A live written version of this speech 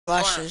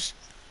Watch this.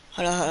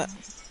 Hold on, hold on.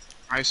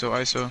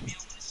 ISO.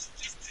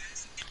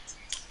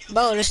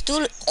 Bro, let's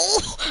do it.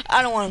 Oh,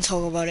 I don't want to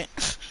talk about it.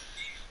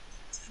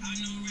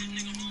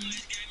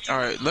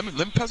 Alright, let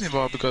me pass me the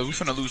ball because we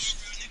finna lose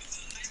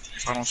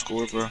if I don't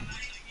score, bro.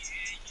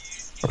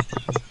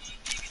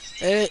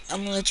 Hey,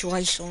 I'm gonna let you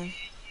ice on.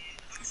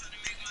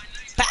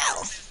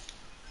 Bow.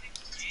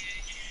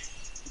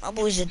 My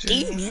boy's a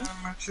demon.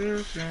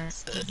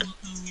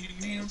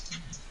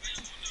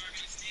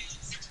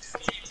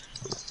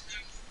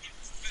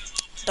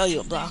 Thought you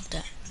would block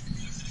that.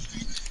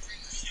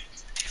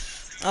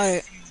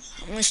 Alright,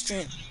 I'm gonna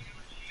stream.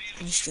 I'm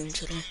gonna stream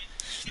today.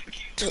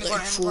 Till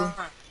like 4.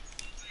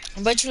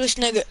 I bet you this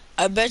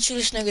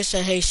nigga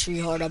said, hey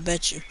sweetheart, I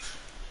bet you.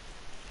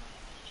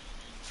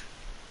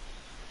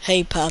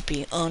 Hey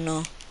Poppy, oh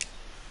no.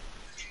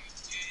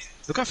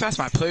 Look how fast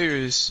my player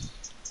is.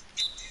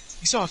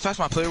 You saw how fast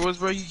my player was,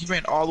 bro? He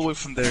ran all the way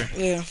from there.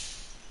 Yeah.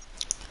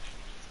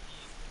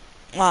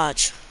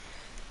 Watch.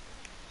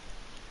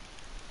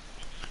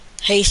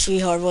 Hey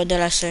sweetheart, what did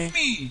I say?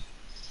 Me.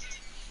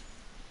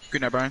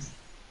 Good night, Brian.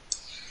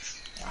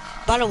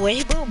 By the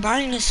way, bro,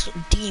 Brian is a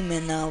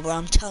demon now, bro,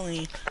 I'm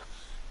telling you.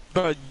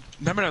 But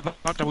remember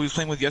that lockdown we was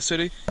playing with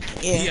yesterday?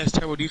 Yeah. He has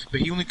terrible defense,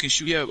 but he only can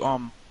shoot. Yeah,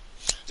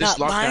 this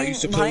Nah, lockdown I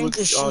used to play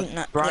with.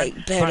 Brian,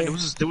 like, better.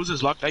 There was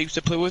this lockdown I used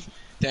to play with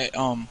that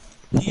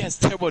he has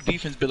terrible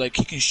defense, but like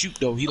he can shoot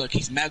though.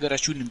 He's mad good at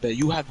shooting, but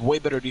you have way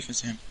better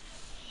defense than him.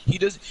 He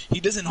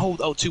doesn't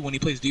hold out too when he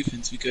plays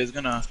defense because it's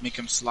gonna make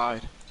him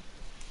slide.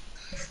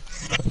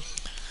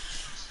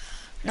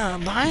 Nah,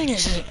 Brian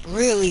is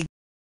really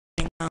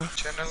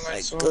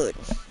Like good.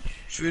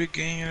 Shoot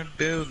again in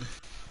build.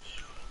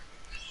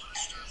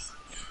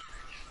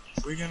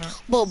 We're gonna.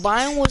 Well,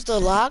 Brian was the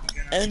lock,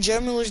 and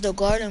Jeremy was the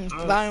guard, and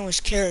Brian was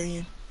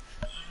carrying.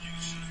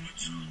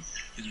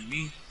 It's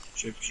me,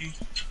 Chef G.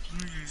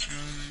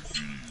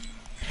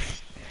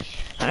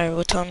 Alright,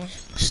 what time?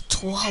 It's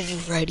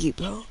 12 already,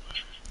 bro.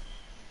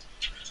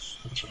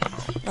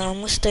 Nah, I'm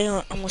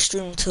gonna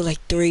stream until like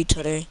 3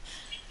 today.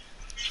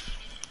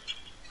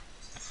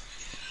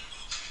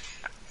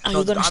 Are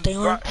you gonna stay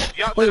on?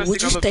 Wait,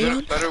 would you stay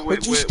on?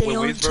 Would you stay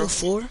on until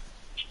 4?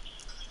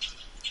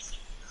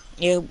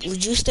 Yeah,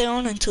 would you stay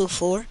on until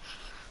 4?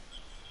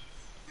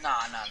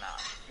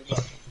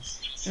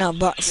 Nah,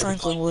 but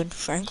Franklin would.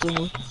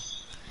 Franklin,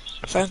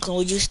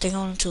 would you stay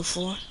on until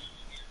 4?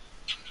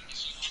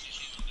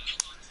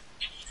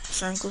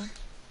 Franklin?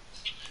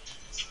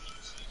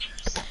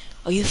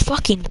 Are you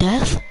fucking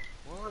deaf?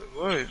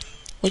 What?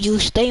 Would you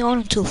stay on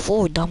until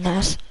 4,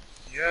 dumbass?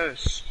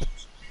 Yes.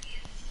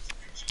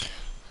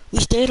 We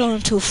stayed on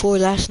until 4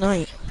 last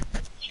night.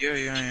 Yeah,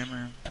 I am,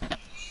 man.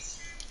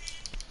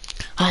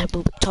 Alright,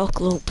 but talk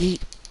a little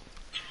beat.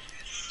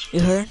 You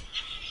heard?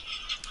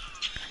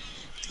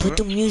 Put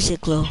the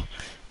music low,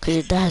 cause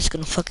your dad's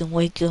gonna fucking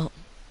wake you up.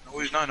 No,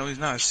 he's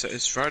not.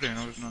 It's Friday.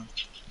 No, he's not.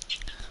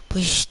 But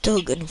he's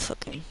still gonna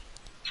fucking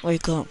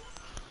wake up.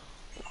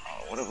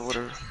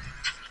 Whatever.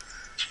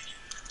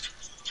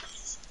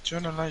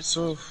 Turn the lights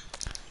off.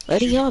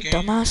 Ready up,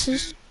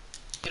 dumbasses.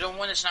 You don't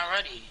win, it's not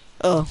ready.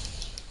 Oh.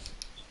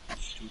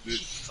 Stupid.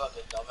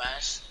 Fucking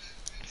dumbass.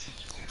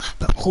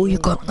 But who you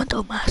calling a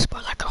dumbass, bro?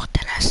 Like, oh,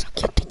 that ass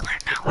suck your dick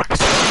right now.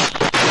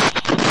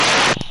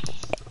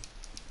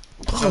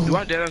 So do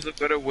our dads look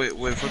better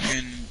with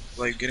fucking,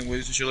 like, getting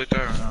waves and shit like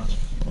that or not?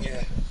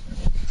 Yeah.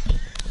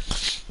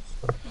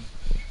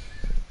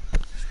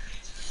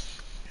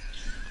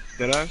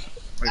 Deadass?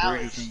 Like,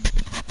 where you think?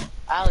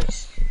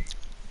 Alex.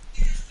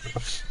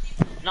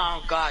 No,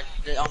 oh God,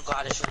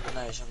 it should be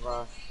nice, oh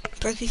God.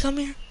 Berkey, come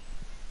here.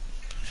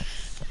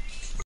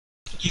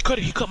 He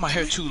cut my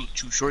hair too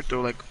short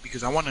though, like,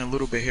 because I wanted a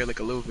little bit hair, like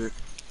a little bit,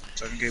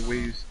 so I can get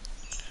waves.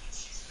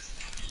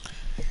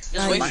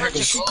 Just wait for it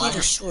you should to cut go.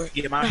 it short.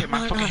 Yeah,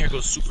 my fucking hair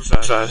goes super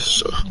fast.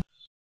 So.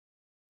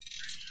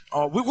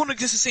 Oh, we're going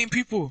against the same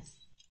people.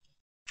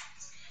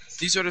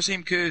 These are the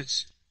same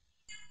kids.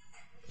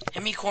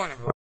 Hit me corner,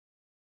 bro.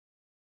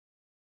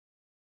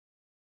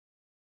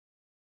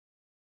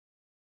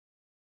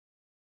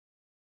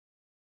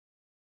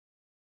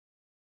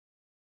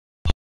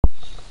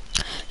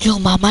 Yo,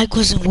 my mic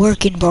wasn't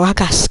working, bro. I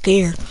got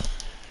scared.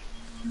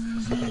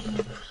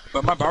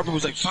 But my barber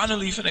was like,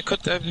 finally, you finna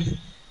cut that.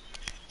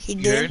 He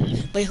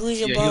did? Wait,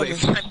 who's your barber?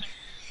 He like,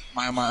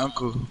 my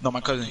uncle, no,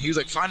 my cousin. He was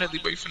like, finally,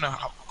 bro, you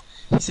finna.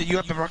 He said, you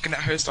have been rocking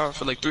that hairstyle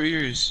for like 3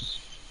 years.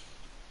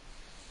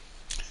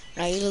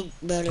 Nah, you look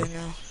better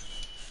now.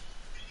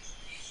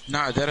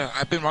 Nah,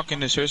 I've been rocking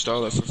this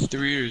hairstyle like for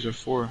 3 years or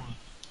 4.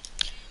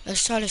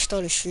 Let's try to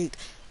start a streak.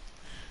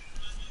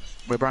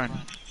 Wait, Brian,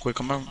 quick,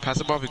 come on, pass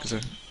the ball because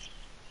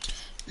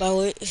By the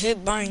way,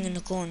 hit Brian in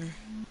the corner.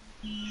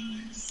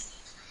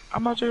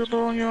 I'm out there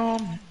blowing your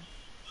arm.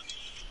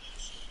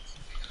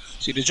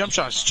 See, the jump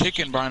shot's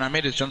chicken, Brian. I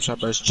made this jump shot,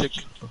 but it's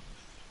chicken.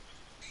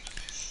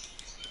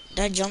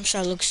 That jump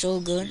shot looks so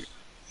good.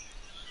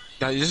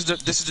 Yeah, this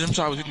is the jump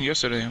shot I was using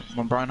yesterday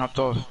when Brian hopped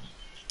off.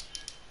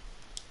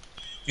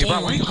 Yeah, Damn,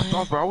 Brian, why you hopped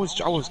man. off, bro?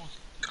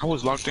 I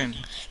was locked in.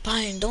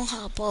 Brian, don't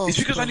hop off. It's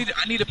because bro.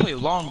 I need to play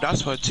long.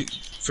 That's why for me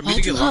to Why'd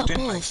you get locked hop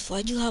in. off?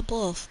 Why'd you hop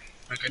off?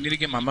 Like I need to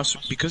get my muscle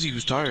because he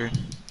was tired.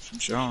 I'm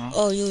sure. I don't know.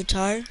 Oh, you were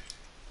tired?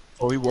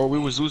 Or we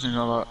was losing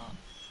a lot.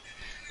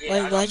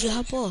 Yeah, Why'd you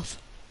hop off?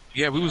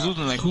 Yeah, we was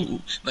losing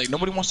like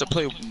nobody wants to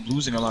play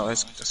losing a lot.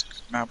 That's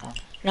mad, bro.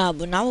 Nah,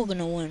 but now we're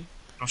gonna win.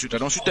 Don't shoot that.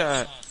 Don't shoot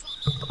that.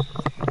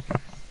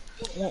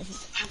 Whoa, I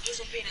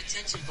wasn't paying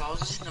attention, bro. I was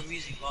listening to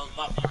music, bro. I was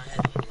bopping my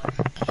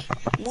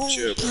head. whoa,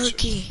 Chill, bro,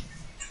 turkey.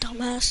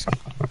 Dumbass.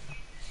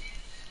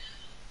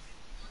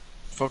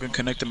 Fucking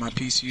connected my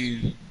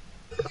PC.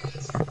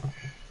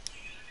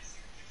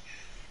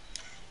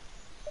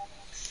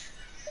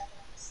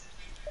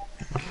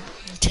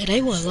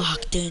 Today we're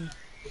locked in.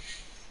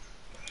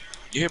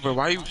 Yeah, bro.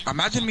 Why?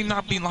 Imagine me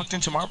not being locked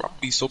in tomorrow.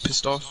 I'd be so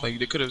pissed off. Like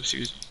they could have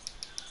seriously.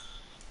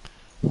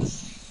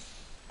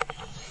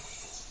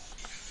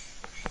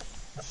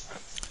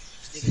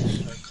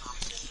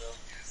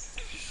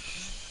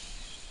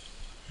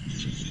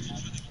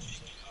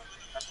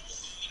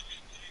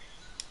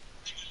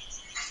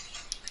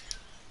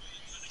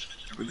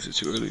 I think this is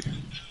too early.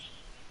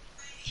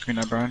 Green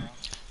that, Brian.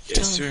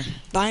 Yes, sir.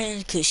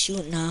 Brian could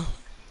shoot now.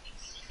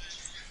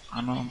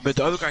 I know. But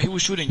the other guy, he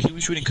was shooting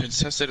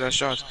contested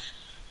shots.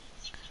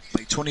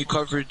 Like 20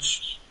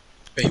 coverage.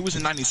 But he was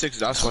in 96,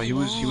 that's why he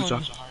was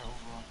dropped.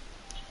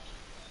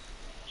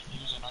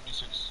 He was in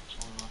 96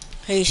 overall.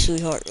 Hey,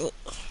 sweetheart.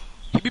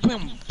 He be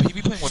playing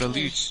with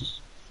elites.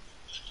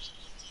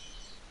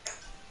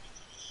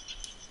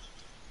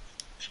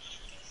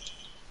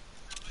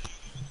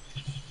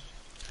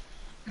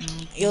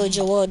 Yo,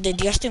 Joel, did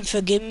Justin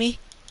forgive me?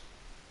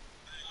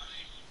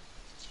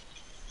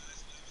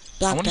 I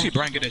Block want to see that.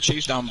 Brian get a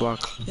chase down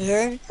block. You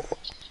heard?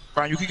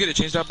 Brian, you can get a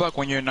chase down block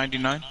when you're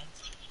 99.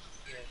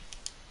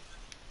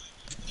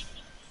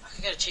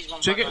 I gotta change my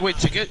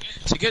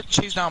To get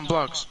chase down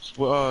blocks,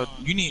 well,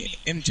 you need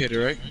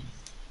imitator, right?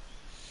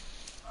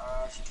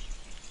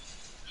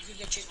 You can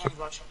get chased one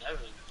blocks from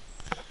everything.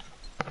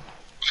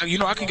 You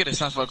know I can get a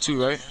sense block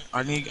too, right?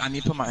 I need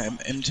to put my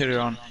imitator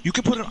on. You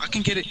can put it. I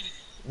can get it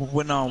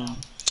when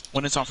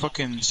it's on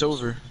fucking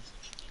silver.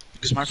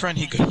 Because my friend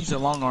he's a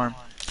long arm.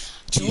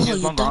 Joel, He has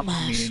you long arm for me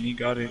dumbass. and he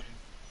got it.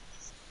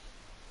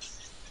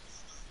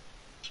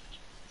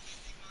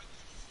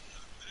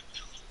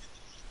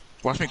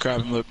 Watch me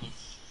grab him, look.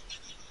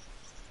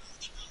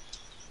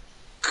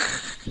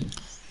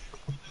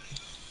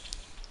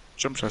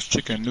 Jump shots,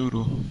 chicken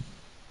noodle.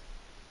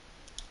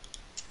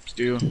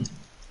 Steal.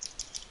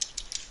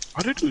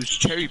 All they do is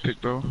cherry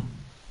pick, bro.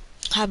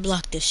 I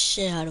blocked the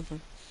shit out of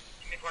him.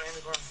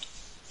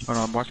 Hold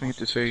on, watch me hit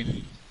this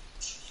fade.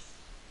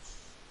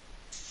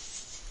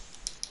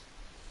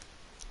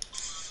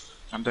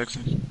 I'm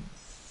Dexon.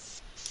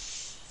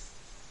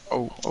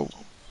 Oh.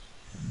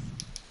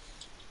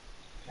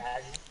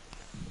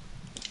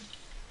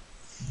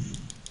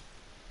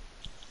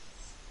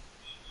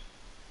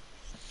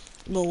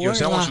 But Yo, we're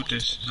see, I want to locked. shoot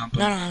this.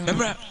 No, No.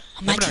 remember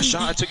that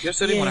shot I took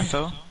yesterday when I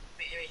fell?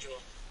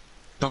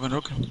 Duncan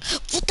Rook.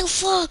 What the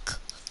fuck?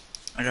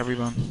 I got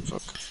rebound.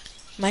 Fuck.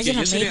 Imagine I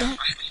made yesterday,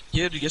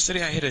 that.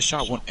 yesterday I hit a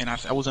shot and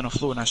I was on the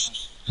floor and I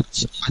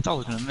thought I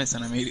was gonna miss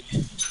and I made it.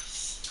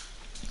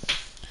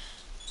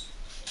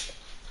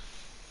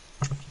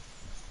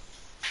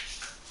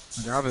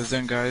 My job is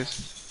done,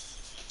 guys.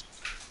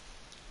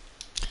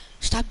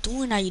 Stop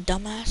doing that, you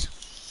dumbass.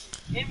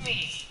 Hit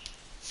me.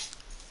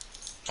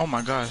 Oh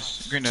my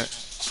gosh, green that.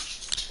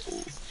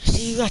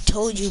 See, I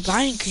told you,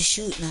 Brian could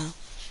shoot now.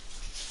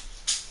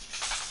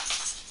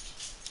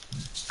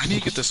 I need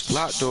to get the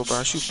splat though, but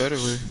I shoot better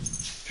with.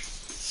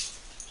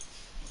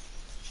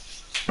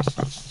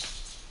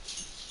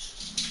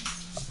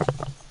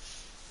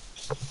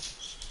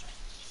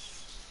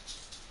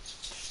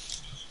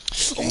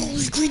 Oh,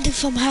 he's greened it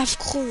from half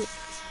court.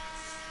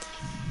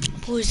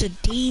 Boy's a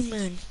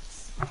demon.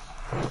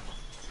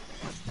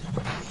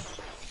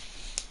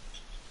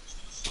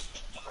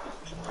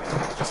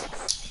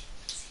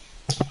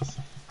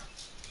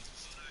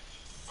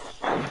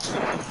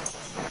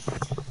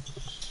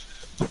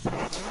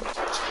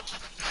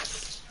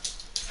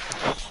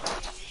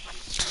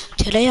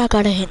 Today I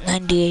gotta hit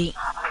 98.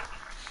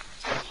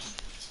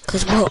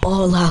 Cause we're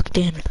all locked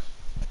in.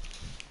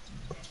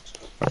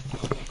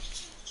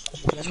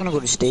 You guys wanna go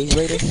to stage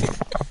later?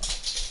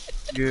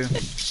 Yeah.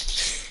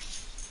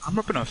 I'm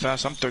ripping up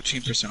fast. I'm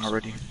 13%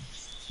 already.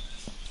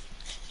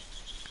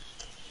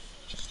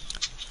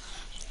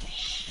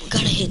 We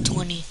gotta hit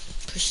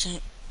 20%.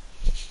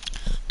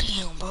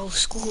 Damn, bro,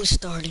 school is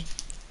starting.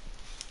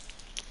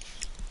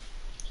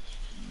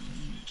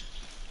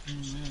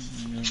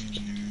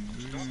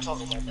 Don't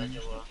talk about that,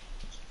 Joel.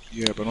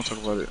 Yeah, but don't talk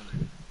about it.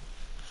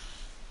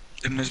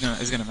 Then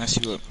it's gonna mess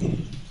you up.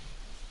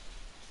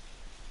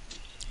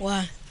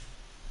 Why?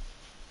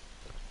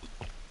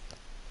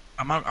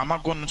 I'm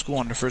not going to school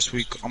on the first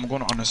week. I'm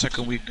going on the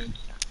second week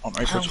on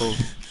April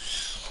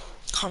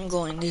 12th. I'm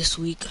going this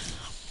week.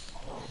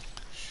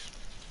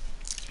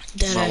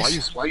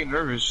 Why you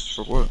nervous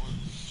for what?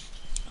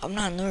 I'm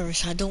not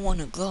nervous. I don't want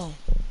to go.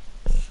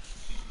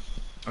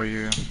 Oh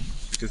yeah,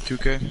 because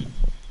 2K.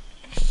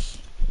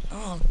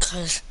 Oh,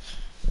 cause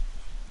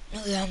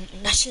nigga,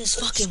 that shit's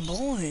fucking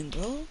boring,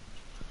 bro.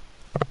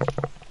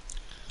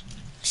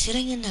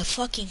 Sitting in the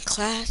fucking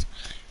classes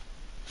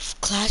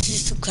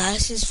to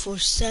classes for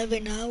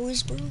 7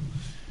 hours, bro.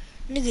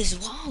 Niggas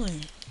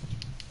wildin'.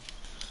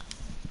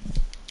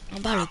 I'm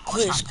about to Oh, it's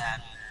quit. not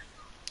that.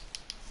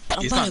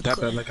 I'm It's about to not that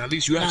quit. bad. Like at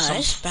least you have Nah, some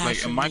it's bad like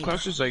for in my me, bro.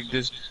 classes like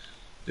this.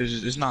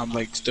 It's not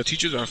like the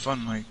teachers are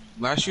fun. Like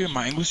last year,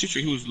 my English teacher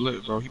he was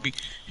lit, bro.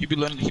 He be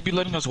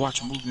letting us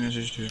watch movies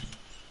and shit.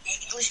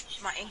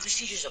 My English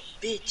teacher's a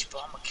bitch, bro.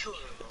 I'm a killer,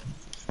 bro.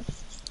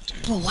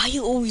 Bro, why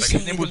you always Like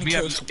his saying name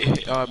you're was gonna me.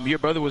 kill someone? Your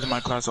brother was in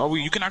my class.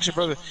 You can ask your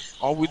brother.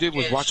 All we did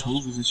was Yeah, watch so.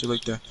 movies and shit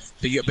like that.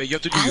 But you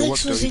have to do your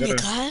work Alex though. was in your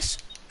class?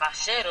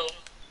 Parcero.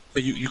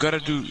 But you gotta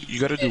do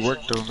work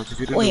though. Like if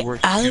you didn't do Wait, work,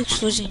 you can't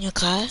Alex was fucking. in your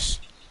class?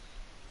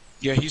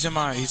 Yeah, he's in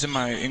my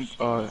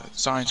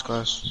science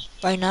class.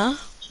 Right now?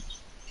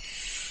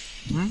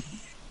 Hmm?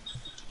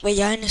 Wait,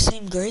 y'all in the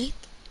same grade?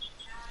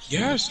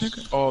 Yes,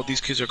 nigga. Oh,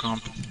 these kids are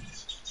comp.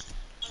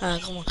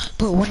 Alright, come on.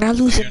 Bro, we're not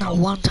losing You that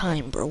know. one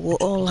time, bro. We're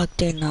all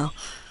locked in now.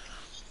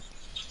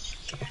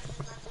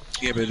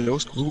 Yeah, but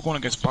we were going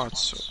against bots.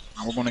 So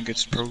now we're going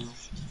against pros.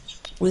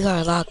 We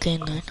gotta lock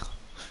in then.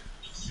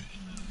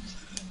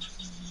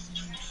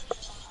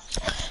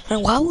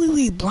 And why were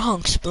we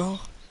Bronx, bro?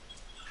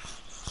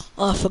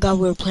 Oh, I forgot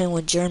we were playing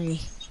with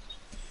Jeremy.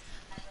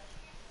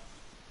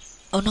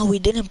 Oh no, we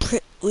didn't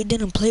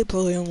play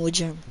program with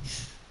Jeremy.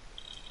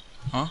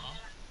 Huh?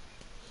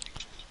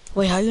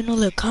 Wait, how you know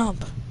the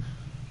comp?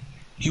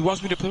 He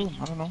wants me to play with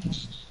him. I don't know.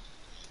 These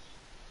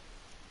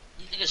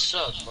niggas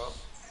suck, bro.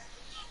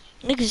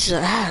 Niggas is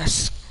an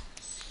ass.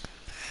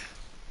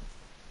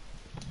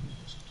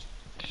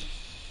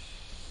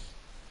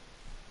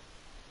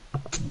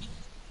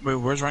 Wait,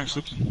 where's Ryan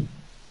sleeping?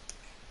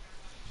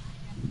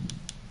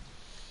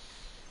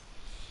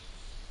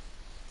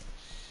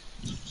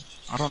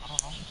 I don't know.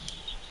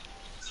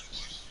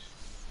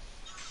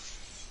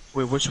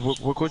 Wait,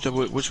 what coach?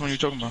 Which one are you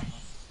talking about?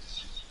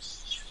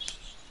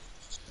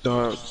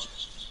 The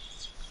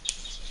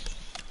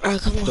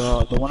Alright, come on.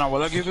 the one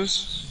Abuela gave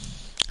us?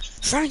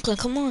 Franklin,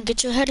 come on,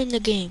 get your head in the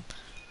game.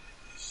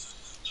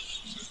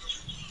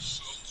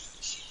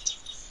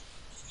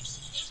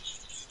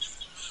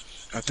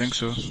 I think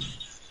so.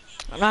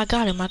 I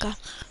got him, Alright,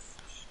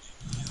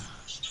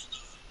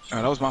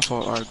 that was my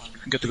fault. Alright, you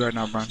can get the guard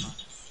now, Brian.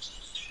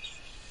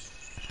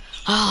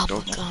 Oh That my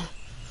was my god. fault.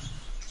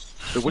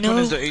 Wait, which No, one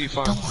is the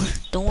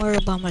 85? don't worry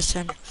about my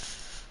center.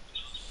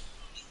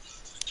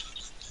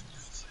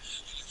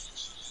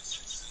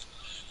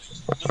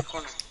 In the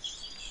corner.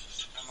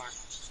 Never mind.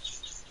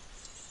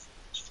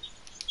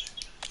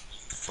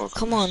 Fuck.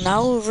 Come on,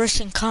 now we're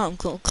versing comp.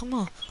 Come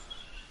on.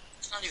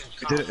 It's not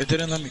even It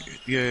didn't let me.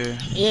 Yeah.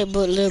 Yeah,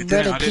 but It they're didn't.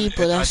 better I didn't.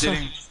 people, I that's all.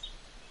 didn't.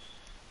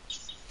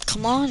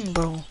 Come on,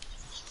 bro.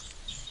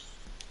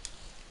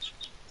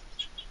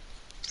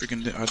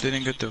 I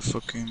didn't get the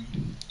fucking.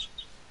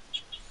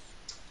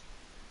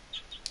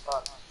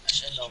 fuck. I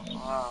should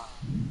know.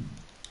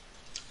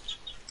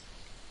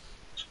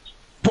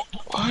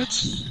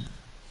 What?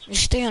 You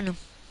stay on him.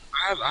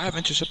 I have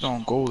intercepted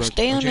on goal. Like,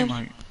 Stay on RJ him.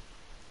 might.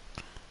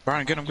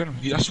 Brian, get him.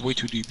 That's way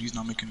too deep. He's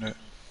not making that.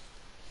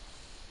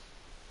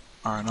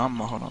 Alright, now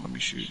hold on. Let me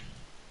shoot.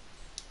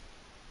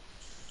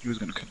 He was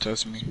gonna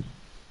contest me.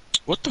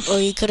 What the? Oh,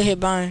 you could have hit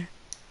Byron.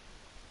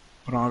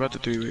 Hold on, I got the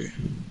 3-way.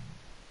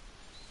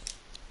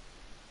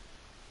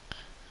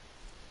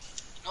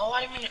 No,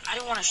 I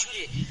didn't want to shoot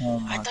it. Oh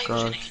I my thought he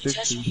was god, gonna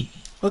contest me.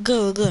 We're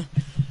good.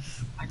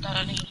 I thought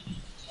I didn't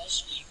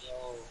contest me,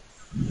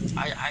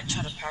 bro. I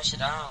tried to pass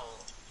it out.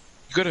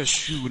 You gotta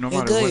shoot no You're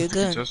matter good, what. you're to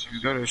good. contest.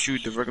 You gotta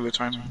shoot the regular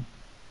timer.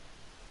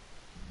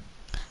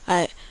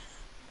 Alright.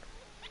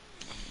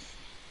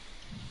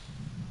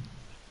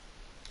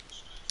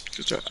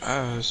 Such an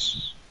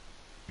ass.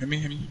 Hit me.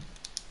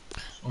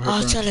 Or hit I'll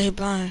Brian. try to hit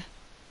Byron.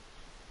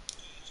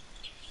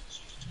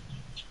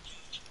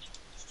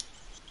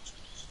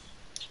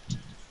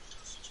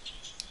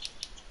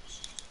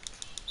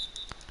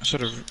 I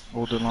should have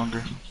rolled it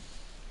longer.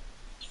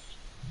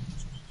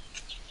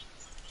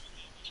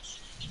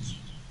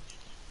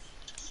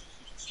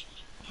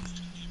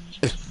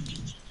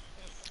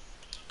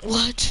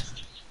 What?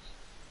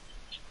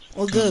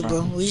 We're good,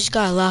 bro. We just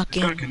gotta lock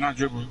This guy in. cannot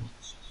dribble.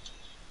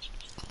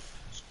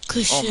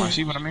 Good Oh my, shit.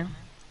 see what I mean?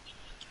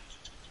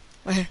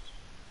 Right here.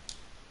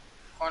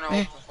 Corner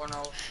Hey. open, corner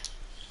open.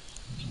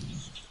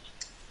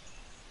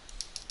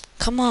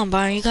 Come on,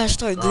 Byron. You gotta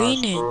start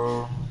greening.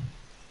 Bro.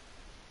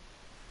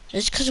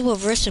 It's because we're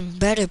versing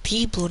better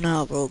people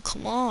now, bro.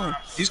 Come on.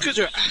 These kids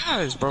are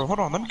ass, bro. Hold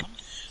on, let me.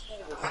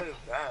 We're pretty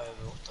bad,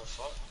 bro. What the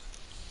fuck?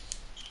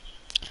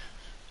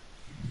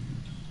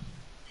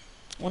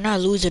 We're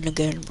not losing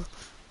again, bro.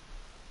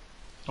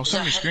 Don't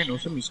send me screen.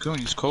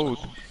 He's cold.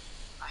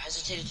 I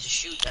hesitated to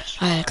shoot that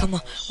shit. Alright, come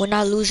on. We're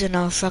not losing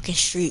our fucking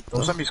streak, bro.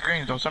 Don't send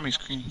me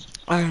screens.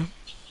 Alright.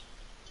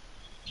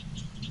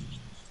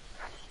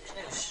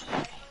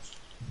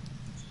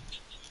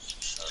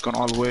 It's going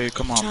all the way.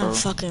 Come on, Trying bro. to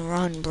fucking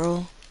run,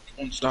 bro. Get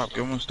one stop.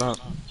 Get one stop.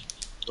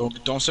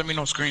 Don't send me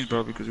no screens,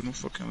 bro, because you don't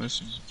fucking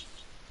listen.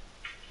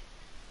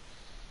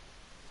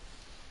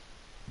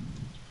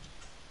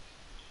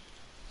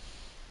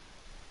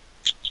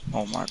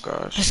 Oh my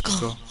gosh. Let's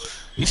go.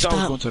 He thought I was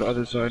Stop. going to the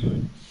other side.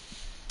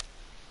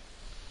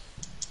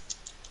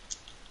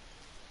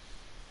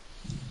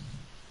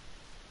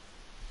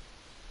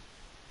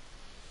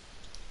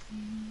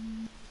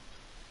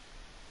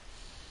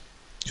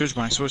 Switch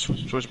mine,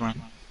 switch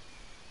mine.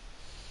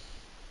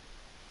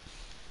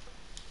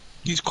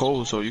 He's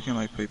cold, so you can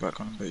like play back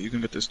on him, but you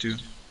can get this too.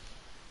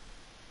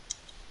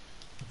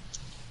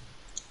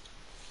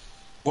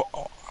 What?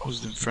 Oh, I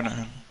was in front of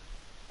him.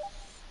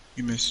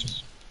 You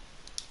missed.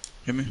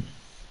 Hit me.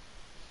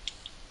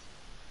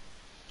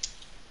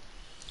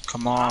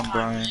 Come on,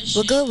 Brian.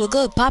 We're good, we're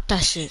good. Pop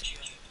that shit.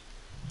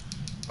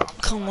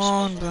 Come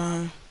on,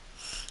 bro.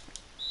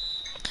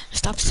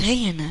 Stop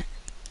saying that.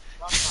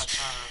 I'm not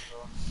trying,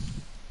 bro.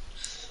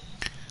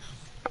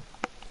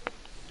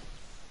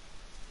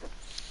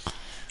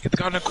 Get the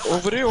guy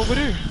over there, over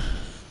there.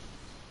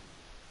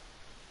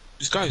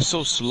 This guy is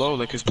so slow,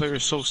 like his player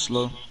is so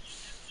slow.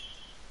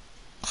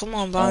 Come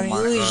on, Brian. my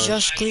You is God.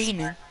 just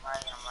screening. I'm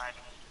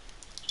lagging.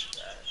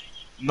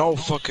 No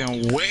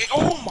fucking way.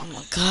 Oh Oh my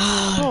my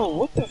god. bro,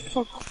 what the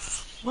fuck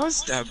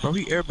was that, bro?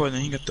 He airballed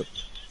and he got the.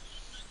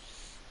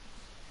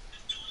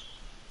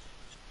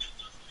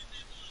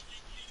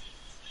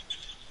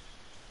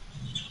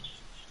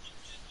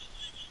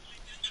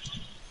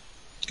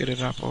 Get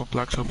it up, oh,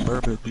 black so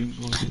bourbon.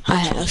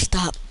 Alright, let's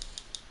stop.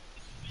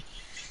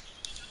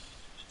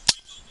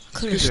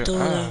 Could've Get stole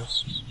your it.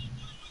 ass.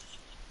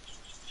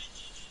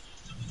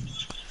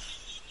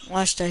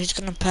 Watch that. He's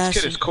gonna This pass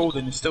kid it. is cold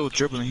and he's still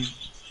dribbling. He's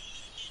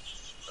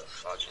The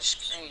fucking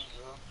screen,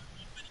 bro.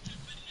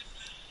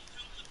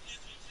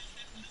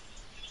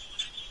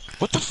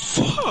 what the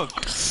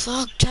fuck?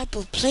 Fuck type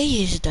of play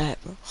is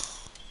that, bro?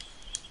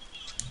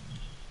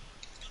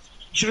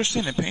 Should have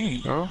stayed in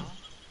pain, bro.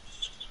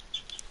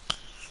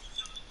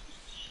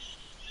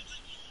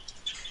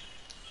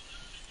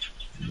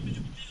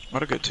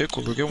 Gotta get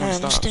tickled, bro. Get one I'm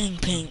stop. staying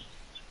pink.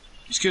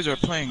 These kids are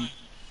playing.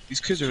 These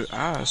kids are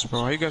ass,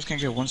 bro. How you guys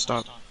can't get one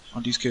stop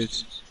on these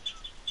kids?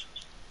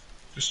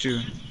 Just do.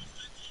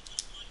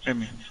 Hit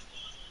me.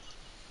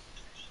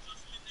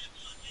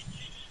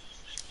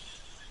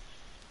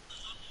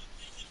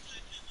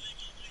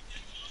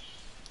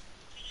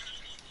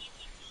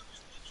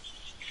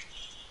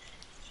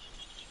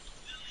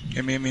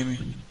 Hit me, hit me, hit me.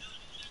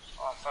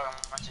 Oh, fuck, I'm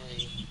about to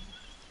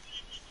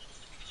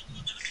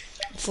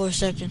 4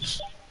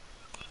 seconds.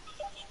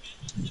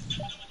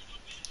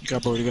 You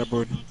got bored, you got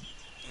bored.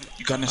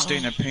 You gotta stay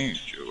in the paint.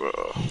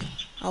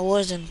 I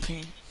was in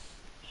pink.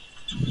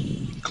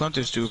 Clump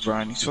this dude,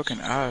 Brian. He's fucking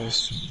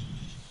ass.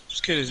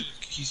 This kid is.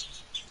 He's.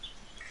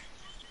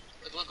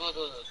 look.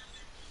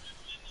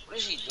 What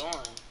is he doing?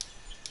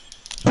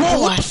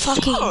 Oh, what I the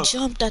fucking fuck?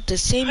 jumped at the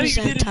same How you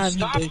exact didn't time he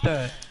stop did.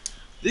 that?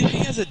 He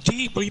has a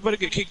D, bro. You better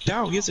get kicked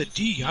out. He has a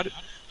D. How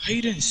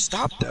you didn't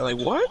stop that? Like,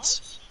 what?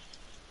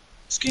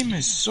 This game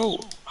is so.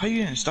 How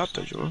you didn't stop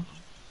that, Joe?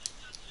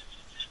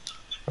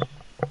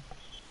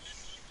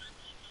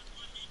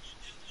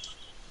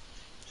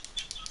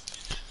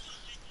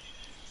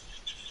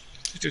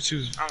 Victor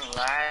 2. I'm Oh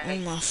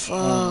lagging. my Oh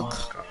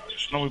fuck. my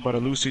gosh. No, we about to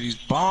lose to these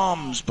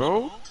bombs,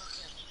 bro.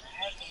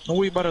 No,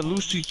 we about to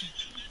lose to.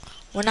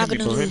 We're not Hit me,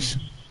 gonna bro, hit lose.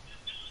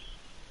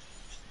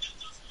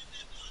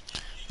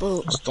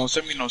 Bro, Don't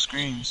send me no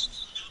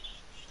screens.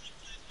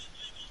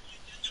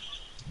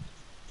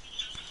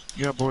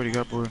 You got bored, you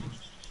got bored.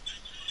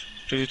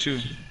 32.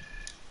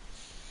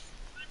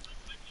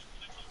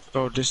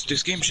 Bro,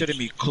 this game shouldn't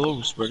be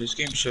close, bro. This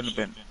game shouldn't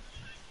have been.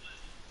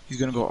 He's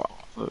gonna go.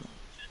 Look.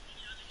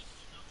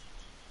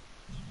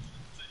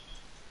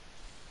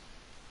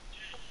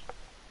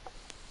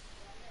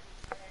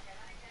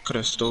 Could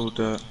have stole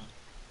that.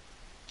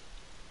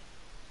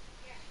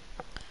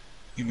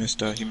 He missed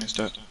that, he missed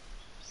that.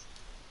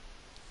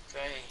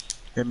 Okay.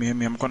 Hit me,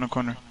 I'm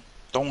corner.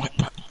 Don't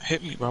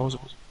hit me, bro. I was.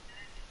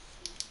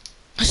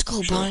 let's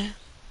go, Sure. Brian.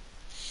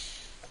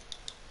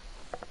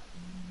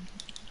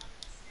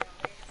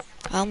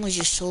 I almost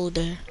just sold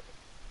there.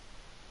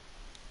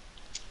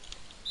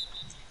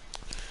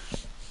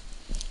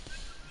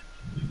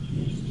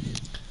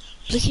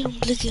 Blick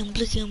him.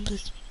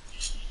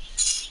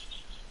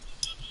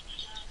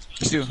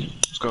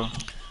 Let's go.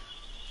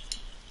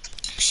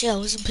 Shit, I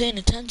wasn't paying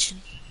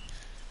attention.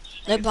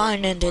 Let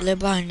Brian end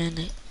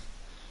it.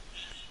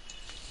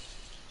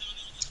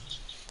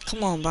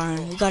 Come on,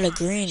 Brian. We got a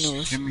green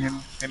nose. Hit me.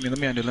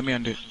 Let me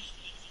end it.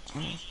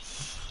 I'm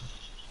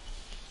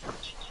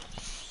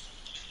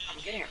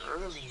getting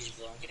earlies,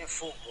 bro. I'm getting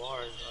full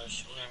bars, bro. I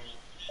swear.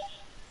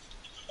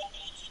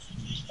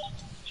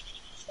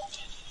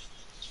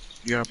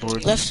 You got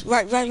bored. Left,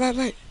 right.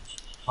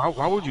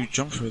 Why would you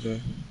jump for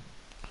that?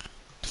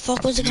 The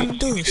fuck was it gonna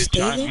do? You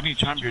Stay need there?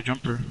 time your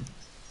jumper.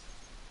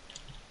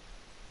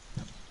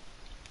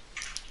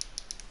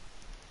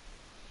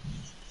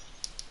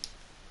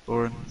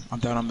 Lord, I'm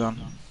down.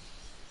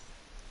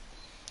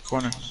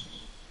 Corner.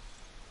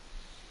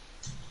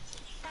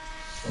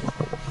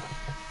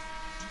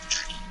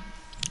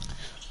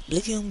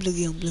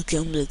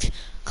 Blicky.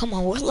 Come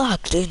on, we're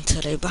locked in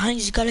today. Behind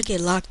you's gotta get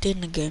locked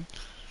in again.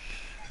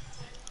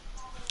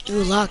 You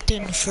were locked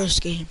in the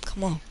first game.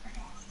 Come on.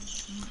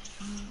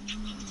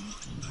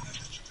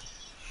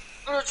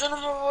 Oh,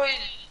 gentlemen, boy.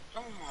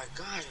 Oh my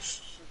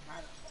gosh.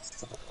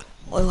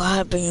 Wait, what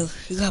happened?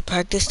 You got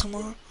practice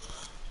tomorrow?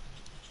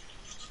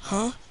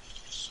 Huh?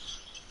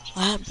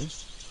 What happened?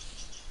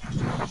 She's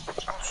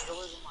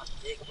always on my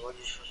dick, bro.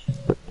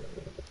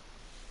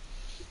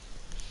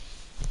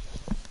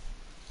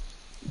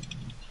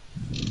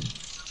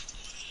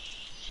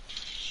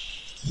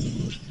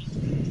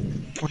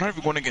 We're not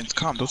even going against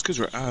comp. Those kids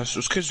were ass.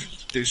 Those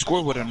kids, they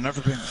score would have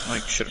never been,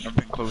 like, should have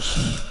never been close.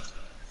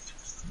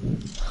 I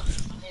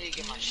need to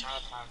get my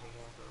shot time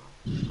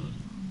again, bro.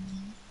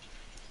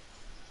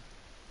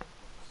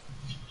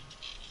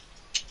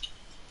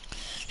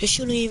 They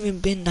shouldn't even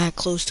been that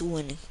close to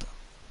winning, bro.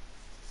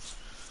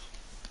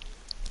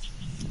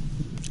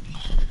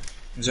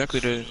 Exactly.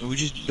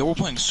 They were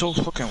playing so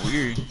fucking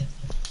weird.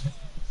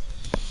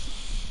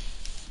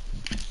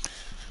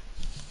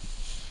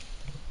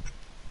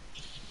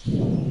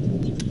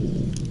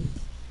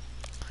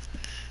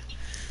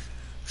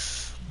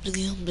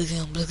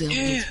 Blicky.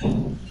 Yeah.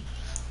 What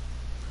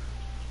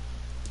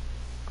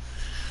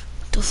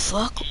the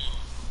fuck?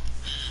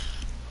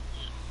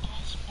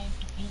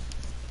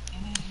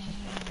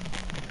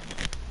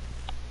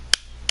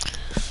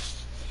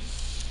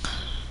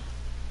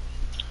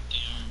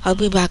 I'll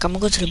be back. I'm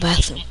gonna go to the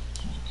bathroom.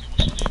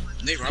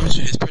 Nate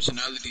Robinson, his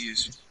personality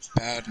is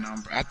bad now,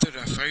 bro. After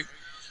that fight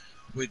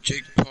with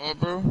Jake Paul,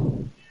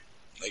 bro,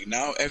 like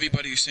now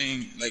everybody's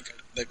saying like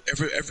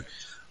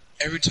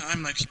every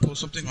time like he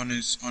posts something on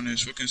his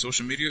fucking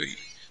social media,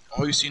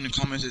 all you see in the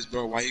comments is,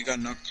 bro, why you got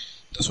knocked?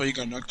 That's why you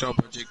got knocked out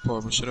by Jake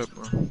Paul. Bro, shut up,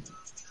 bro.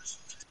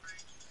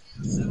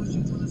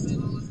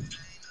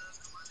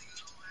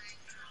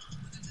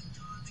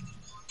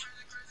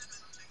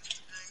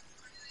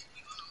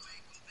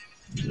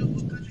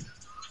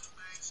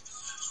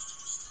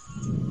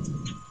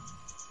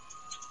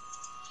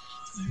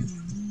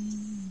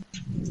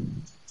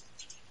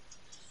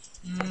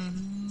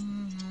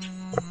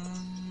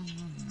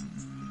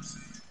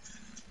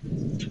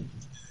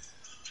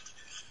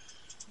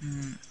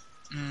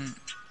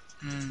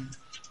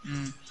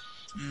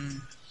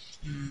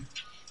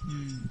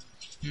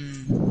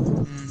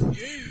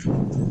 Yeah.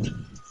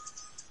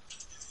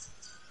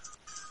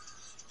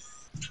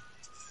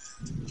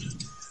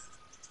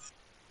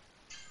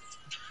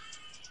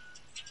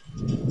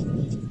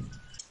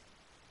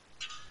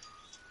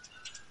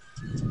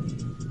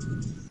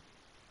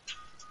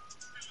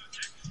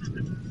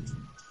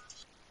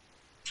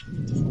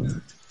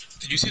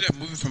 Did you see that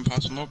movie from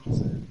Pop Smoke? Nah.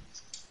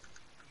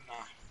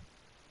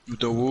 With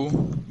the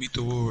Woo? Meet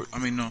the Woo. I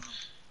mean, no.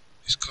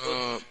 It's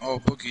called,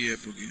 Boogie, yeah,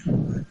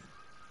 Boogie.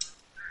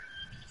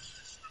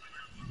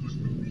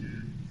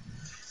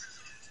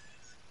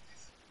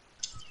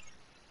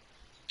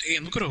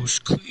 Damn, look at those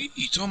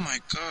cleats. Oh my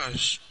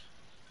gosh.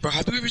 Bro,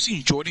 have you ever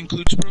seen Jordan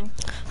cleats, bro?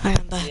 I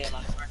am back. Yeah,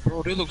 my friend.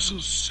 Bro, they look so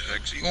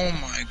sexy. Oh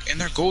my, and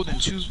they're golden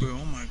too, bro.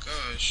 Oh my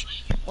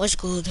gosh. What's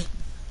good?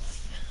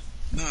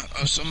 Nah,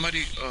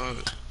 somebody,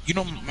 you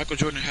know, Michael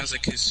Jordan has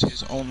like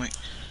his own like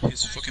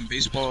his fucking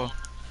his baseball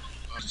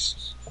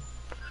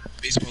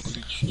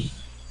cleats.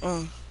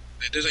 Uh,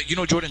 There's like, you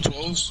know, Jordan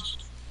 12s.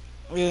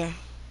 yeah.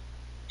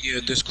 Yeah,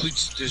 there's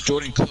cleats. There's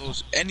Jordan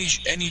clothes. Any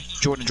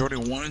Jordan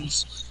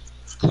 1s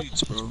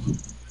cleats, bro.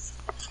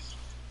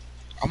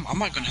 I'm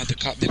not gonna have to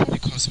cop. They only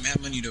cost mad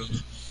money though.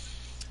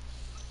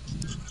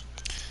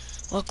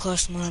 What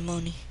costs my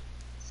money?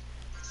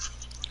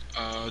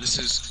 This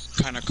is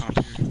kind of comp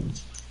here.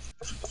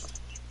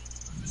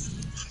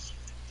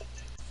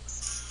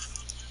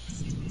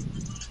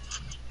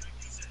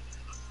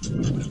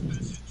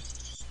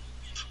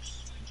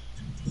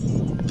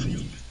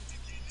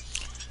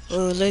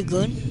 Oh, they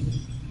good?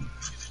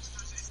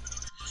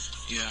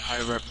 Yeah,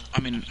 high rep. I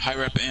mean, high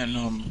rep and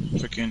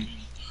freaking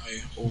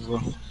high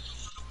over.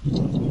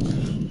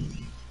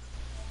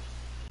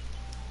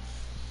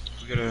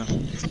 We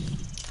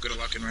gotta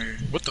lock in right here.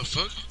 What the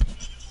fuck?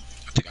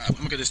 I think I'm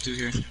gonna get this dude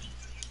here.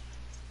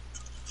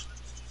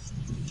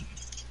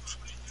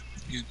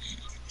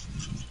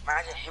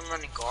 Imagine him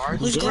running guard.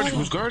 Who's guarding?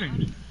 Who's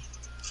guarding?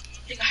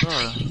 Nigga,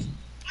 Bruh.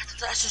 I thought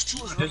the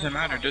SS2 was Doesn't running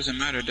matter. guard. Doesn't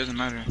matter. Doesn't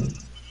matter.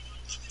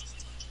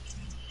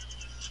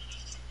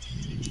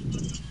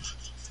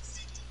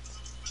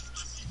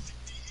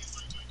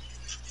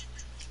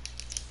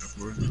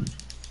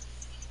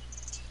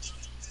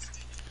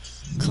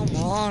 Come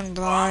on,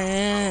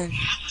 Brian.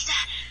 How was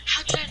that?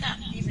 How did I not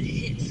even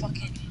hit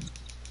fucking...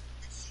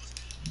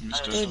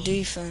 Good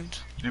defense.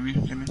 Let me.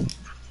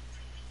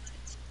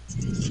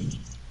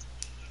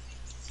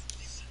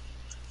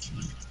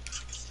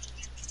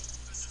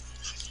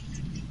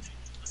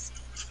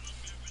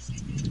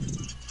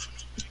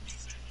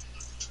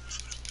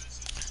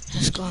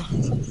 Let's go.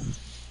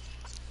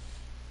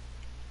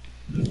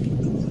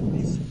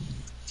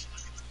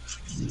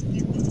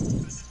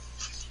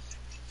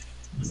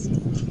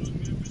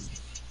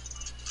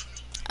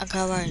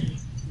 got right.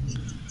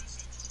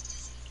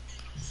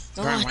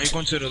 No, Brian, why you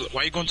going to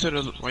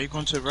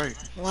the right?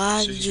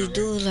 Why Says did you you got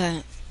right. do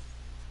that?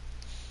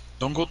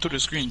 Don't go through the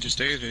screen, just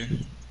stay there.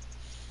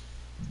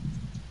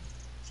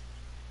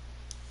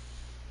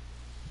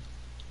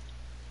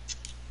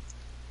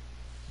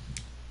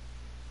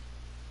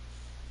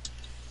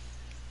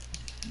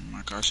 Oh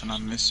my gosh, and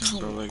I'm missing,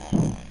 bro. Like,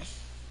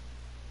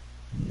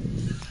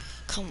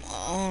 Come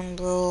on,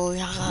 bro.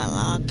 Y'all got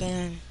locked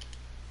in.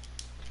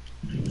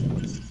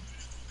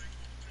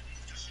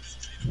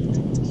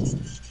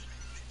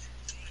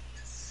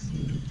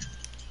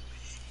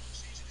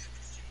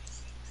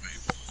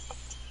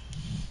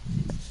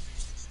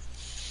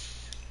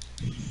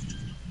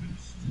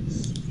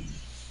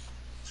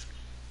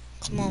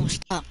 Come on,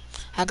 stop.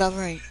 I got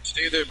right.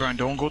 stay there, Brian.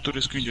 Don't go through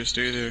the screen, just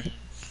stay there.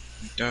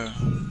 Like that.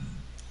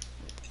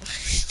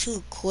 It's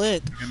too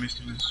quick. I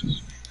missed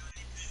this.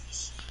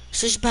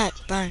 Switch back,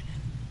 Brian.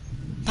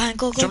 Brian,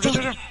 go, go, Jump, go. jump,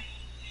 jump, jump.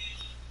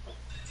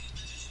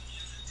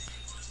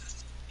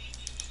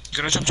 You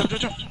gotta jump, jump,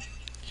 jump, jump.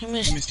 He He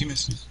missed. missed, he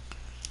missed.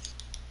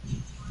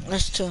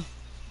 That's two.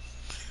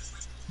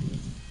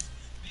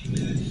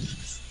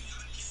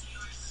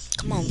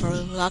 Come on, bro.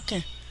 Lock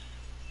in.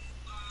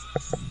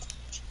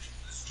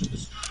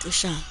 Good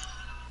shot.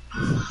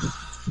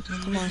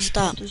 Come on,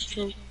 stop.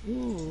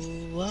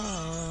 Ooh,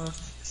 wow.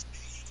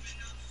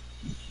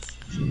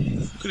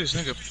 Look at this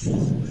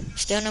nigga.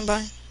 Stay on him,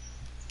 Brian.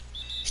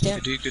 Stay on.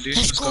 Good D, good D.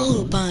 Let's Let's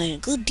go, go. Brian.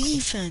 Good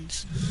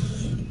defense.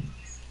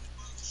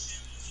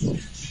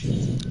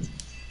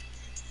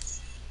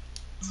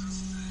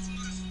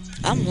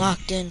 I'm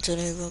locked in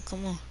today, bro.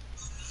 Come on.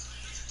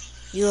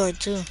 You are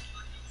too.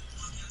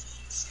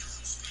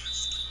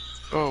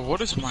 Oh,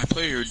 what is my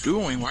player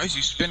doing? Why is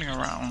he spinning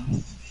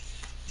around?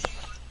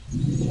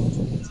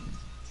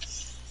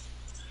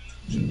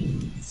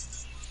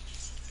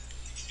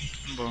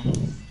 Bro.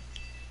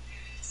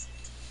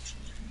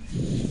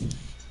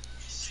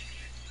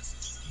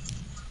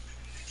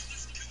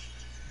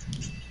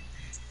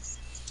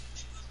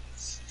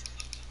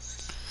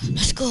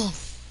 Let's go.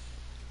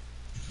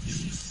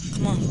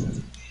 Come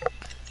on.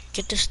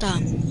 Get the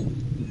stop.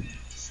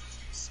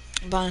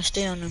 Brian,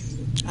 stay on him.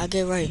 I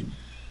get right.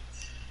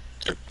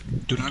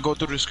 Do not go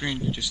through the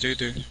screen. Just stay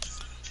there.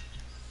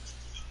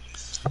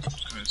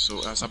 Okay,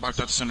 so as I backed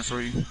out the center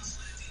for you.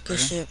 Good Okay.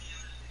 shit.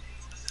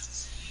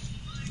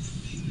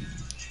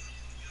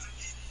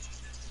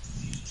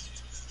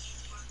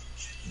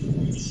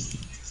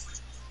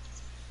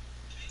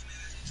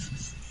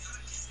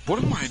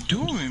 What am I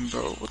doing,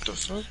 bro? What the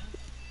fuck?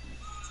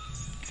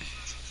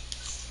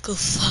 Good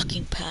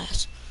fucking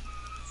pass.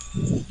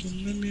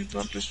 Let me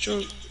bump this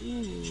joke.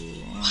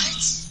 Ooh.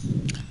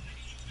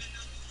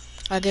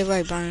 I get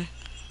right, Brian.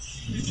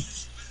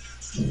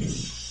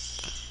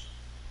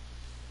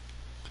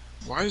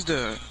 Why is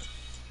the...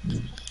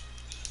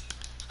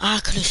 I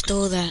could have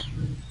stole that.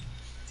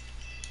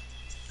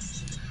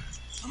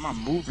 I'm not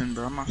moving,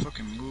 bro. I'm not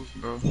fucking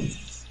moving, bro.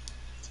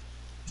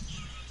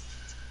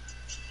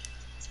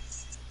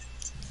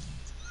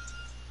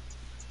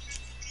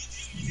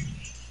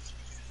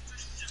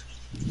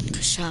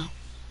 Good shot.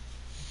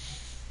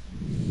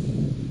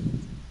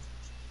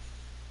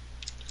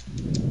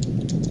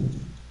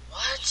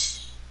 What?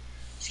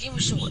 This game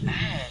was so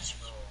ass,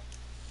 bro.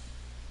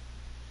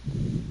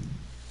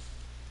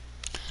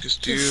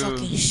 Just Good do...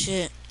 fucking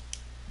shit.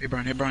 Hey,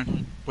 Brian. Hey,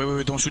 Brian.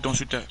 Wait. Don't shoot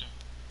that.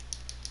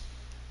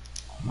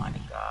 Oh my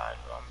god,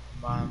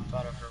 bro. I'm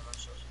about to hurt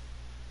myself.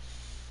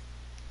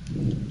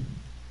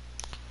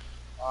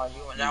 Oh,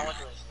 you went down with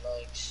his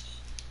legs.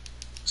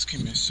 This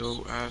game is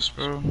so ass,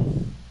 bro.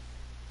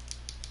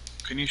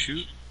 Can you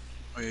shoot?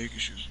 Oh, yeah, you can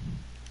shoot.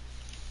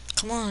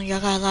 Come on, y'all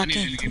gotta I lock need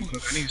in. to Come game on.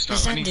 cook. I need to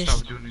Let's stop. I end need to this.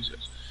 stop doing this.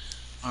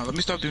 Let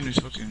me stop doing this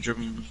fucking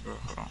dribbling moves, bro.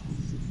 Hold on.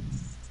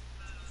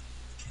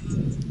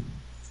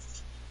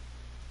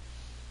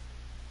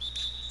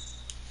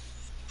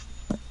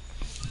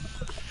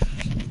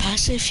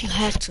 Pass it if you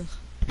have to.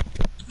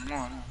 Come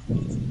on.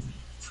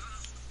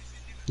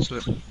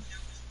 Slip.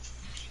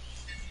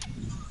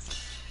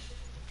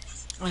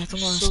 Alright,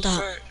 come on, So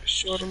stop. fat,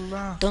 short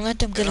around. Don't let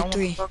them get a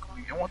three.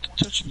 You want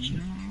to touch me?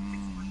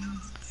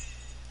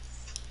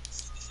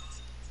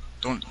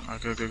 Don't.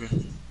 Okay.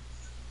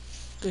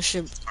 Good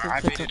shit. Good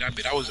I pick baited. up.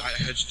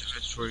 I hedged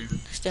for you.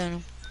 Stay on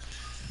him.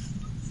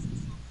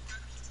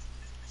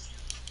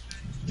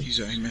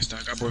 He missed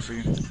that. I got boy for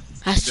you.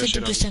 That's That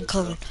shit 50% up.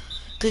 covered.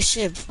 Good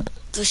shit.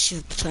 Good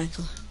shit,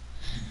 Franco.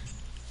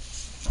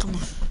 Come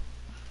on.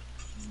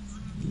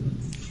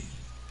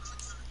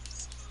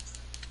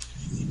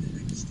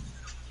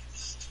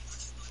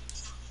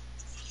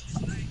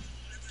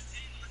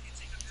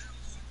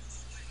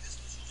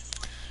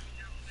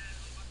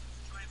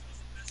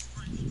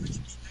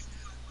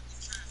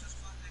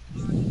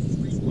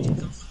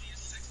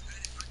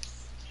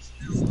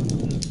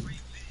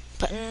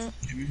 Button.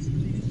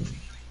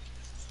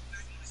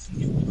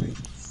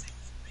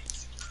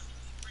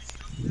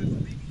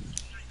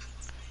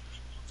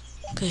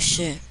 Good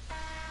shit.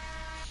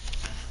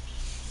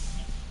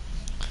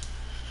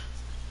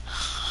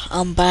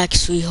 I'm back,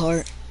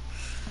 sweetheart.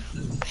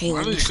 Hey, Why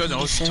let was me your cousin finish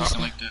always be this.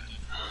 talking like that?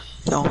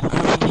 No,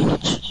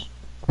 bitch.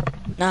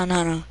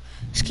 No.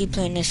 Let's keep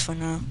playing this for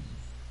now.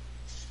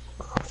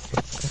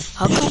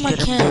 How This come is I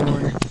getting can't?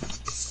 boring.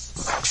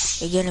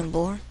 You're getting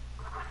bored?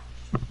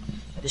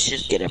 This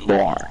is getting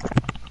boring.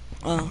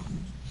 Oh.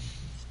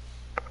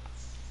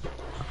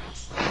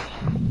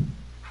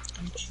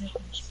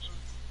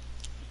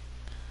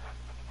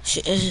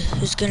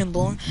 It's getting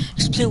boring.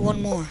 Let's play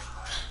one more.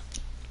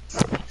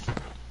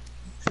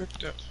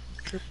 Tripped out.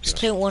 Let's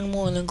play one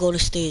more and then go to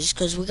stage,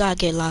 cause we gotta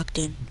get locked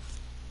in.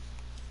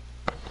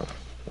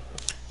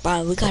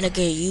 Brian, we gotta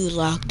get you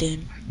locked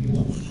in.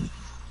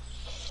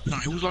 No,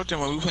 he was locked in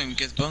while we were playing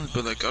against Buns,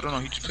 but like I don't know,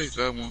 he just plays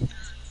that one.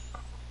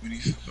 When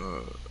he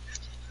what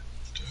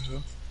the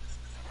hell?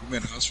 He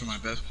made a house for my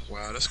best.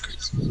 Wow, that's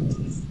crazy.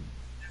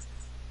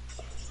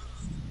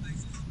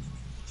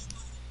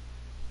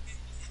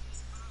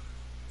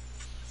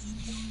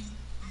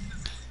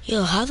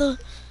 Yo, how the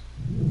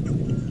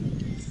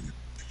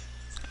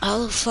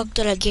fuck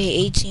did I get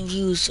 18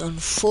 views on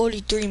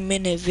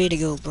 43-minute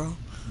video, bro?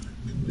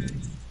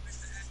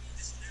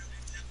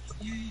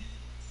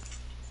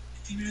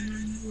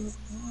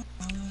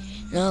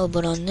 No,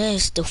 but on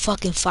this, the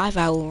fucking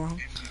 5-hour one.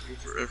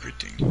 Over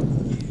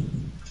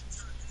everything.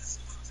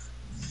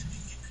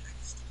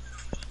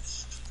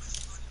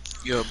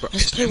 Yo, bro,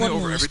 Let's is play family one more.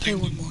 over Let's play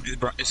everything? one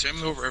more. Is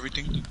family over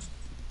everything?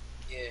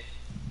 Yeah.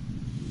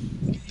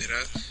 Did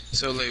I?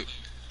 So like,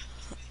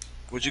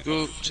 would you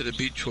go to the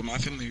beach with my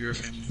family or your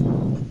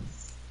family?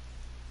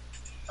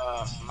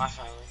 My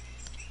family.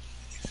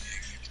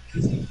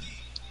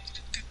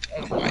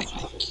 Oh my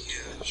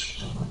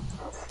gosh.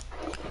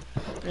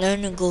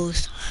 Learning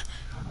goes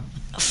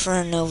a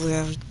friend over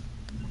everything.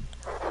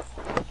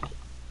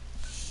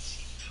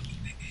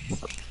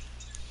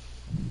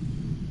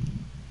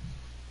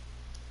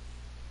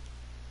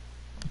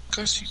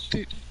 Cause he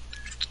did.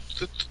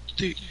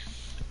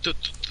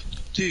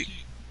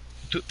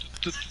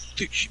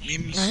 She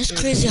made me Now, it's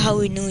crazy how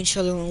we knew each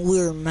other when we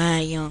were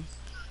mad young.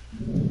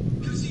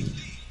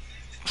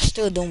 I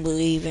still don't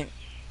believe it.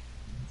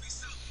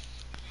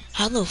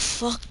 How the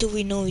fuck do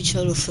we know each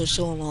other for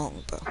so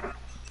long, bro?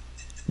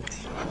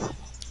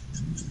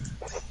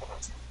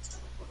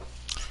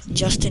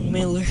 Justin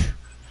Miller.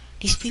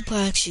 These people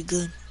are actually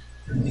good.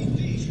 No,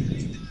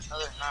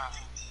 they're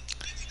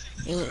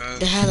not.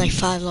 They had like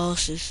 5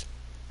 losses.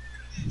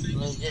 No,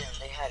 they didn't.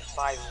 They had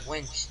 5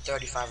 wins,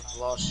 35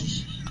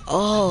 losses.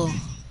 Oh.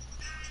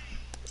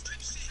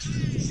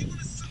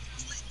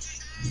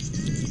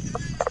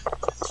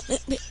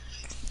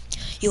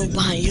 Yo,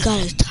 Brian, you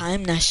gotta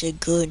time that shit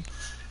good.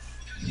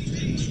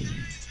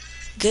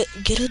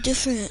 Get a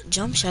different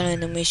jump shot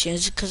animation.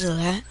 Is it because of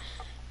that?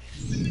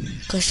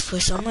 Because for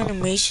some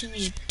animations,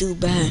 you do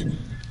bad.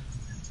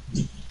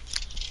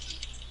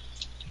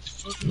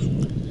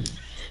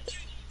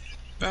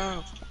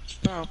 Bow,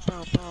 bow,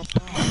 bow, bow,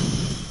 bow.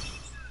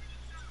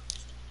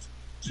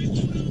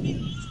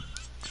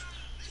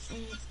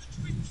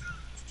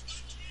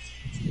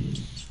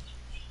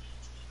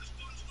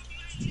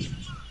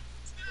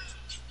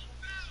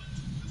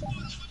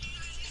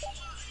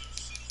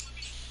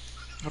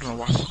 I don't know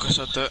why the fuck I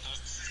said that.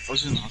 I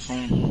was in my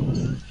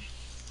phone.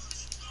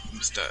 I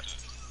missed that.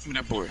 Give me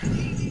that boy.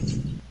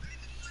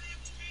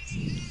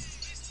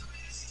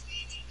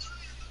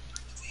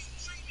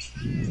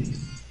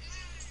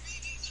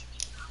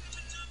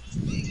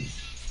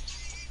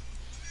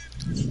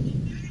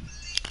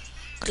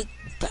 Click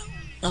back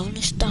on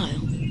the style.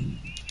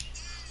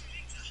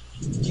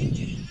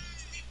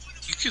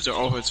 These kids are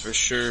all hoods for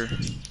sure.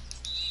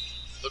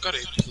 Look how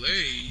they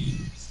play.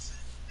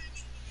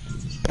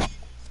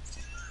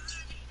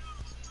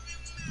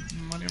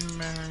 Money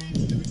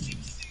man.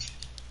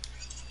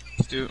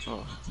 Dude,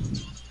 oh.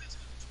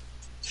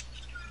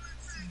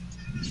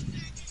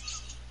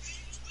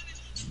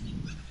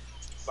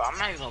 But I'm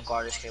not even gonna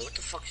guard this kid. What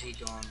the fuck is he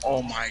doing?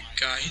 Oh my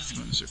god, he's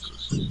going in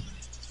circles.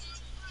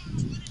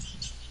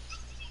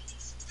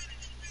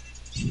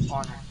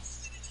 On him.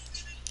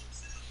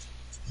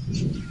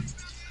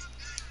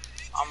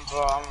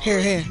 I'm Here,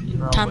 really- here.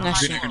 Bro, Time what that am I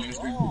shit.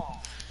 doing wrong?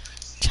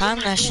 Time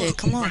that shit.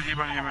 Come on. Right here.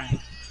 Bro,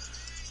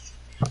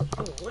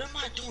 what am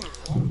I doing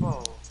wrong,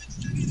 bro?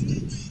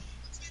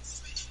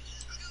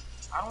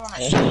 I don't wanna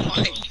Oh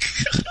my god.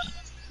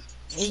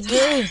 You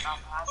good?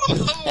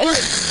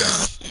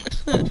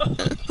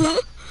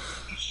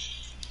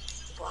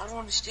 Bro, I don't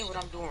understand what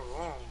I'm doing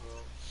wrong, bro.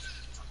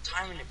 I'm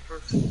timing it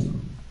perfect.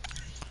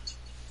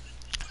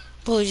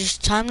 Bro,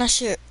 just time that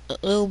shit a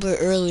little bit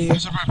earlier.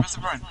 Pass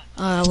the Brian.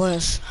 I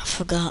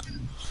forgot.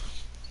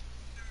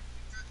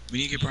 We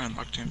need to get Brian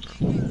locked in,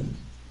 bro.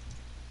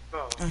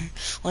 Bro,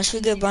 Once we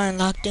get Brian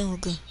locked in, we're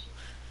good.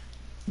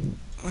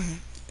 I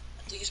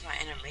think it's my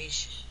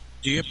animation.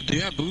 Do you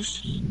have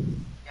boost? Yeah,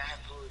 I have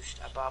boost.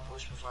 I bought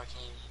boost before I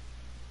came.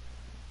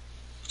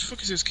 What the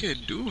fuck is this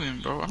kid doing,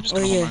 bro? I'm just Oh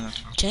gonna hold yeah,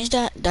 my change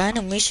that. The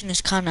animation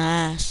is kinda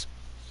ass.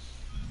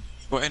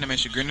 What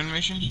animation? Green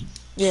animation?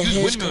 Yeah, Use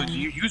his windmill. good.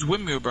 Use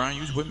windmill, Brian.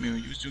 Use windmill.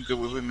 Use do good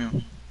with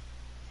windmill.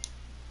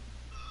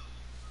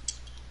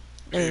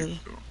 There There you you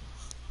go. go.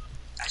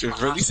 That's my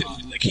Just release it.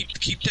 hotspot. Like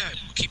keep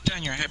that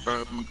in your head,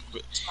 bro.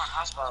 It's my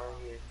hotspot right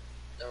here.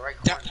 The right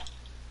That. corner.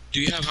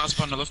 Do you have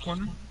hotspot in the left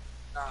corner?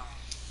 No.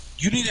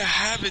 You need to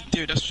have it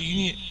there. That's what you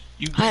need.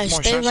 You make Alright,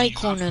 more stay shots when right you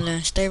corner hotspot.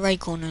 then. Stay right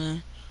corner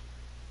then.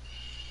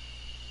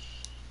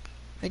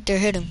 Right there,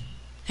 hit him.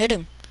 Hit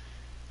him.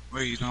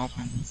 Wait, he's not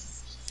open.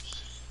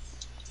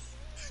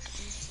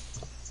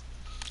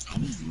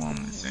 I'm on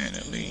the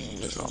sanity. I'm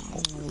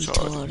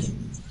retarded. Retarded.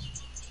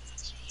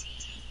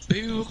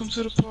 Baby, welcome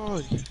to the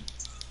party.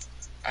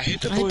 I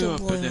hit the I hit boy the up,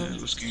 boy but then up.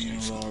 it was getting a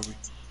robbery.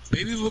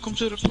 Baby, welcome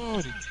to the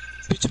party.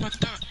 Bitch, my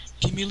thought.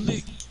 Give me a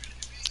lick.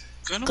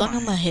 Gun on Gun my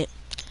on my head. hip.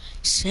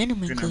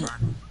 Cinnamon You're clip. never.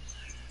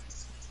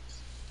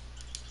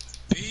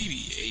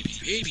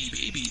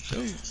 Baby,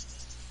 though.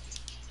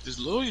 Just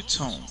lower your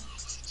tone.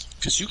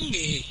 Cause you can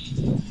get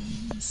hit.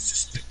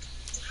 Sister.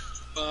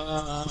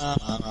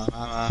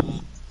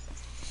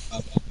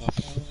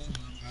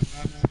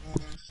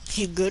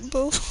 You good,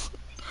 bro?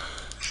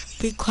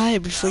 Be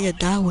quiet before your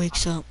dad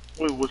wakes up.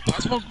 Wait, was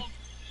Pop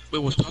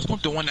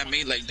Smoke the one that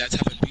made like that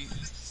type of beat?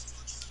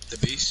 The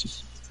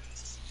bass?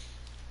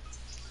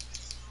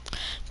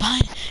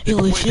 Fine.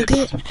 Yo, if you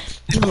get... Did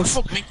Yo, Pop if...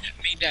 Smoke made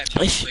that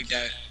beat if like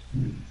that?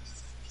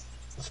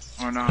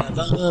 Or not?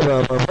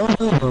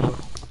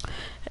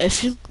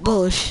 if you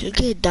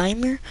get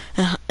Dimer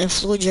and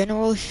Floor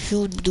General,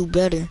 he'll do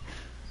better.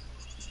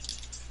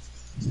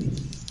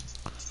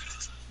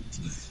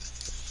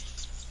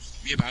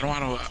 Yeah, but I don't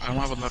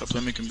have a lot of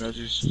playmaking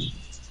badges.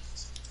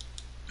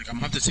 Like I'm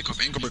gonna have to take off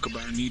ankle breaker,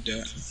 but I need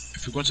that.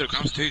 If you're going to the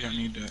comp stage, I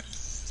need that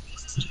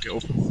to get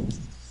open.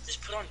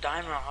 Just put on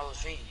Diamond on Hall of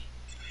Fame.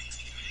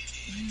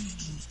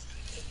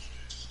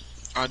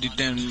 I did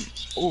then.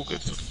 Oh, good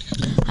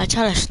fucking. I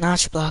try to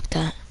snatch block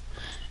that.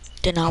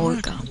 Did not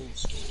work out.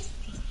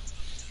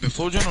 The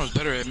flow general is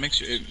better. It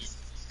makes you.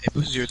 It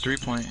boosts your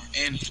 3-point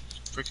and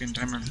freaking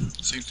timer.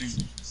 Same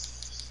thing.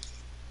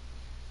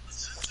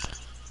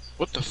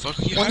 What the fuck?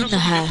 He One and a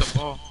half. Get the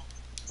ball.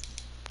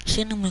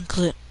 Cinnamon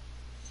clip.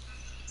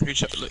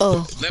 Reach out.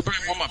 Oh. Let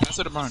Brian warm up. Pass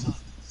it to Brian.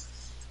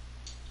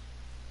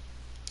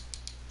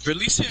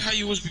 Release it how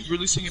you was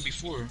releasing it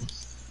before.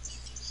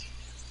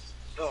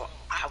 Bro,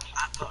 I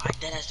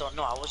deadass don't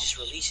know. I was just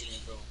releasing it,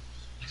 bro.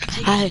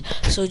 Alright,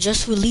 so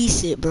just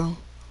release it, bro.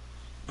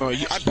 Bro,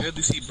 I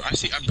barely see. I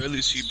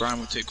barely see Brian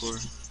with take over.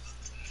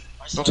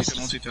 Don't take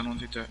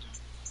that.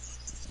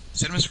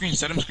 Set him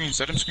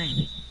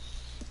screen.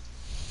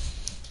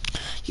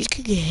 You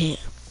could get hit.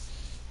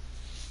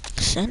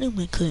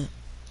 Cinnamon clip.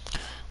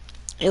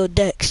 Yo,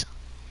 Dex.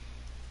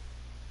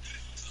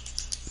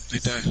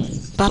 Like that.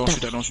 Pop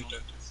Don't that. shoot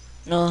that.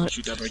 No, Don't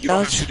shoot that, bro. You no,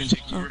 don't have shooting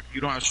take. oh.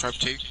 You don't have sharp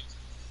take.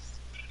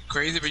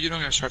 Crazy, but you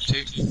don't have sharp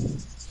take.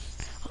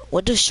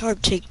 What does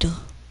sharp take do?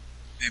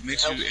 It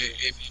makes you.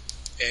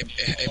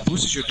 It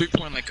boosts your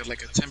 3-point like a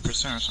 10% or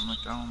something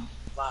like that.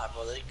 Wow,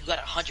 bro. You got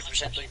 100%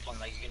 3-point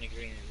like you're gonna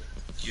green.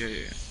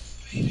 Yeah.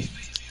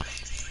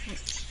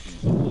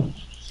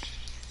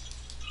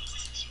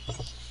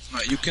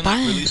 Like you can like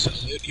release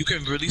it. You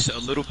can release it a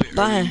little bit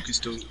early. You can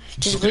still.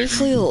 Just wait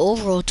for your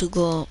overall to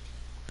go up.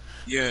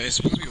 Yeah, it's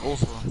probably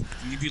over.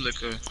 You be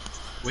like a.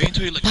 Wait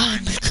until you're like.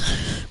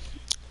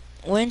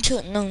 Wait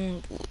until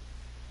no.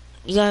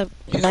 You got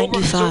His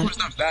 95. over is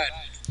not bad.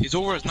 His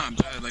over is not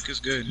bad. Like it's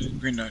good.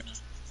 Green dot.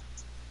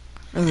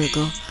 There we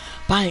go.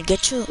 Brian,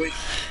 get your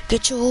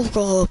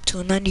overall up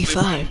to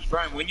 95. Wait,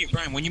 Brian,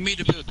 when you made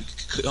the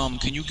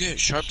build, can you get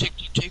sharp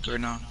take or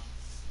not?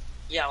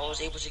 Yeah, I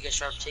was able to get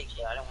sharp take,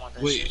 but I don't want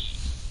that Wait. shit.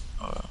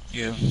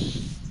 Yeah.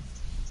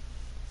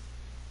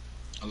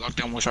 A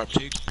lockdown with sharp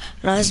take.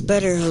 No, it's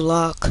better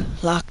lock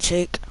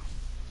take.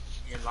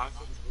 Yeah, lock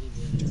take is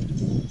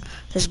really good.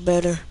 It's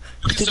better.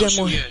 You can get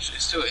more. Yeah,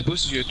 it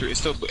boosts your 3. It's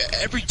still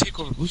every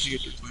takeover boosts your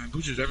 3-point. It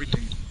boosts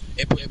everything.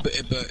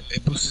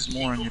 It boosts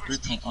more on your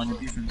 3-point on your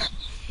defense.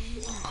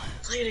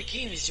 Play the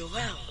game is Joel.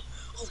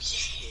 Oh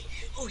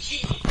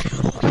yeah.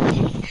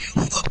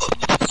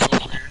 So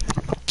weird.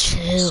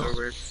 Chill. So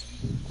weird.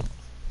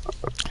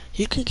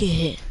 You could get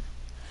hit.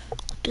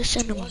 The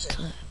cinnamon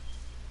cut.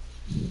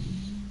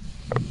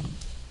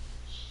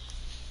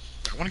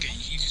 I wanna get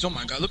Yeezys. Oh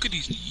my god, look at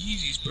these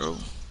Yeezys, bro.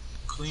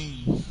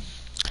 Clean.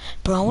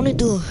 Bro, I wanna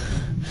do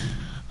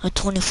a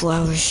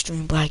 24-hour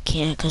stream, but I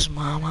can't cause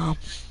my mom.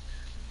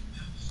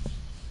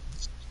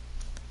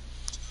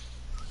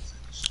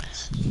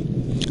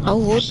 I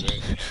would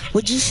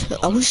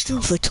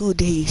stream for 2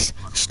 days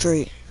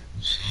straight.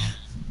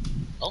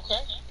 Okay.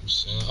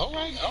 All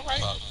right.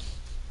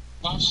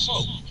 So,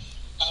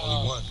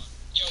 yo,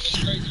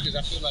 it's crazy because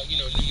I feel like,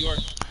 New York.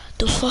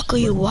 The fuck are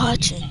you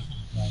watching?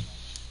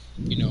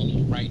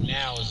 Right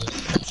now is I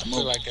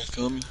feel like a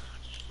Feel me?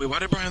 Wait, why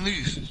did Brian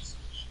leave?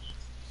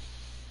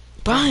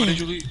 Brian. Why did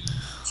you leave?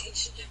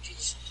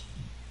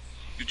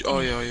 Oh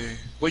yeah.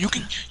 Well, you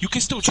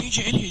can still change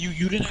it in here.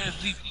 You didn't have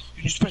to leave.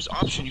 You just press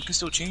option. You can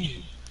still change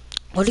it.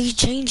 What are you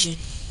changing?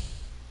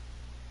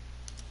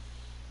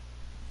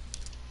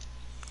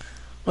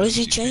 What is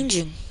he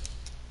changing?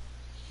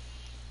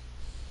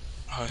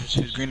 It's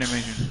his green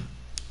animation.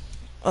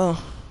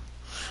 Oh.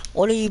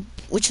 What are you?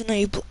 Which one are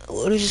you?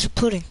 What is you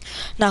putting?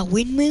 Now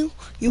windmill.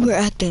 You were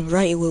acting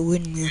right with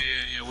windmill.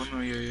 Yeah,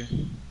 windmill, yeah.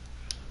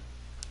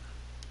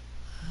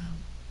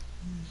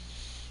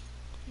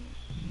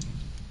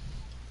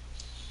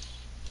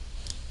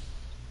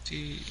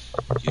 Yeah.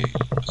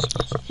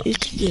 You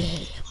can get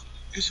it.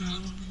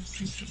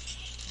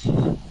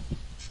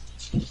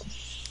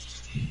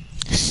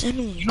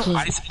 Cinnamon You know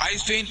cause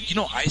ice vein. You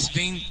know ice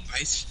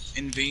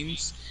in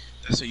veins.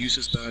 That's a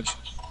useless dodge.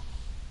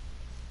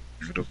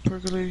 For the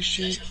percolated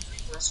shit.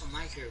 That's on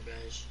my career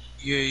badge.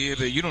 Yeah,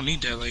 but you don't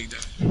need that like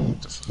that.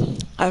 What the fuck?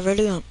 I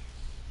really don't.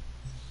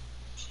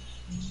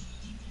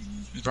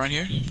 Is Brian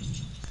here?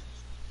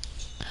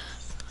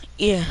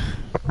 Yeah.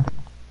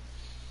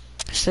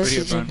 Right Says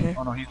here, he's in Brian. here.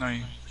 Oh no, he's not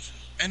here.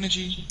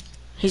 Energy.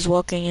 He's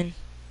walking in.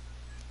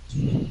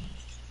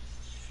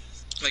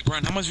 Like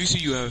Brian, how much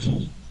VC you have?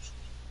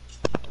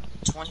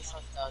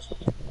 25,000.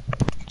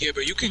 Yeah,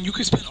 but you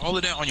can spend all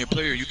of that on your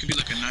player. You can be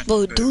like a 9.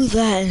 Bro, do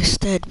that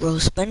instead, bro.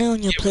 Spend it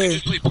on your player.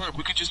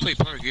 We can just play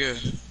park. Yeah.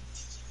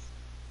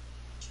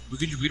 We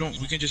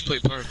can just play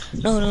park.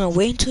 No.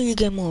 Wait until you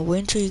get more.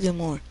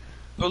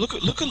 Oh, look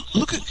at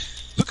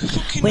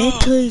fucking. Wait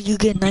until you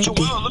get 90.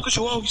 Joel, look at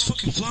Joel. He's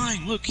fucking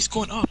flying. Look, he's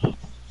going up.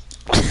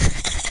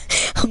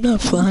 I'm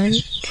not flying.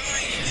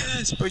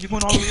 Yes, bro. You're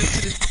going all the way up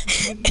to this.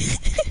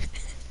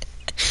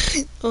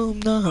 Oh, I'm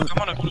not. Look,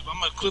 I'm gonna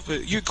clip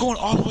it. You're going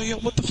all the way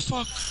up. What the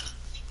fuck?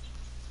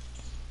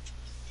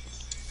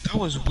 That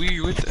was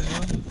weird. What the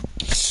hell?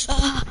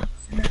 Ah,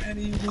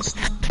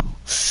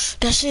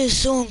 that shit is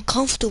so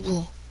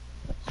uncomfortable.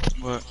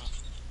 What?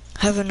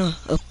 Having a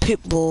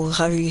pit bull,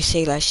 however you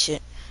say that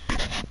shit.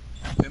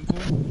 Pimple?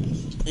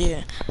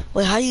 Yeah.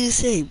 Wait, how you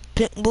say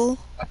pit bull?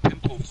 A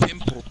pimple. Pit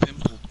bull.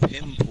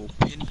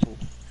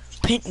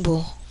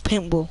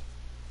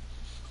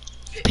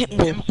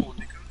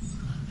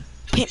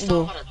 Pit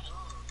bull.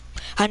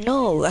 I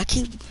know. I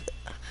keep.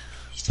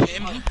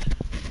 Pim?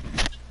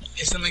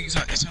 It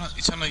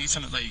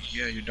sounded like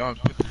yeah, your dog.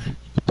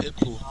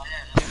 Pitbull.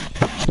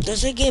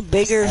 Does it get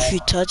bigger if you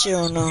touch it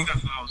or no? He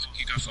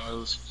got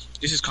files.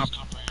 This is comp.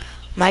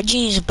 My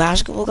jeans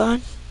basketball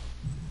gone.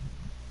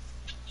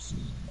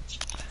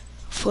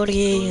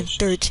 48 and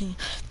 13.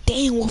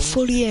 Damn, we're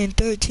 48 and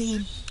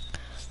 13.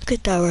 Look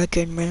at that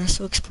record, man. It's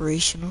so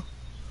inspirational.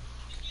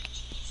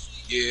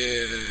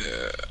 Yeah.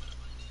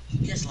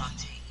 He has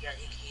locked.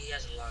 He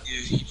has a lock.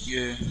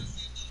 Yeah.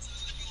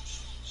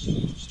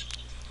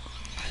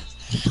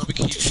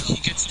 He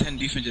gets 10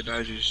 defensive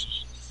dodges.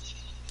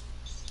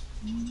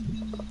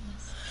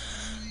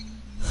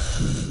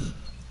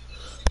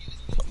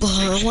 But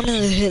I wanted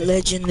to hit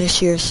legend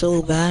this year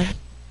so bad.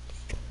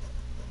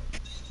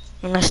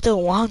 And I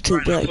still want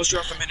to, but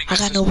I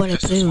got nobody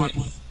to play with.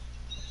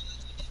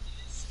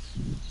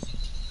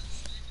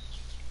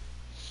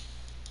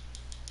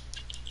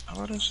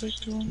 How would I say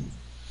to him?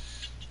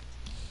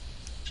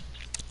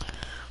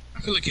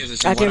 I feel like he has a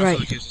sensor. I did right.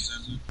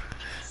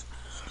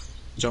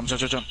 Jump.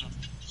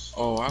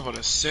 Oh, I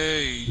would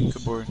say.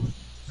 Good board.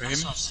 I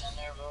saw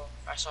center, bro.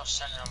 I saw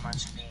center on my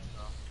screen,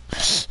 bro.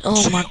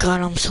 Oh my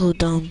god, I'm so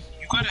dumb.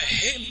 You gotta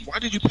hit him. Why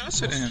did you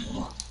pass it to him?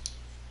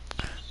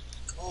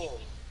 Oh.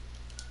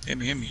 Hit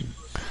me.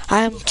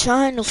 I'm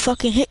trying to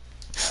fucking hit.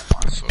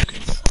 My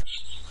fucking.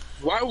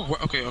 Why?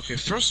 Okay.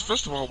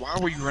 First of all, why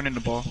were you running the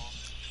ball?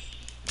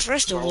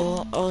 First of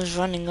all, I was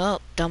running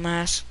up,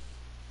 dumbass.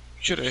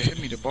 You should have hit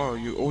me the ball.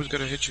 You always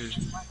gotta hit your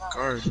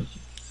guard.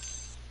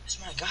 That's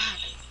my god.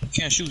 You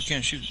can't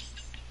shoot.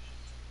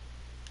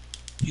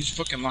 He's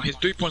fucking long. His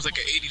 3 points like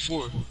an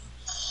 84.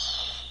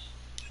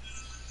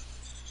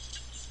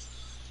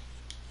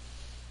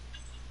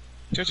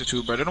 Catch a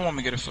 2, bro. They don't want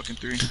me to get a fucking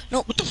 3.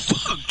 No. What the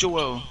fuck,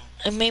 Joel?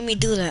 It made me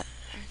do that.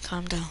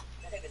 Calm down.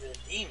 That nigga's a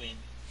demon.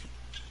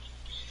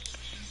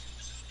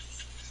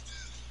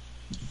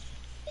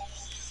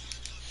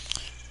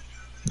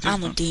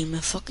 I'm a demon.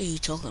 Fuck are you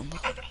talking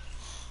about?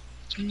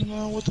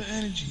 No, with the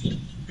energy.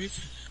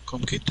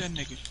 Come get that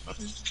nigga. What?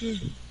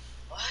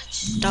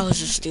 That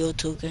was a steal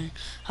token.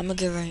 I'ma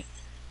get right.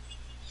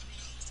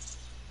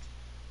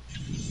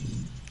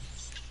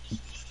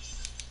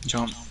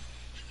 Jump.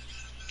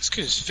 This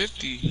kid is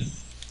 50.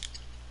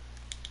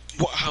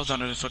 What? How's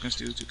under the fucking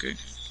steal 2K?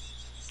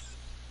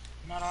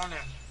 I'm not on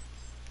him.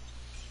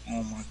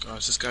 Oh my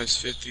gosh, this guy's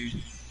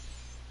 50.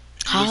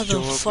 How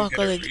the fuck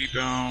are they?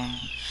 Rebound.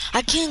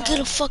 I can't get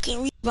a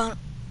fucking rebound.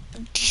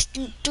 These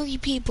 3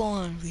 people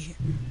on here.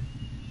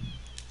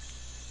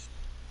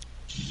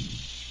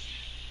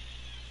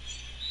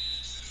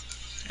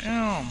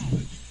 Damn.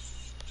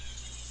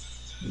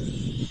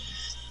 His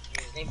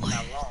name's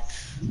not long.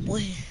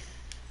 Wait.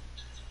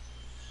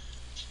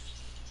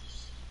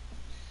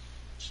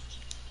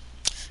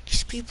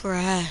 These people are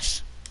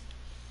ass.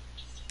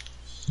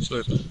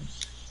 Slip.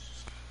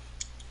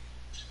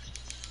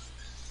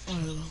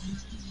 Oh.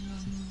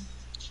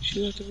 She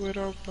left it with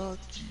our block.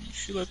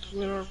 She left it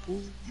with our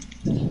boo.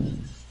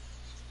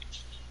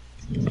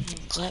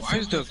 Why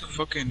is the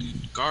fucking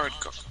guard?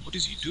 What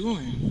is he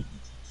doing?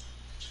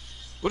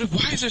 Why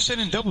is there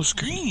setting double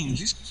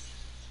screens?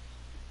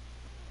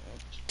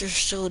 They're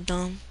so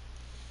dumb.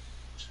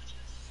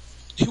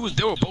 They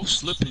were both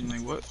slipping.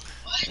 Like what?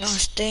 No,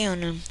 stay on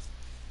them.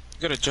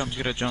 You gotta jump.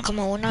 You gotta jump. Come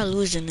on, we're not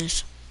losing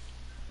this.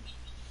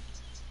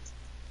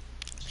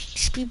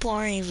 These people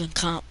aren't even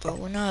comp, bro.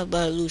 We're not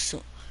about to lose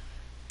some,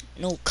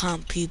 no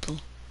comp people.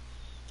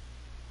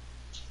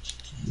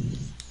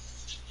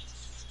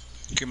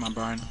 Okay, my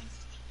Brian.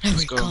 There Let's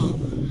we go. go.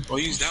 Oh,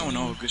 use that one.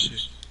 Oh, good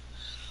shit.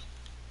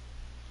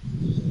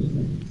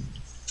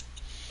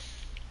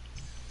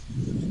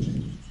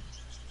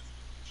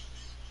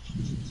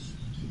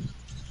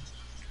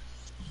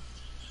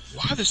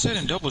 Why are they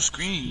setting double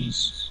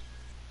screens?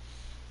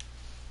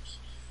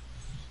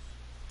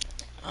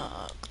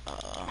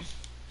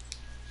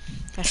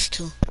 That's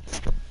two.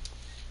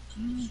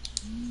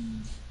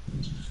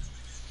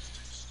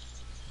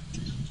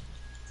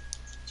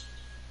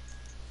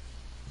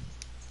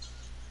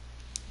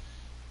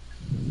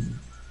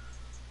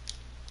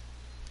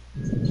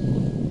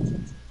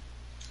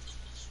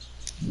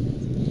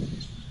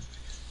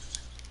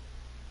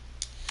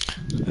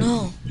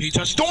 No. He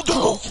touched. Don't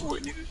go for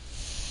it, nigga.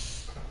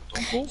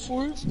 Don't go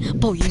for it.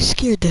 Bro, you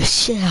scared the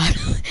shit out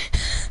of me.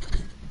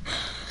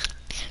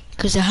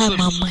 Cause I have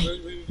my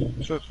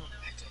mic. Flip.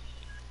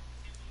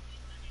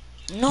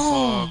 No.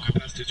 Oh, I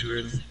passed it too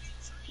early.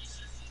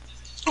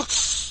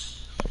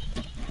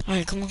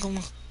 Alright, come on, come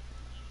on.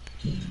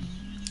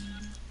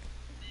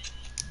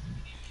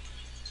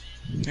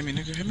 Hit me,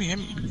 nigga. Hit me, hit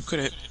me. Could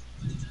hit.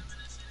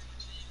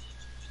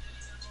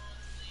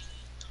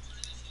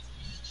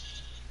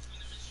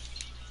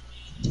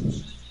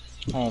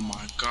 Oh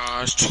my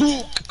gosh.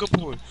 True. Good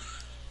boy.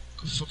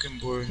 Good fucking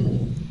boy.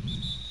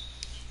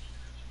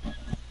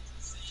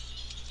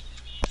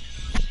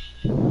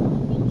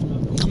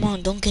 Come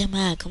on, don't get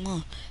mad. Come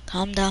on.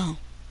 Calm down.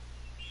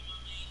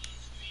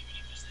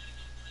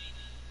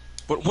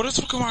 What is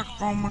fucking wrong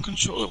with my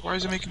controller? Why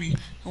is it making me...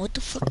 What the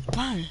fuck,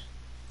 Brian?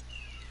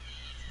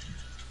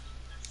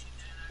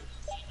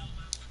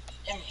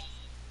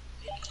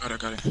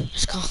 Got it.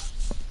 Let's go.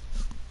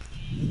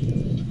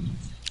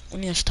 We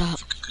need to stop.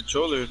 Fucking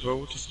controller, bro.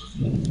 What the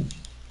fuck?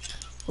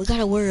 We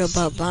gotta worry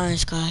about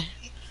Brian's guy.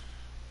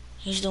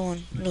 He's the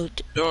one. Look.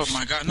 Yo,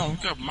 my guy. No,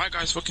 my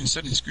guy's fucking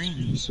setting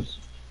screens.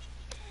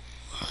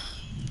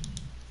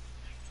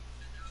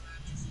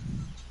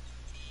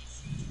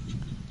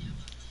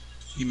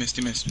 He missed.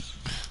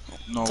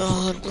 No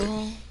God, fucking way.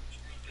 bro.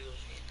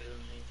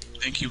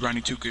 Thank you,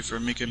 Ronnie 2K, for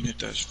making him hit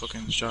that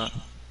fucking shot.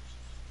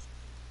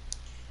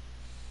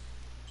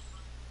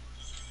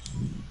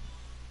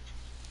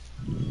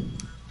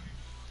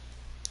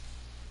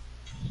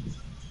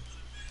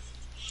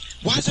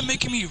 Why is it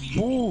making me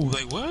move?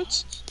 Like,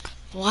 what?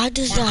 Why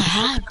does that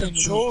happen, bro?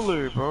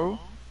 Controller, bro.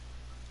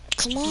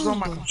 Come What's on on,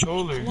 my bro.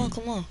 controller?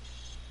 Come on.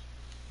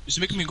 It's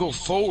making me go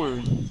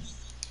forward.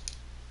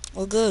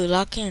 We're good.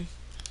 Lock in.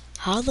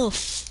 How the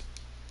f...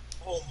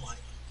 Oh my.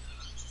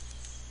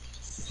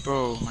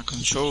 Bro, my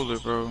controller,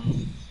 bro.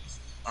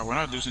 Alright, we're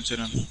not losing to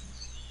them.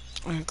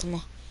 Alright, come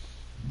on.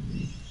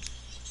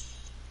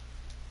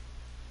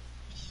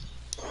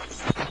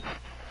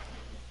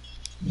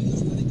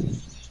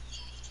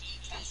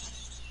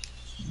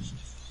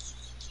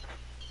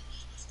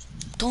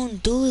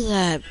 Don't do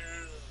that.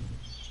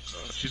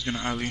 She's gonna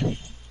alley.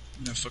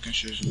 That fucking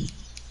shit.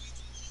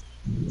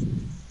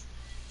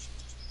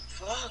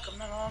 Fuck, I'm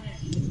not on it.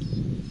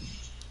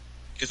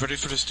 Get ready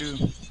for this dude.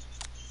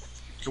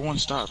 Get one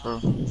stop, bro.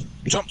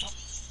 Jump!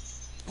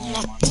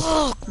 Oh my.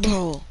 Fuck,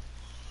 bro.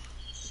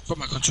 But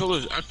my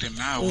controller's acting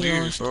mad We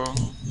weird, lost. bro.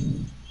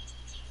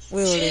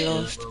 We already Shit.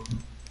 lost.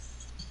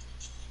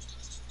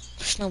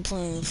 There's no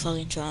point in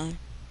fucking trying.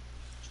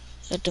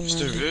 Let them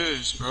Yes, end there it.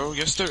 is, bro.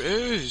 Yes, there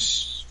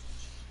is.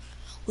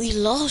 We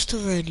lost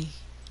already.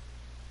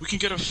 We can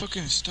get a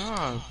fucking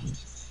stop.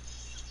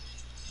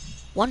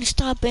 One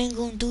stop ain't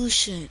gonna do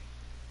shit.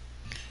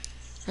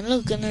 And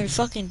look, and they're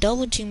fucking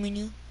double teaming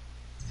you.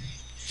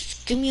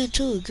 Give me a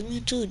two,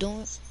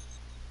 don't...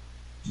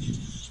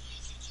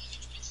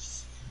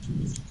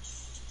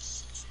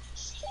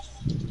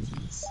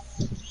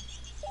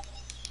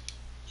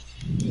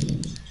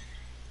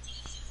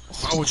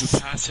 Why would you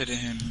pass it to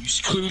him? You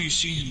clearly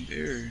see him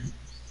there.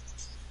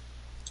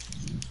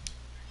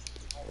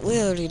 We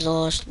already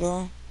lost,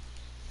 bro.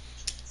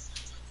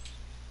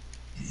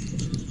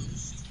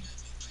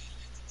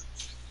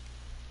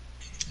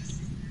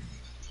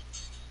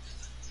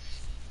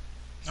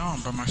 No,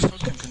 but my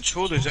fucking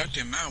controller's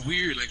acting mad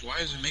weird. Like, why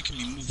is it making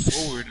me move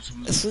forward if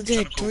I'm If we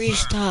trying get to go 3 back?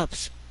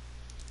 stops,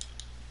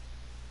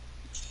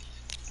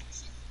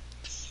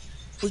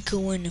 we could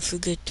win if we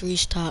get 3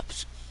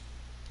 stops.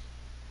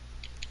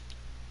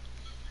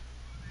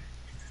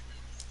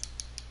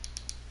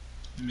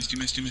 You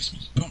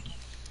missed. Boom.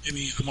 Hit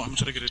me. I'm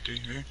trying to get a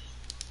 3, right?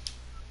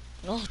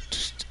 No,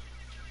 just...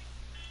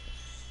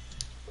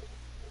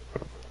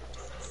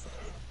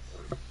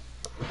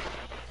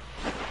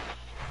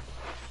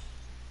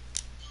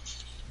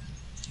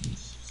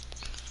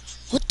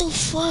 What the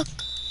fuck?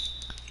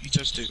 He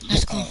touched it.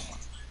 Let's go. Oh,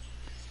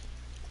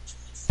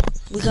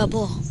 We got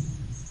ball.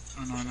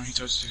 no, he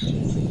touched it.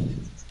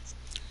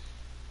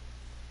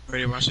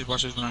 Ready, watch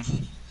this, man.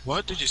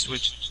 What? They just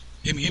switched.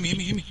 Hit me, Brian,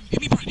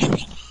 hit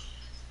me.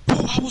 Bro,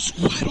 I was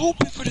wide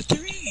open for the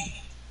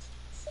three.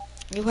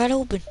 You're wide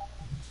open.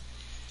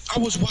 I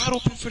was wide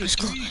open for the Let's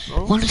go. three,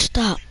 bro. One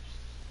stop.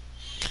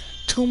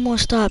 2 more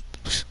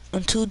stops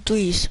and 2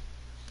 threes.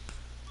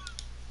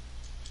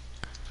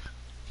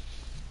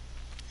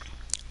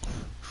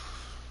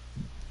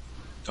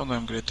 Don't let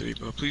him get a three,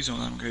 bro. Please don't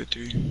let him get a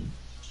three.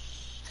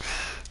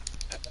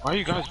 Why are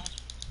you guys?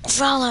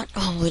 Foul out.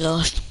 Oh, we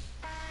lost.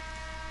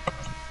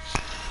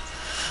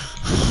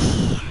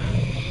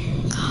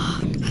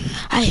 God.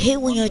 I hate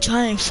when you're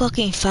trying to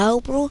fucking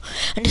foul, bro,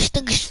 and this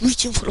nigga's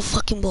reaching for the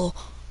fucking ball.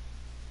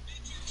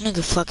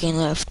 Nigga fucking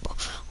left, bro.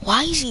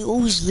 Why is he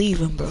always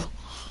leaving, bro?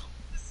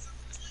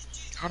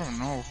 I don't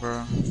know,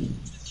 bro.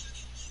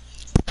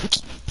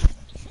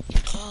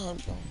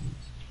 God, bro.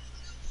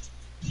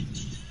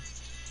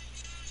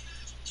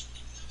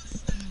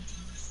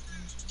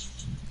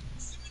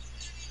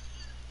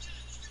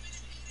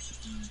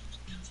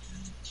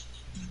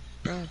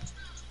 Bro.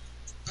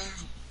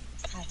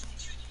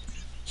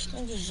 This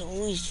nigga's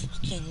always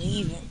fucking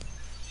leaving, bro.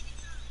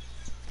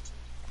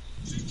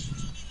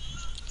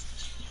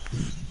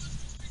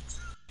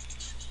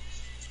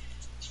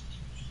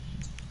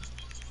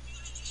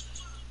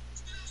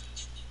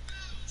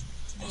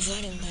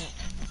 Invite him back.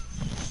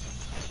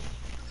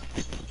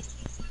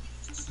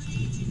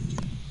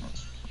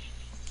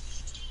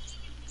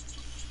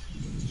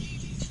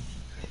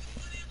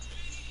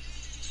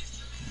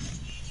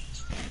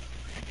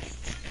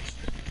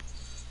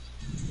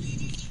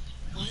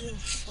 Why the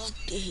fuck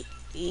did he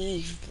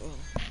leave, bro?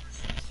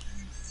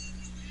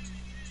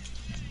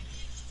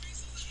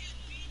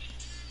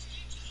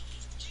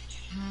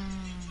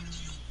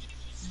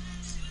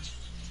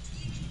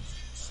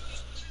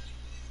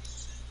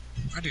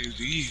 Why did you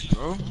leave,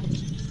 bro? I'm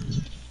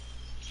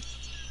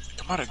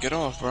about to get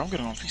off, bro. I'm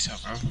getting on peace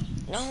out, bro.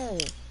 No.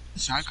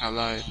 Psych, I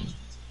lied.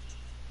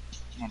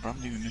 Come on, bro.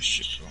 I'm leaving this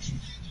shit, bro.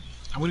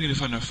 How are we gonna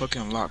find a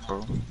fucking lock,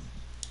 bro?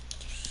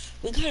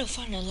 We gotta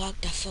find a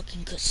lock that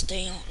fucking could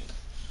stay on.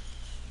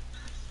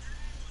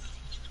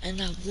 And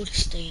that would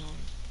stay on.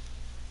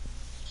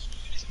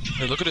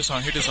 Hey, look at this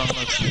song. Hear this song.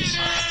 Look.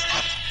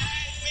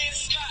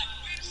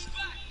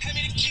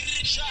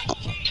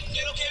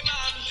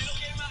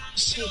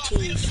 Two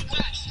twos.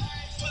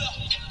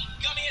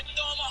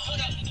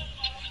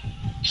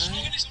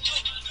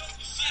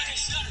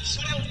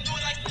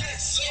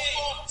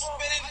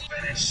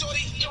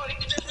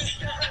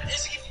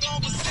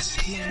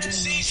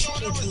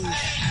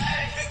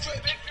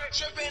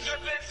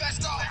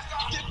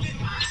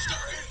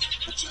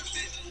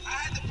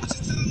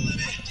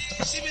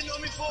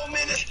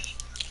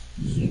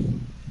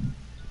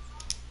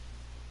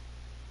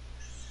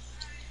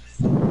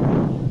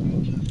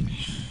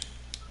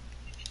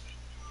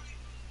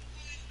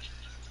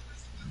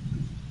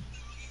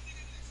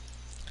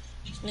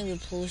 This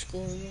nigga pull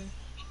score, bro.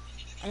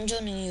 I'm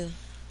joining you.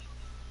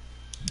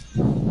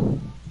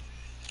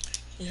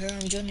 You heard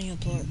I'm joining your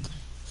park.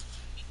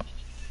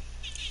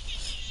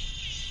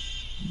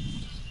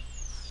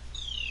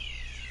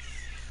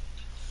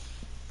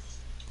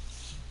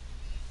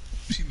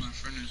 See, my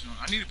friend is on.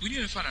 We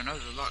need to find another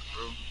lock,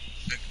 bro.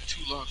 Like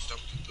 2 locks that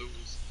we can play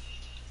with.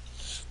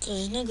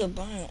 Cause this nigga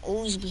Brian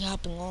always be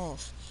hopping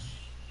off.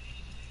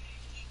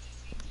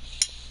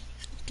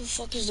 What the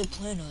fuck is the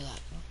point of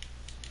that, bro?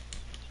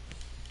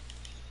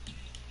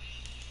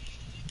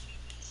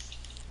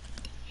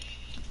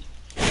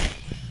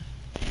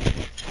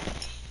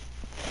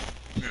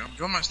 Yeah, I'm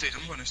going my stage.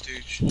 I'm going to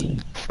stage.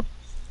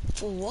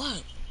 For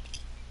what?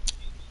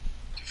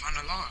 To find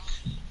a lock.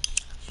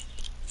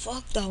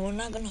 Fuck that, we're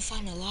not gonna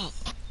find a lock.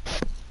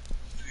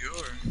 We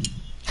are.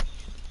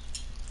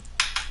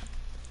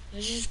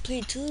 Let's just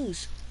play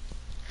twos.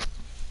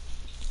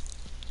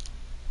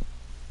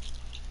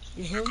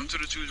 You heard me? Come to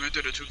the 2s right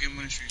there, the 2-game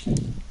winning streak.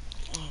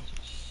 Oh.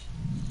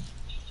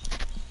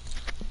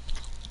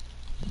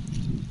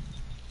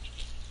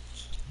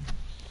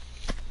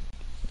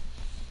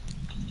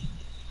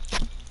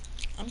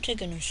 I'm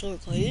taking a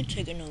shortcut, you're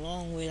taking a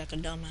long way like a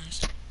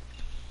dumbass.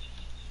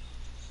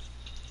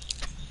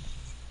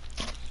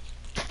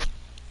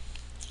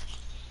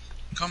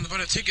 Come, they're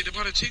about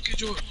to take it,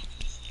 Jordan.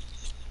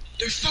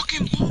 They're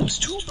fucking punks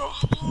too, bro.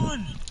 Hop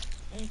on.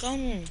 I'm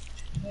coming.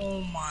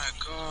 Oh my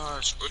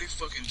gosh, bro. They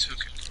fucking took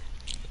it, bro.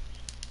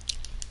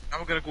 Now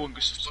we gotta go and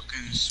get some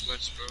fucking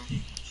sweats, bro.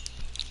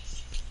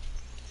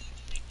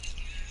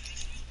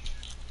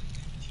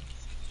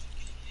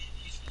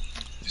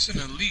 It's an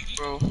elite,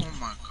 bro. Oh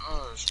my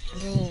gosh, bro.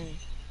 Bro.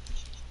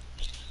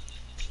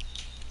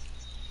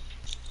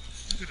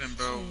 Look at them,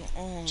 bro.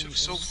 Come on, Took bro.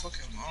 so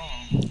fucking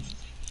long.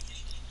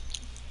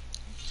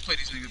 Let's play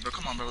these niggas, bro.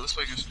 Come on, bro. Let's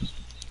play against them.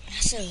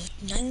 That's a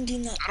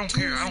 99. I don't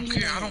care.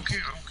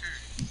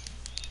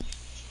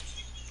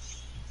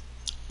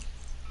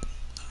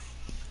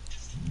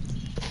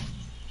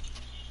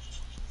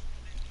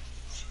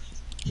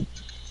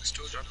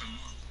 Still dropping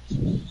more.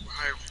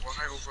 We're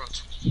high overall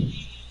too.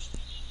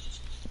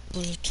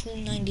 Bro,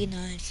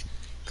 299s.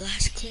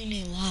 Glass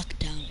cleaning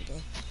lockdown,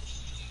 bro.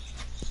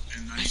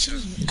 fucking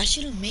 97. I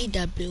should have made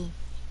that build.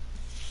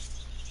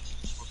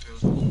 What pill?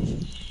 A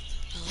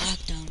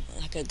lockdown,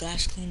 like a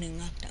glass cleaning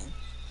lockdown.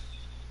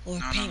 Or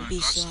No, paint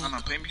beast no,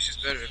 lock. Paint Beast is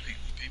better.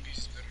 Paint Beast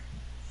is better.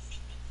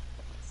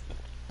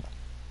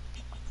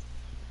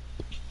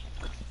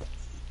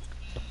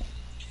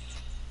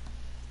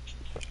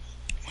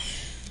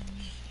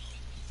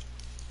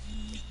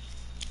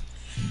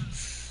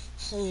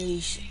 Holy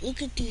shit,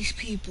 look at these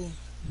people.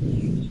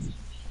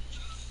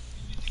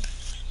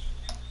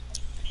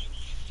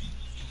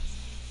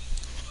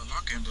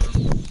 Lock in, bro.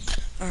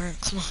 Alright,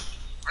 come on.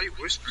 Why are you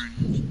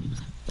whispering?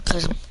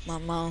 Because my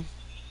mom,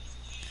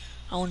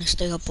 I want to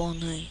stay up all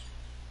night.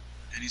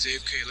 And he's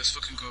AFK. Let's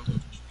fucking go.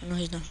 No,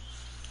 he's not.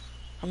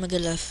 I'm gonna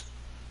get left.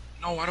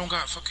 No, I don't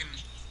got fucking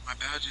my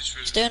badges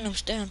for Stay on him,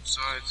 stay on.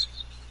 sides.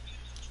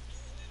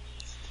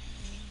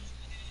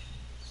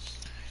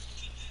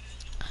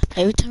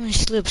 Every time he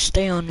slips,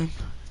 stay on him.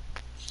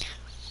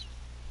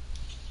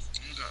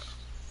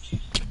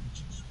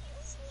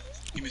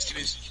 He missed.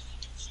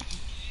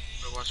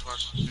 Bro,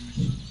 watch. Damn.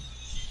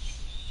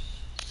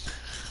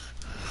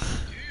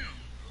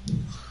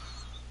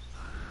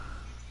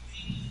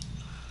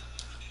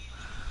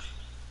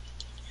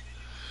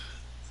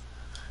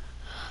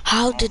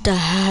 How did that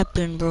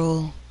happen,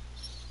 bro?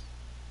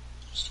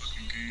 This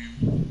fucking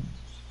game.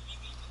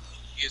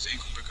 He has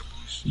ankle breaker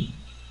boost. See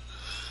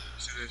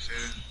that fair?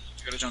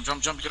 You gotta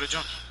jump, you gotta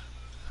jump.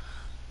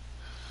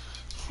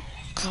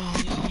 Come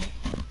on.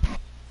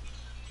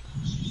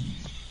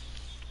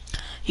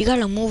 You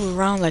gotta move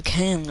around like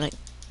him, like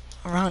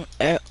around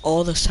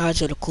all the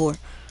sides of the court.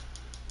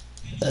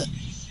 Yeah, I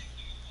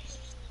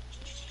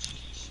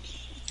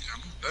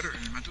move better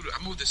than him. I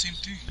move the same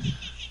thing.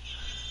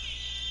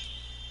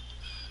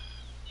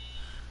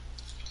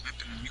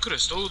 You could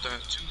have stole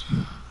that too.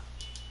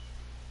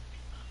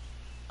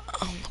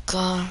 Oh my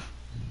god.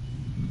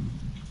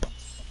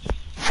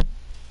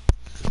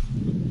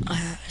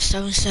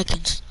 7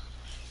 seconds.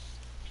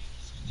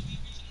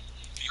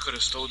 You could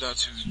have stole that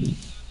too.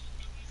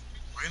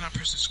 Why you not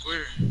press the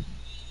square?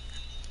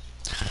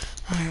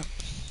 Alright.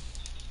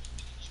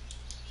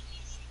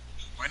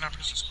 Why not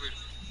press the square?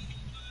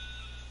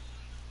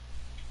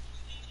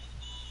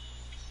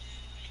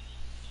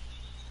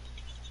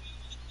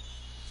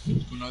 Go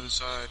on the other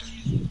side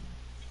and...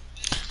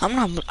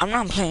 I'm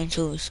not playing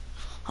twos.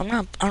 I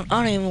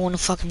don't even want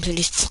to fucking play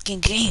this fucking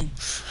game.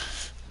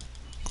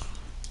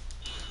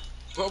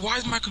 But why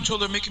is my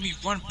controller making me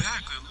run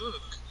back? Like,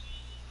 look.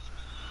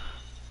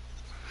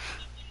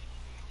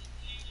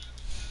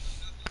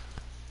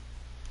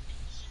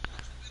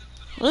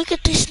 Look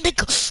at this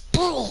nigga,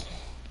 bro.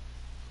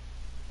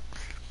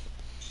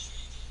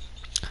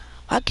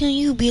 Why can't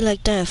you be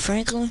like that,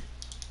 Franklin?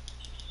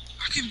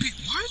 I can be...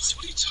 What?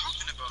 What are you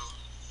talking about?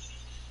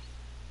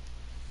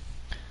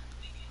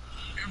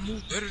 You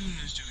move better than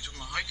this dude.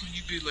 How can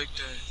you be like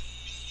that?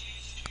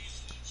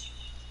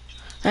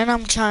 And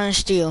I'm trying to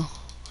steal.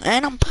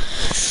 And I'm...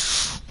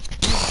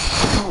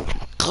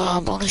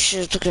 God, bro, this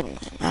shit's looking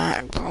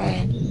mad, bro.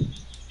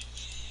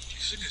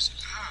 This nigga's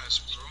ass,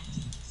 bro.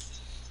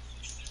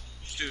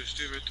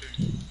 Stay right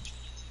there.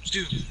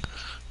 Stu.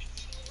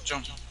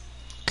 Jump.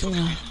 Come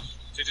on.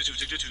 Take the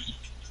two.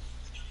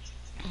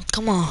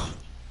 Come on.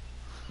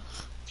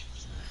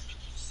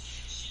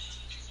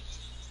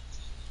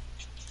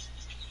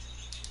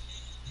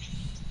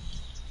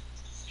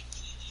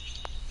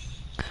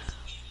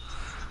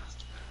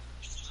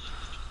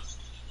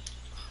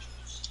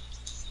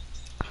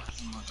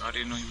 Oh my god, I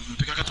didn't know he was gonna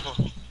pick. I got the ball.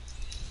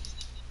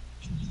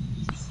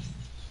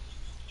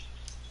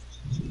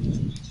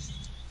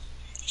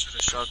 Should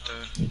have shot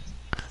that.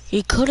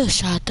 You could have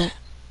shot that.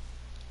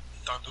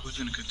 Thought he was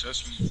gonna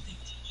contest me.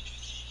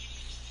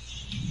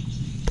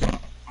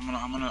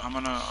 I'm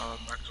gonna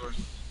backdoor.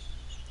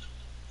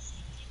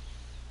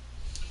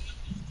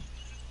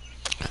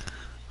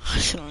 I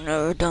should have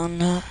never done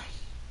that.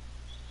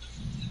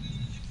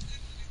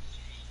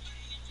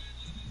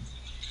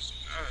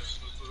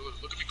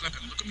 Look at me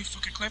clamping him. Look at me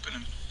fucking clamping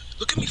him.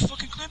 Look at me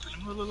fucking clamping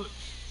him. Look. You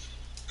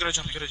gotta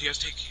jump. He has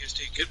take.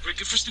 Get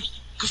first two.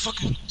 Good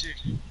fucking take.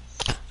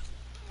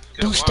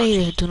 Don't stay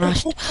there. Do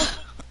not.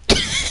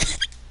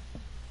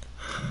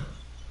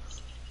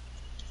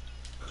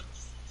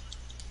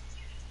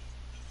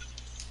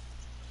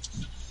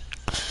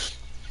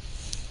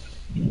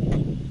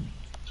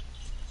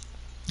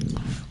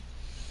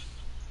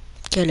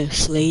 Get a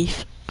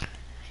slave.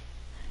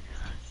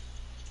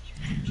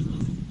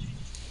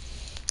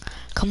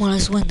 Come on,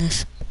 let's win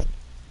this.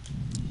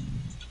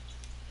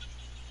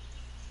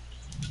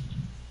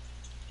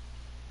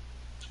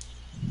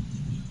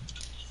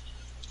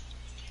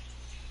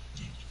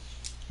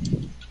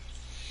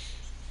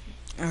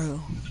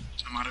 Oh.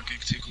 I'm out of gig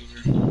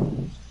takeover.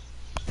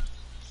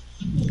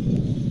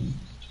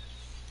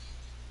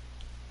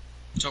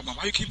 Talk about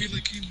why you can't be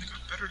like him? They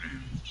got better than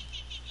him.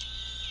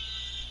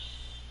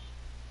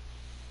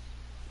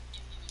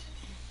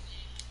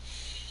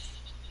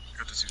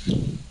 Got the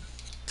two.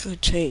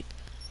 Good take.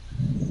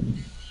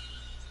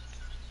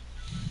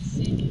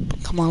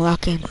 Come on,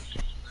 lock in.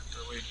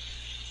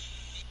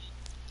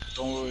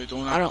 Don't worry,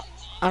 don't. I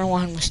don't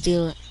want him to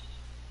steal it.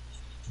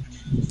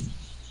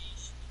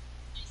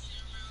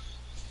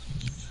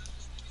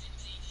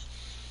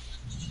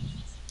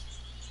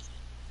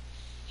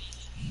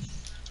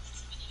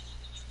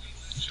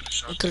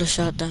 You could have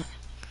shot that.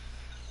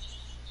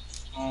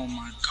 Oh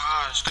my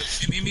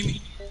gosh!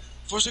 Me.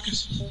 4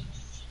 seconds.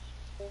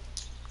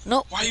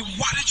 No. Why you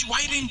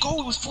didn't go?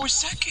 It was 4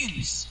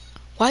 seconds.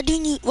 Why'd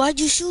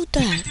you shoot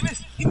that?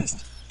 He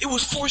missed. It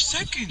was 4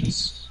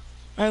 seconds.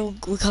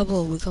 Alright, we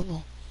couple.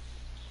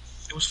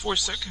 It was 4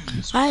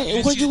 seconds.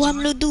 Alright, what do you want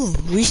me to do?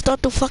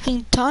 Restart the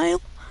fucking time?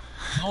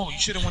 No, you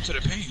should have went to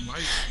the paint. Why?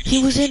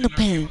 He was in the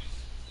paint.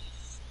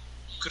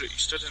 Could have. It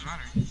still didn't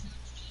matter.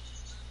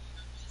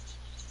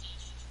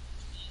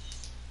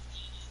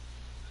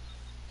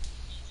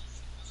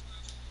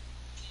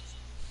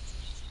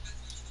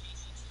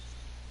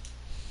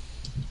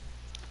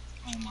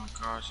 Oh my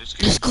gosh, Let's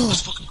go.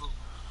 Let's fucking go.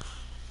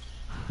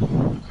 Oh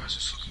my gosh,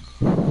 let's fucking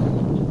go.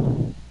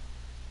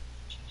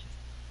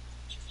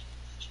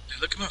 Hey,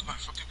 look at my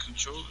fucking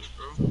controller,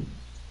 bro.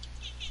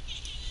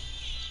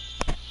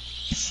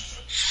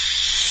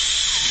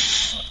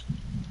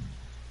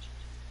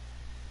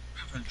 I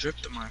haven't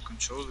dripped in my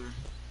controller.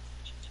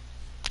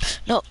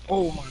 No.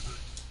 Oh my god.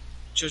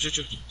 Chill.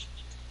 Chill.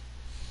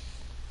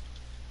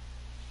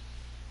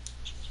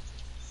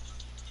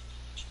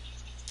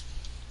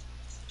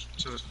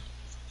 Let's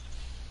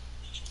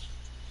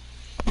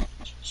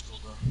go,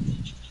 bro.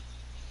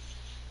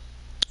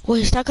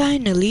 Wait, is that guy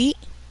in the lead?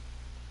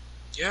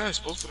 Yeah, it's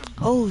both of them.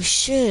 Oh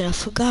shit, I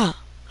forgot.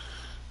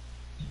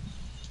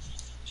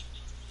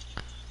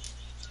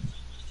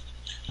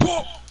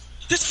 Bro,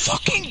 this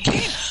fucking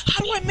game!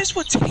 How do I miss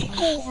with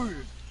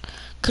takeover?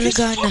 Could've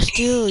gotten that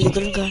steal. You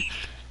could've got.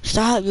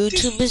 Stop, you were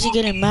too busy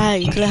getting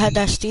mad. You could've had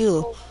that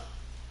steal.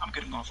 I'm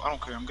getting off. I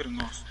don't care. I'm getting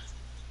off.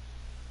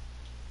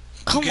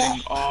 Come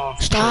on.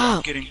 Off, Stop. Bro.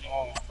 I'm getting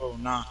off, bro.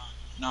 Nah,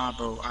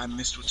 bro. I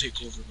missed with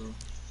takeover, bro.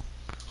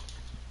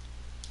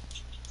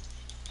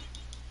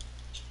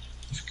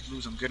 If you can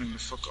lose, I'm getting the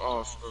fuck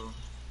off, bro.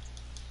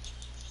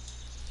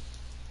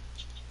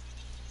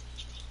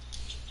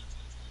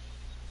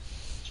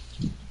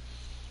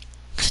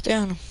 Stay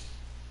on him.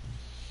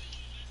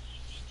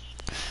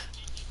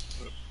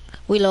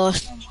 We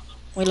lost. Oh my god.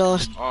 We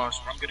lost. Oh,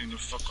 I'm getting the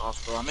fuck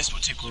off, bro. I missed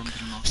with takeover. I'm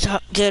getting off.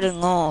 Stop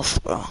getting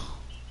off, bro.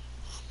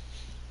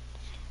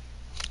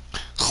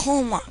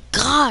 Oh my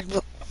god,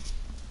 bro.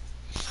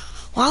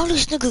 Why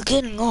this nigga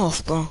getting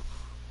off, bro?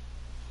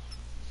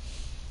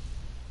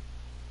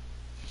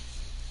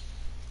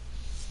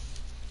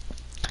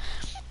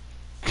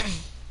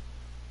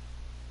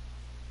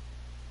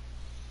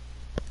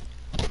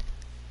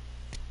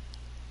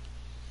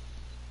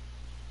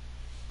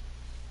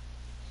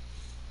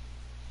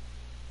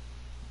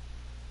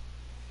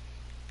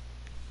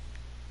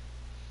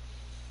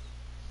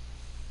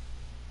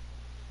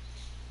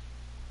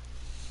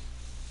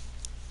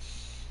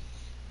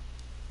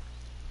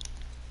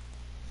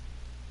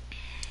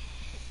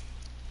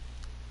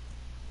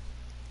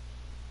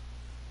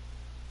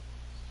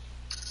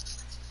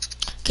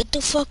 Get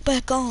the fuck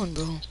back on,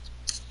 bro.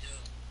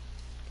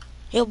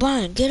 Yo,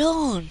 Brian, get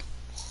on.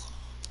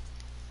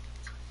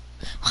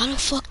 Why the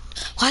fuck?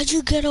 Why'd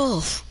you get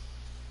off?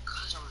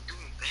 Cause I was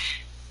doing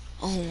bad.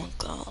 Oh my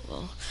god,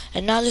 bro.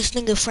 And now this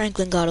nigga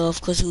Franklin got off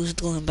because he was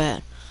doing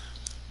bad.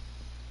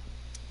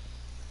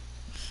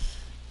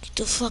 Get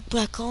the fuck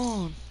back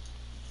on.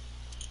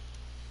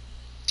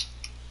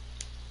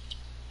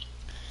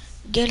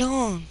 Get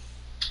on.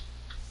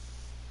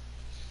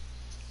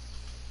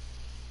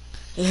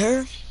 You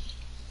heard?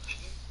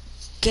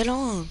 Get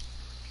on.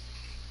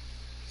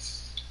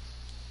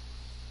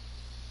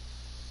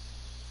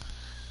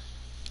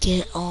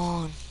 Get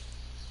on.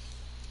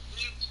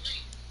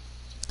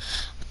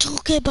 I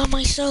took it by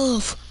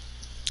myself.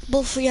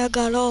 Both of y'all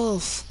got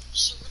off.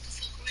 So what the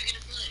fuck are we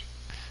gonna play?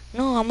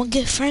 No, I'm gonna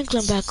get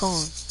Franklin back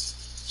on. So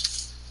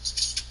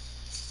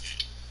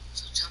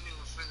tell me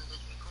when Franklin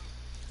gets back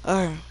on.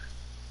 Alright. Alright.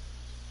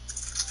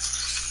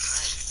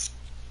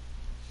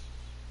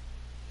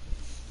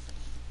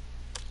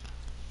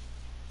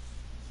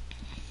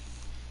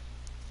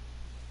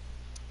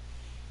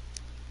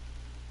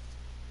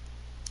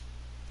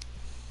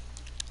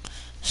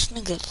 This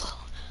nigga.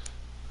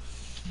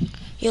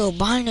 Yo,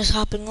 Brian is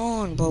hopping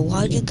on, bro.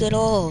 Why'd you get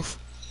off?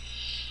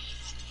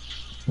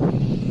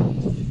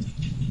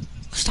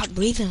 Stop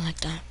breathing like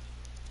that.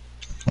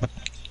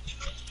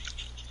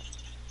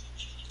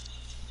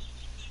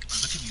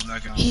 Look at me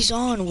lagging out. He's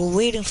on. We're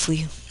waiting for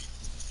you.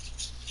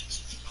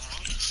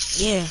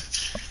 Yeah.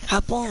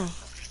 Hop on.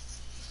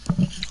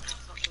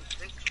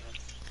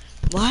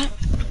 What?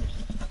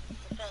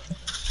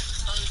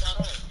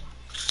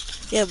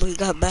 Yeah, but he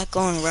got back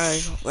on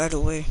right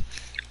away.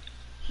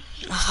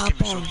 Now hop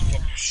Give me some on.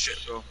 fucking shit,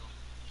 bro.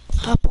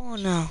 Hop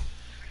on now.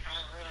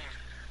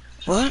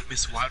 What?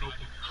 Miss wide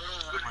open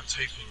with my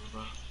takeover,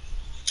 bro.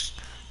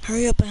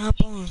 Hurry up and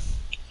hop on.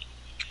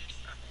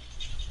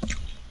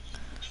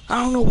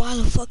 I don't know why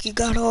the fuck you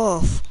got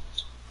off.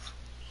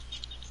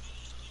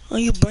 Are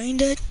you brain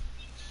dead?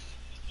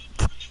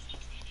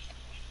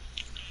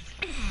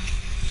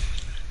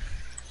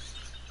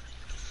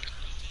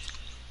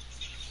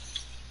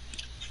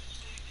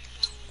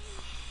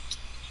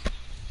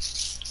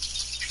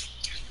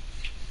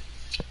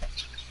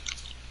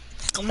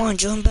 Come on,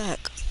 jump back.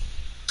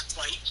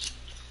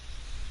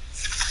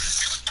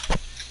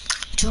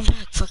 Jump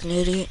back, fucking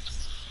idiot.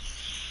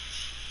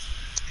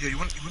 Yeah, you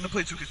want to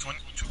play 2K20,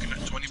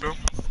 2K20, bro?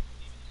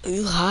 Are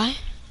you high?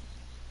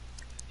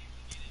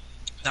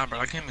 Nah, bro,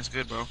 that game is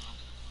good, bro.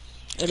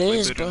 It Way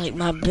is, better but like than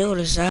my 2K20. build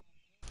is out.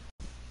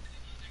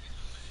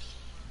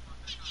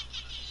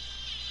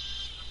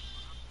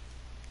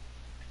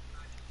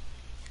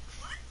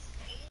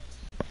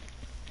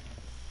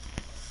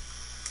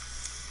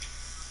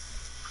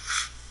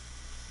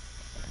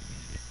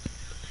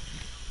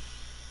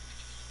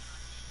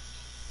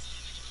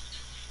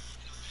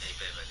 Hey,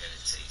 babe, I gotta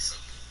tell you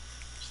something.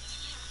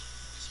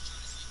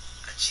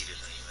 I cheated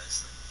on you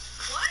last night.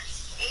 What?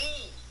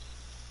 Ooh.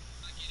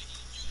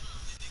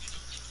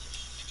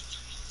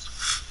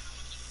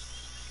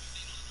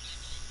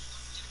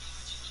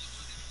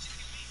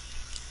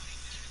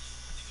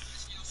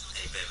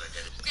 Hey, babe, I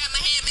gotta. Grab my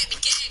hand, make me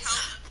gag, ho.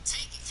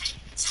 Take it, take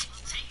it, take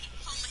it, take it.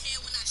 Hold my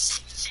hand when I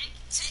shake it, shake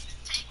it, take it,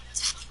 take it,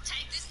 take it,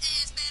 take it. This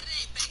ass better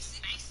than basic,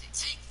 basic.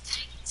 Take it,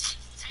 take it, take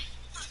it, take it.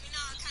 Put me in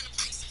all kind of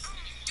places.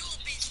 Do a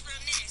bitch real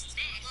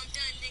nasty. When I'm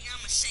done, nigga,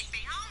 I'ma shake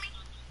me, homie.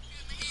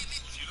 Grab my hand,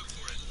 make me. You look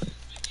for it.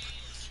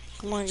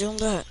 Come on, jump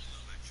back.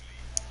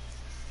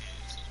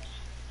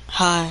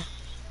 Hi.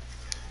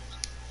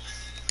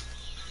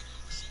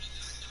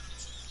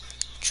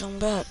 Jump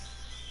back.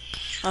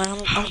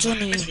 Alright, I'm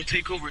joining This you. will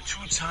take over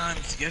 2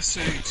 times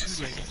yesterday,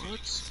 too. Like,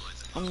 what?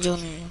 I'm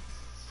joining you.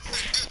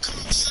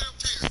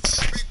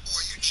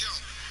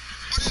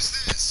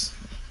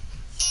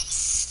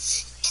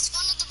 It's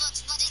one of the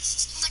books, but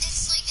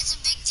it's like it's a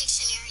big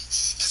dictionary.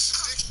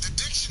 The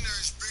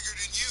dictionary's bigger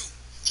than you.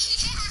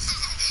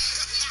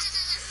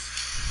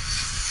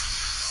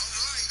 All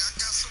right, I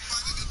got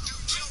somebody to do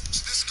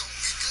jokes. This gonna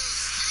be good.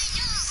 I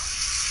know.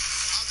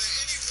 Are there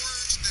any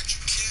words that you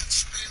can't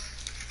spell?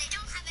 They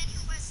don't have any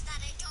words that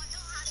I don't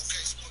know how to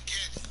spell.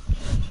 Okay,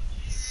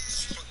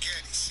 spaghetti.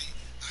 Spaghetti. See,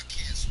 I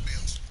can't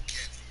spell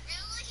spaghetti.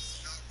 Really?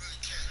 No, I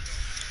really can't.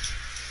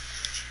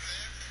 Don't you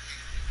laugh at me.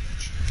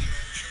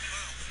 Close your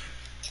mouth.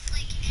 It's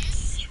like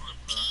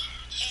S-P-A.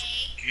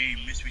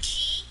 Game, this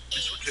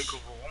will take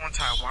over one more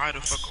time. Why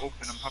the fuck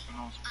open? I'm popping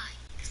off.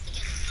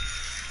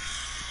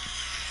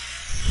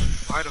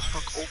 Why the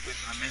fuck open?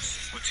 I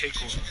missed. Will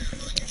take over.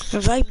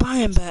 Invite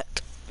Brian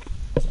back.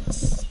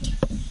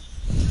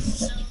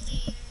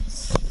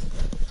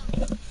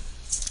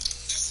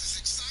 This is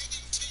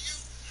exciting to you?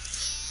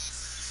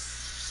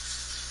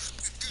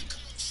 Good,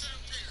 come on, sit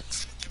up here.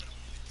 Give it a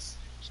voice.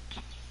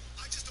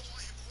 I just don't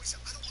want your voice. I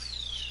don't want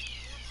your voice to be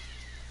normal.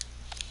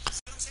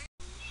 See what I'm saying?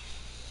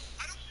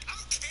 I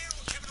don't care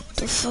what Kevin Owens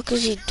The thinks. fuck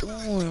is he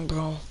doing,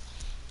 bro?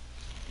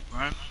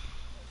 Right?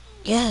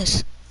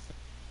 Yes.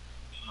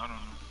 I don't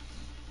know.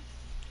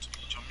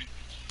 Tell me.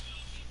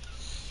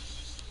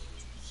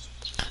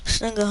 This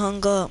nigga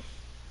hung up.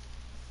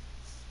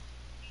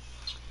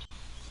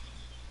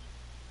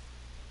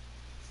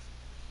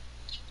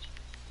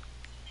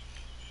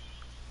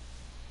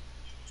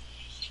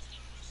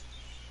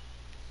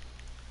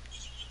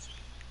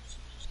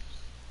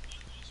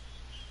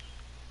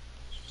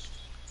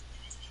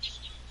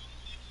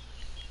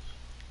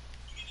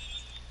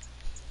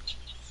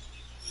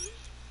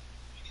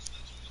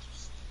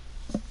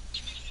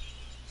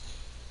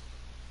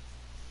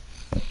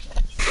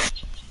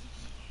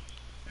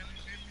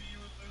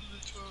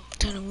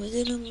 Tell him we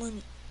get the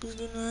money. We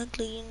do not act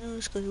like you know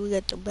it's cause we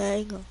got the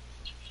bag on.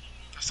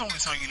 That's the only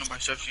song you know by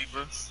Chef G,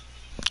 bro.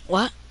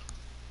 What?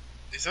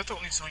 Is that the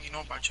only song you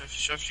know by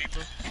Chef G,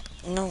 bro?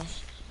 No.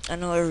 I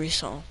know every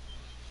song.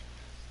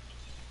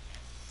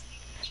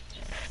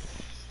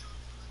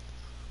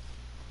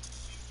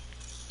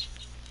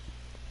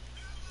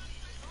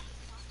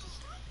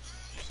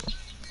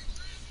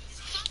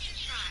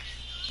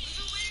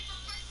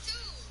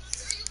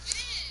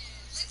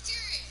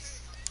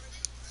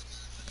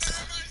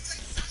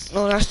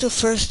 No, that's the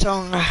first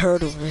song I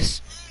heard of this.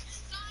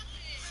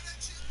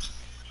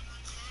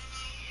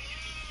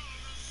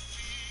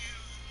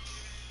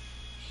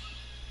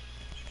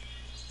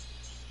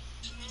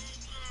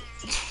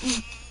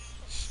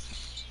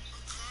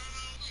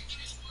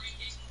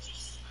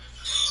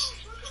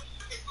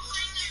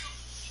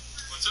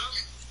 What's up?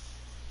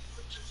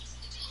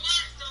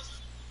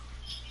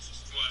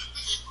 What?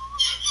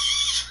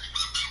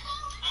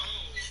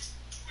 Oh,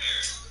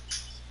 where?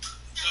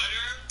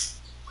 Butter?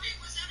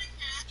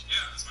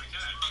 Yeah, that's my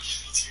cat. I'll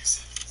give you 2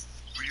 seconds.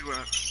 Where you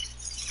at?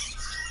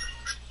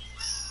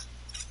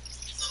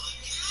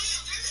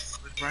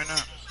 Where's Brian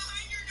at?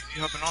 You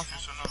helping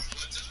office or not?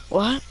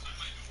 What?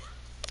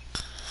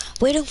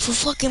 Waiting for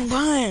fucking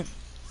Brian.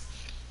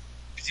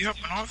 Is he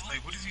helping off?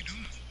 Like, what is he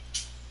doing?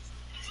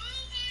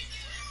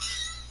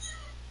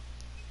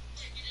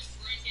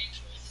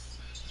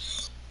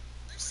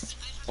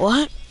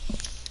 What?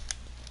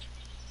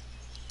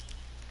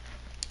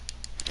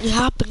 You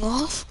hopping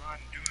off? Brian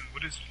doing?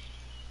 What is?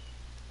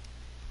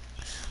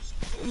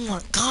 Oh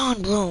my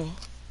god, bro. What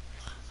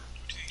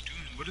is he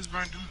doing? What is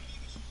Brian doing?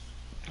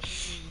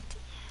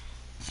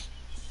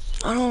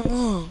 I don't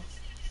know.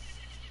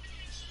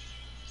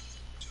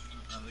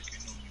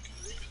 know we can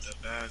get that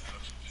bag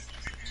up.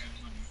 Big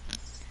money.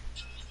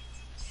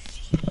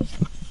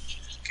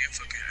 Can't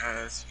fucking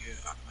ass. Yeah,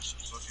 I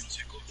should fucking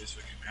take off this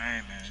fucking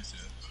man, man. It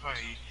says,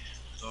 hi,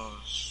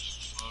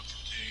 does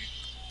fucking take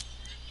over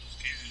this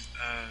game's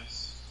ass.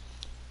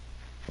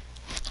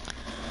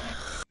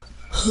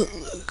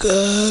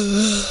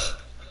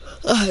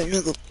 Alright,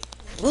 nigga.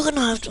 We're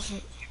gonna have to.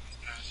 Game's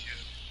ass,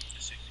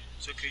 yeah.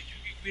 It's okay, you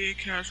can create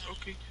cash.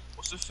 Okay,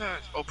 what's the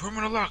fast? Oh,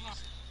 permanent lock.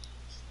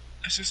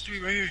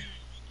 SS3 right here.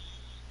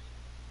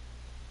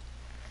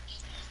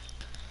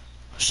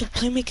 What's the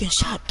playmaking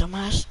shot,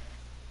 dumbass?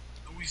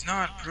 No, he's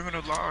not.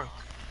 Perimeter lock.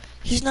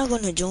 He's not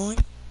gonna join.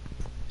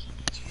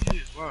 He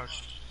is.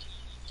 Watch.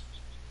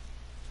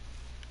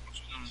 What's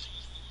he doing?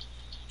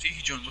 See,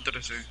 he joined. What did I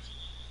say?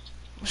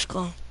 Let's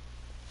go.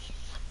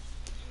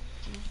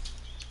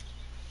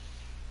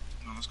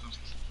 No, let's go.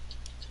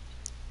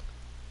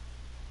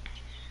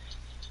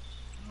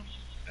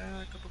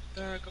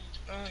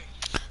 Back.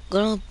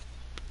 Go to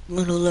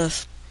middle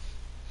left.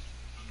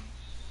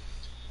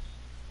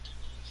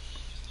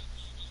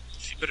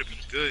 She better be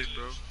good,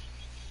 bro.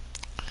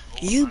 Oh,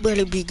 You my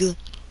better God. be good.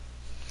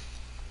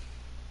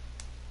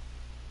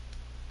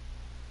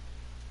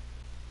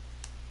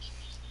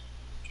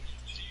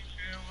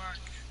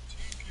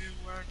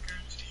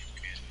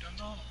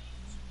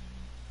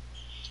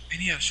 And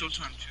he has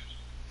Showtime too.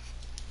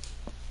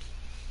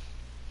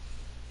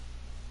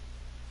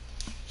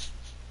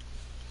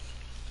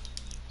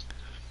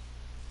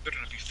 Better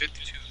not be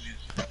 52,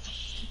 man.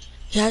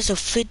 He has a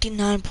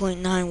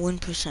 59.9 win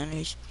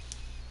percentage.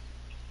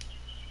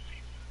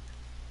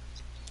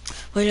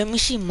 Wait, let me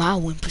see my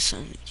win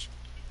percentage.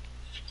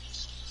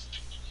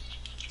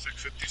 It's like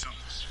 50 something.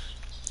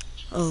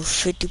 Oh,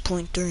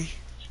 50.3.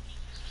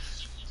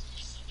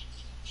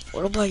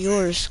 What about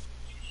yours?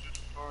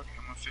 I'm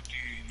at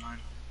 59.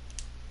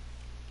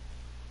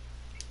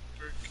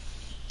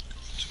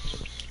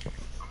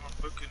 I'm a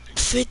fucking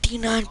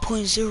nigga.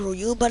 59.0.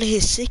 You about to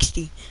hit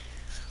 60.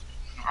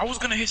 I was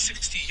gonna hit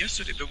 60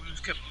 yesterday, but we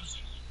just kept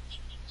losing.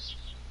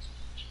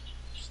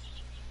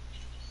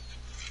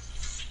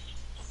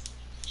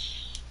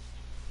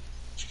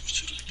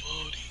 To the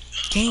party.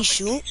 Can you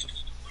shoot?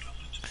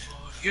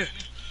 Yeah.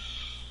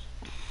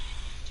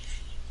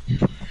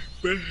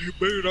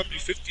 Better not be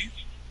 50.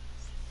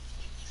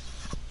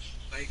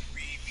 Like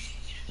Riri,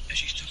 and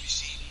she's still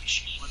receiving me.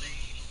 She 180.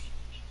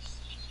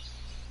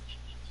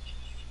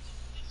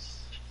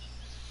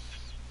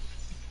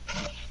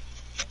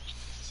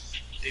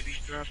 They be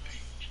dropping.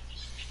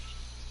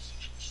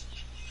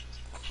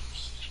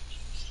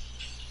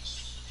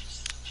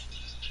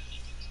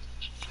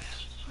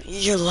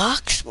 Your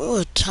locks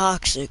were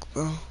toxic,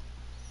 bro.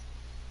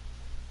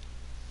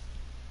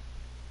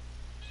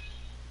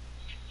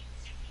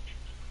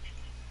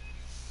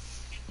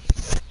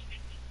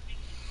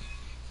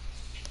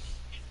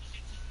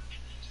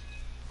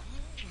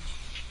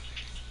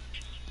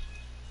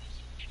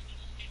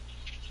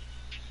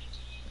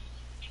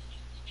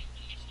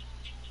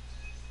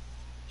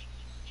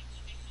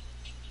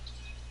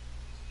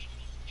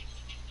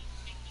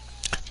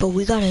 But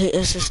we gotta hit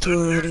SS2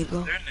 already,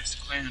 bro. They're in this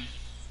clan.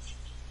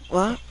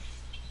 What?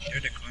 They're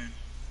in the clan.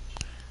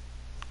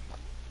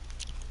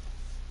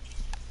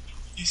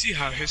 You see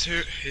how his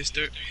hair, his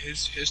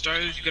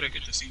style is? You gotta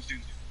get the same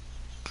thing.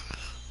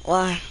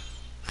 Why?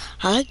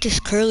 I like this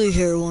curly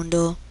hair one,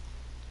 though.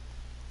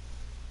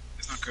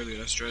 It's not curly,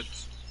 that's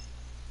dreads.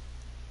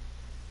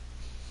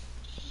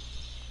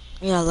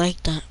 Yeah, I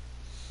like that.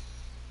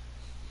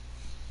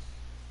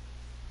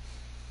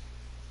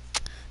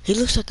 He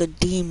looks like a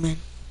demon.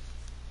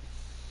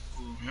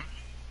 Who, him?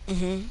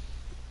 Mm-hmm.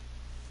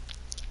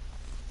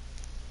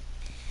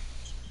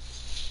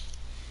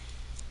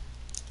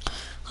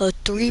 A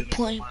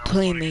 3-point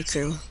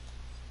playmaker.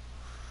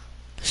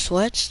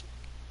 Sweats?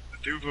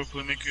 The 3-point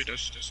playmaker,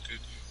 that's good.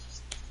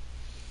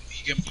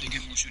 They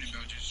get more shooting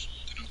badges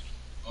than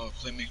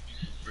a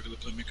regular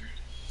playmaker.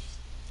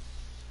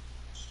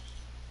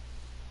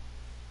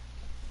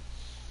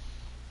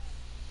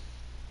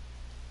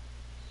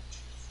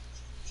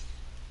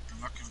 I'm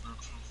not gonna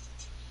broke him.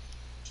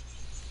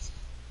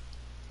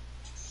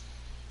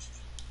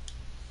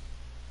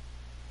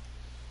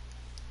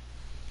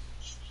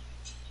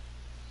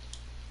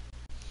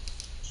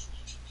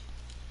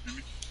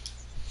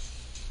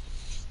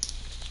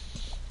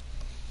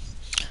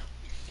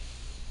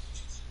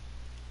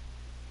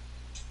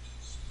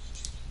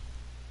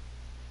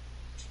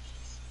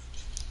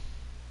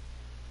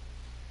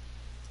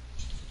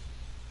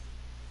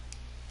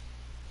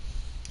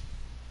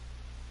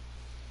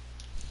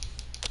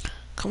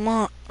 Come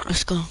on,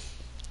 let's go.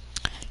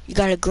 You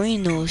got a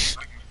green nose.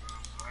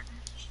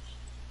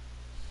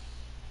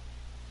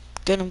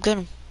 Get him, get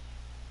him.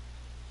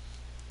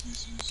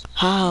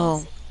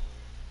 How?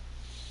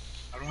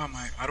 I don't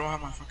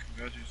have my fucking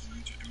badges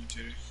in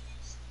imitator.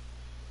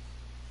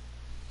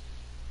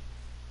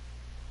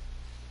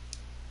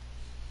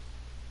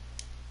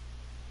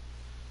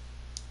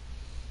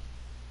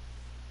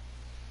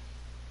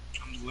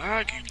 I'm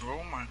lagging, bro.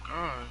 Oh my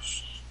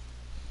gosh.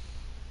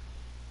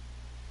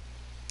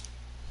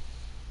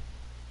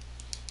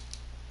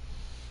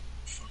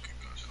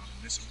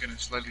 I'm getting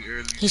slightly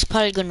early. He's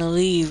probably gonna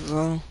leave,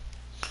 bro.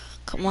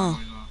 Come No, on.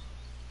 he's not.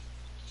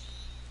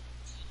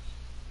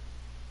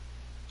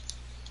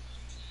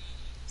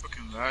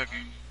 Fucking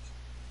lagging.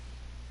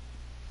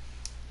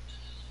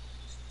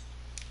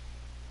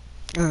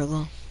 There we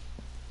go.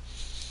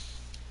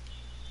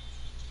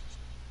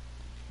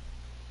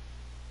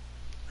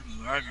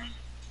 I'm lagging.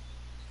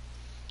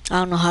 I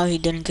don't know how he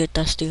didn't get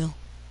that steal.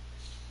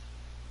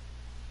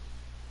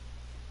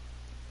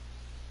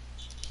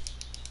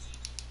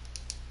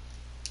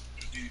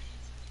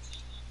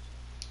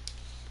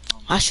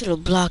 I should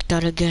have blocked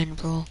that again,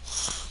 bro.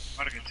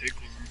 Might have get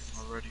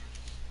takeover already.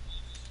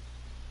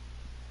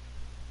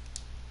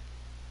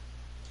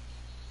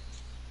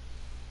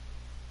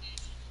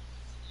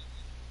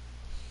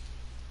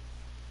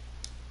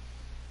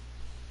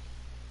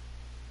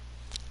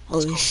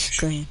 Holy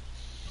screen.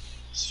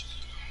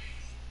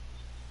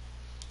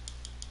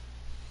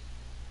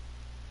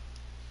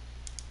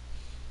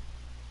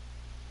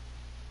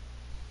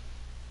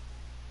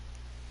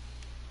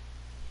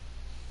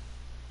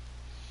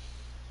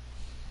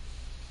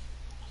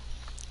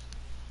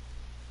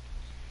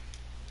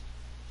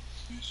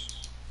 It's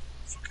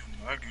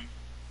fucking lagging.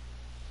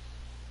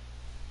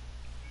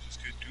 What's this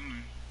kid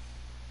doing?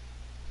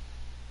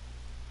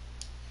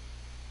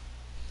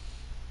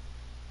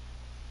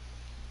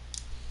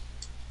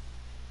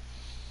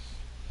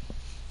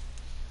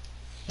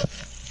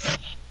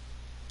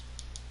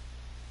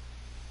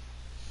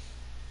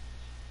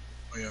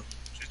 Oh yeah,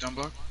 she's down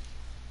block.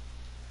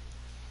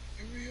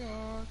 Here we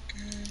are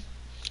again.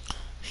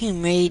 He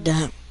made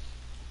that.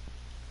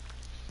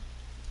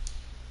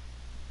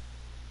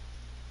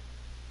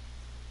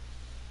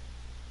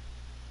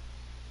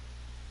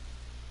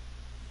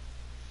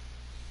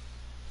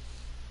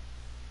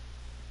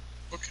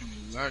 Fucking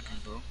lagging,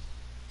 bro.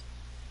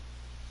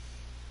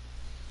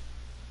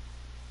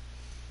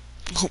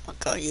 Oh my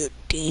god, you're a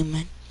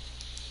demon.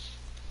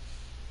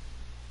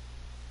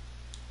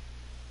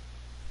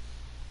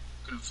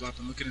 Look at him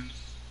flopping, look at him.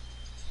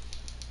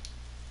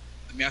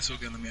 Let me ask you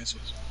again, let me ask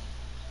you.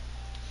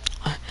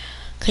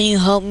 Can you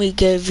help me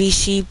get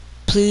VC,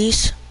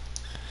 please?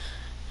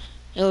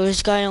 Yo,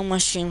 this guy on my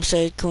stream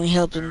said, can we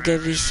help him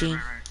get VC?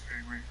 Right.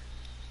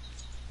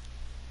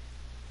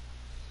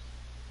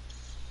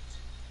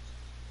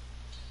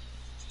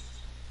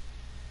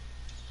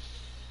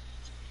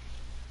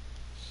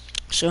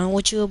 Son,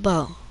 what you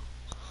about?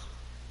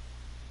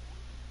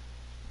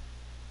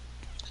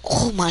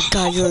 Oh my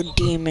god, you're a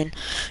demon.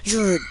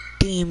 You're a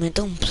demon,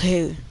 don't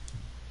play.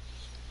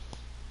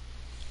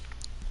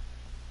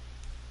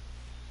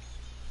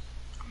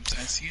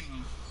 I see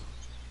him.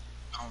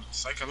 I'm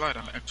psych a lot,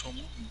 I'm actual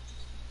moving.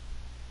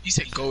 He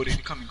said goaded,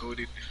 he called me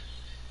goaded.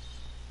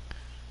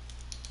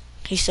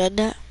 He said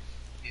that?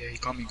 Yeah, he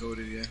called me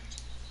goaded, yeah.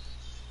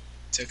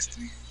 Text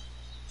me.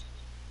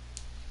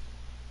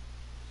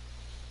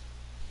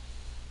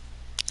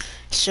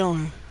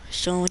 Son,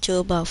 what you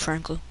about,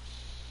 Franco?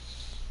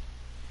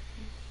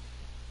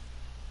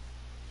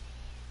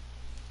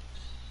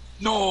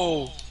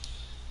 No!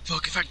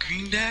 Fuck, if I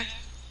greened that,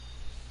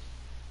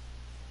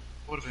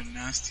 would have been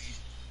nasty.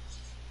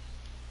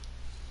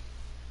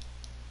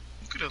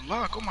 Look at the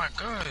lock, oh my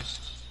gosh.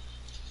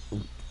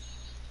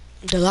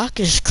 The lock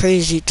is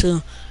crazy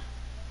too.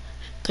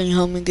 Can you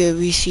help me get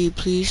VC,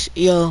 please?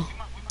 Yo,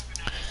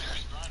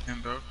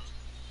 And bro,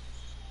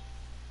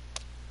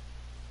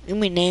 you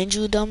mean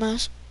Andrew,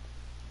 dumbass?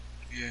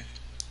 yeah.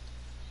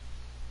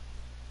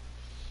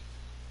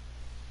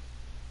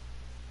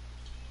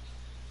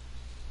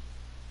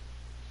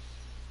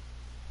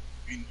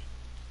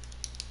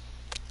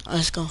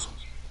 Let's go.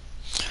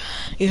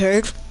 You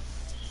heard?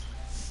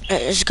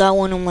 This guy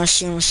one on my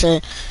stream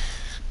said,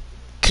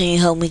 can you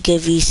help me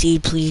get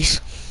VC, please?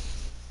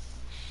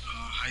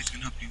 How he's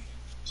gonna help you?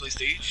 Play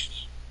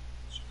stage?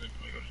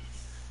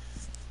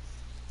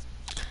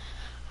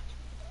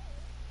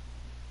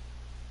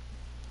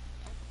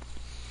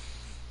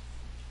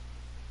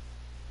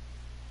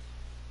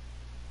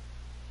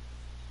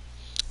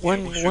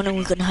 When are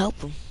we gonna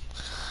help him?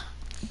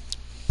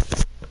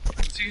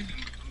 See,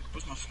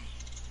 where's my phone?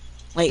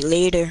 Like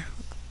later.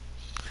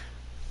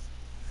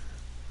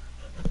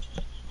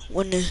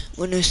 When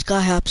the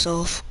sky hops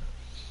off.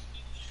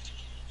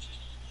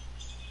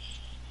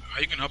 How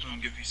you gonna help him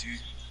give VC?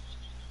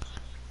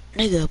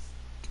 Nigga,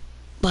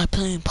 by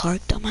playing park,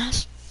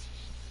 dumbass.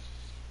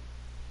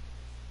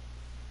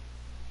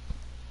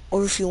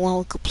 Or if you want,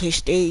 we could play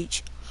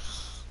stage.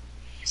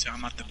 He said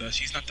I'm not the best.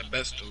 He's not the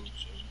best though,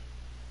 so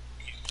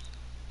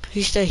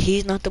He said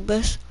he's not the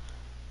best.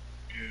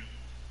 yeah.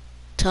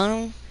 Tell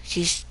him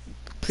he's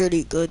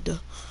pretty good though.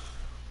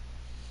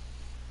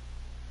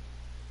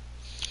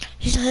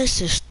 His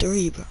highest is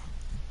 3, bro.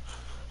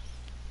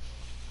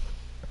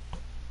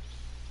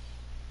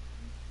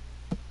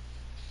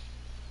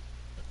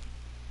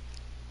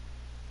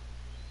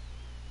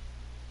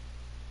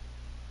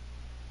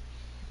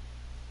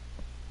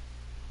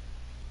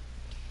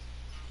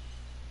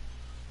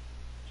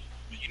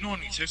 You know, on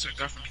the text I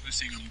got from people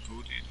saying I'm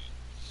goaded.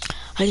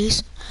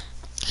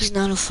 He's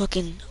not a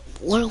fucking,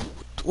 what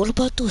What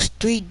about those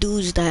 3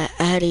 dudes that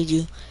added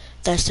you?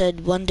 That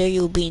said one day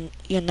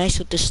you're nice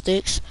with the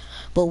sticks,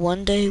 but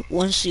one day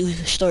once you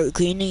start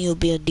greening you'll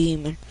be a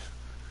demon.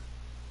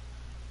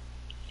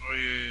 Oh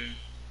yeah.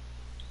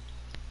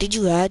 Did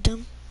you add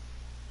them?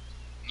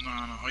 No.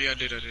 Oh yeah, I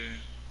did.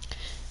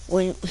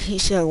 When he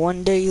said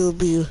one day you'll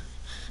be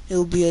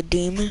a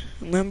demon,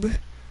 remember?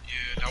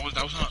 Yeah, that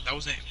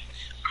was it.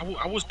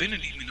 I was been a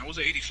demon. I was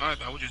at 85.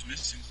 I was just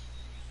missing.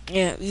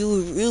 Yeah, you were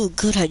real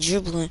good at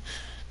dribbling,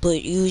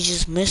 but you were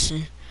just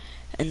missing.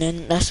 And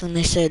then that's when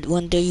they said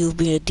one day you'll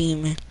be a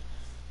demon,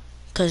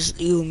 'cause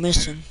you were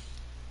missing.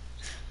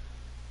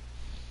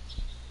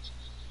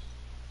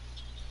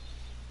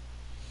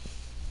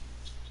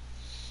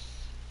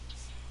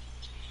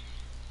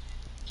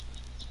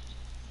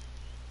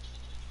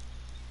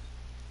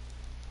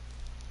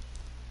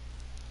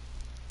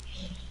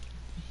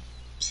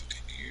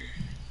 Fucking ear.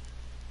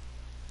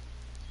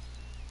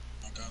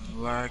 I got me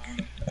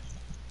lagging.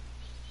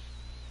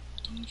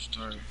 Don't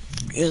start.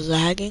 You're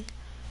lagging?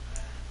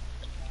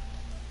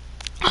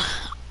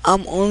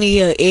 I'm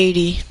only at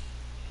 80.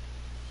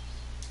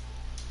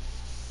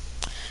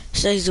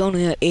 Says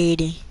only at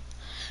 80.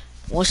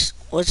 What's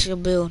your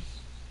build?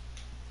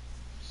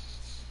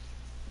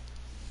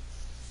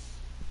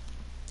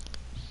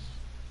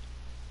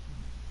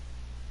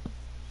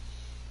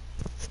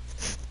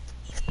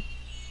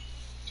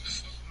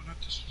 Not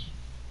this one.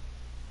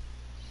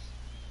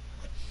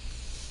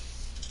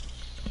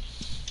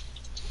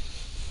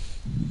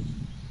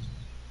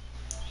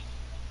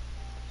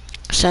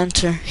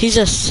 Center. He's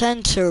a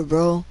center,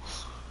 bro.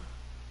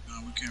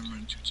 Nah, we can't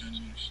run 2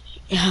 tenders.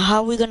 How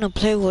are we gonna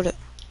play with it?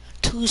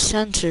 2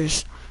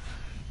 centers?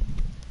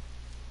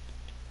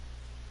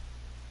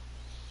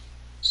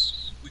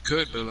 We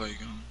could, but like,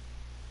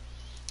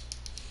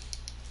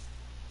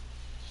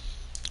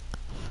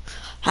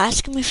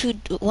 Ask him if he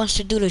wants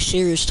to do the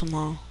series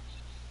tomorrow.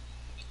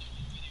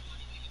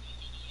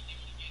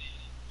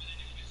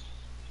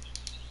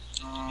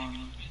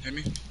 hit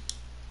me.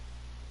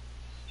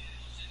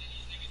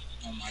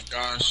 Oh my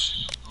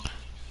gosh.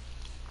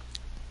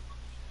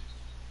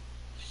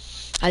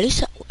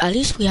 At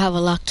least we have a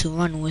lot to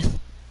run with.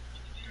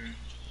 Yeah.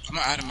 I'm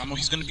gonna add him.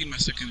 He's gonna be my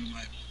second,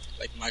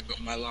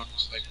 my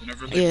locks. Like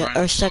whenever. Like, Yeah, Brian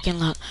our second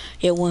lock.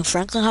 Yeah, when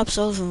Franklin hops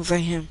over,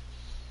 invite him.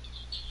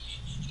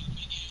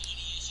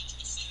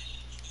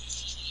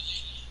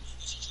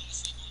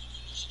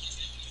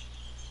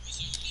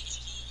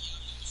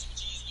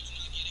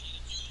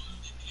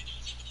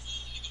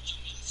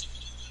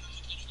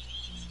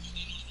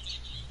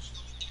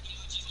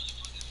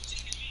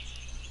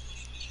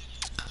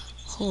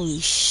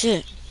 Holy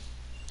shit.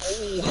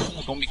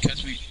 Oh, don't be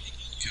catch me.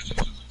 Catch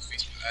me.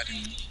 Facebook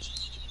adding me.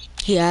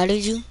 He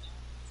added you?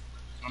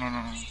 No.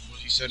 What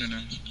he said in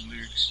the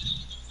lyrics.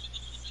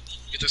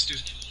 Get this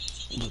dude.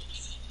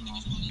 No.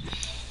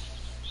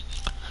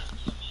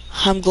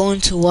 I'm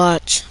going to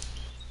watch.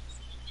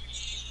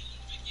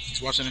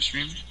 He's watching the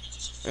stream.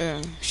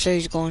 Yeah, so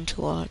he's going to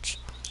watch.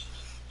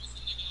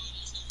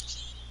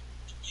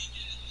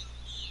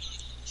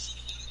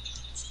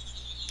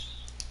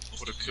 I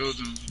would have killed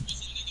him.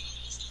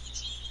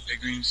 Hey,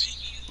 Greens.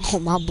 Oh,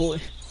 my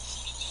boy.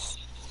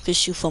 Can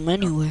shoot from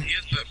anywhere.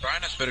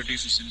 Brian has better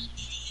defense than him.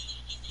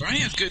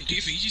 Brian has good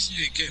defense. He just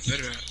need to get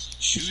better at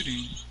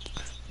shooting.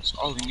 That's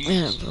all he needs.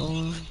 Yeah,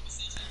 bro.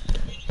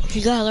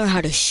 You gotta learn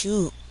how to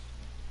shoot.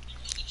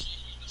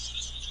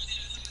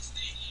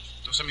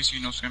 Don't send me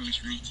screen. Don't send me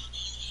screen.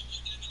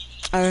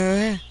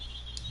 Alright.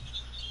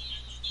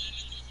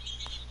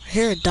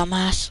 Here,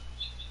 dumbass.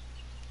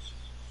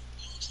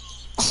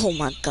 Oh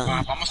my god.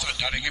 I'm gonna start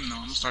doubting him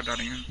now.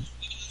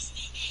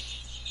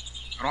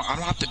 I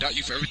don't have to doubt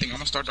you for everything. I'm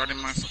gonna start doubting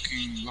my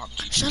fucking lock.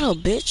 Shut up,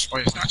 bitch. Oh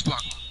yeah, snatch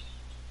block.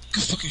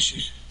 Good fucking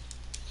shit.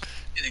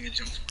 You think it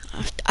jumped?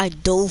 I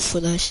dove for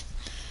this.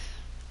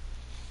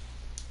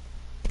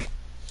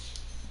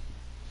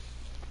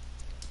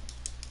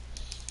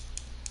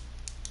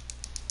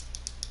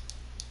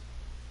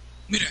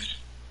 Mira.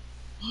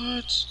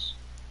 What?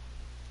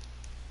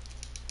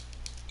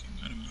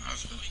 Can't let him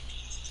have that.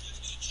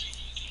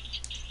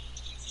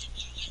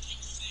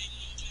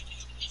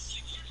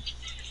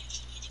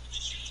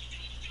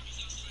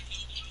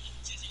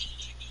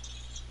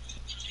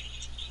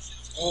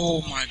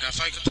 Oh my god,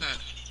 if I get that.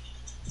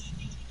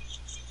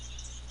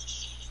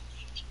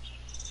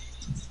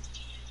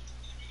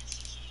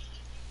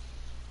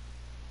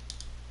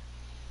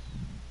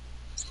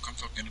 Fuck, I'm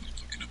fucking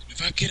up.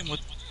 If I get him with,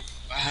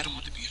 if I had him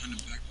with the behind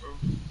the back, bro.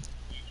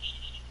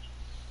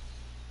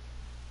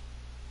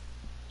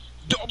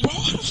 Bro,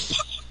 what the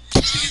fuck?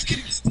 This nigga's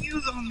getting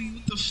steals on me.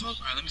 What the fuck?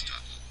 Alright, let me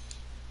stop.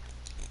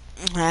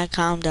 Alright,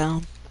 calm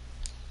down.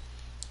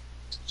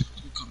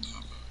 Calm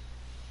down, bro.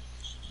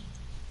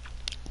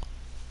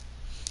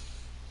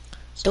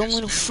 Throw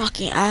me the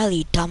fucking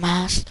alley,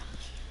 dumbass.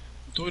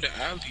 Throw the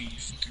alley, you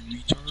fucking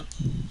retard.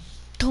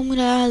 Throw me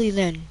the alley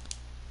then.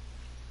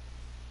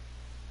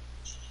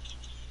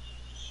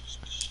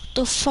 What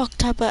the fuck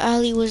type of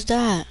alley was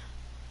that?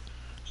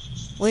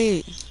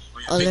 Wait. Oh,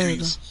 yeah, Oh, big there you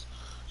go. greens.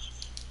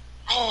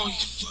 Oh, Oh,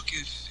 he fucking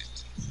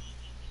 50.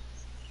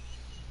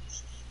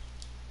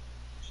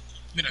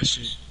 Give me that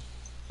shit.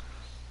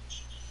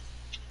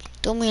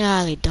 Throw me an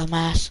alley,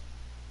 dumbass.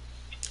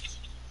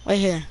 Right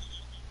here.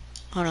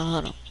 Hold on,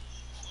 hold on.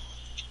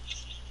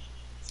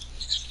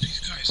 These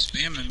guys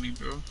spamming me,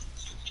 bro.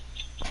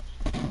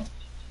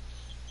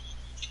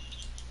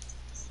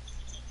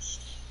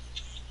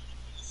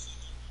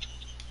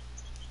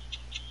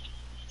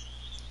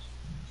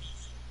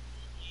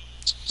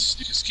 These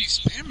niggas keep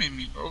spamming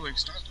me, bro. Like,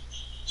 stop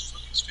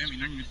fucking spamming.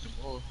 Not even get the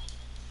ball.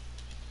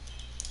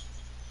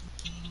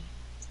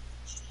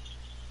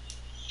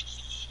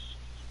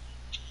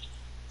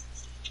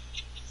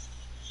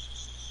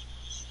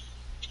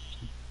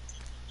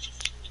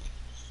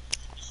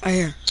 Right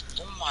here.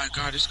 Oh my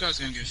god, this guy's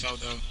gonna get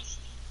fouled out.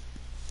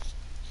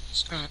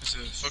 This guy has a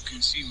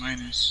fucking C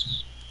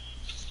minus.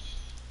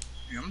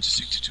 Yeah, I'm just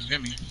 62.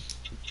 Hit me.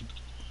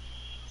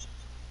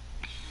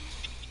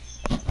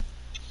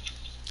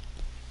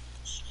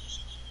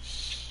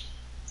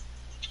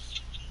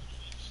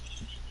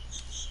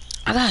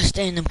 I gotta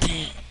stay in the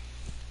paint.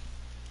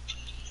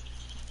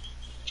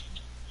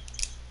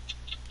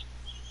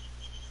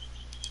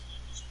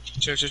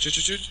 Check.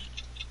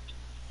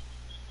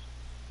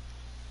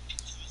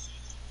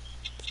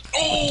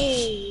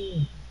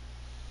 Oh!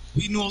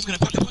 He knew I was gonna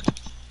pass it.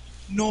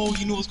 No,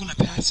 he knew I was gonna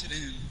pass it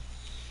in.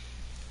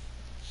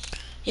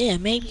 Yeah,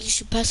 maybe you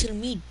should pass it to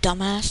me,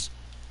 dumbass.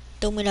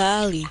 Throw me the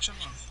alley. Watch out.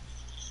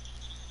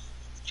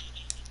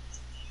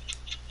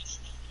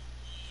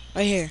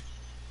 Right here.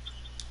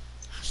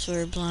 I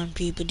swear, blind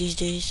people these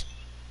days.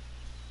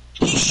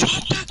 He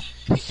shot that!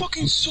 He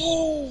fucking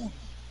sold!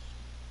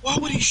 Why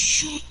would he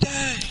shoot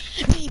that?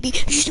 Baby,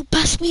 you should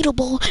pass me the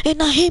ball and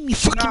not hit me,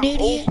 fucking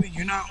idiot.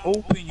 You're not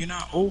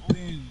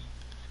open.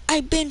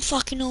 I've been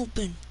fucking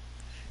open.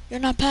 You're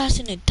not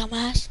passing it,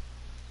 dumbass.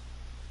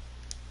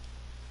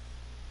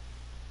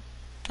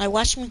 Like,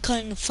 watch me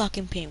cut in the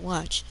fucking paint,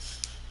 watch.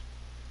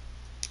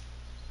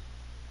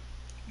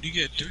 You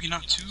get 3,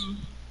 not 2.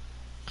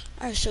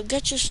 Alright, so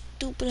get your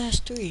stupid ass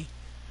 3.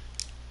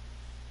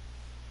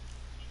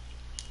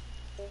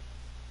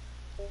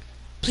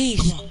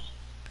 Please. Come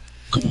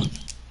on.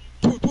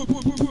 Boy.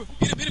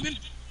 Hit him.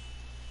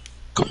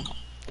 Come on.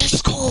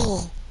 Let's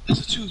go.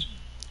 That's a 2.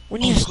 We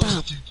need to let's go, stop.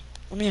 that's a 2.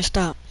 We need to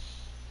stop.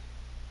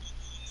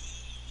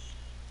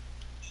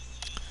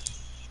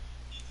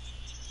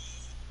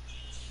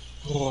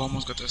 Oh, I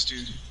almost got that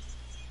steal.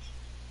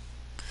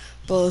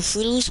 Bro, if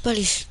we lose by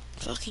these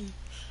fucking...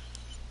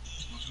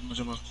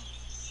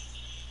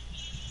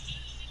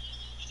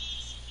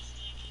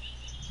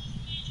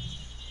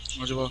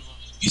 Jump.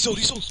 He sold.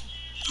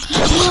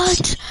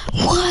 What?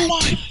 Oh What?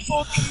 my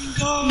fucking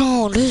god.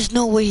 No, there's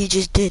no way he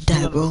just did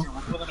that, bro.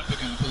 I'm pulling up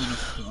again.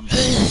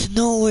 There's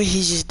no way he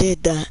just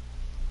did that.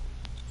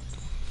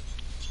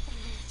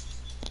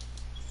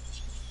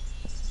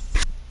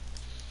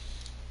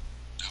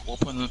 We're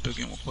pulling up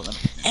again.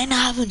 And I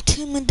have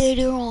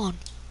Intimidator on.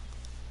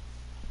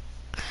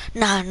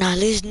 Nah,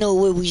 there's no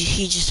way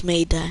he just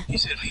made that. He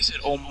said,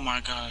 oh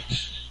my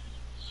gosh.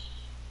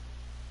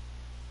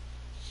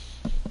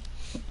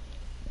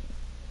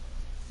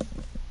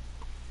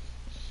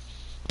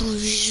 Bro,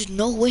 there's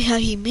no way how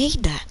he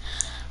made that.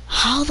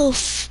 How the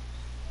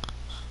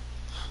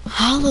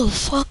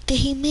fuck did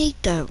he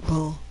make that,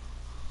 bro?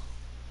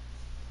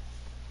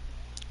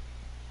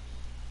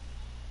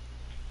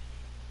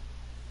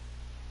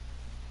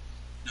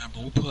 Nah,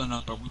 bro, we're pulling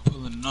up, bro.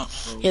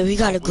 Yeah, we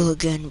gotta go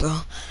again,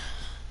 bro.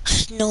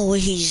 There's no way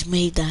he just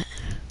made that.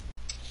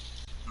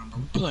 Nah, bro,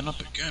 we're pulling up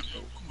again,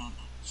 bro. Come on,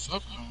 bro.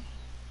 Fuck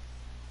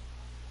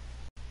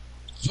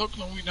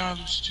no, we not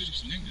lose to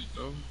these niggas,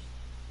 bro.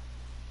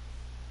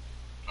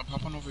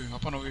 Hop on over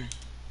here.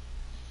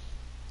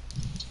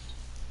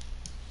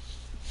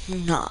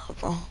 Nah,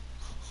 bro.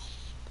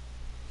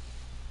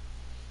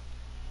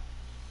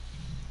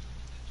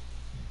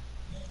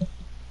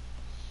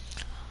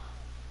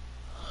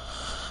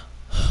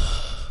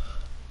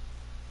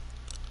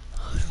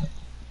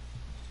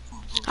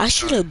 I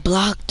should have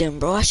blocked him,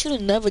 bro. I should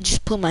have never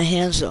just put my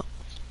hands up.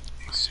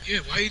 Yeah,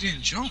 why you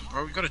didn't jump,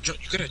 bro? You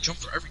gotta jump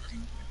for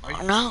everything.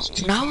 Now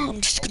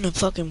I'm just gonna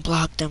fucking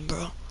block them,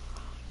 bro.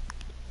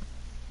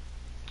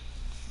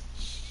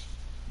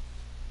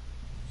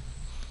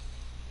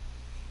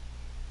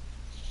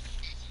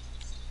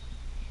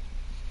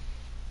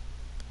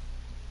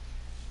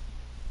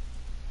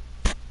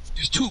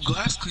 There's 2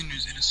 glass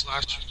cleaners in a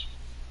slasher.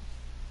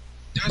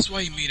 That's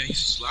why he made it. He's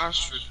a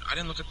slasher. I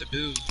didn't look at the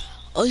build.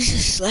 Oh, he's a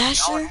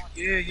slasher?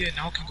 Yeah.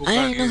 Now I can go I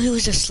back. didn't know he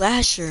was a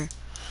slasher.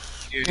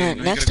 Yeah,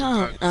 Next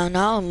time,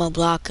 now I'm gonna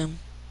block him.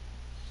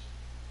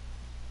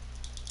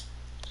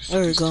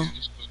 There we go.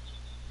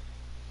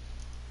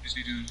 What's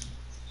he doing?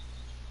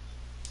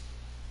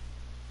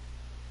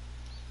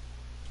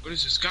 What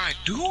is this guy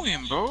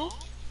doing, bro?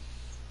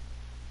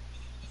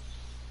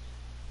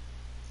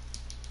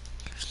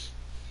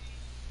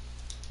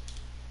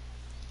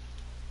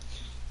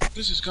 What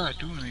is this guy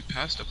doing? He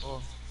passed the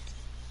ball.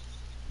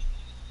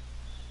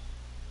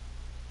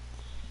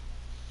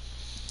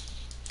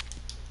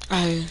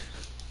 Alright.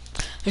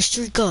 Let's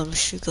streak up. Let's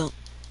streak up.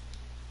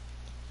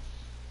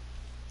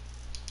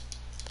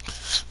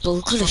 But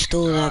we could have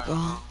stole that, bro.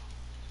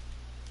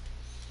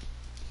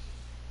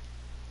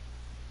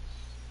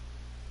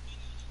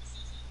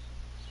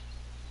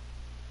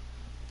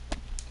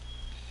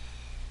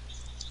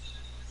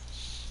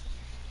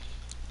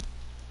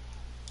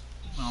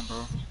 Come on,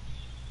 bro.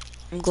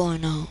 I'm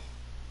going out.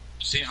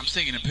 See, I'm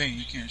staying in the paint.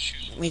 You can't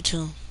shoot. Me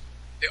too.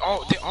 They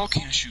all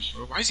can't shoot,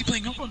 bro. Why is he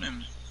playing up on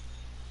them?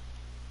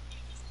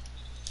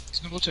 He's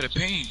gonna go to the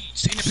paint.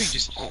 Stay in the paint.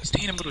 Just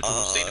stay in the middle,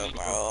 dude. Stay in the middle,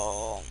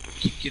 bro.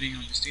 Keep getting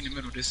on. Just stay in the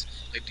middle. This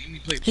like Demi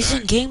play He's in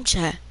back. game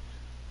chat.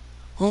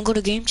 Wanna go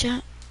to game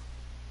chat?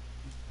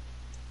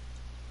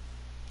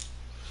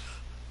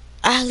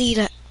 I lead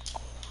that.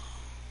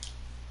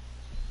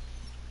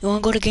 You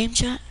wanna go to game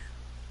chat?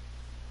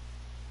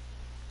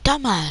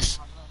 Dumbass.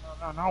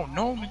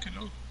 No, nigga,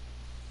 no.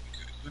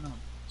 No.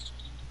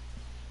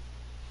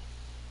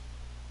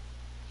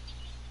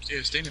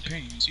 Yeah, stay in the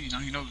paint. You see, now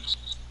he knows.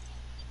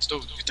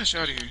 Stove, get that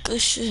shit out of here.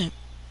 Good shit.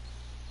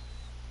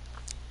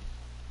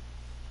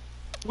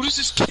 What is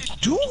this kid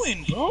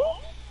doing, bro?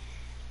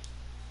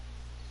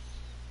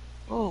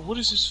 Bro, what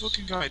is this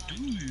fucking guy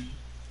doing?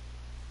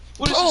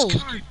 What is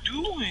this guy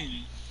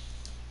doing?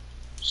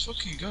 This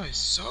fucking guy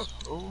suck,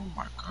 bro. Oh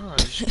my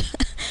gosh.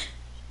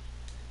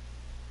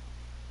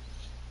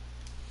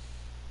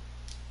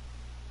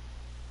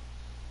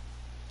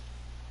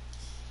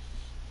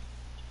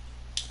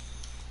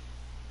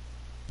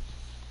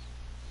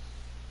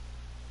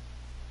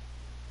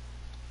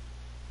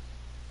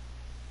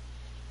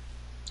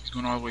 He's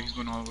going all the way. He's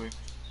going all the way.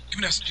 Give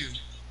me that steal.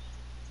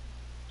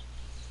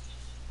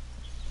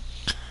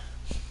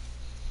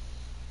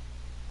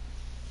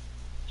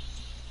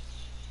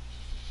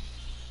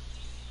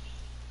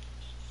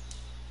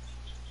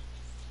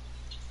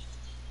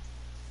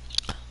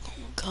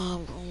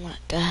 God, oh my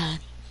god.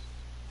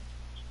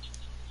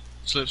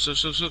 Slip.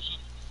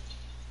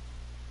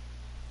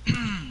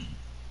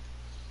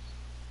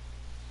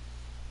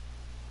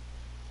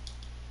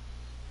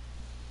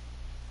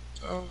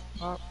 Oh,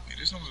 pop. Hey,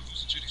 there's no way to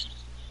lose the chitties.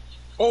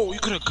 Oh, you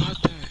could have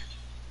got that.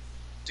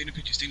 Stay in the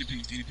picture, stay in the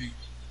paint, stay in the paint.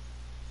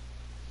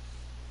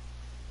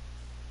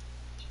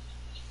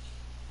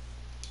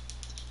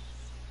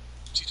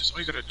 See, that's all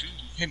you gotta do.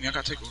 Hit me, I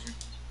gotta take over.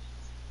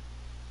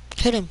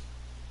 Hit him.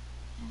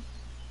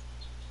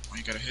 Oh,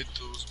 you gotta hit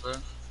those, bro.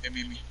 Hit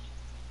me.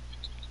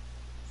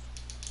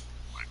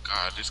 Oh my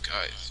god, this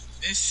guy is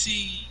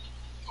messy.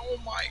 Oh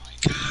my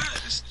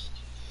god.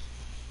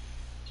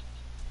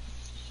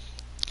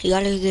 He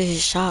gotta get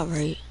his shot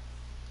right.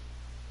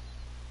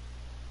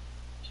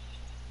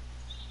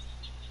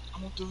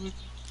 I'm gonna do it.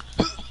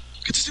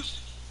 Get this dude.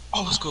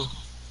 Oh, let's go.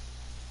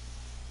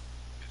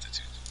 Get that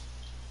dude.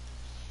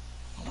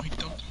 Oh, he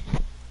dumped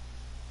him.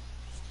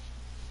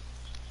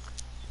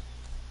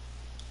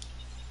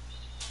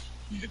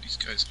 Yeah, these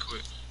guys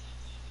quit.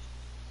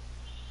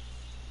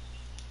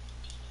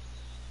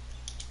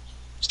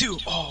 Steal!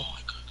 Oh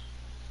my god.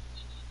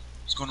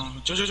 What's going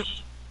on? Joe.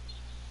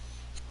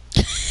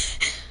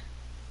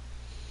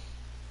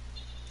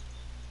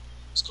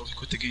 Let's go, he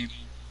quit the game.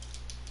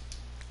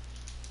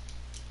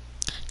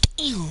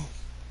 Damn.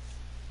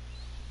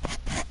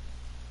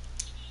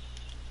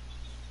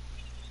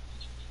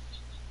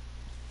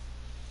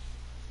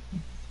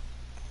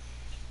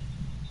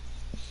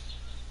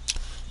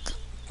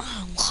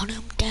 Hunt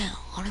him down.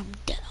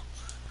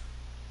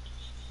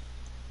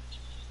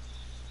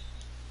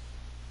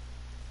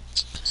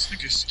 This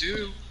nigga's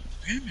still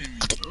spamming me,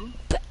 bro.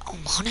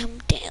 Hunt him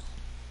down.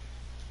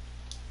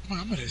 Man,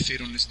 I'm gonna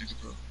fade on this nigga,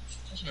 bro.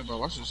 Watch me, bro.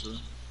 Watch this, bro.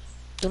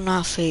 Do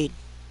not fade.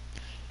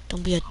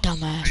 Don't be a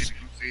dumbass.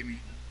 Don't fade me.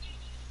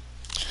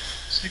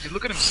 This nigga,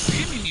 look at him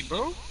spamming me,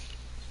 bro.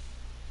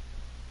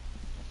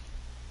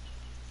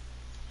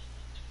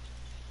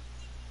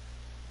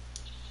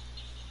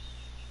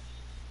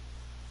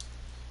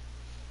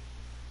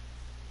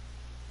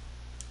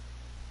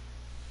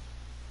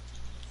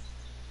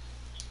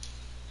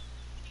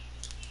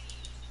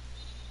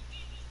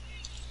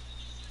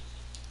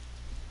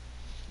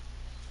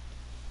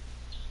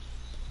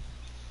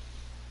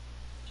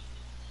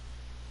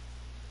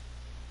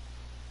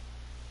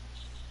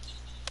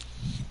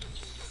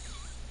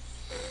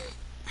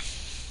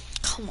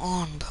 Come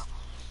on,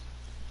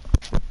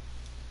 bro.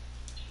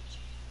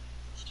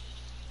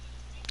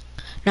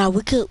 Now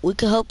we could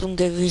help him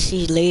get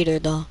VC later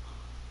though.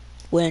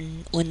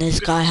 When this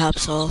guy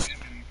hops off.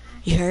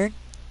 You heard?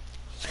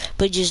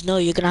 But just know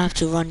you're gonna have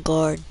to run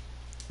guard.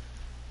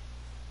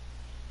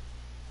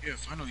 Yeah,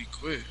 finally he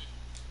quit.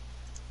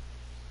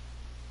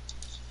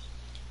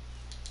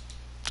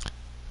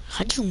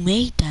 How'd you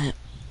make that?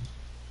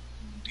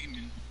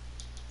 Demon.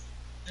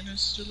 And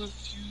there's still a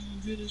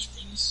few hitters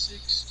from the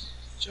 6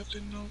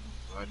 jumping on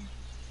the body.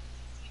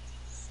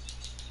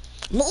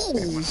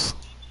 Move!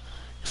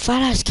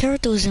 Fat ass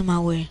character was in my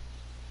way.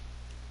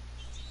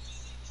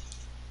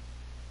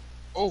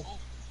 Oh!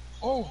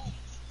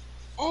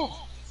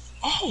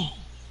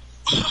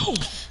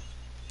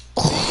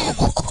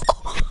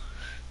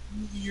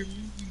 Moving, you're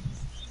moving.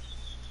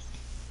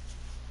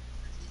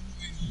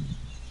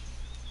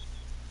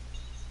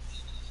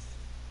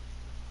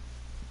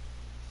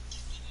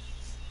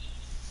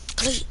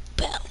 Please,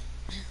 bell.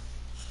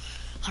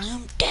 Hunt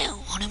him down.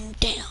 Hunt him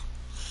down.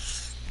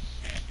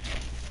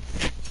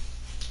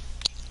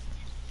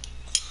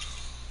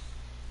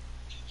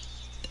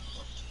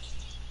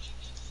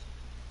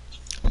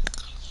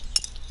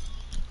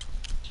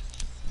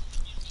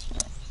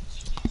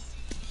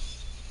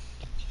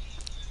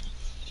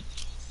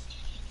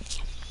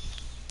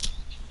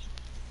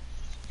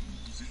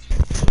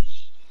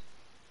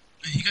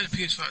 Man, he got a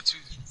PS5 too.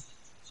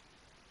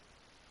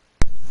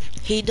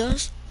 He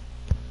does?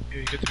 Yeah,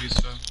 he got the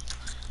PS5.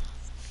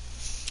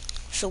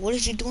 So what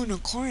is he doing in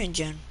current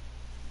gen?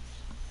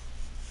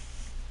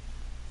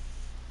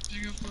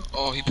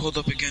 Oh, he pulled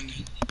up again.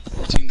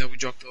 The team that we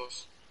dropped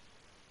off.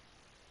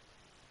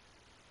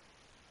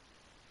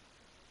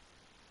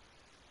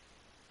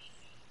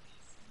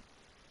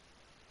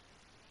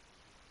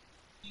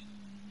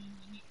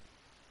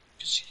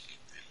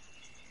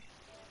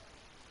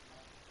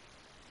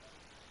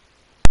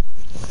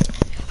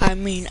 I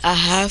mean, I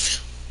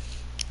have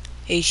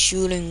a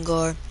shooting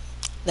guard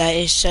that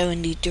is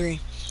 73.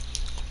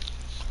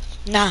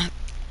 Nah,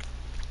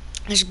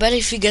 it's better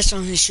if he gets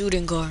on his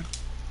shooting guard.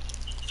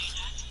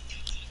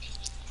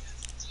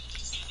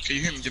 Can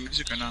you hear me the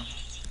music or not?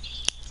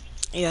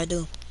 Yeah, I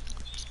do.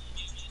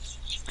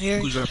 Here,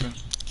 Who's rapping?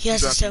 he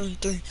has Who's a rapping?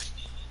 73.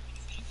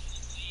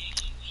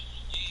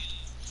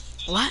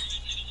 What?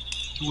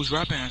 Who was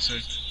rapping? I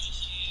said.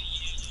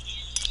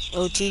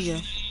 Oh,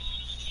 TJ.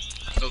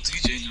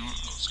 LTJ, no,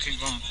 it was King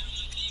Von.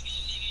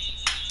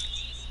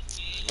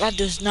 That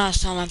does not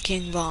sound like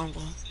King Von,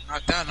 bro.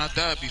 Not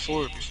that.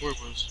 Before it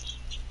was.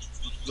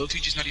 Lil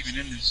TJ's not even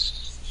in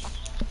this.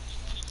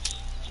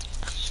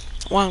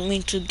 Want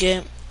me to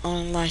get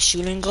on my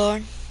shooting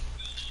guard?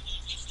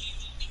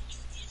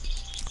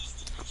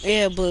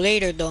 Yeah, but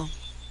later though.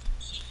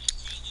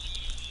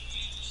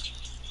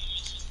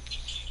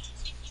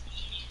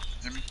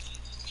 Hear me?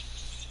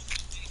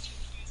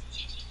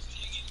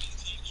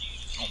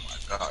 Oh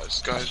my god,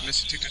 this guy's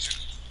missing. Take this.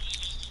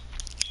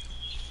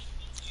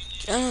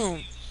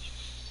 Damn.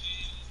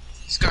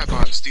 This guy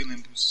bought a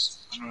stealing boost.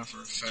 I know that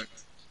for a fact.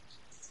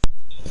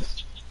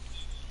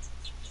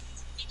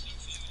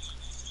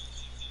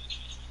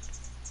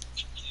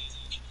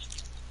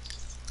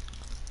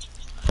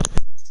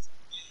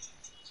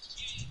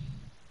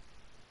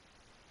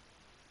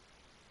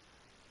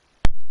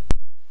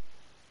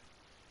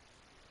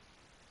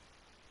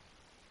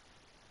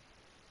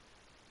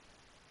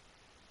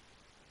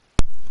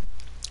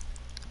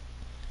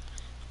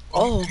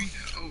 Oh,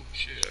 Oh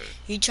shit.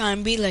 he trying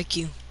to be like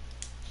you.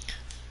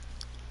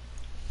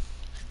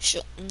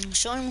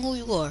 Show him who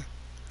you are.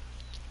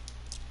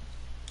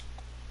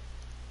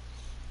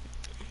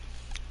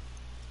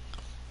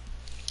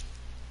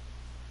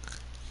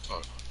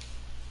 Fuck.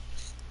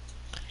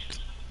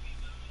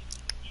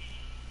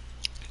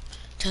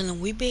 Tell him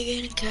we be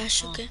getting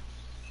cash, okay?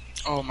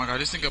 Oh my god,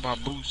 this nigga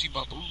bought boost. He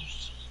bought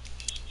boost.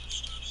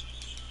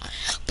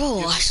 Bro,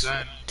 Yes,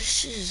 this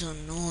shit is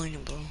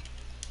annoying, bro.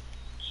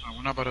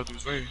 We're not about to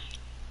lose weight.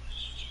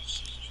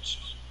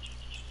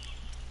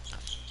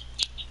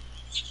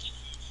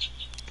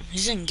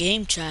 He's in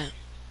game chat.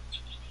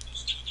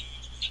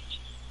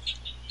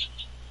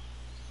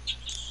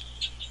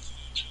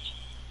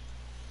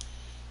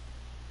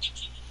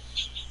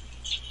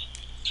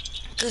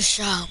 Good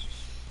shot.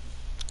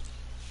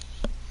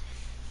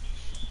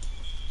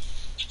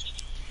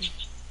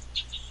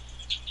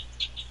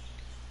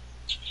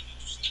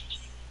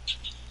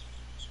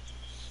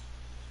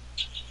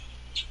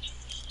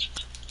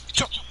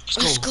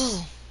 Let's go.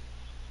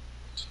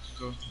 Let's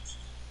go.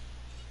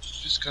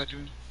 This guy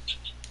doing.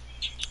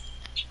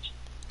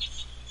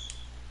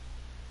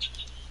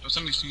 Don't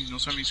send me screen. Don't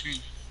send me screen.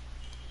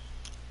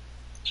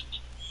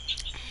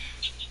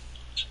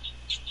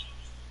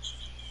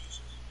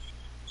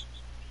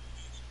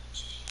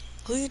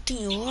 Who you think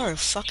you are?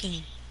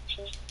 Fucking.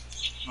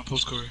 My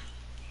postcard.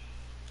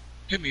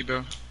 Hit me,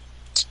 bro.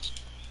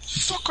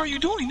 Fuck are you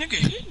doing, nigga?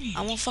 Hit me.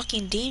 I'm a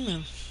fucking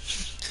demon.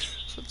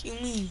 What you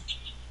mean?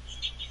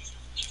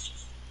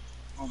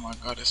 Oh my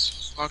god,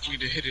 this fuck me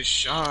to hit his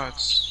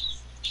shots.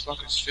 This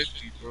fuck is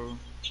 50, bro.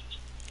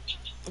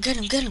 Get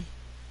him, get him.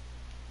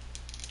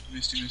 He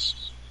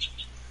missed.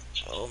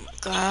 Oh my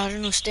god,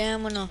 no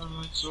stamina.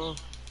 So,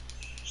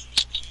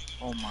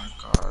 oh my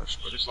gosh,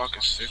 but this lock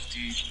is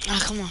 50. Ah,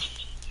 come on.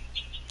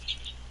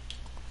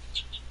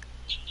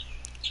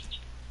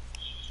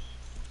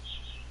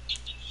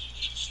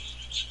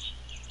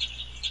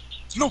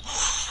 No!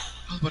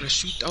 I was about to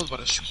shoot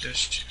that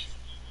shit.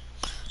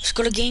 Let's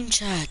go to game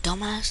chat,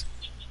 dumbass.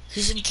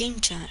 He's in game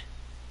chat.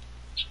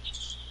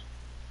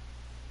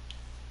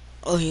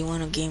 Oh, he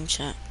went to game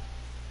chat.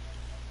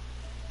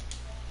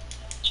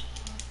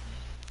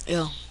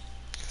 Yo.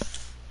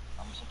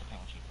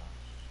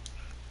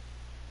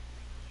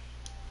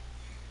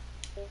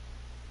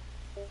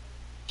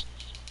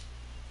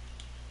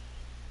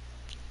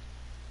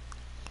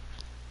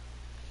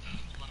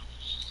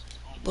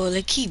 Bro,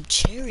 they keep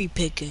cherry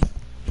picking.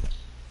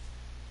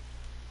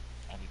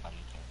 Everybody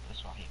can.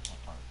 That's why I hate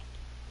that part.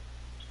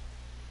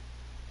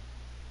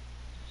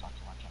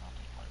 Exactly why I cannot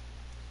take part.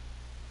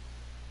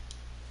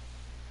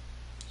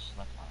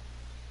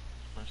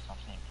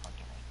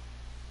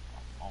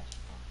 off,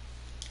 bro.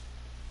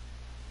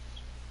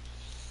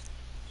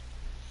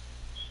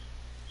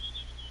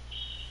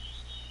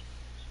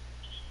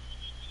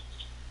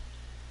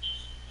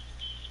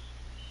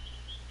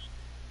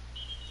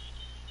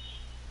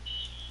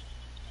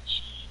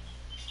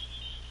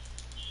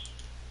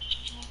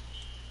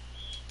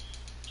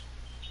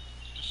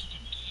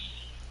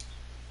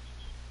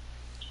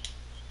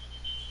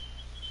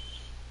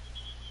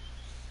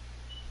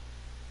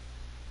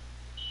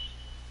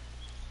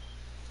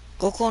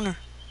 Go corner.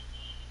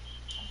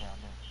 I'm there.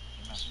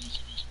 Give me that.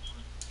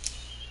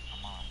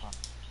 I'm gone.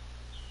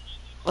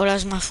 Oh,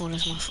 that's my phone.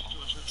 That's my phone.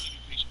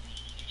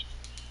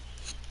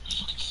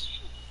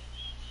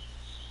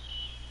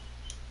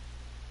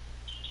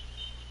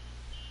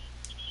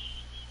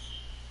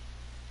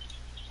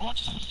 Oh, I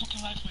just had a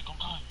fucking life pick. I'm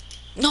gone.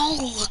 No,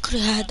 I could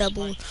have had that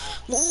ball.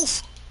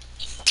 Move.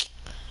 Just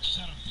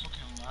had a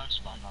fucking life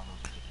spot. I'm not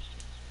losing to this kid.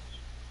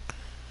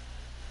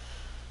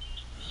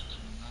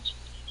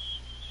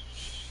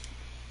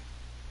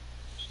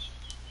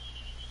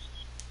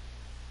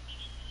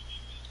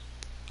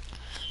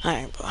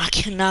 Alright, bro. I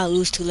cannot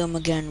lose to them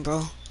again, bro.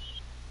 Like,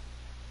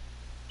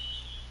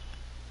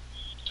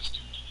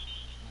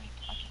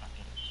 I cannot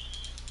get it.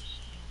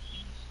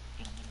 Please.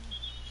 Get him.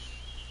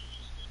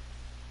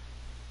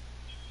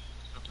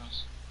 Can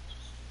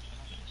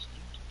I get a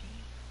steal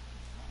today?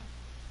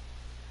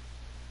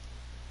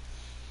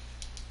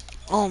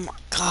 Oh my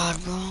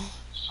god, bro.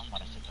 I'm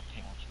about to sit the pay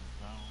on you,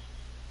 bro.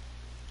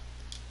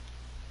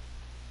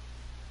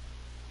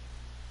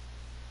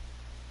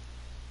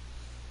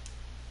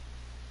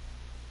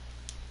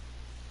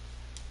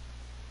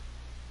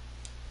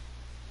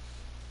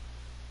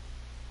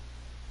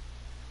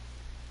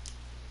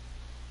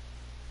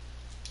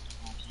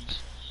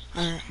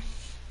 Alright.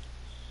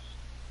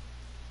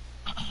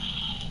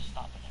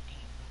 Stop it, I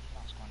can't really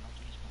not scoring no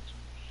threes, but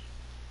two.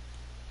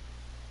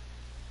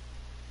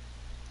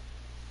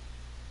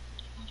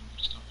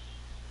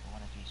 I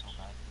want to be so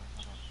bad, bro.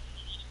 Hold on.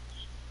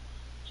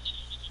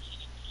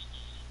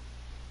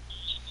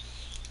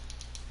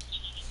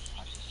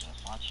 I just said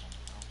watch him,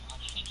 bro.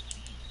 Watch him,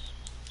 please.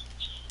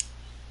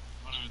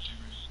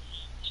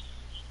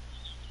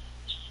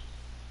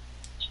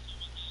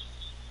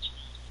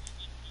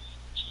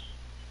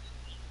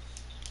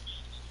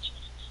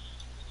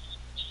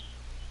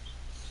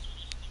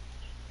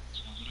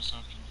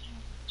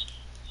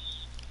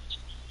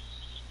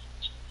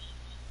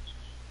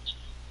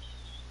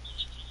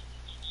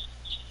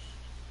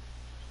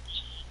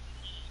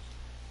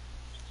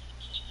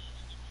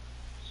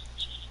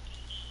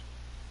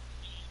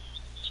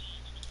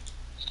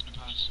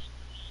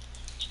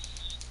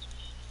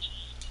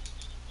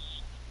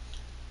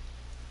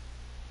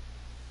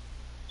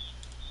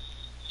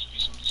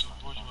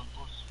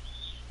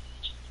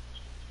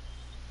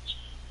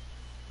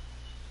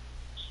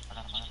 I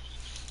got him.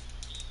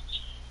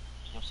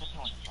 Yo, sit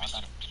here on him, bro. I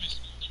got him.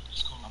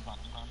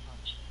 I'm gone.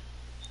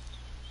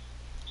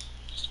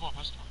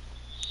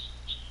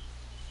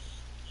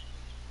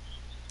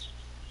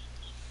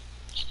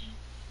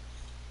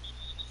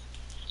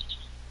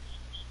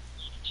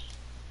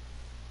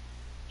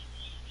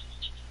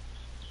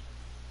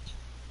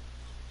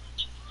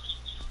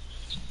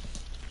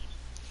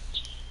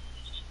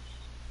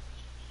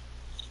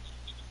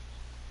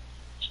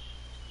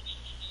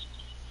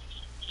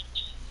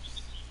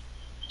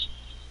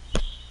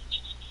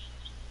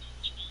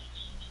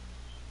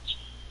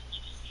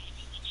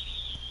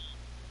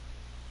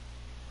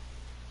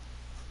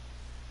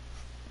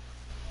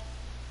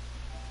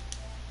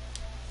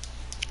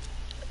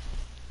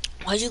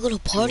 Why'd you go to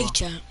party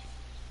chat?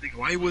 Like,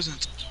 why he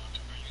wasn't?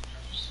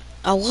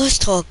 I was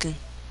talking.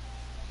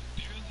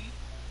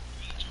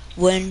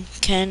 When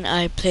can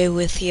I play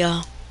with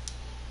ya?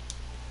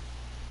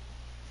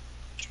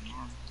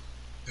 Tomorrow.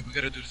 Yeah, we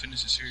gotta do the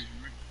finish the series,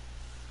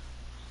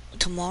 right?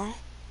 Tomorrow?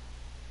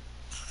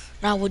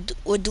 Nah,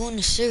 we're doing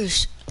the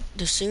series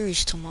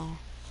tomorrow.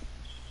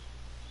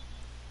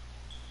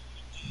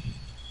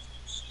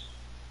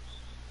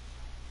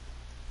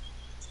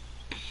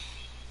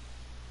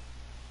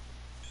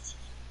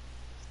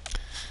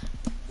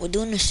 We're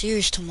doing the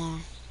series tomorrow.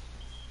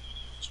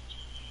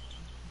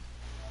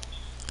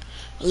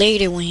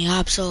 Later when he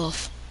hops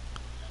off.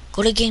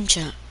 Go to game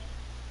chat.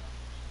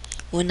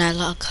 When that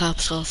lock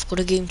hops off, go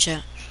to game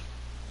chat.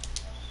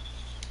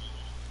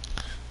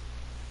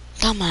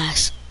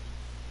 Dumbass.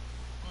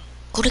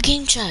 Go to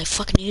game chat,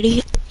 fucking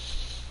idiot.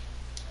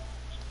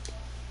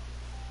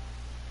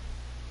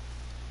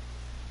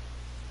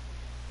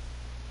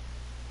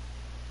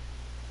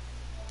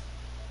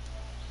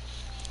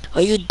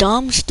 Are you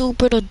dumb,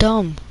 stupid, or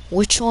dumb?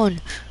 Which one?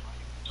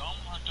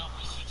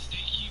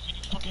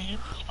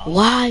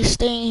 Why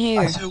staying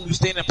here? I said we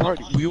stay in the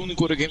party. We only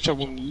go to game shop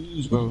when we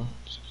lose, bro.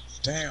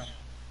 Damn.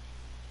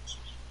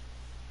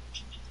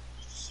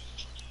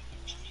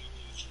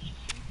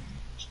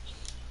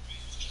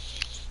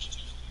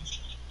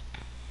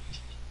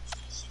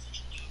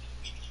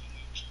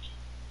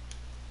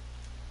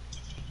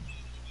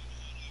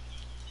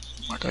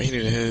 My God, he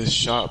needed his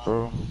shot,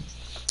 bro.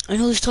 And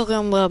who's talking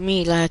about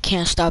me like I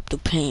can't stop the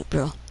paint,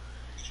 bro?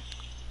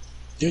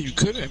 Yeah, you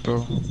couldn't,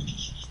 bro.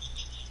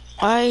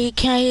 I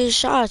can't hit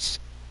shots.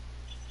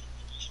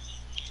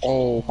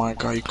 Oh my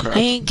god, you I crap.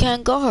 ain't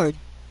can't guard.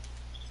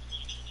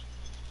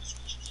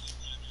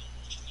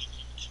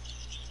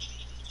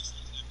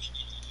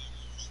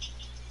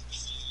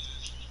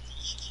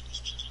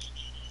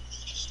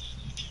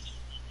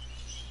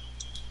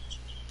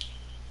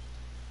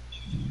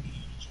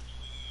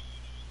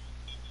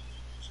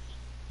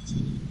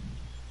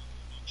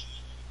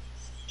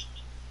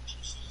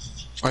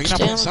 Why you not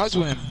playing sides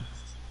with him?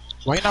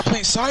 Why you not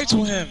playing sides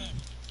with him?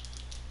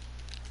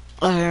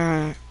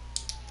 Alright.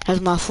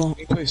 That's my fault.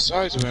 You play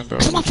sides with him, bro.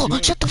 That's my What you fault.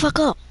 doing? Shut the fuck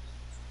up.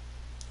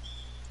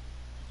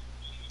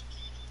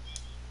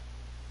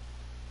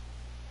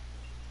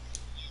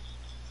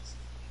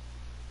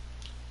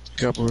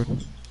 Cupboard.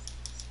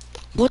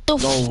 What the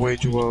No way,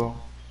 Joel.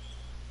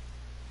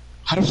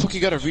 How the fuck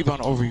you got a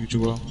rebound over you,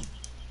 Joel?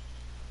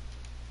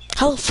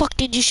 How the fuck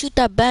did you shoot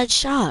that bad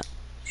shot?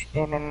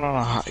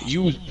 No.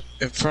 You was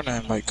in front of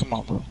him, like, come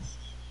on, bro.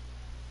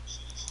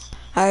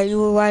 Alright,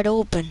 you were wide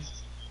open.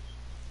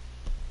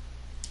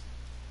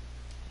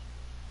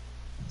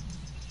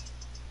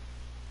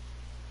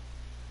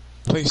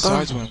 Play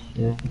sides with him,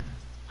 bro.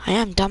 I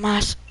am,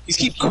 dumbass. He's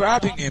keep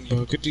grabbing him,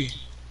 bro. Good D.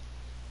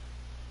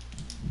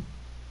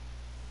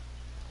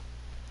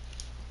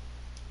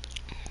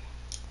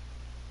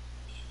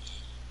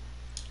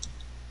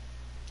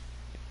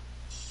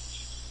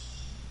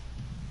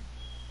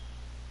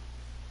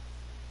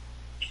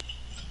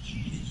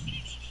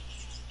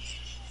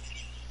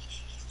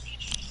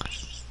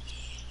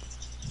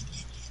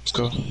 Let's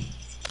go.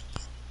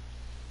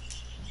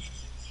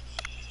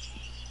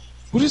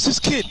 What is this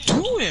kid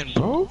doing,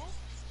 bro?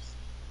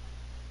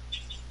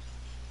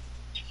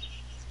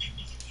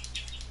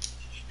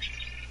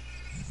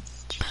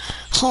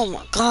 Oh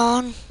my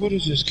god. What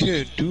is this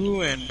kid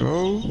doing,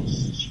 bro?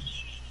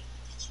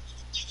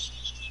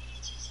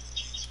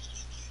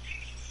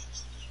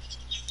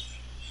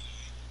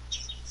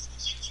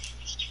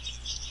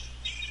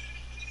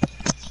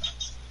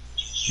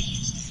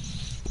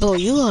 Bro,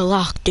 you are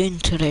locked in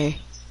today.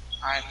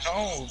 I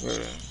know, but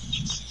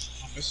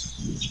I'm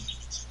missing.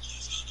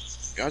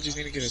 Y'all just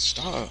need to get a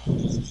stop.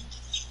 Come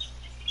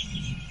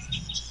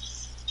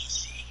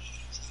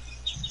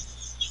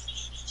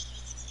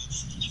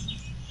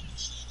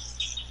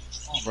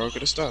on, bro,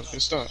 get a stop, get a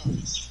stop.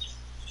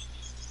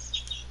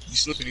 He's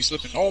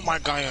slipping. Oh my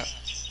god.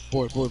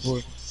 Boy.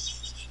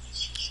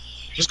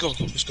 Let's go.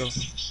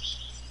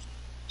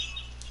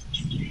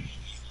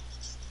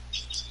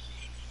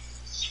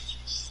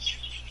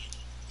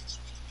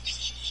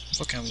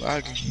 Fucking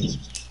lagging.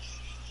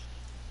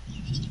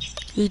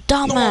 You No,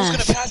 I was dumbass.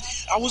 gonna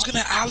pass. I was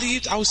gonna alley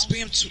it. I was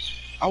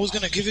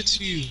gonna give it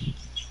to you.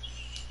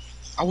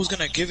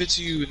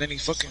 And then he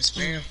fucking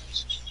spammed.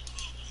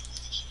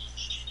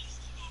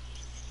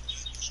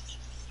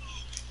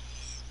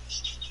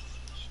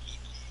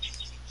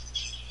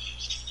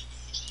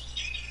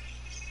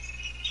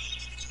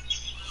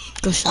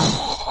 Good shot.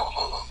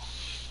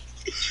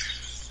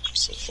 I'm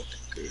so fucking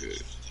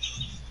good.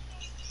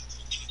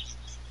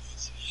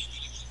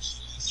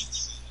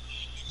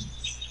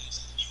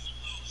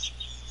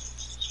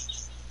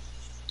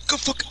 Good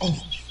fucking.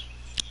 Oh.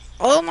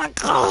 Oh my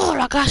god,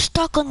 I got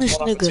stuck on this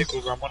I'm going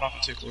nigga. off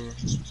and take over.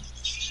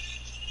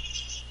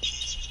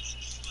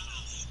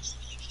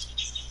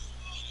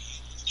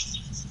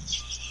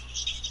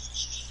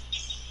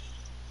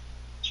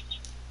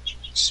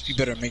 Just be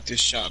better make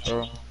this shot,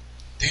 bro.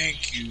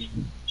 Thank you.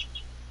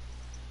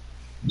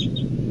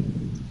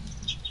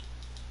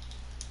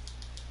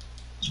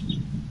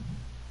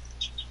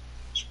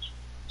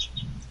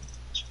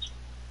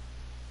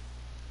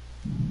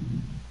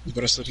 You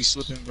better slip. He's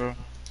slipping, bro.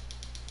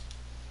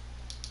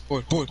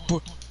 Boy.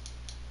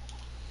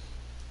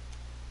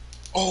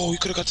 Oh, you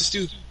could have got the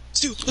steal.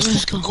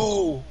 Let's fucking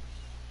go.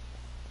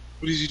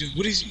 What is he doing?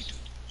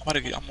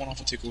 I'm going off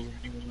and take over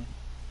anyway.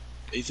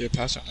 Either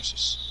pass or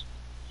assist.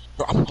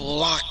 Bro, I'm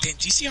locked in.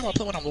 Do you see how I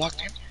play when I'm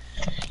locked in?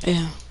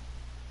 Yeah.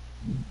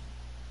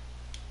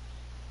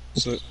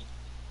 So,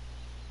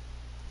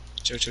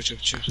 chill.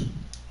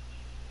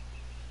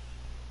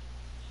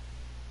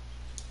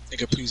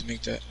 Nigga, please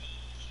make that.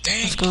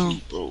 Let's Thank go.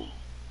 you, bro.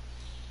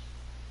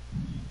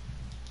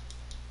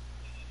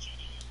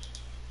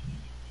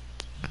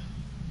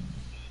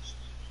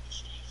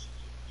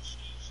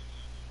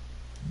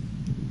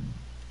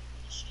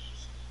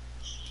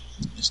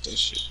 It's that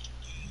shit.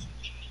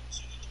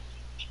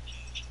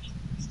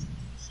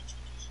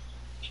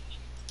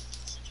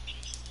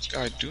 This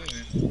guy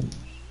doing?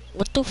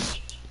 What the f...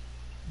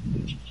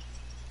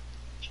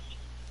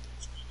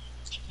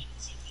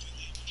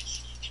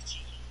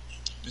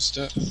 Missed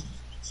that.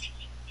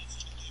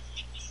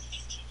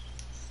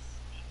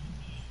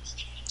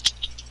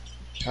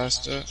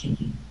 Past that.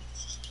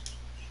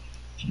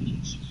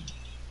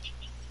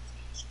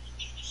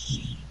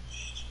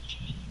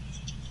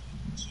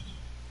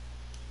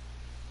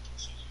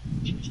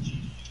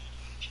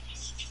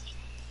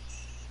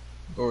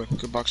 Go ahead,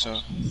 good box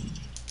out.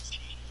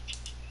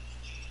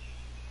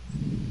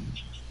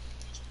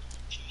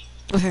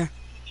 Over here.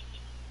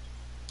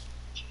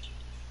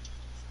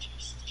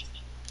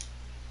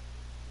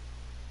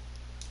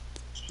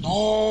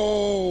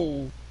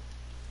 No.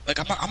 Like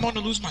I'm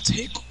gonna lose my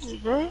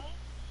takeover, bro.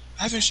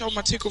 I haven't shot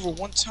my takeover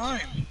one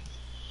time.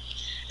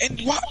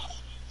 And what?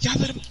 Y'all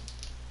let him.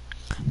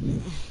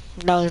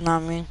 That was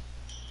not me.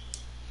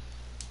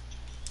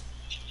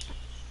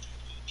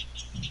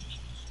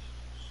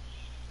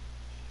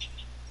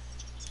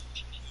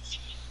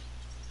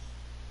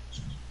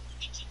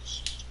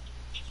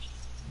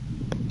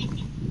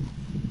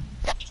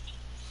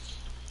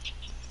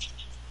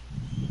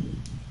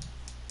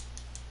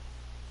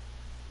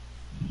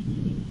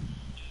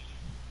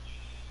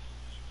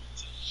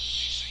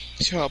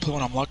 See how I play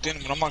when I'm locked in?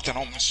 When I'm locked in,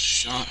 I don't miss a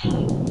shot.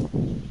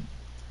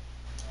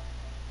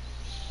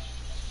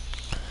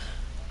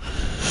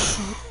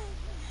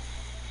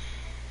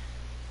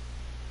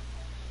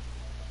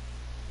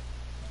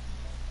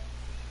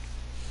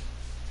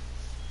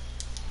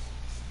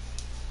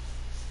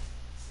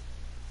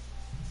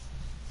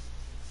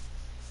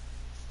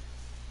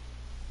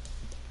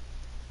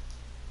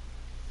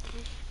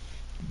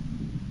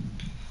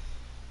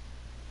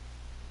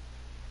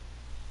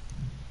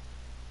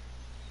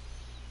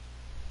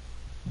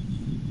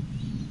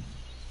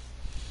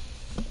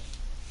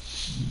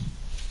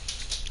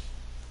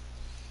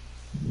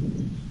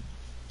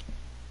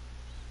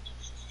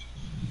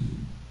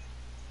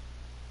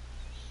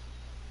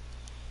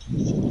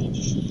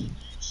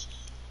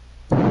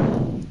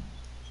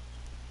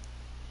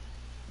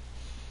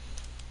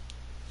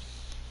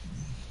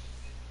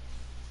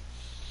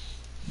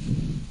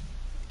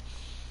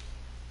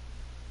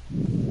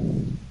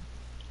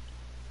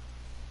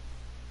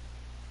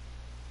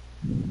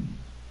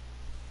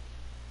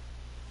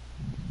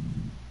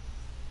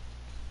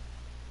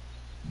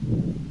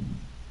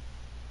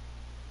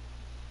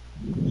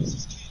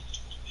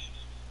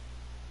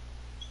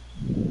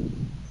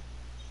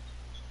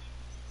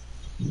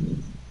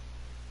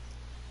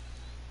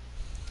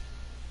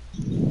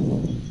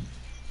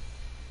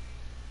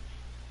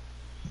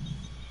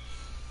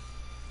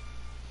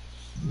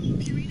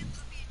 Purina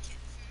puppy and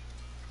kitten food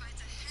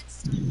provides a head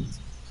start in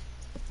school.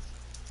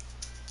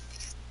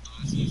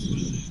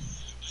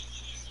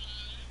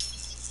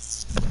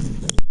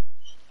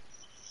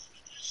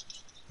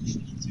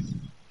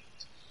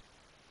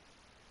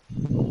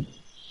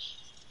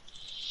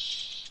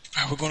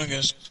 Alright, we're going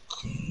against.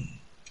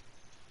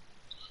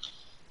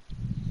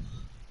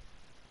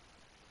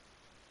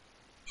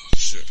 Oh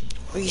shit.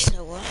 Where you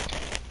said what?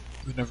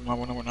 Never mind.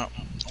 We're not.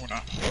 We're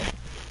not.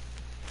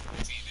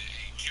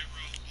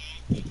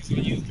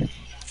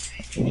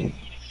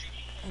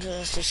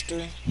 That's just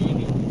 3.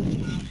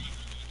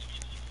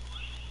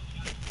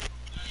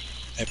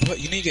 Hey,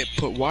 you need to get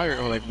put wire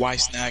or like Y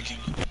snagging.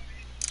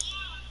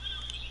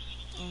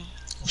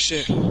 Oh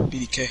shit.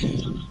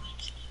 BDK.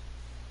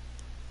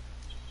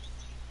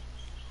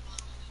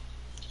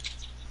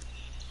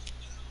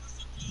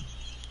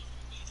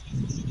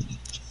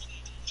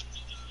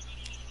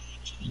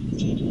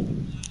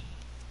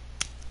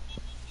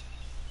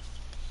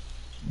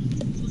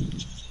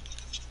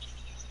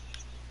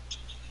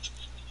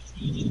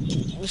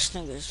 This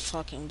nigga is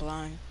fucking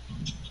blind.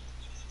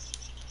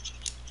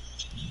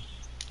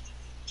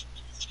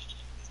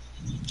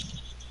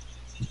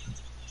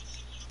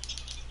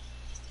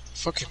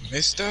 Fucking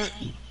missed that.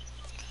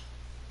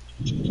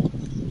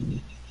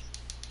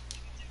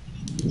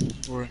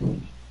 Or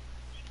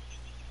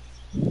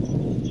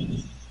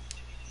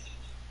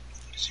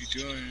what's he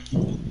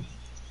doing?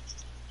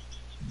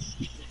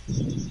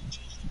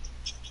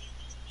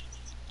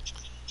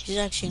 He's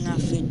actually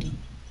not 50.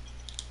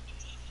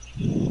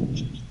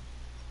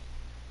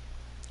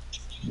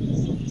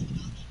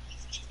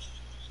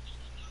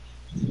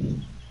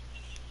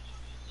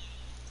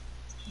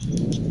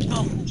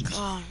 Oh my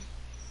god.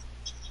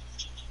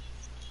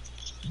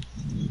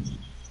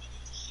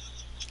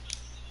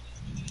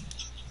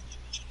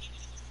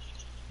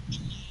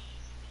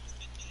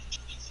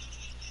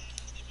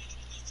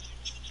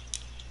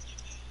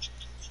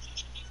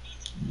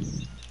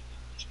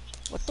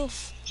 What the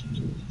f-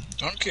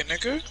 Dunk it,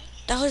 nigga.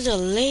 That was a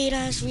late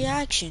ass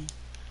reaction.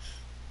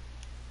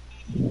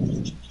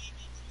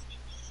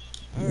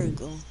 There we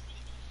go.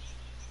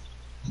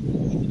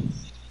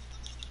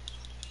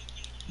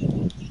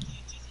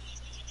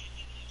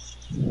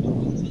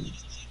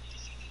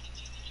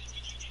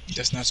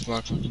 That's not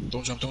block.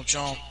 Don't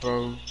jump,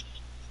 bro.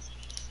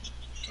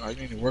 God,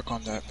 you need to work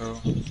on that,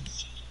 bro.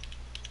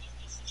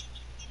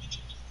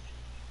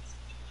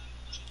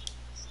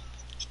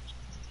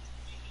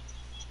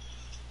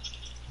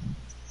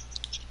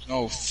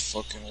 No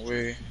fucking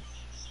way.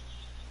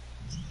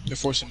 They're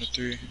forcing the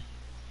 3.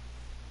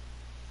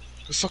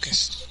 Good fucking.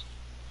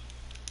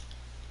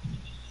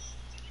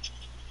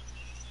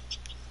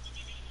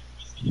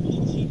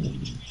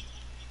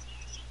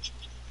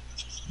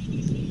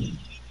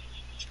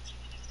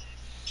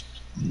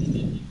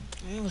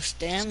 No This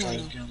stamina.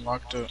 guy's getting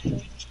locked up.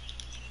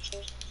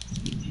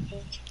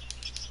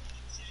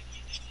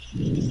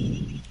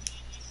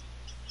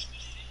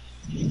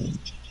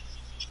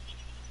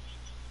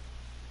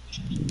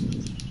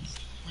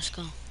 Let's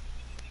go.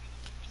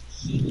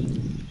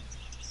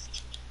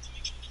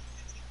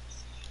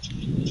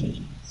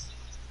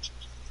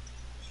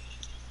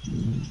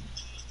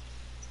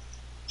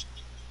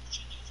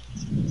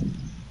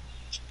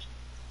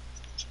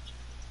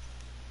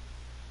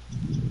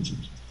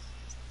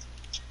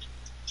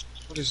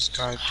 What is this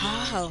guy doing,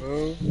 How?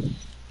 bro?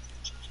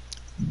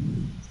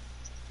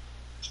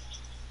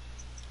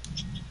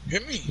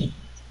 Hit me.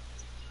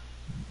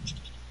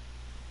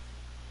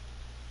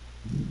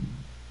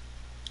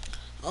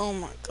 Oh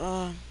my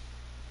god.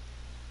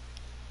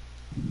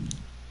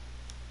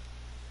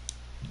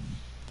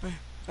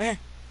 Where?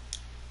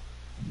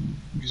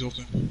 He's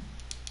open.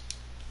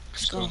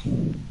 Let's Let's go. go.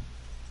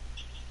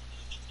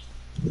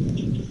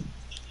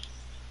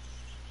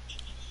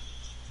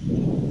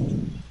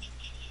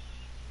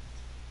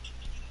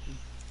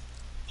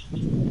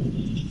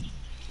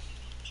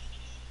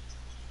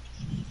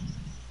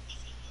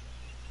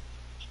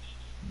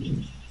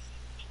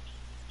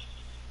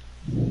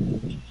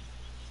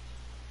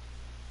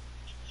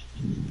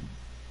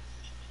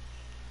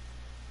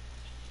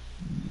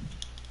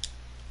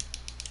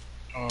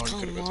 Oh, you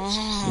could have Come got that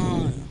assist.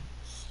 on.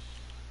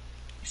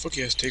 Fuck,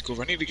 he has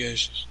takeover. I need to get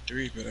his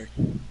 3, but I.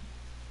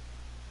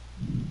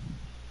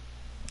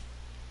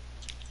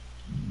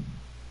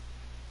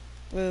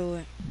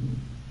 Wait.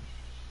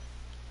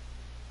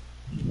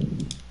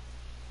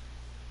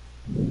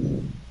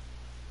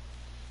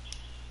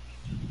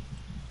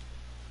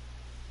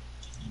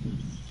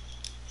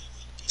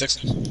 Text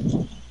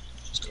him.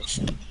 Let's go.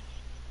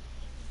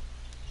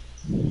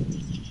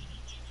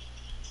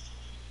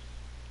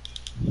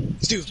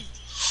 Dude.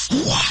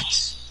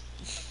 What?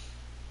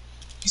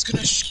 He's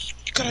gonna.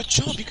 You gotta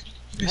jump. He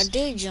I missed.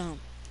 did jump.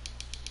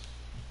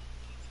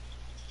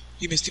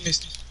 He missed. He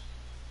missed.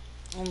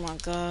 Oh my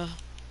god.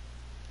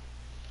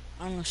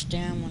 I don't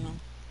stamina.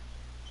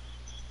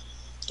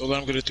 Don't let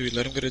him get a 3.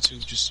 Let him get a 2.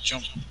 Just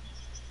jump.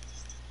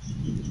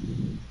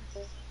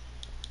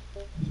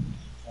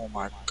 Oh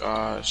my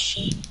gosh.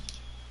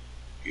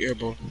 You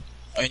airball.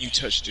 And you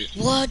touched it.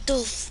 What the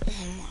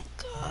oh my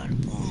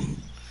god, bro.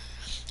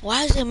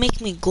 Why does it make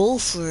me go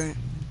for it?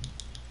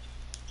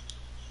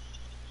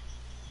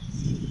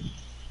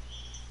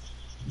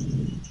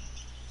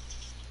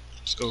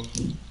 Let's go.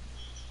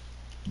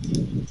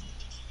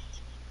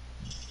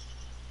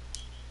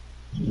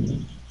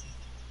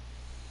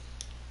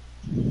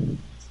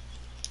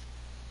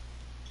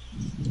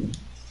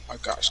 My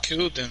gosh,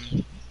 killed them.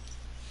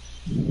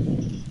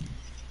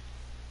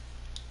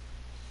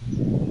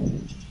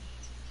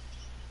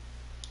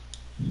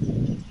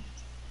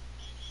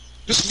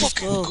 Just Let's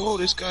fucking go. go.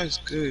 This guy's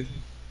good.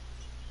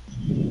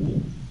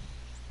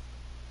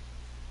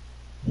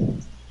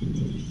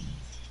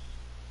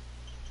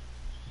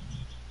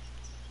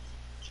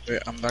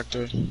 Wait, I'm back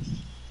there.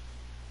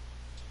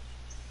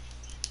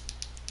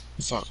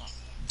 Fuck.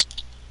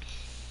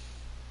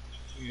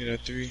 We get a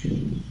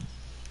 3.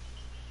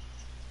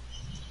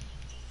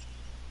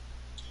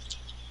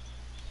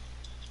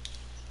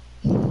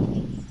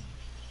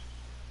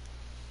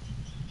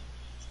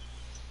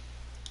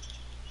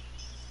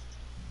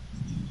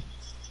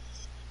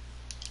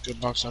 Good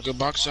box out. Good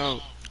box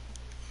out.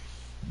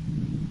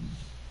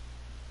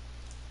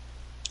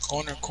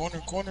 Corner,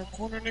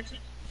 nigga.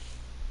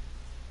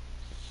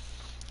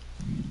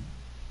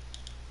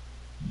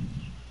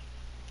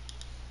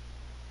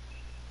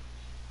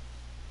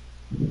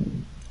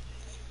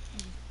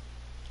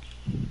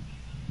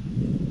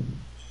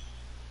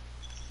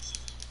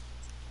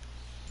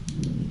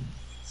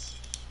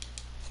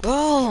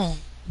 Bro.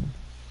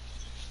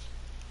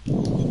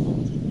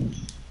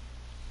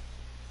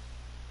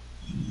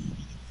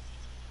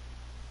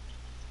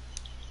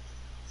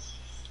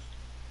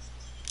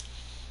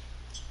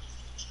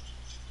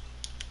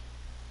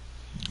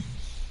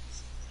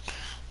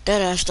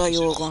 That I thought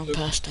you were going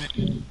past that.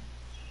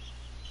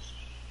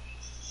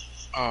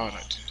 Oh,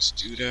 I didn't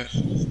do that.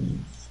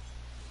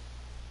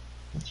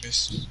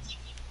 Miss.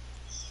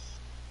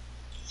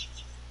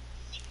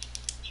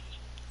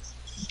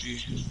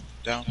 D.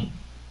 Down.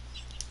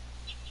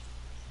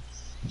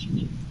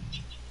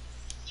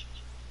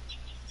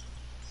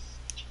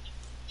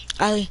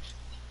 Ali,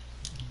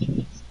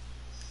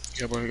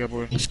 Get board, get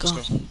board. let's go.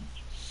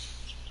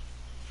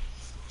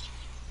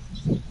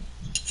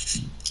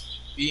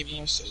 Be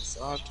myself,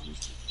 I do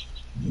it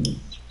too.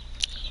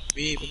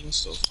 Me, be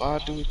myself, I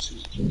do it too.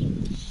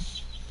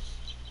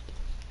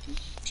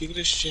 Kick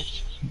this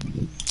shit.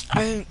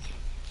 I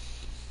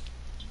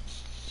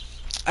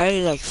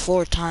ate like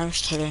 4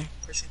 times today.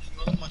 Pressing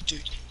you on my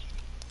dick.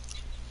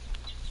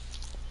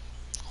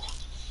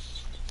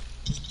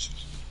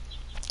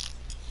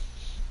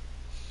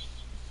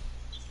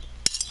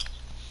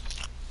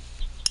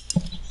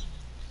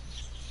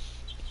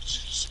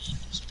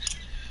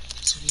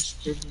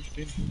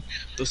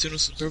 Those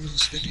innocent purpose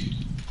was spinning.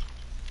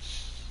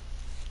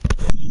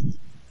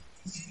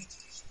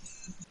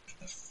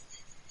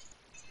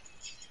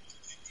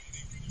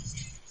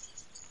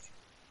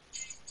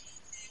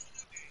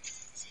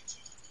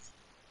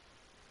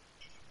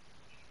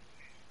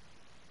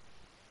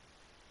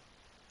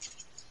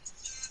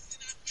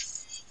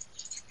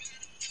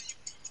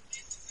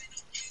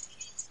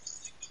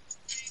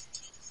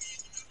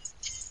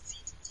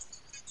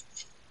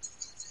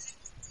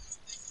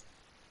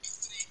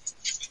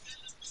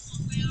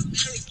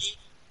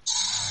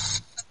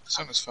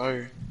 song is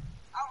fire.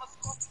 I'm a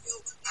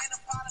Scorpio, can't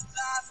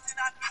apologize, and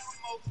I do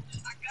the most.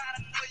 I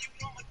gotta know you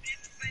from a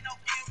distance, ain't no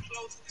getting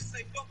close.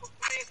 Say fuck a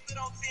friend, stood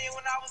on 10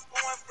 when I was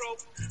going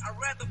broke. I'd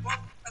rather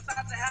both, I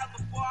thought to have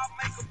before I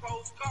make a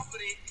post,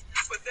 confident.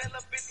 But that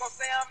little bitch gon'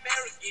 say I'm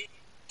arrogant.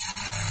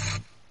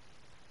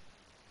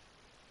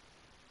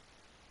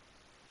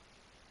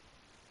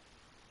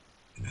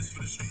 This for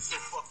the streets, so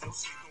fuck your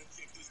shit, don't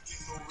think this thing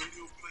no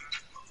radio play.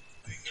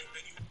 Thing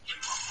that you play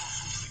my phone,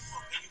 so say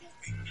fuck and you gon'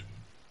 make me.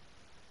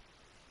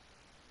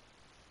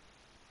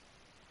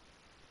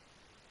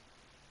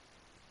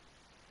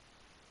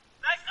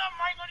 Back up,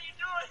 Mike, what are you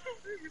doing?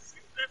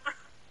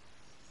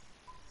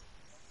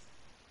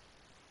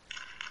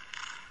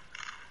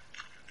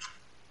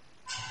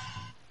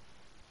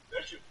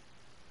 That's you.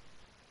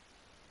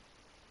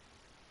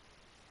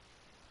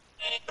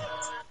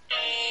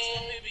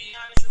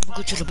 I'll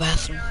go to the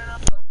bathroom.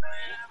 What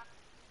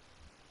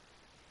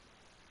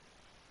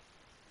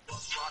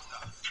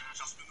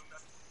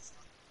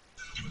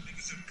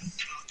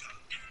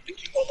do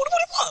you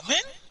want, man?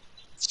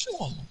 What you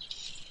want?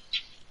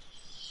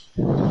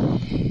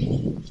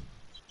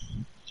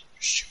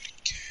 Shooting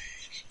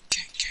gang.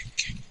 Gang.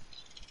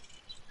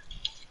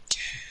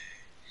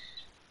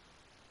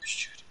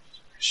 Shooting.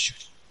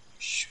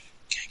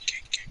 Gang.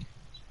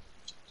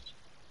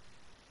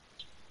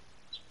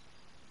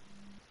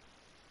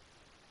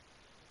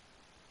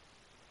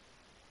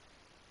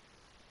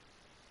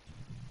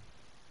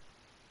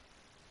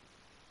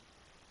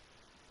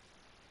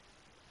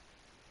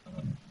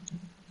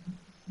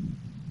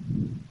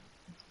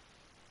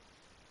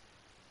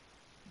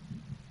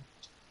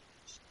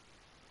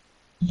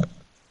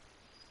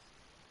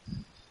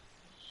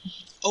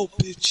 Oh,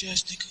 bitch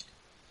ass nigga.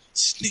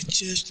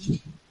 Snitch ass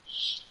nigga.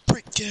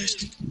 Prick ass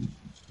nigga.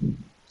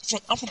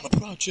 I'm from the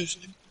projects,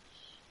 nigga.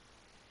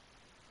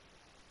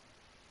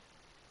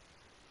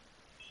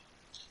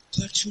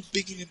 Black too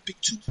big and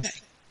big too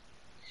pack.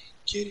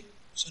 Get it?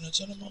 So now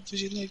tell them I'm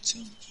busy like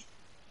tell me.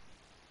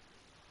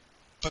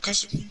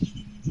 Because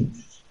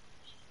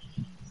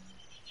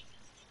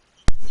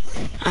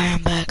I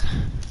am back.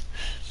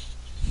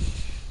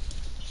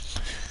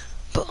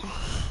 But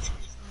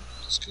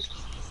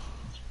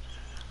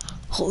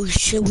holy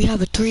shit, we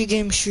have a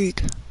 3-game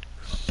streak.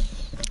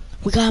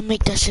 We gotta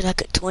make that shit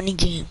like a 20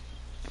 game.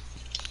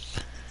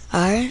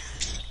 Alright?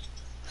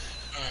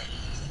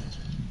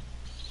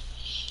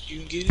 you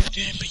can get it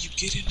then, but you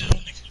get it now,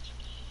 nigga.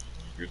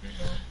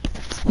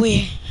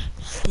 Wait,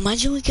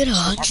 imagine we get a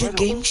 100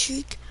 game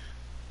streak.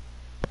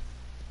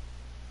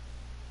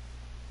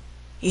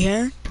 You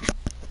hear?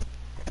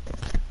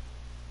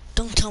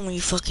 Don't tell me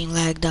you fucking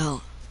lagged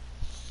out.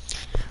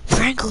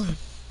 Franklin!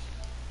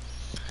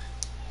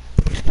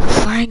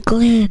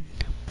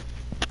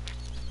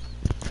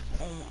 Oh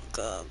my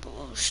god,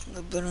 bro.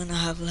 Snip better not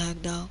have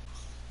lagged out.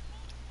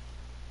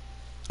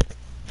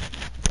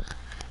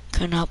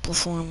 Cannot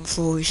perform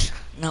voice.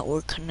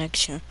 Network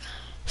connection.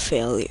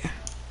 Failure.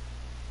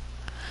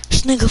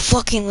 This nigga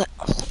fucking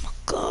oh my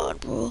god,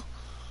 bro.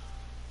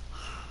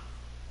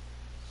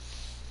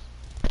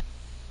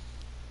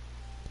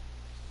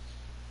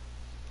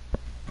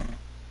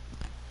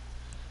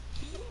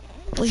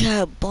 We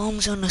had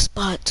bombs on the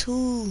spot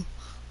too.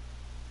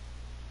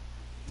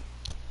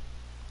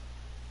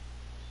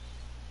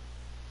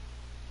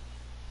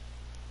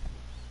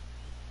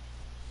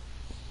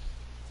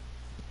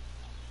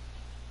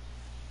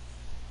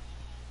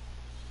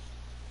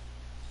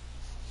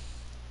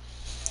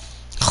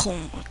 Oh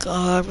my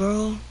god,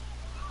 bro.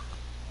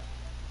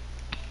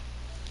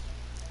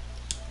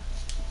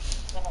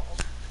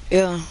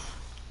 Yeah.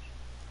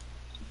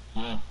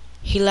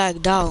 He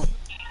lagged out.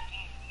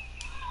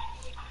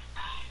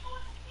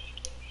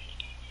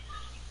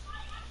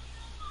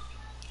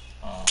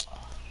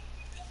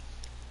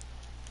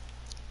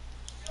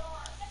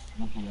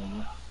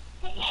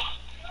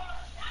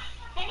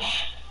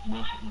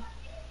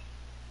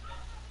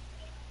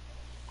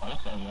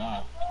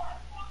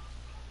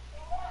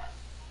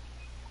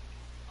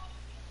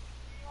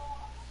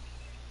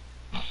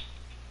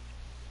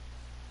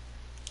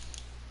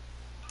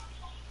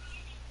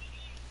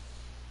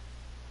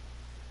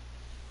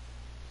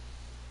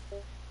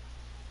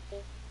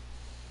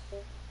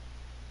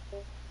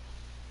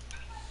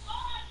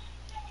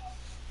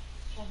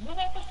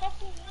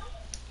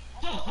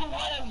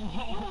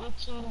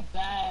 Too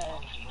bad.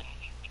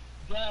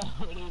 Bro,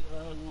 what is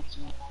wrong with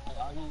you?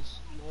 Are you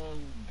slow?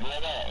 Yeah, I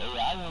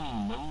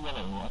am.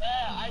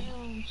 Yeah, are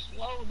you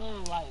slow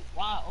though? Like,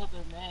 wide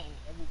open man and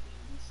everything.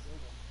 You still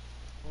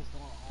what's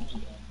going on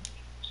there?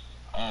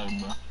 Alright,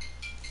 bro.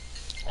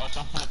 Watch,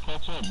 I'm finna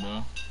catch up, bro.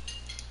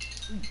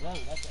 Bro,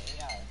 that's an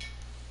AI.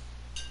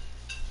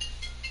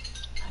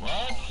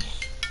 What?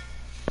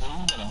 Bro,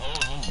 you better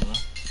hold him, bro.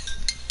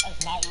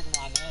 That's not even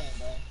my man,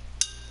 bro.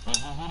 But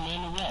who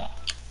made the rap?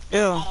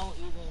 Yeah. I don't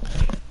even...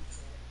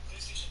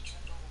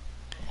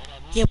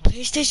 Yeah,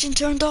 PlayStation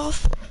turned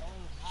off?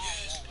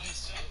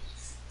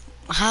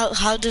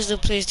 How does the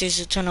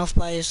PlayStation turn off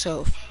by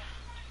itself?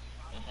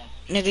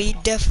 Nigga, you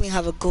definitely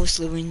have a ghost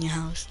living in your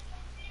house.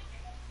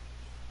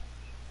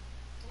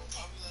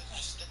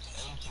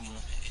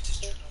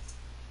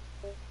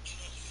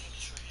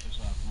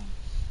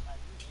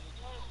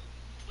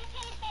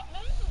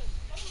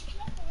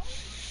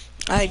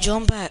 Alright,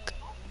 join back.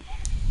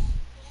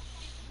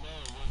 Bro,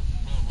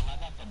 when I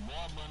got the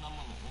ball, bro, and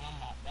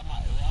that my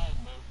AI,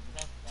 bro.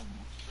 That's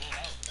straight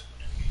out.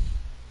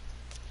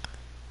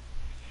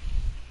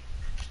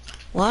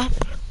 What?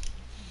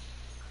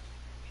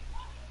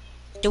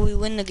 Did we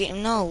win the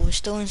game? No, we're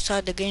still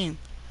inside the game.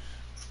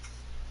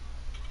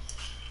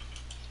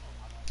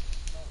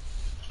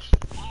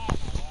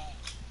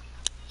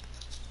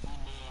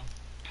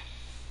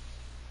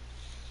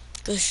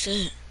 Good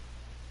shit.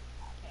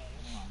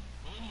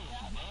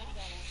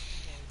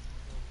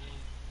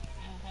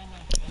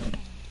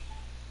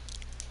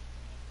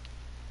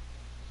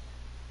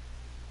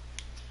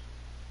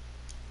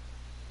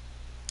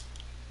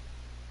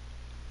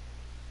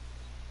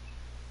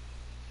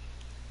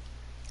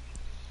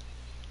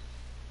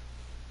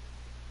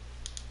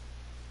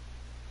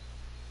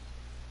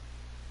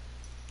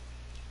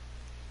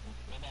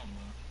 Straight out,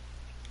 bro.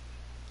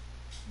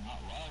 Not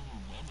live,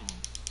 brother.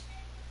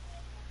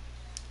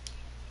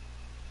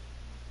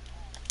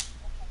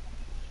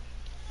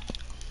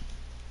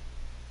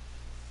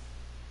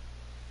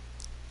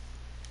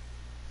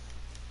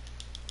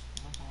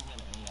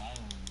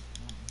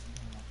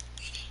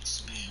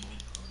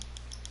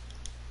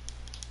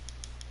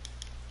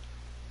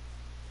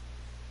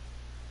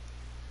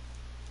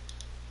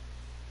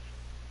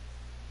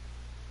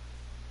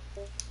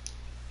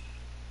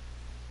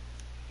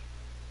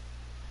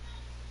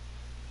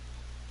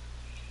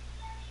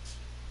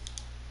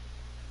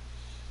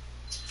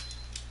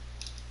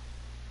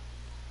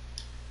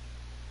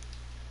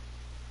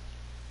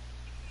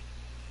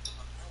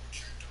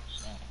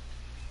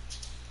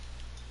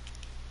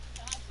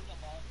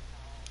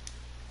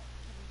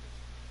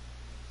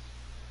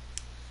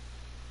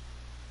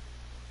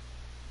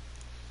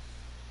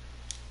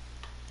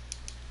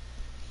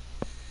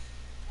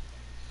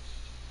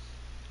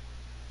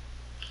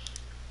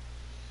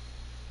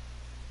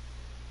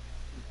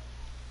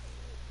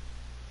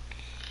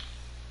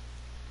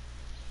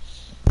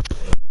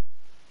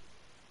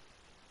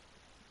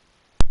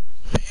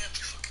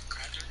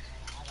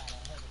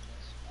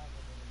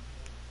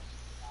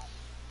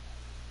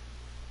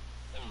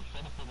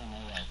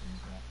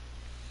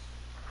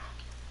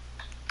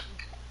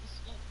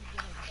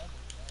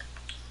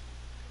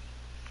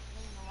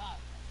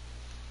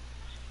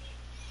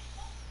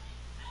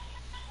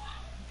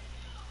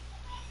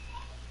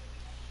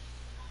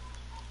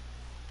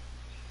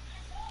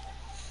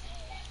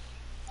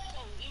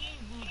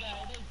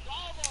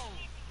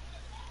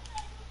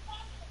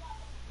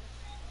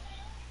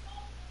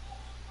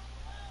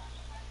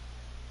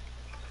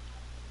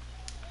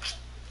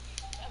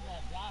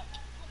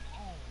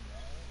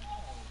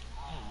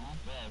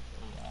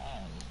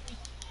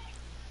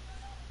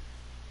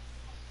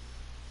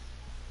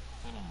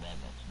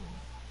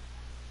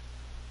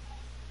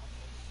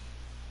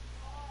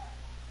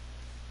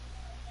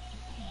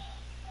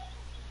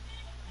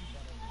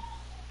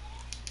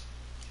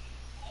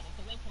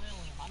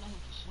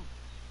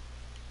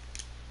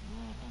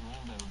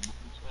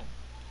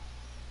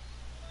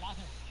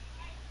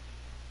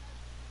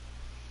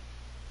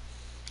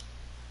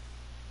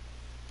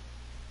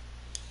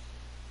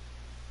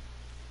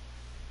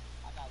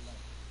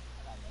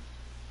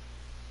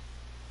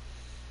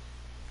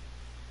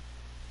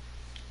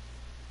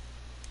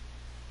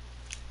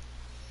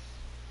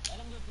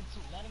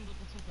 Let him get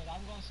the two, because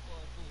I'm going to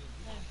score too. If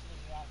you don't see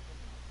me out,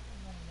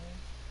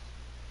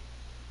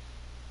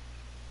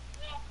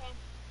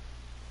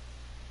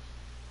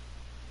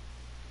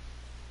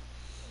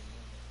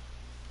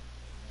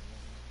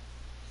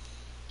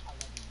 I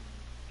love you, dude.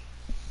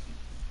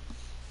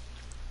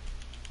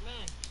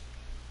 Lynn,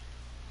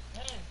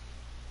 Lynn,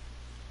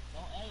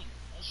 don't, hey,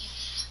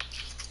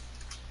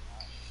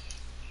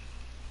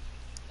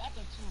 that's a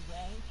two,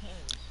 bro. Who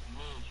cares?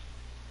 Lynn,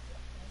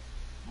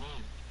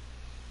 Lynn.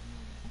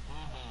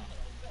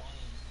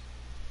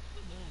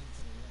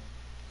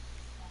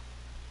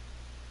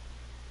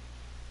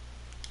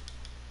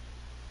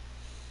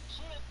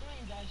 Shoot it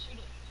three, guys. Shoot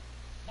it.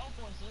 Don't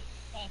force it.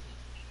 Pass it.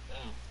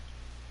 Hey.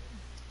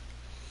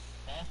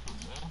 Pass it,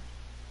 bro.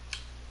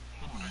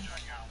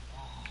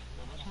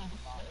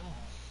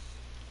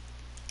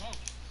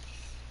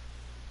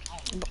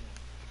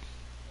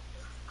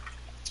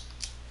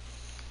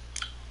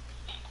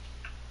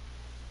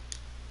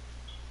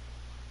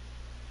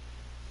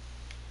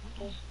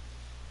 Go.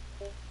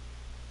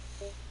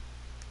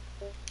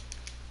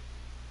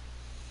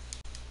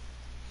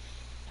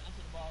 Pass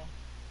the ball.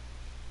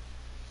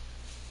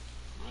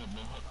 Yeah,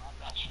 man. I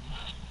got you.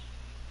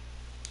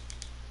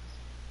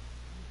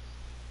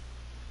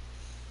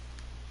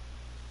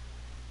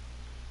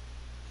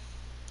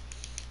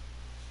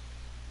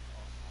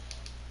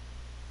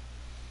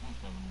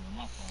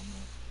 My fault,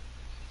 man.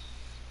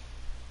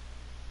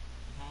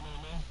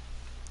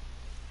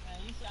 Man,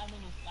 you see how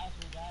many stops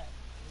we got?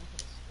 We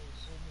could have scored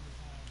so many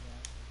times, bro.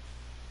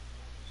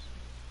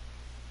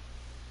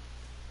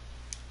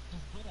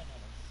 Just get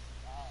another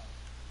stop.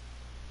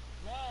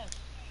 Look!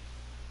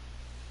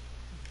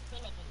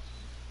 Fill up with the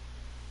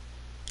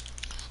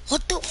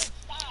What the f-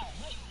 stop!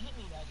 Hit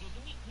me that, dude.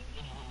 Give me.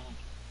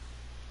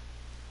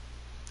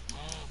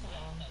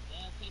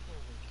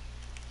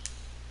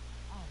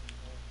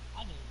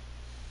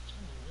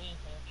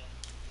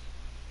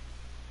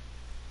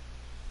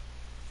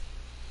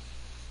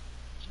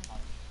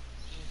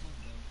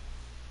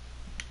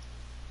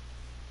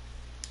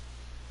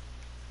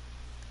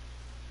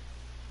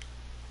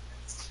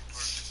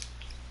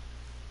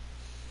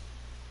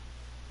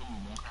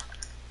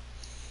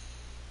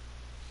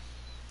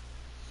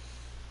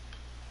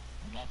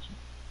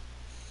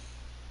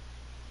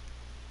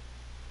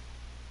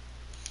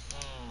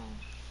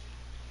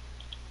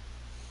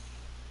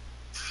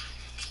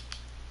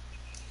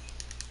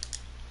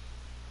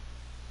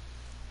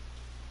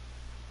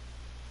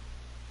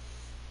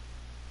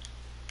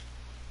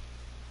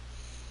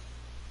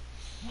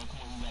 No, come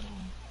on, you gotta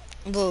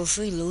win. Bro, if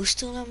we lose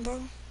to them,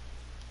 bro.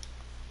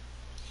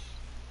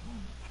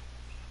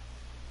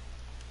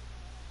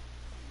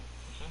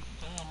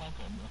 Turn your mic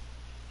up, bro.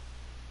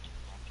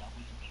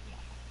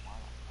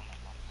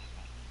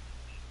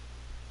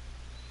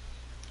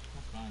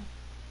 That's fine.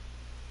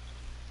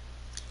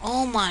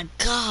 Oh my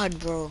god,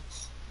 bro.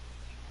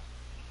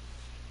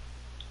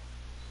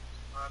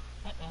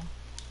 Uh-oh.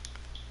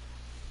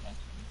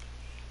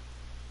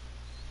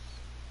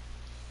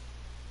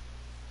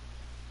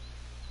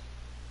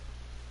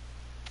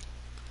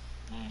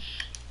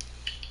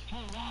 Hey,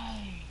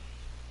 why?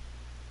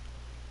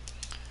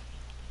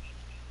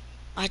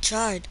 I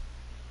tried.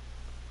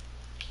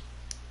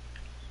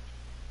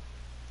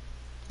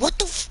 What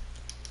the f-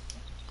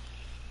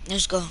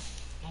 Let's go.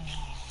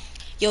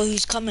 Yo,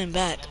 he's coming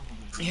back.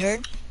 You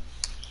heard?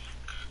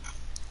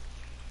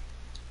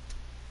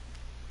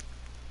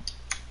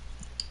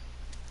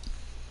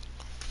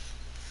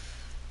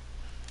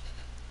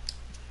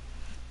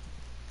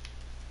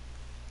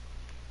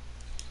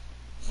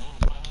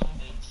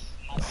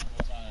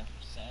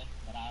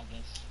 But I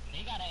guess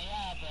they got an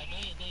AI, but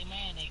they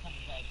man they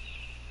coming back.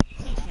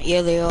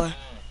 Yeah, they are.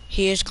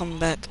 He is coming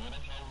back.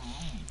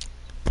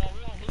 Yeah, we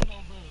don't need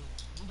no blue.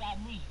 We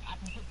got me. I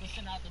can put the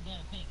center out the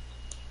damn pink.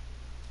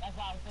 That's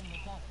why I was in the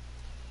corner.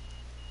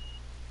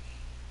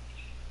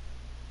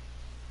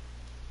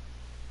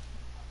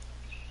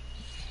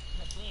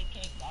 The big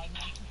cake, dog.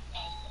 Man, too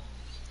fast.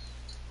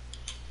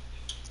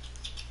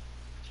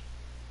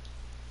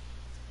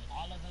 And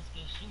all of us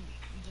can shoot.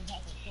 We just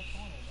have to flip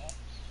corner, dog.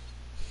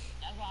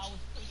 That's why I was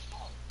pissed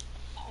off.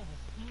 That was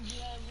an easy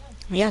ass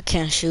one. Yeah, I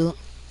can't shoot.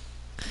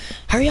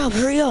 Hurry up,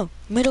 hurry up.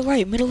 Middle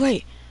right, middle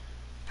right.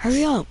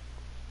 Hurry up.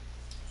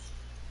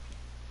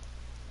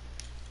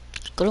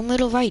 Go to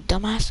middle right,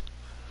 dumbass.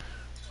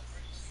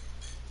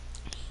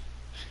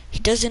 He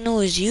doesn't know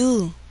it's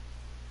you.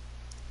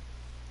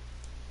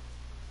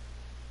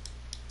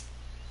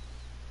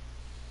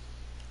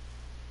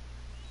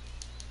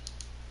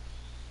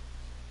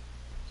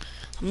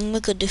 I'm gonna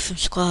make a different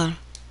squad.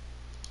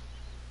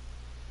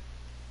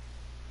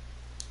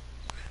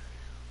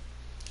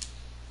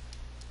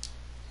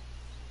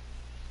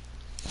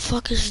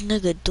 Fuck is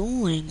this nigga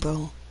doing,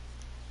 bro?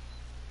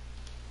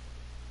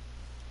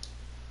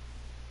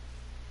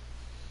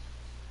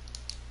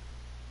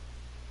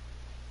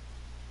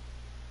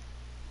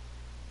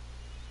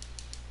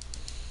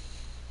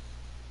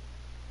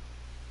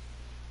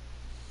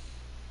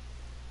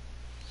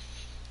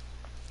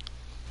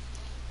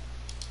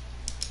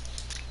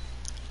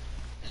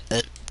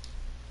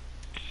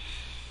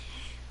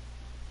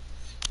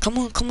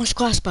 Come on,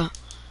 squad spot.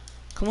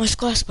 Come on,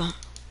 squad spot.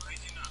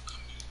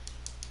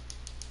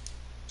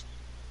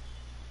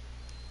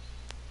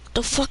 What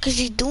the fuck is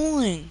he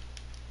doing?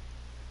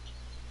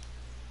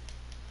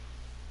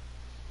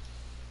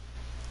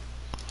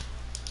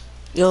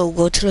 Yo,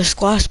 go to the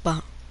squad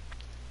spot.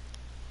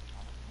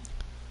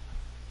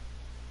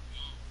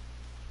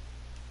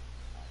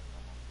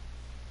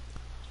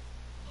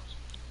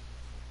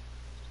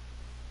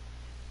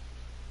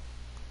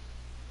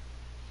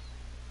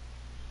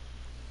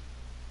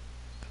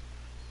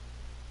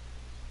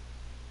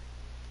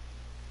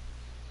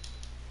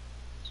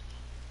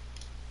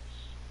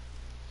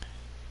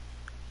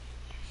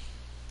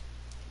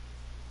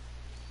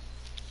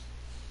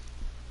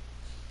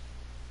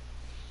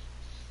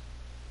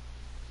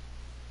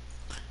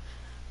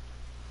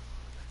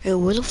 Hey,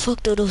 where the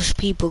fuck do those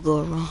people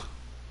go, bro?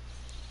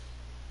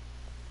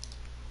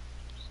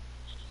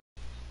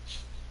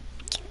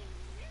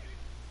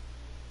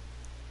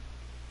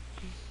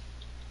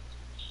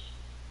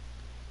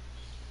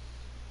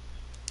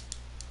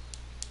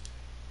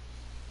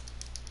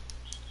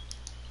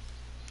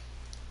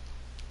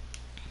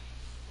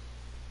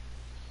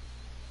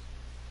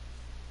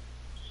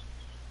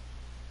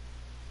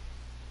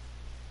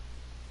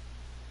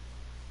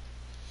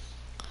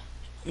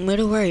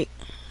 Middle right.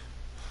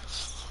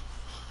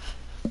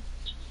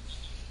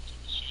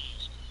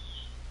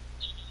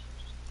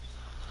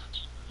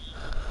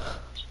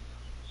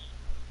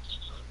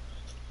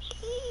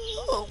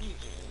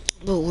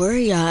 But where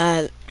y'all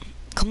at?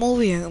 Come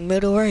over here,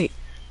 middle right.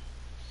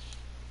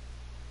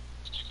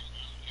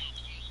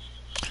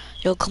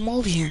 Yo, come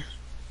over here.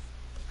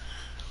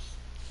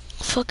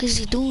 Fuck is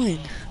he doing?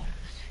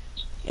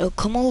 Yo,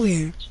 come over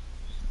here.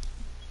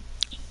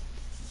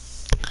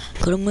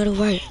 Go to middle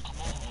right.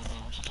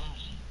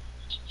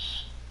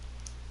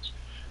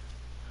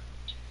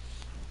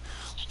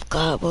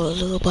 God, bro,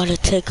 look about to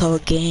take our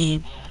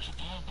game.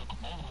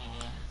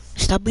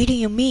 Stop beating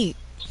your meat.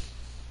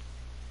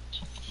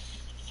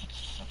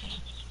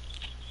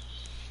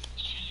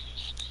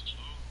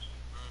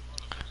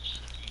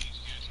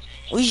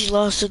 We just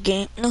lost the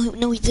game.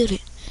 No, we did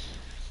it.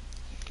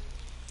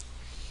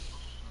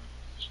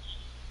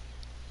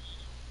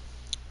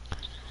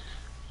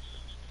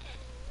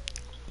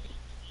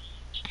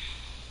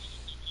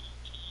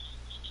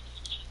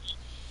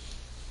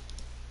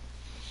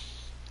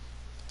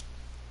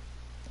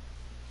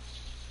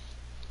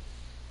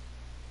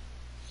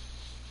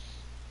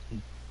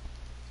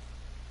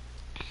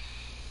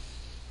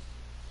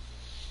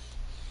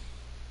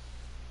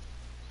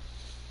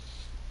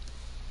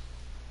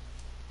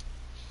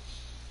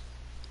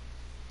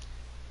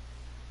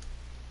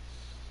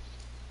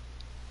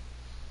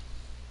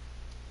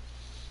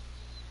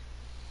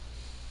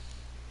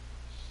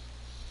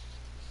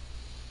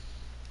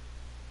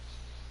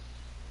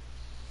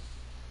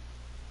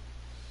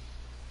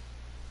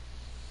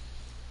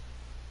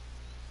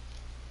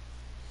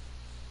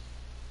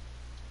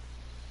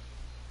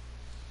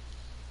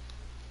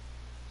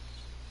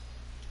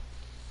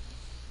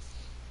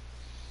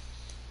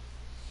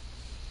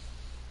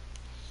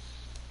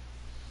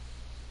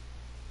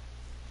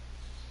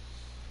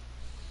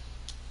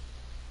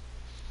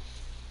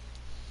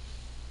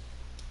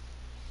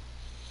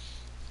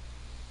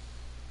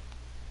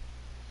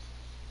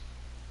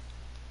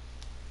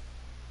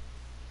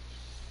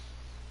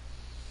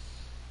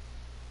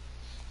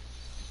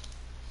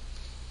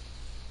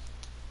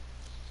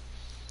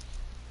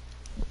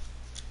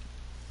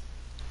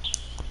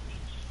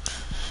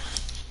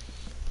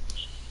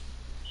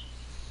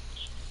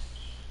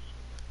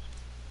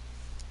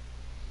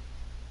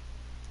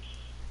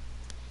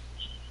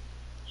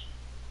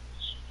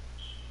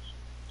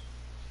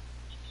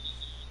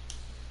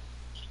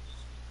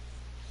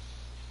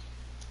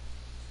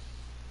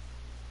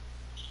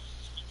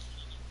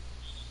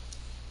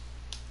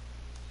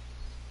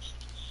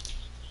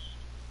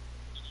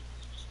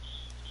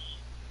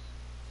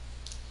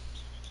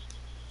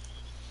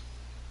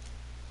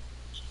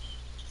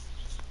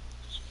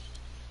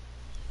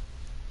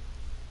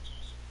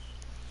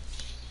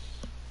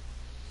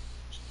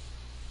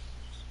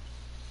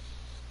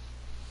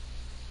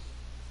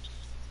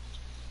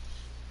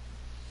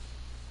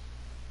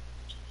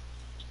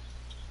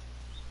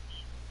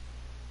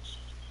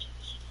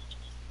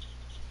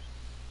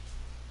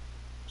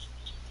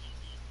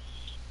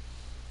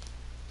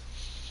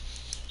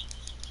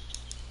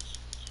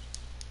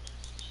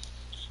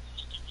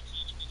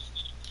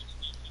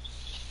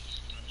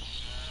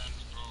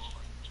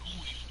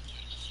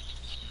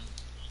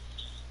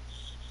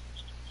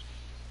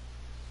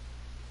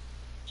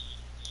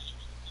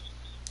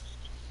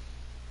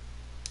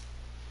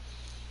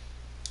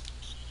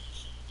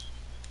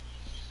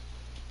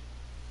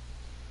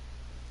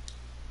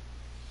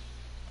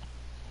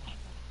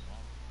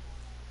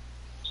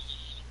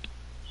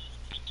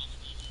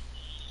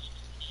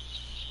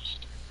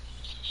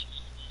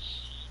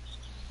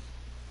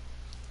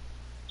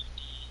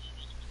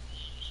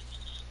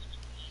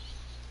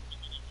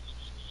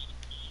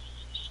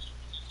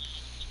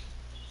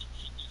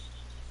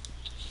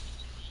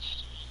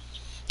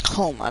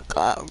 Oh my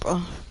god,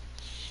 bro.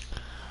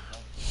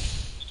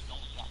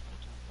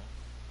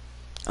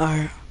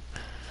 Alright.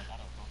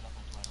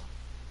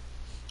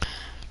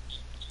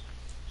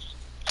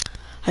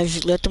 I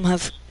just let them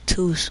have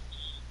twos.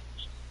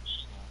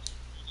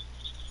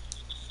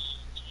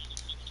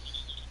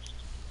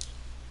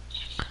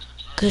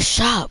 Good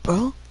shot,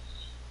 bro.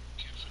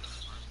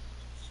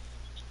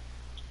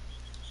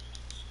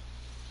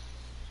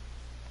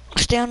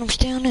 Stay on him,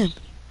 stay on him.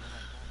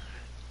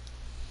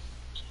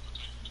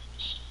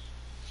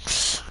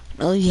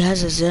 No, he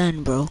has a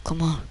Zen, bro.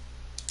 Come on.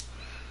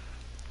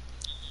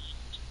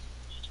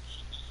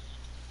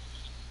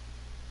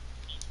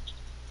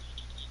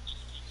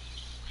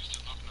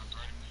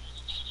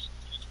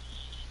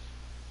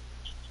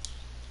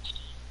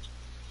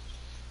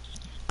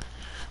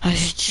 I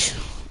should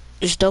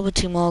just double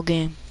team all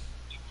game.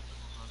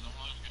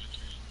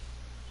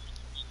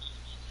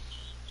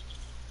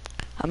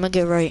 I'm gonna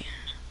get right.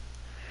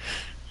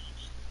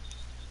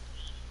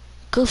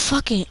 Good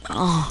fucking.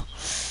 Oh.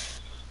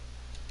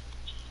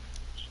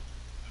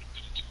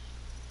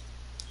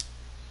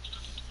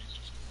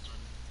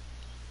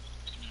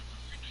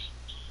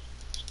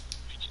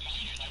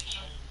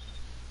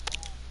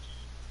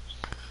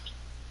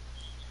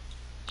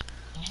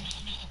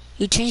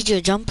 You changed your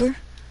jumper?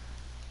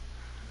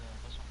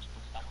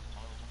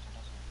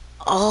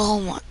 Oh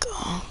my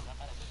god.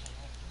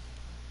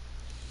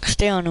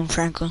 Stay on him,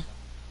 Franklin.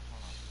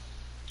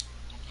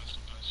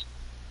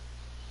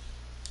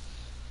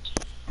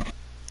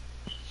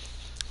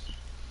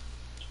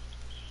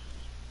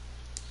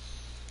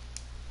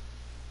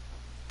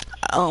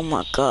 Oh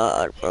my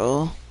god,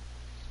 bro.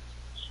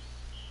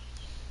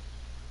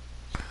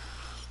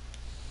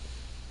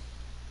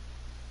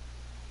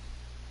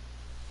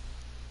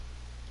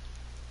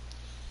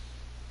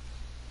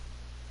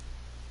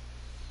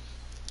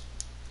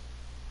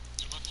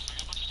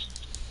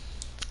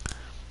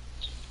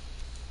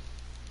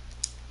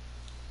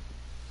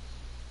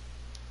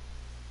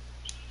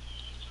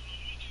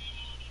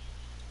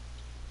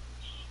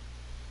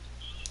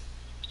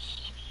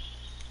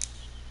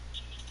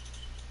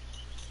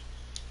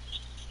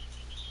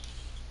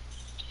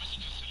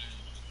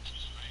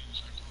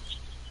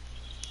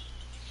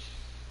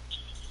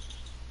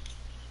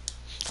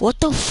 What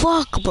the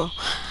fuck, bro?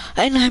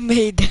 And I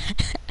made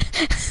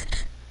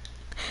that.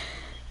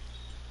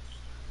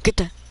 Get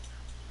that.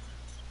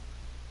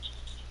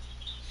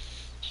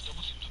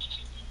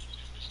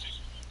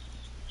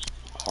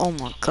 Oh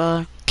my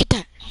god. Get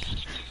that.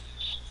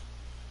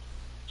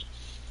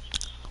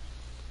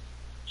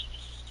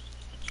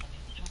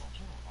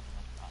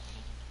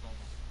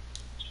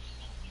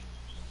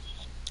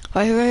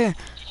 Right here, right here.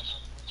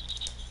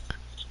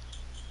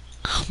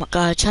 Oh my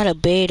god, I try to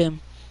bait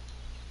him.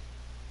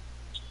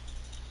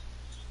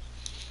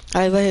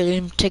 Alright, right here, let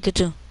him take it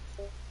too.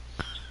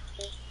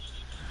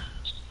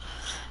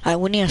 Alright,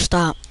 we need to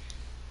stop.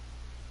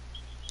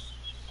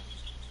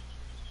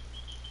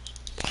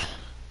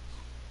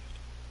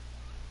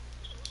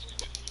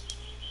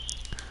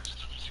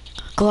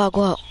 Go out,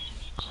 go out.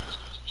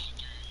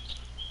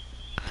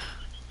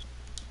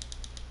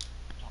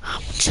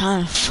 I'm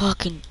trying to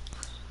fucking...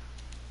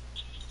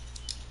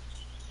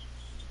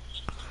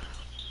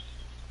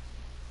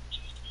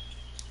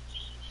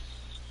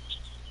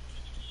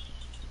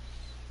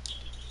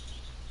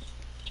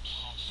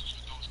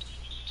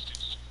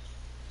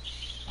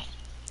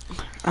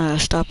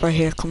 Stop right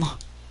here, come on.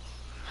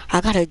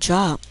 I got a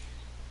job.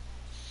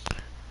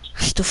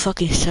 It's the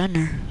fucking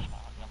center.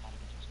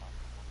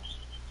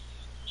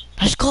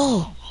 Let's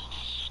go.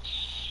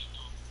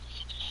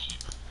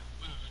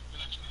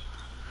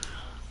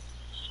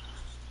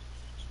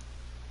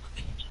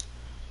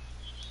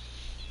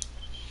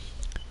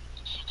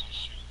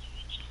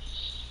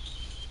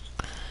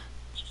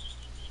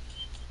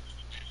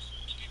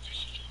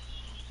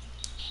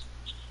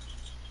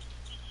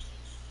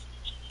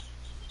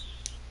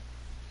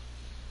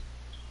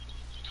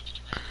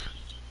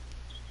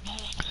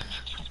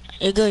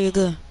 You're good, you're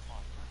good.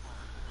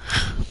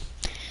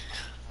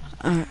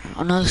 Alright,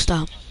 another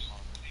stop.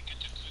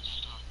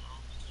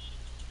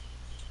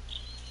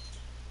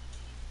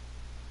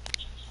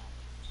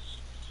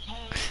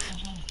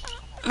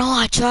 No,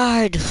 I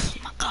tried.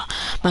 My god,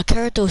 my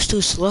character was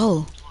too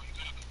slow.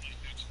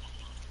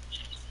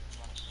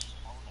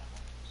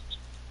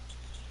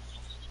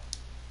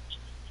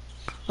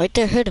 Right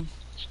there, hit him.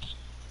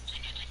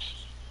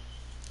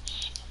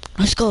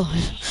 Let's go.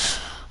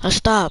 Let's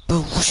stop,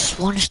 bro. Just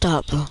one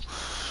stop, bro.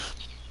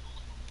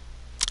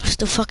 It's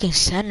the fucking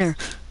center.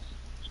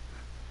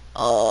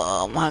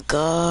 Oh my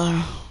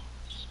god.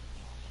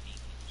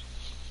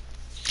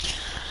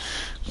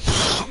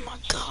 Oh my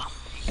god.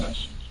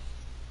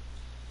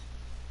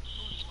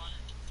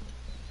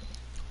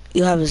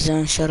 You have a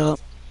Zen, shut up.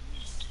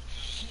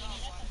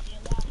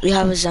 You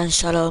have a Zen,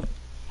 shut up.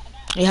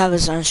 You have a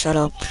Zen, shut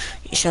up.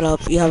 Shut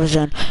up, you have a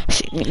Zen.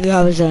 You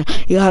have a Zen.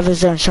 You have a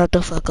Zen, shut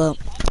the fuck up.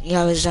 You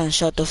have a Zen,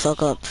 shut the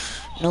fuck up.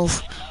 No.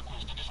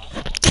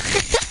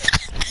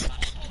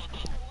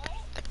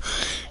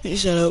 You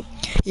shut up.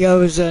 You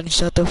have a Zen,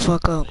 shut the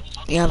fuck up.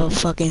 You have a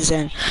fucking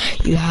Zen.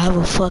 You have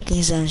a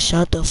fucking Zen.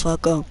 Shut the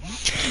fuck up.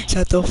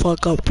 Shut the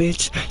fuck up,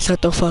 bitch.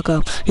 Shut the fuck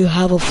up. You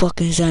have a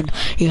fucking Zen.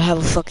 You have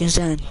a fucking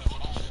Zen.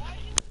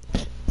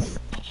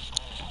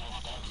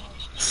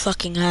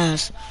 Fucking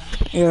ass.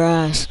 Your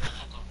ass.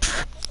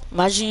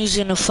 Imagine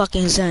using a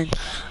fucking Zen.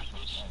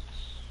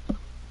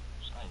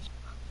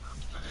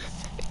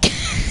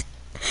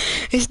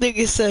 This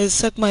nigga says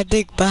suck my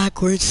dick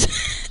backwards.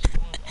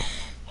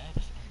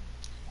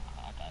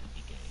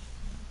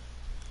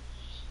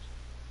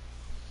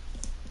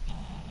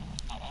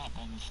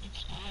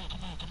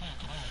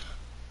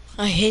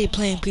 I hate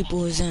playing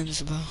people with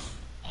Zens, bro.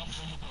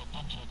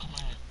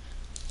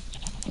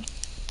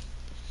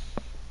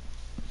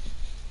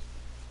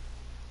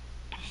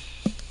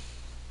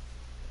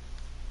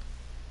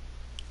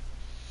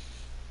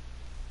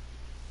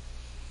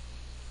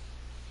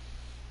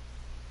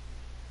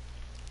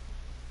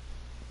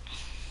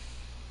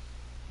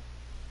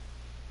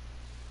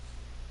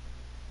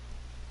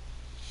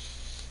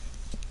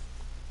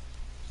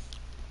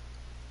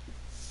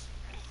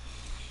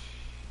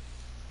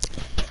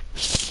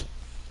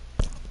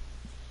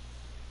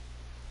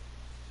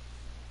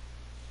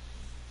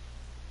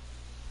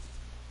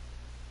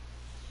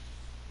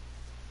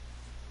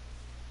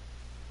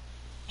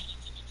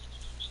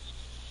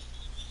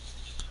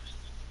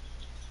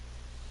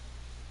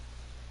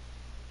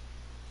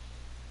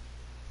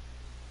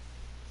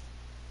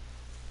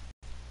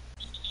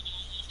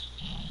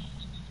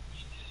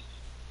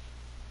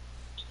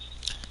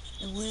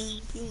 And when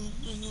people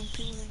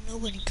like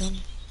nobody come.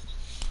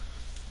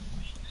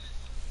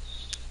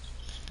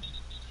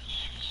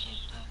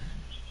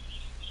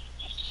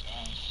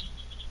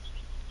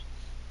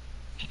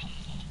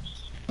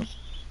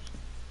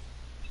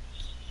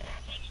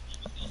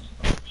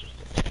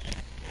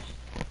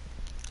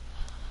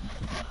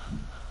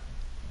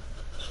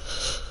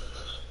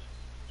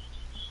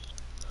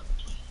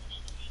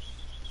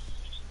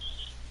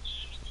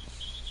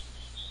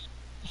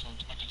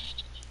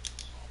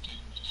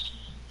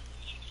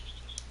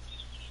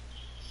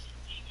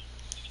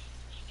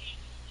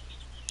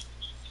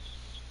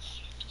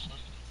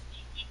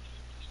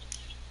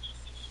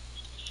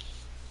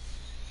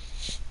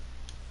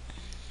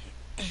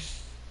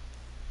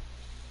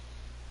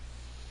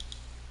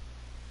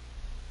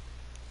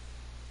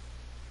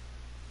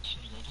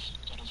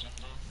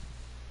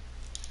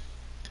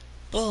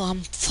 Bro,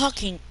 I'm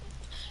fucking...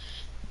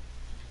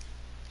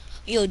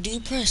 Yo, do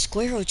you press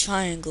square or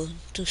triangle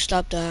to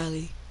stop the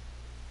alley?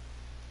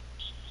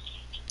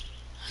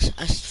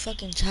 I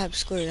fucking tapped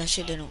square, that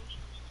shit didn't...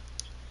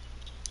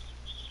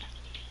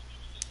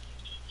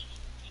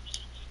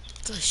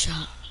 Good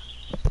shot.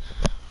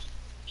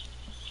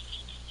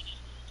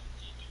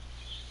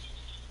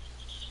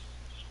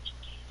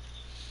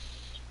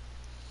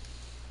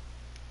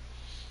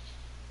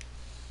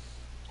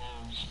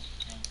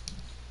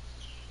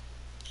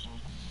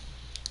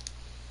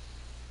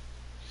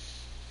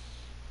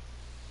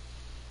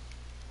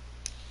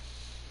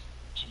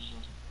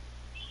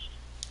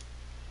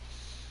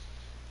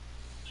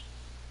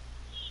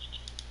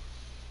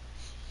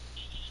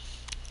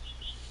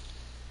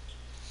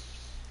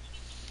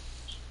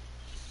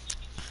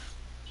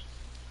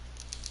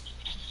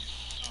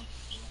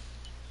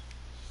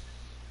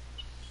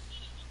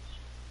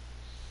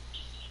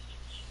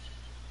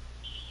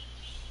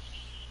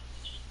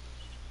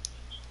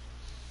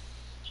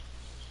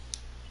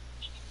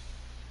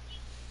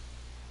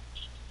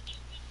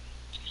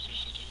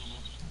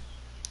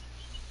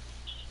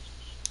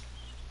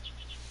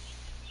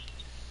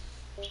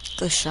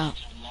 Good shot.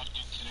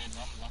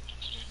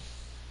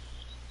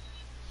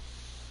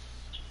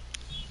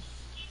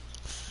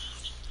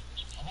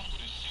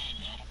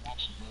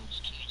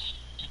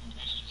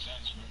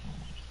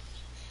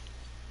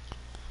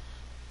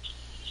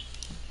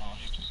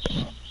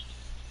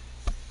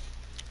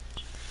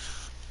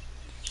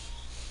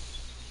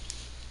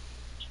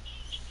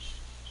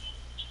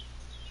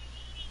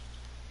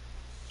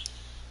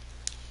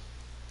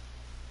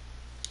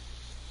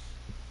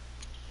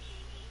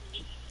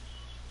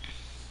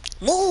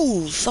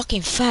 Move,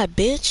 fucking fat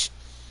bitch.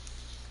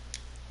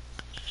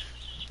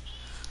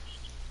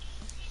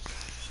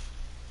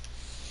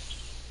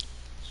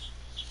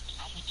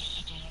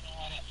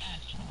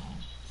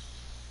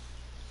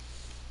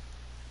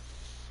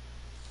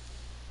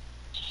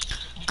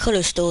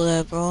 Could've stole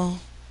that, bro.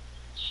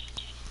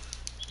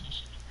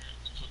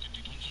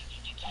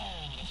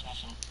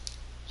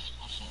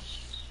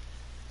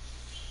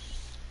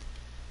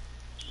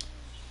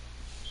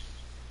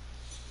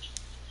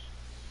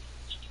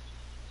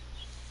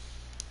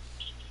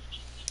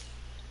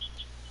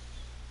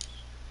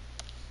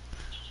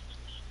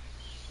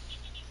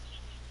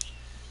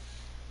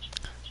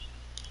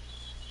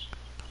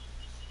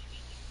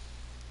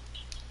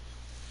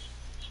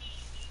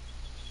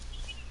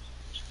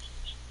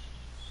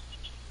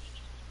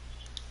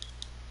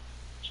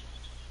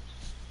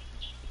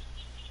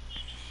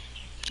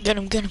 Get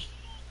him, get him.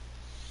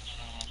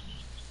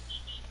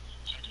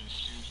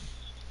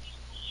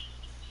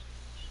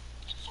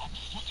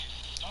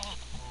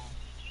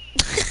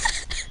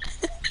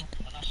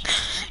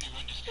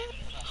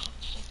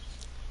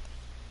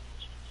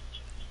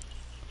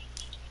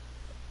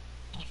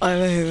 Alright,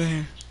 right here, right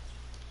here.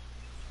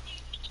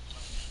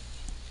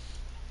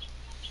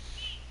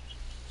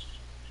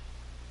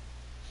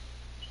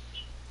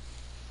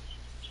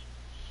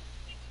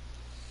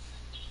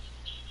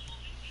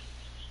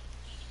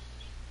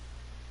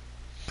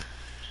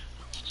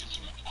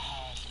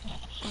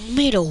 I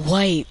made a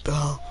white,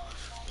 bro.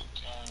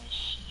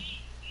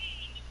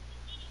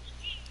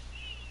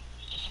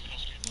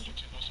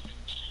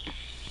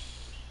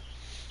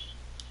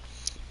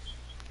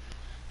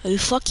 Are you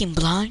fucking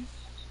blind?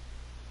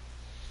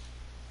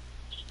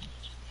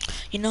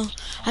 You know,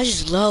 I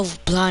just love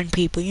blind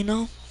people, you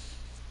know?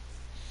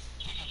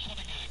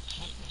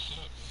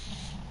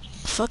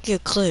 Fuck your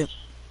clip.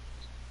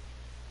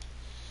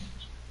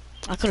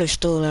 I could've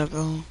stole that,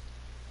 bro.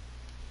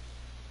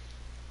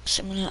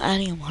 Similar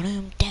item, hunt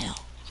him down.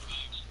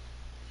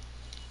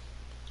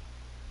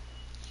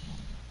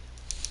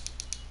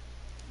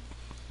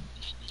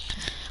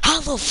 How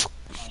the f-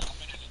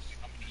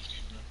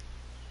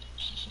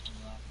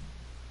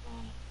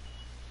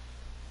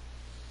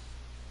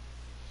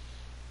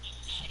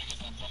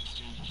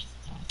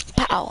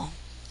 Pow.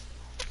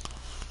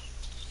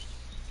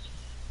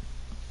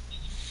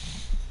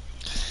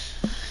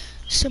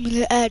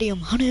 Similar item,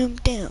 hunt him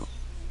down.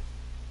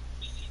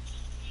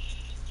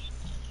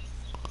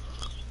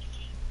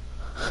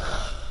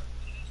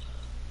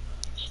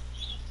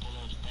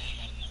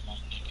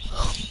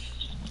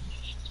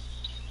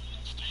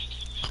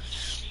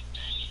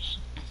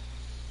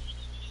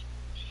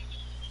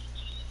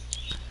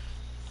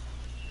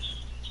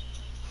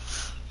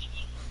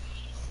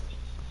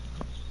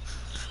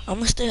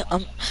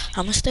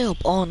 I'ma stay up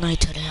all night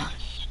today.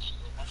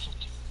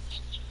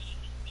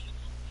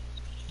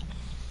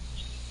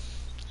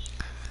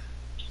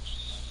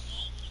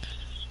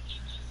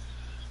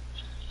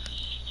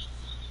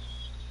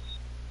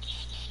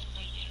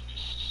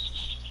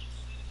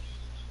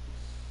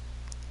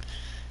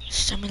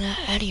 Similar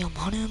item,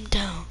 hunt him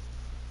down.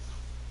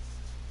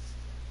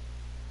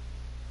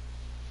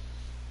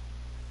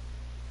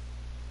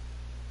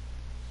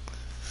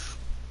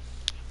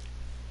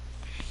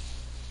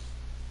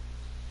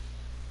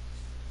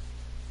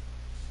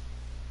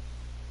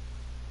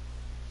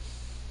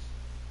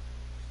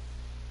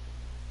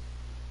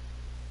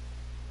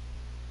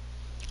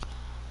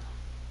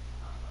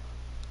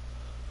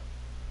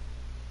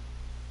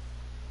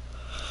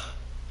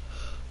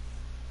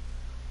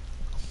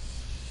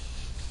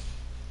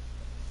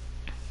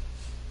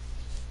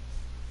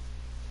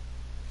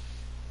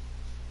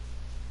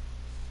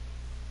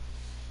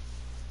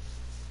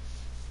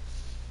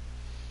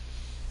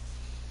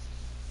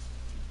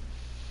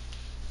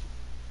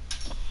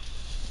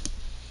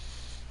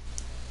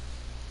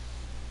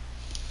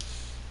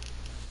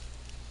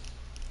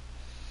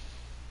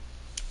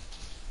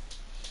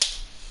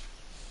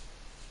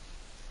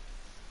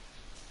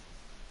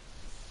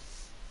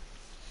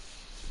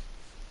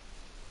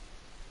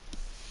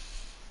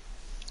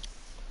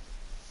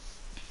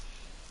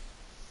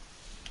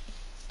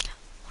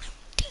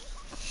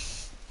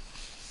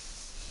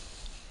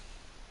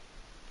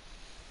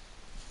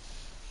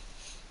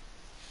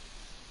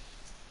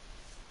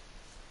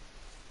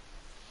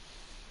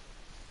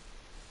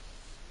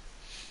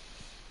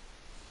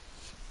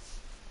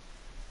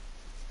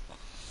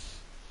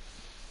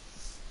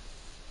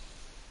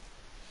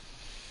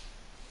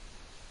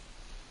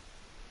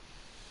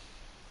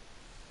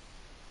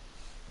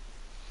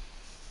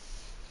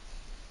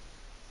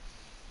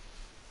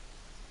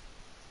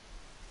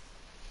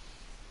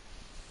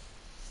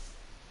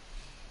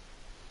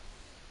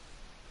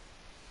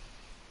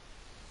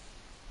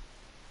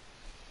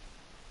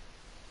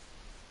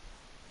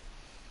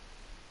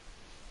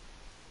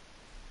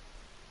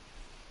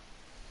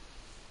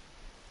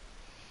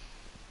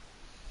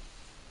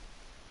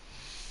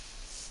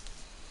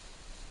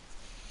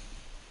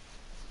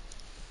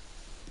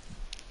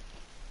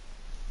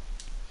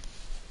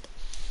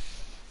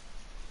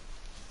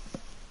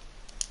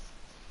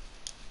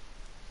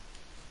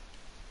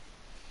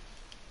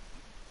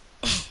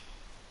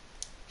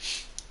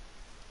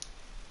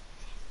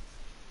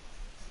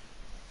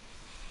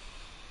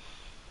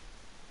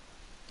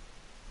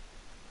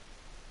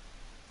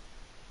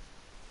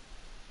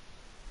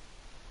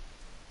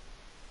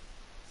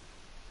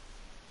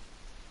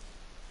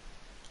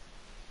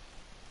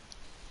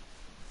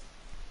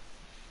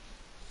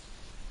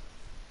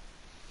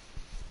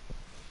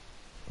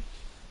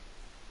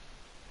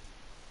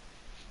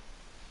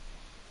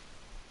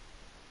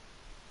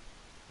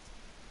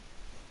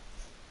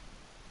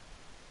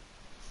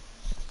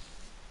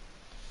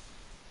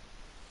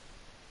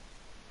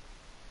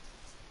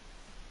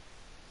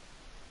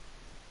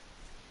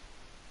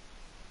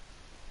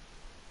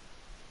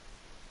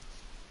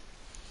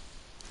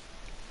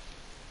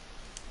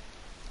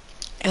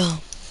 Yo,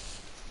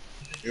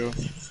 Yo,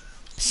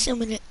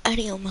 similar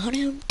item, hunt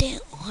him down,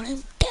 hunt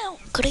him down.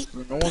 Great.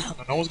 bro,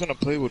 no one's gonna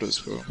play with us,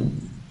 bro.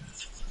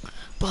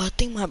 But I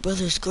think my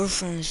brother's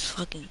girlfriend is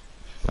fucking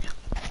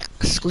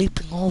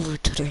sleeping over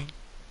today.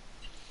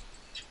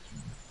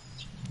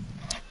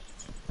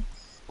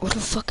 Where the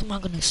fuck am I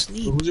gonna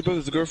sleep? Who's your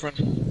brother's girlfriend?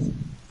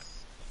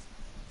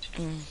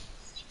 Mm.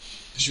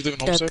 Is she living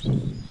That-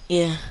 homestead?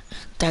 Yeah,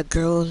 that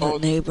girl, the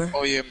neighbor,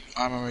 Oh yeah,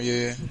 I remember.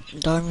 Yeah,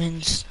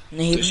 Darwin's yeah.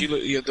 neighbor. Does she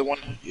look? Yeah, the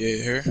one.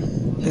 Yeah, her. I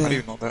Yeah. didn't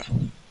even know that.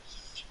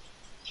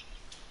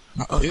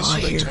 Oh, Is I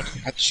she like hear.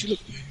 20? She look.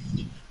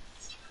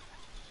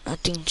 I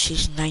think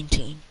she's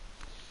 19.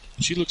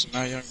 She looks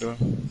not young though.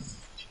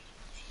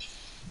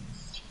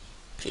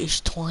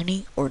 She's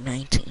 20 or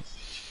 19.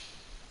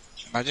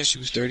 Imagine she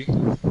was 30.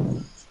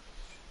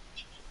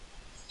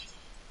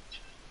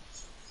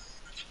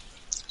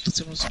 Let's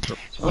see what's up.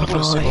 Oh,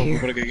 no, I hear.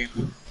 What a good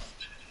game.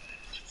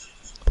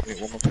 Wait,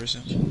 one more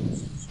person.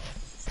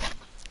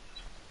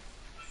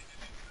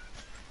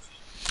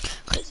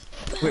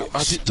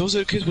 Wait, those are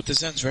the kids with the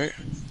Zens, right?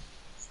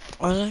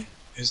 Are they?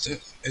 Is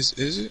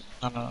it?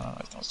 No,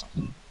 it's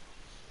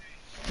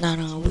not.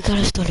 No, we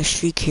gotta start a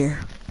streak here.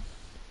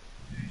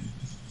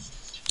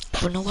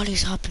 But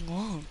nobody's hopping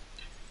on.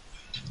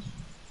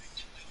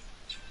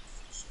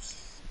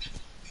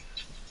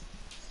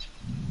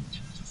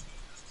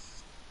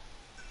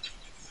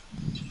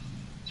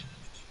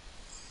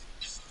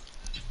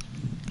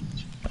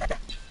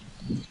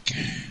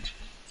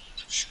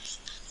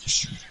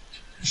 Shoot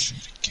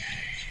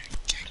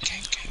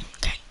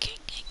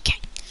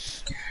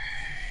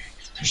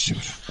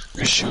it,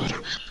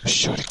 gang.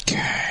 Shoot it,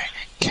 gang.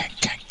 Gang.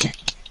 Bang.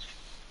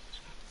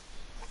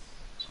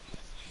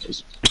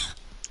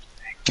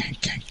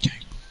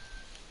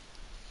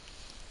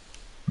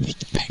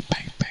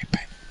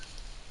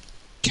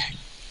 Gang.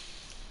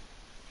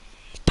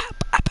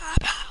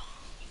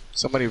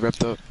 Somebody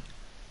repped up.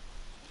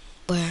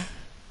 Where?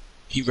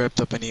 He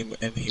repped up and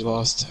he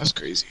lost. That's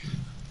crazy.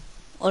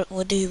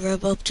 What did he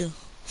rev up to?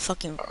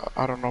 Fucking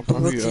I don't know.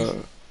 Probably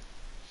rookie.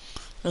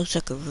 Looks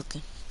like a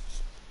rookie.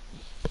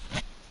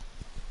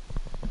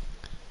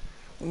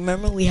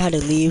 Remember we had to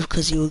leave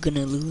because you were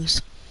gonna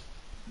lose?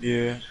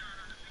 Yeah.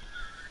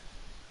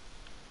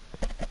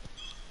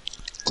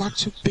 Glock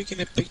too big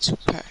and a big too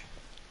pack.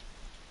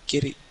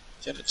 Get it?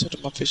 Jenna told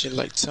him my fishing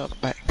like turn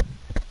back.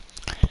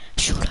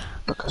 Shoot her.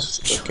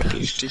 Because look at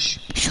this dish.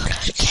 Shoot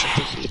her.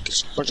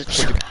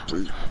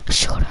 Gun.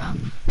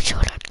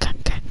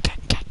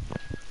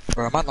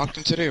 Bro, am I locked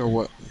in today or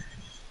what?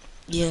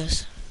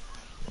 Yes.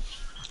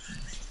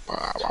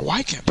 Why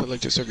I can't play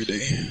like this every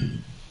day?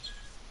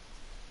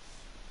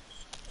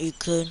 You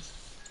could.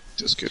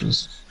 Just get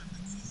us.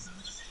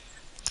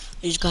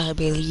 You just gotta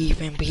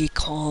believe and be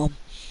calm.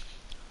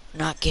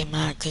 Not get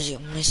mad because you're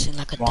missing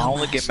like a Well, I dumbass.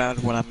 only get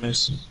mad when I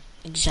miss.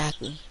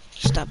 Exactly.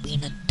 Stop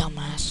being a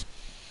dumbass.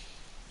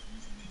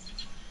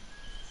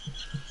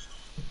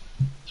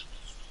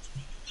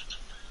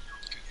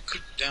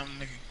 Click down,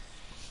 nigga.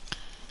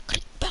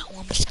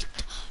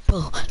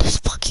 Bro, this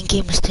fucking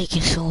game is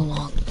taking so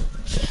long.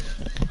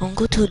 I wanna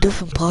go to a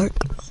different park.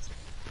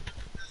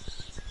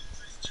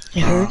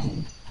 You heard?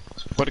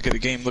 About to get a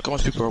game. Look how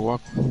much people are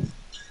walking.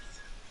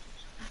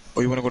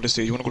 Oh, you wanna go to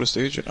stage? You wanna go to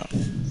stage or not?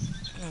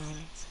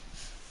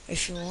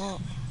 If you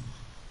want.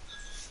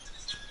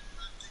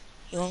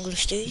 You wanna go to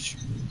stage?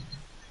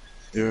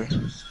 Yeah.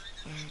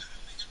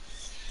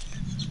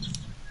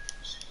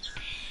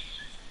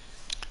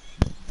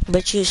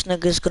 Bet you this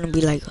nigga's gonna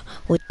be like,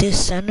 with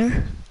this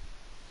center?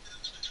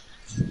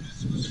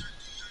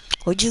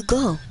 Where'd you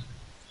go?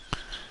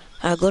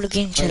 I'll go to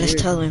game chat, let's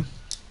tell him.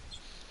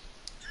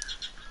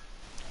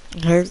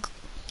 Heard?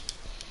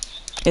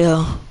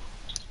 Yeah.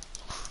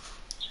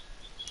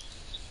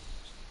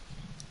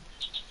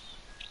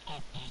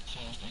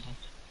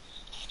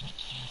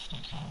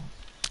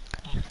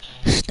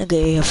 This nigga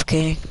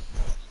AFK.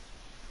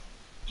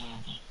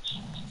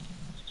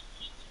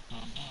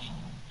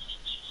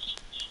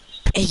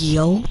 Hey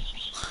yo.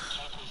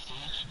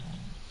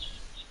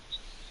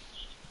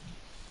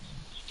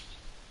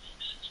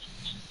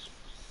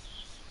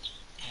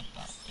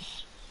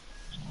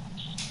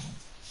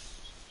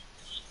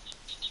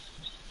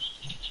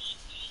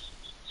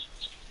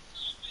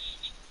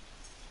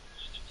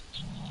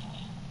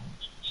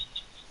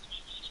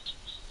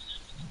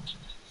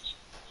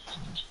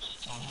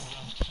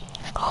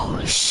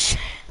 Oh shit.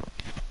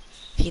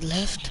 He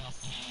left?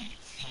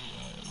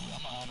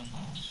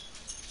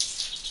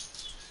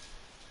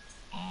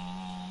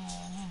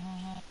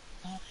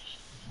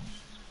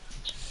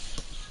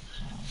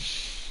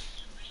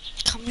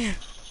 Come here.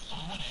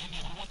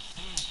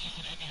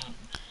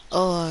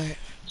 Oh, alright.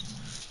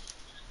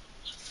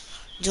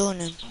 Join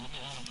him.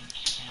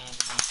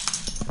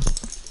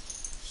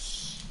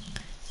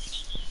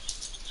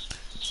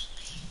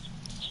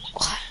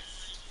 What?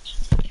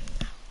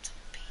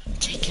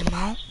 Take him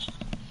out?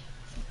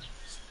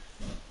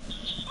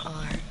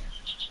 Alright.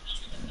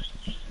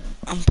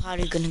 I'm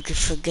probably gonna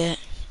forget.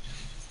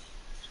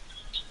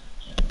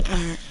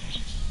 Alright.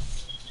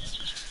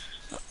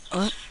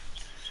 What?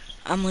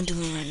 I'm gonna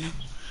do it right now.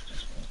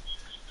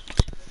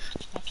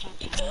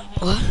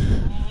 What?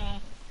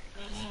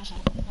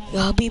 Yo,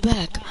 I'll be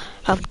back.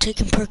 I'm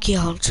taking Perky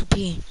out to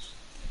pee.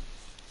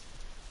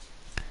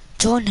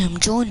 Join him.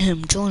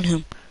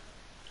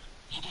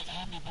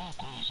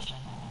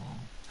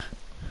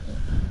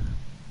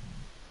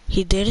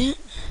 He didn't?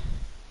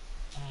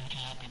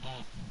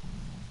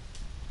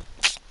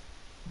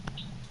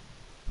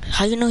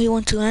 How you know he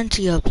went to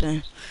Auntie up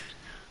there?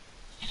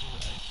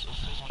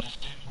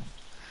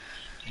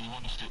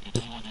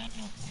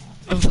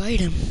 Invite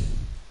him.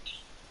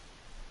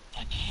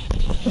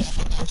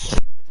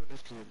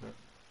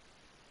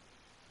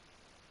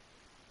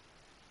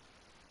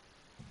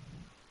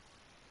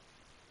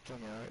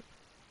 Johnny, alright?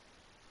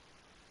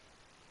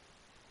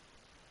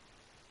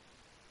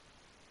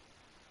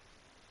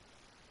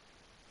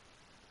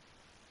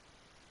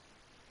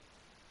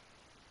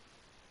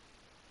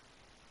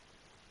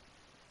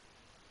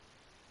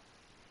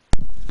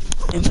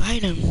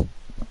 Invite him.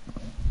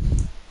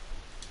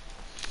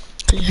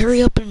 Can you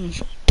hurry up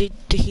and did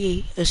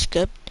he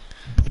escape?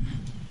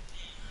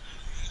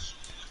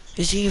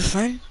 Is he your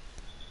friend?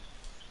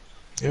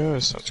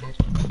 Yes, that's right.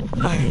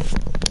 Alright.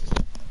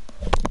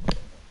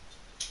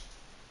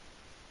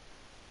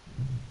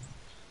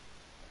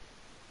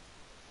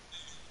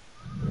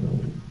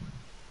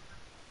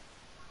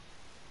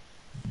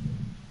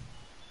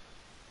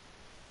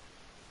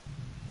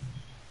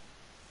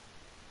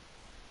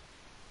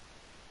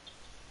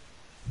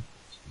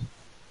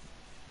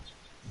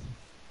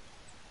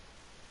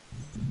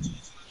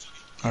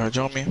 Alright,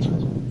 join me.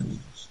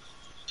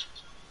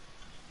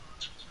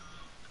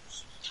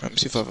 Let me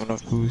see if I have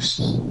enough boost.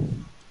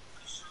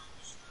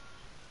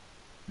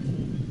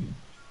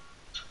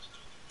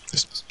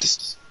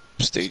 This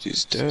stage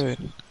is dead.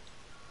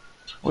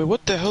 Wait,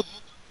 what the hell?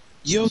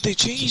 Yo, they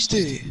changed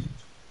it.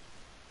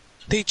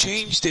 They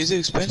changed it. It's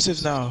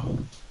expensive now.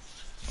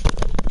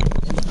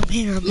 I'm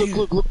here.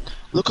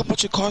 Look how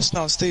much it costs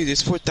now. Stage.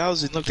 It's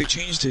 4,000. Look, they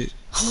changed it.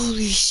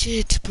 Holy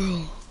shit,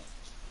 bro.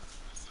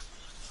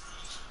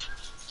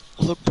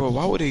 Look, bro.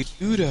 Why would they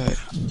do that?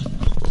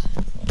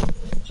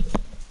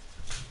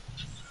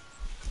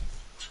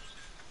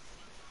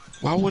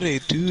 Why would they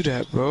do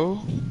that,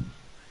 bro?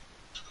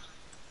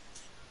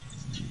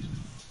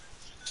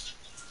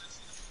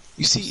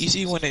 You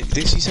see when they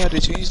see how they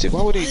changed it?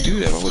 Why would they do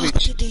that? Why would Why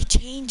did they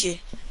change it?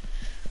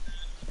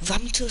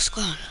 Invite me to a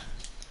squad.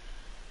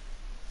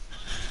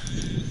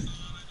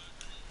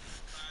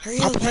 Hurry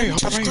up, invite me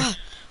to a squad.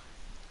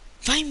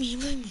 Invite me.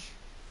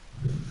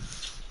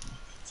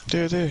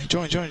 There.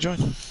 Join.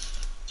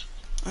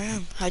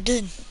 I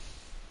did.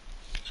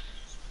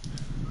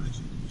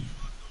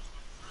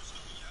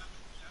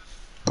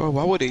 Bro,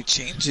 why would they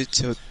change it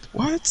to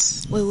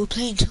what? Wait, we're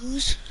playing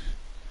twos?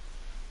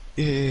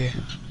 Yeah.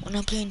 We're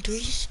not playing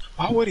threes?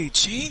 Why would they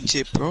change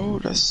it, bro?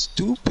 That's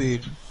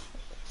stupid.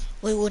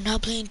 Wait, we're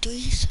not playing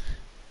threes?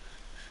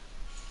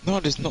 No,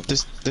 there's no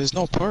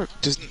park.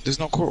 There's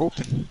no court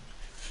open.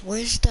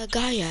 Where's that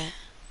guy at?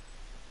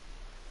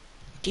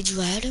 Did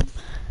you add him?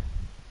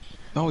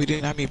 No, he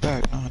didn't have me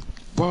back. No.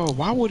 Bro,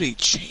 why would they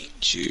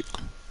change it?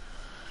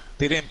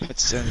 They didn't put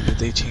send, but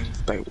they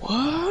changed. Like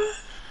what?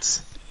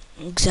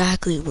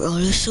 Exactly, bro.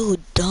 They're so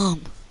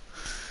dumb.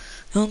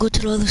 You wanna go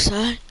to the other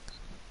side?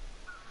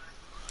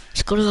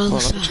 Let's go to the other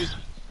side.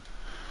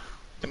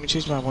 Let me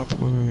change my let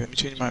me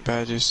change my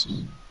badges.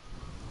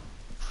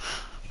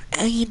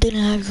 And you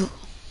didn't have your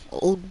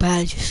old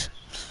badges.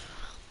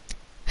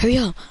 Hurry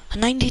up.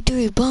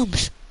 93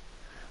 bums.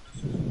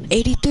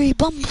 83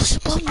 bums.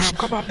 I'm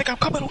coming,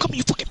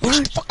 you fucking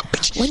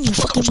bitch. When you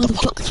fucking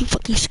motherfucker, you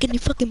fucking skinny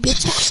fucking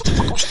bitch.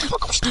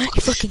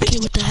 You fucking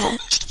kid with the hat.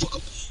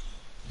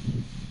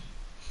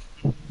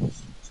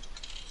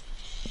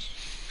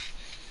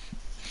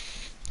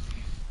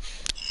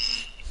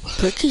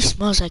 Perky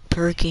smells like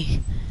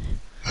Perky.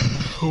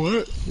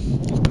 What?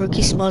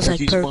 Perky smells like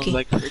Perky. Smells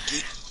like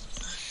Perky.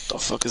 The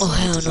fuck is Oh that?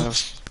 hell no.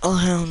 Oh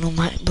hell no,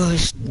 my bro.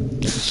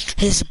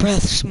 His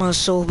breath smells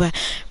so bad.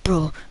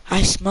 Bro,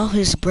 I smell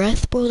his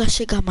breath, bro. That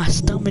shit got my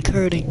stomach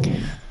hurting.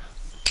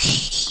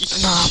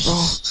 Nah,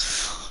 bro.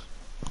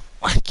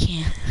 I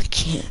can't.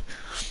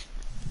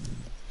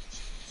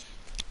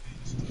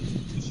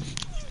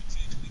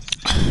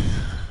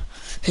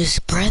 His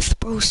breath,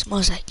 bro,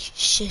 smells like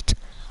shit.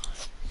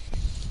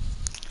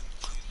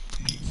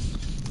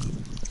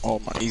 Oh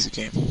my, easy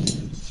game.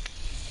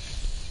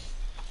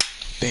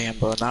 Damn,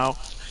 bro. Now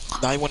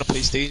you wanna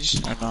play stage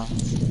or no?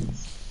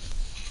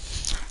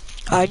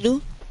 I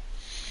do.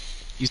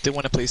 You still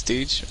wanna play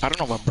stage? I don't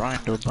know about Brian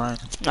though. Brian.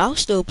 I'll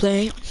still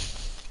play.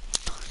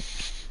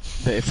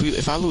 But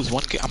if I lose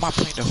one game, I'm not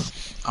playing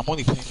I'm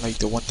only playing like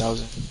the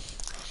 1,000.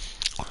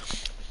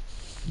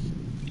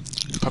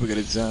 Probably get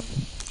it Zen.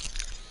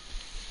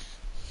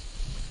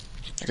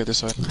 I got this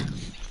side.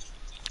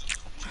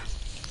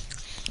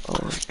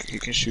 Oh, he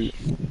can shoot.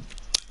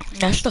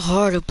 That's the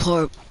harder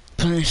part,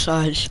 playing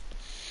sides.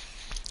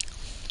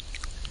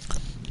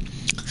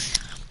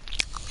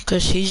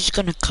 Cause he's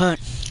gonna cut.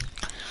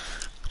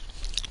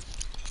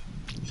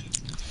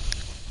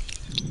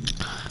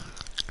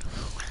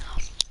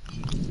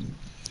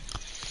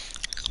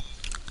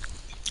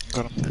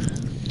 Got him.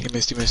 He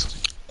missed.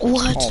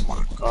 What? Oh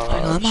my god. I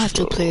know, I'm gonna have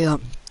to play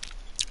up.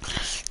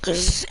 Cause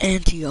it's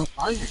anti up.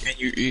 And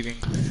you're eating.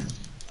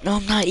 No,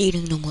 I'm not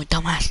eating no more,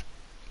 dumbass.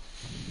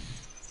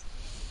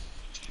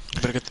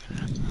 Better get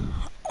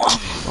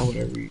Why would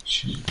I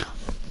reach?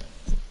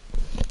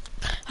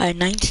 I had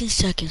 19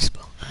 seconds,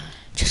 bro.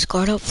 Just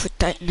guard up for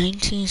that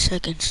 19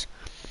 seconds.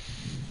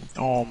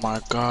 Oh my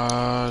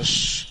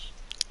gosh.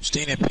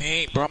 Stay in the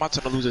paint, bro. I'm about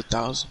to lose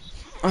 1,000.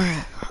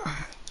 Alright.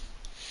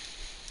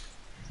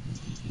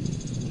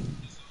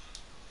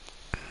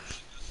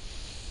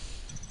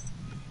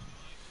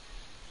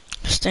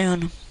 Stay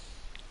on him.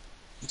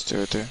 Stay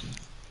right there.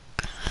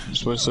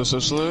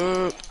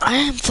 Slip. I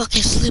am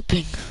fucking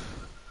slipping.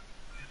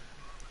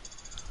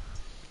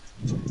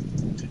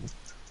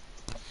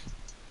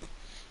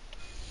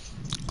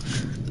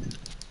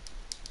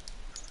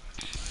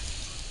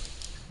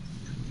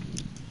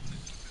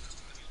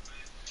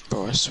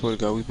 Bro, I swear to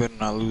God, we better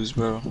not lose,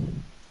 bro.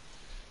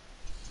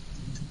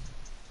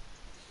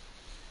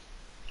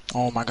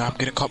 Oh my God, I'm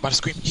getting caught by the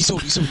screen. He's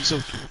sold.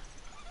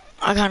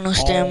 I got no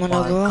stamina, oh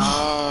my bro.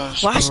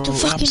 gosh, Watch bro. the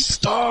fucking. I'm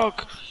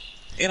stuck.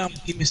 And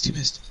he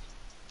missed.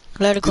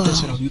 Let it go.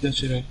 Leave that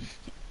shit out.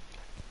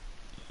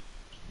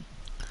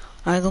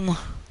 Alright, come on.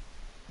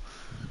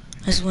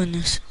 Let's win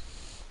this.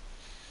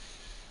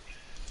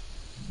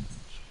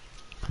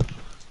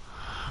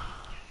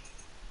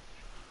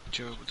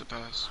 Joe with the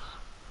pass.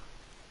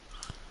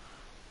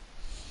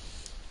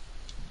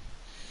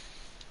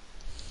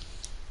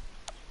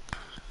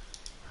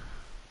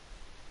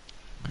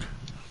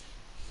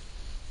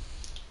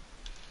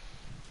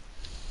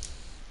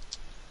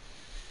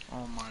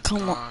 Oh my gosh.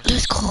 Come on,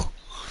 let's go.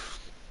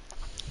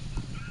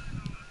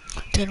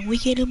 Then we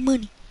get the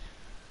money.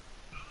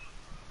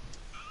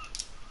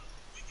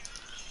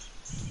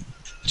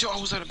 Joe, I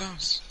was out of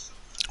bounds.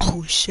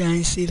 Oh shit, I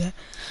didn't see that.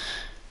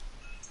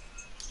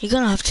 You're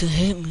gonna have to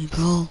hit me,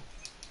 bro. Oh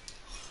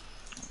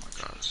my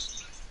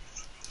gosh.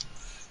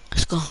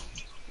 Let's go.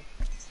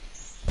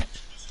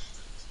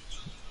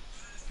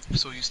 I'm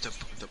so used to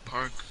the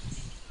park.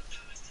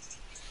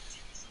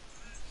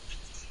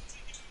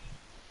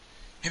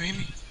 Hit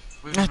me.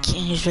 Wait, I can't,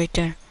 he's right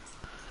there.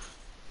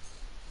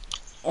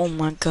 Oh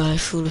my god, I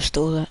should have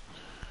stole that.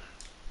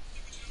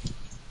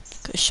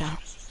 Good shot.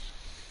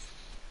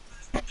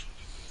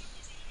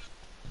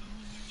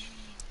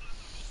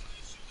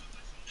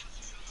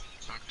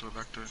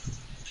 Back door.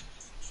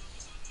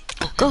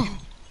 Go.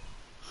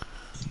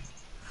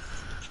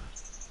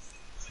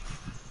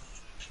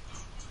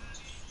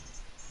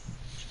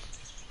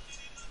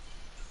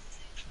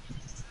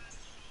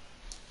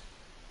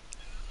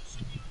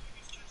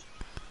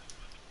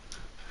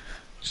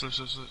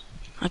 Slip.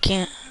 I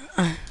can't.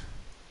 Wait.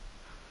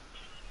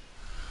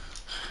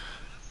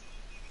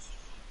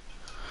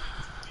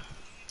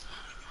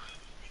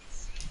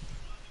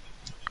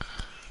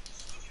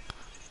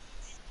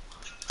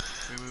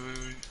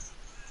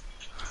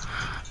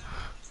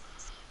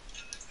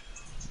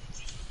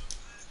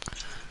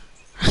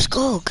 Let's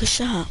go. Good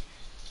shot.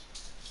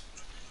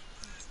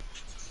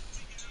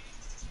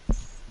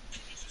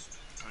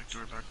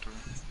 Back door.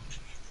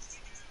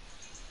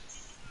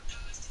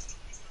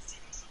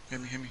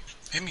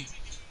 Hit me.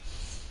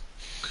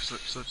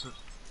 Slip.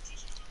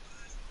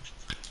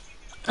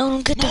 No,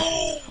 don't get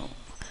that.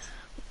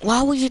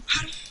 Why would you?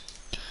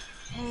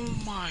 Oh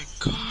my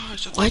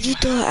gosh. Why'd you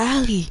throw an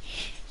alley?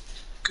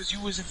 Because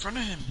you was in front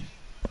of him.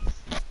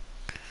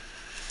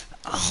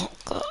 Oh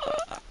god.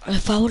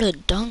 If I would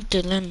have dunked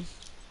it, then.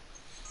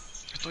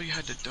 I thought you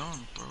had to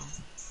dunk, bro.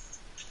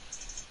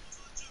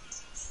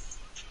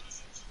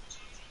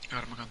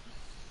 Got him.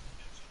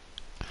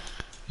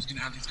 He's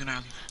gonna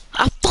alley.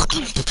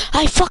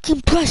 I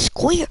fucking pressed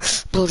square.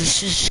 Bro,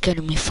 this is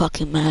getting me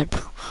fucking mad,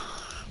 bro.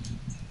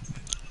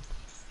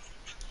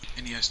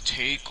 And he has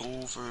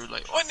takeover,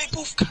 like, oh, and they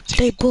both got take.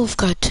 They both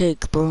got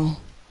take, bro.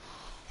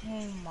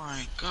 Oh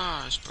my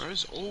gosh, bro,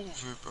 it's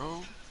over,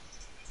 bro.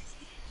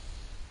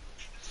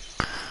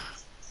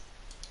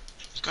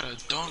 He's got a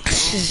dunk, bro.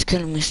 This is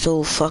getting me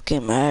so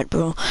fucking mad,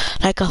 bro.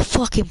 Like a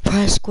fucking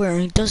press square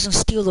and he doesn't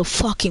steal the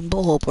fucking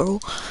ball, bro.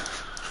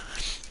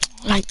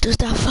 Like, does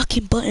that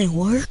fucking button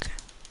work?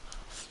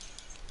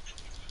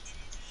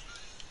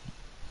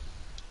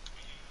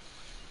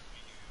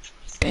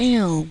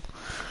 Damn.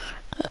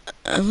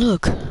 And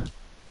look.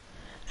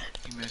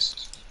 He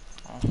missed.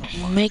 Oh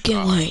Make it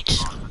white.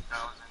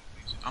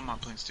 I'm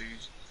not playing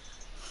stage.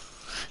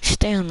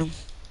 Stay on him.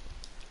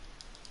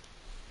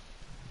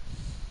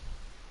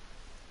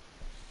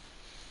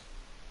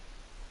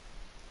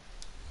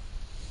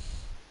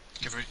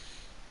 Get ready.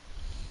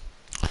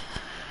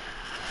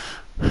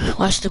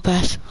 Watch the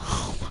pass.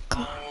 Oh my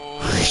god.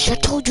 I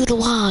told you to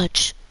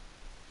watch.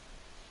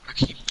 I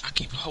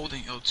keep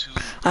holding L2.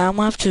 I'm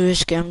gonna have to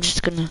risk it. I'm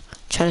just gonna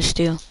try to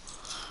steal.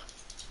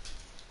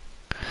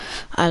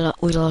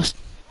 We lost.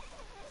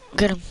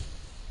 Get him.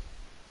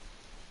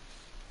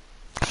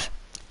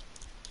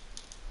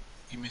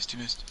 He missed.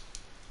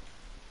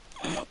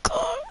 Oh my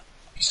god.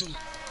 He's so...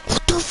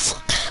 What the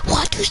fuck?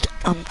 What is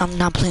I'm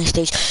not playing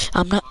stage.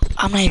 I'm not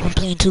even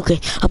playing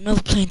 2K. I'm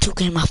never playing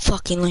 2K in my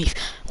fucking life.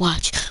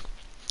 Watch.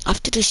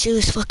 After this shit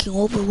is fucking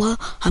over, well,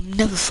 I'm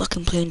never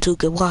fucking playing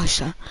 2K. Watch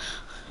that.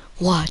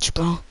 Watch,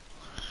 bro.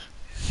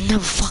 I'm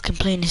never fucking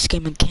playing this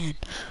game again.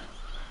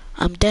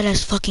 I'm dead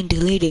as fucking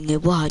deleting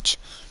it, watch.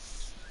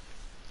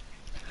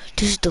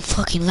 This is the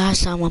fucking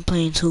last time I'm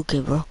playing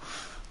 2K, bro.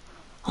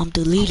 I'm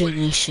deleting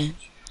this shit.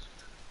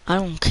 I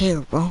don't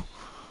care, bro.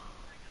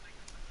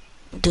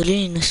 I'm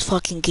deleting this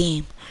fucking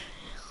game.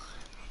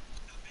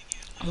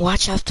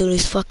 Watch after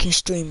this fucking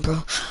stream,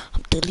 bro.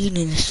 I'm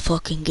deleting this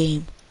fucking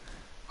game.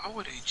 Why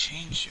would they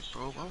change it,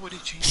 bro? Why would they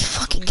change This it?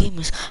 fucking game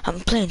is...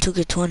 I'm playing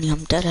 2K20,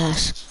 I'm dead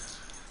ass.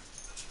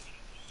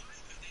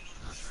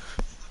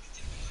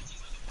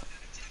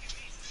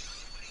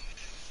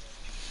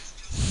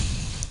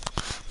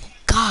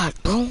 God,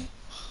 bro.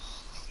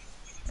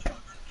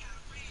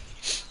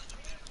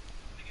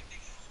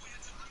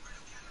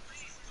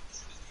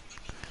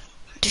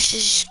 This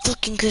is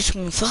fucking gets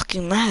me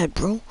fucking mad,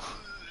 bro.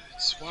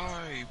 It's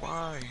why?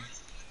 Why?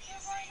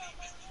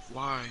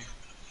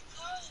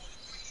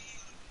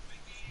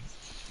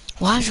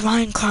 Why is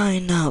Ryan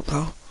crying now,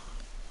 bro?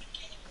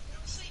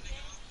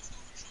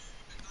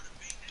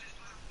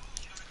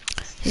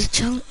 Is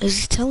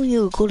he telling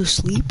you to go to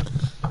sleep?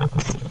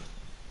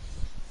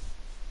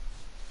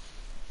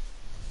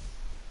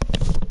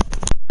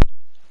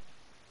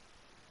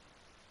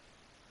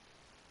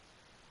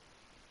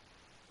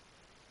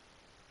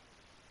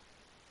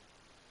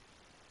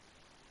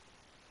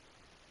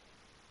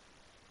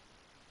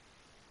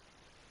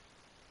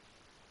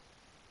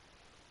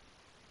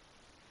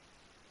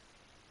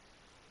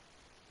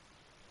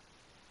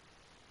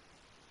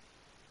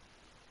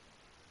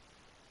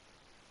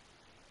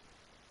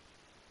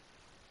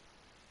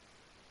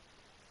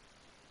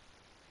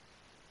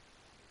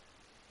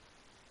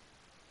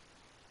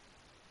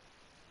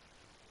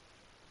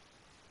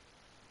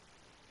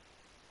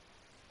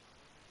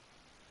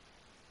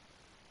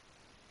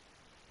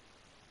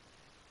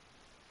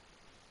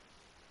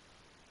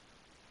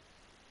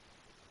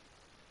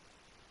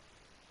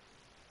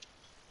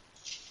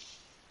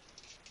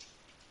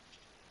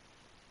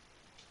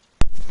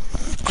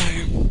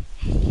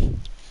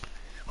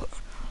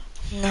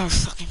 Never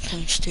fucking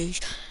playing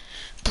stage.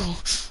 Bro,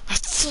 I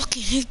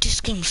fucking hate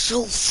this game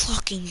so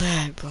fucking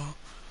bad, bro.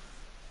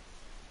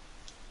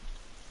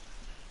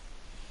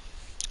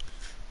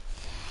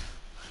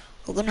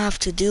 We're gonna have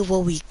to do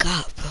what we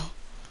got, bro.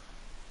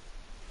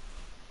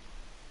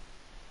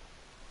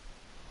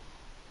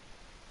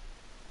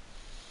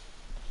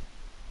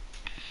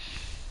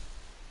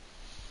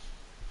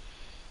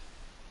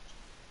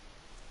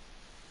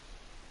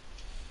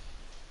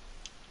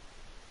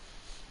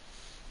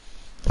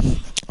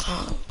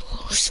 God,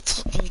 bro, this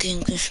fucking game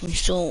gets me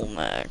so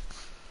mad.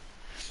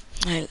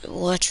 Like,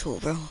 watch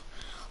it, bro.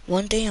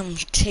 One day I'm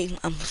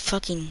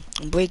fucking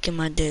breaking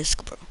my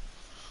disc, bro.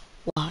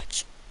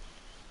 Watch.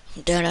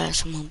 Dead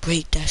ass, I'm gonna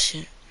break that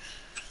shit.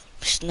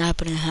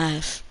 Snap it in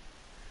half.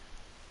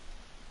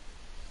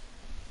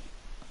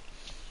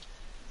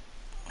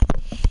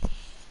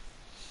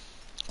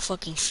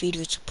 Fucking feed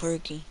it to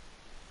Perky.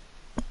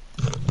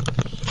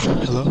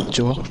 Hello,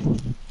 Joel?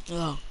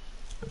 Yo,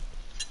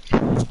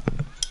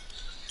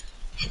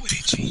 Why would they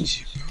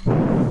change it, bro?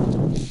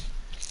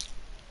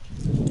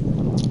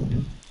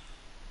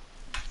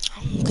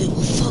 I don't give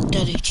a fuck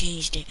that they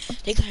changed it.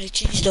 They gotta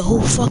change the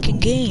whole fucking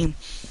game.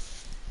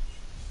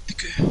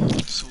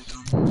 Nigga, so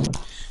dumb.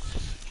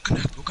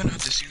 We're gonna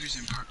have the series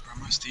in park, bro.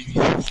 I'm not staying in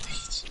the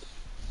States.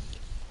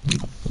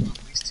 I'm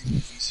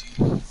wasting VC.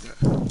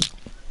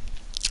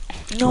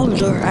 Yeah. No,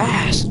 their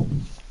ass.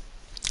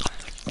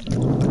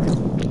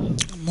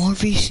 More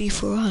VC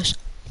for us.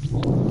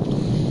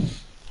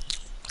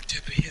 Yeah,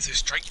 but he has a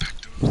strike pack,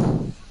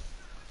 though.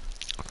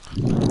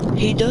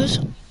 He does?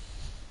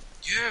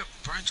 Yeah,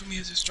 Brian told me he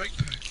has a strike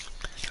pack.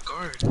 The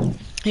guard.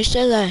 He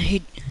said that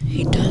he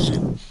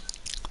doesn't.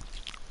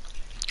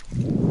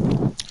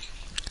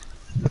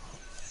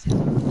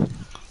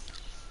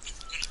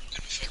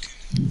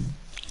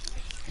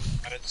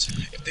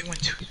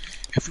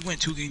 If we win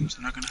 2 games,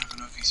 I'm not gonna have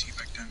enough VC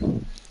back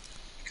then.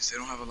 Because they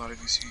don't have a lot of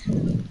VC.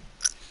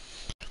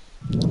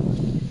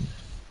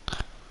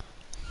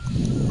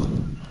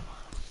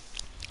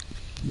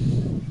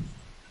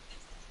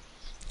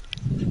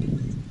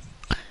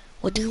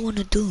 What do you want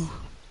to do?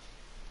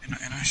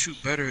 And I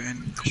shoot better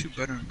in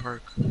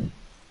park. I'm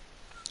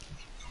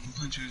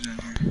playing twos in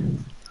here.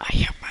 I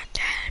hear my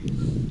dad.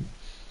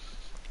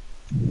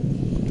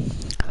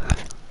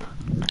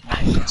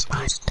 He's a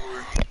post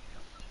scorer.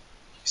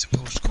 He's a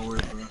post scorer,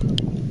 bro.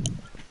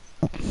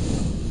 Oh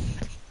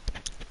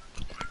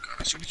my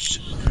god, should we just...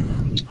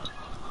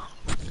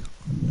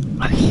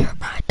 I hear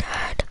my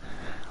dad.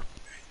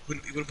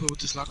 You gonna play with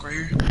this lock right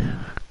here?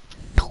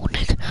 No,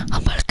 nigga,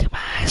 I'm about to get my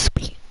ass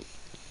beat.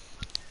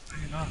 No,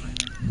 you're not, man.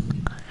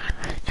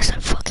 It's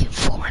like fucking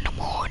 4 in the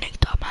morning,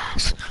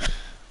 dumbass.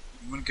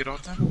 You wanna get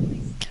off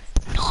then?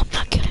 No, I'm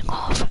not getting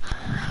off.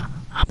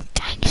 I'm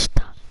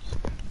gangsta.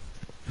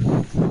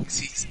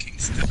 See, he's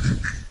gangsta.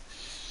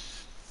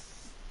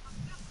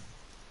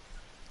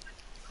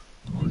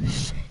 Holy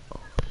shit,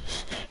 holy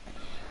shit.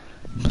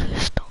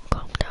 Please don't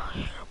come down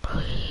here,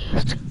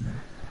 please.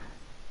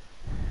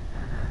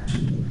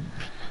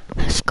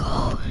 Let's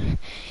go.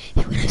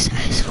 He went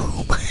inside his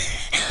room. What a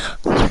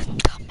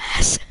dumbass.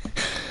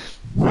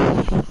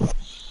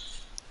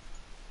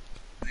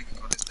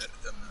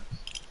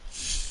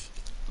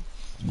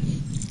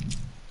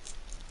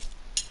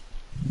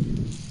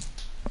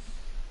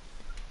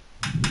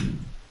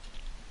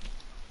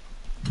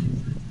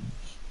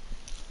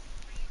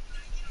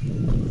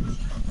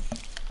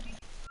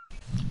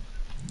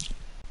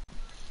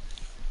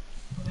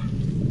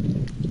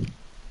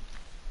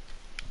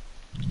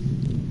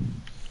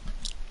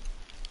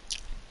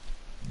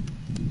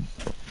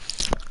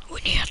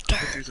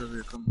 He's over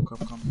here. Come.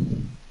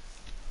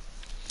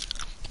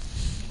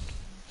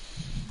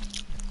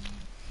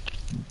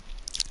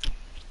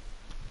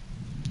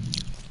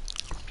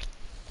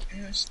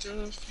 Yeah,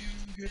 stuff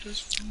you hit us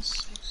from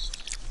 6.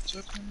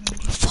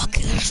 Fuck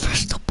it, let's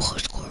press the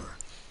post score.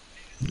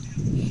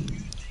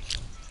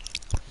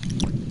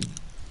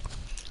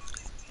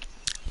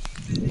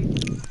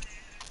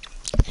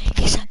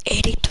 He's at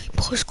 83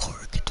 post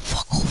score. Get the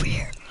fuck over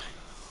here.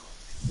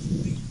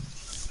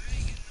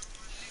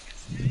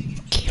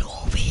 Get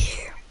over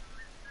here.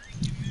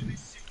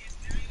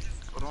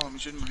 Hold on, let me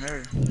shoot my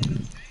hair.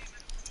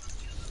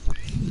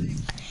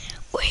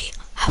 Wait,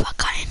 have I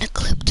gotten a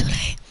clip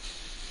today?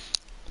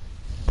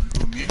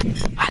 Who, me?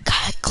 I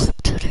got a clip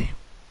today.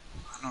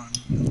 I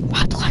don't know.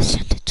 How do I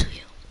send it to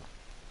you?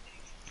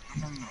 I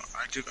don't know.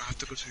 I have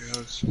to go to your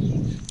house.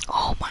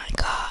 Oh my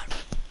god.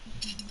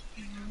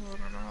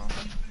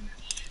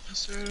 I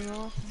set it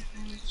off.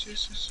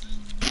 Just as soon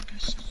as I can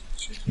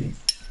see it.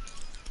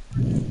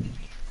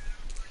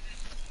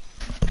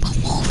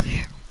 Come over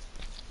here.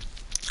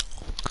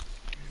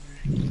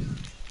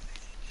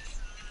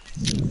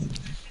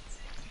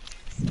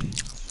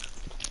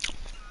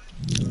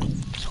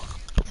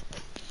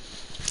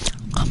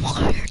 Come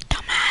over here,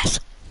 dumbass.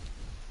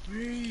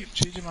 Wait, I'm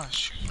changing my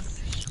shoes.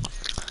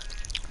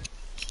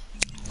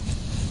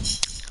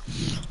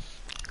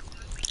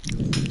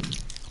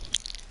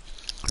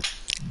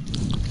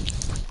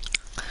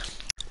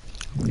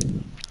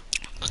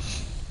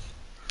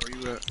 Where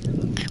you at?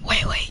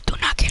 Wait, do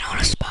not get on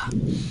the spot.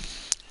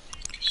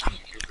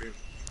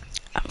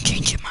 I'm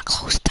changing my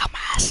clothes,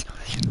 dumbass.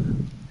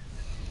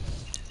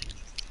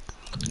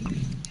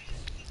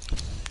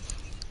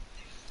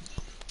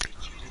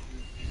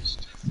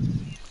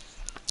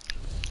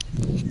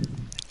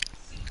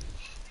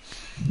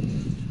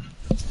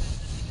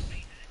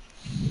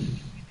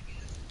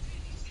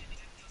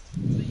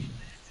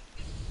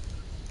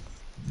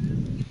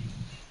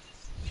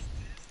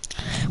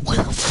 Where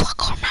the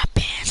fuck are my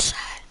pants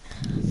at?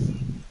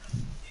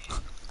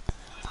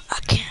 I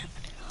can't.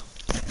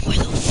 Where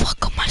the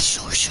fuck are my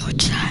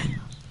shorts at?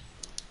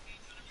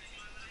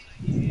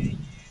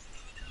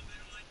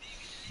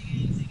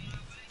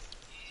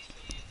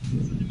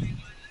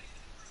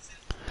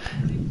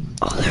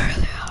 Oh, there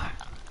they are.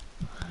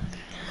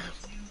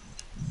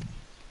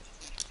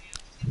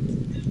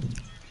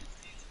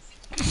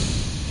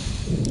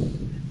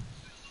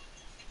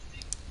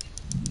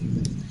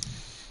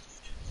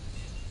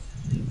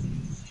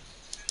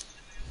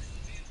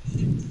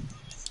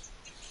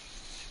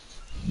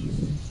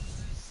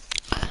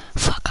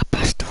 Fuck, I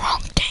pressed the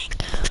wrong thing.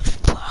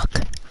 Fuck.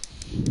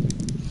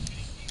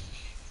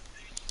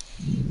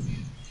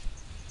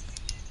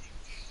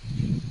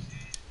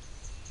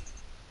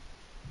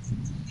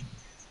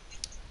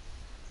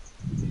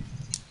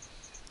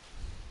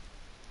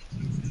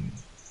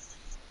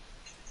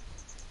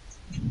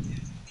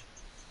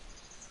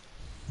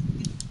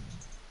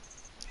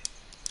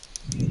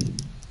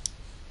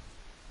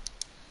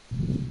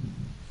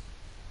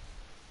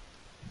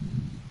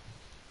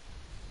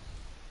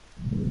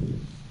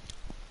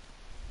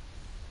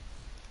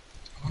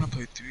 I wanna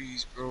play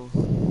threes, bro.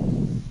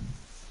 Come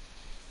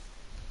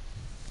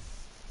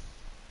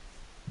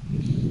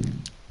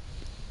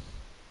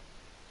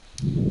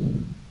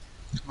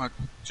on,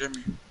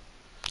 Jeremy.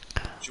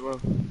 Joel.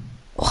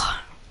 What?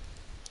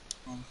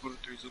 Let's go to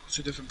threes. Let's go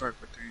to a different park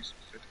for threes.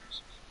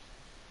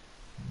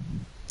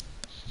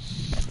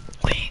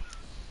 Wait.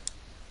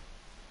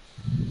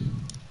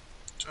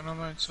 Turn the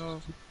lights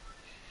off.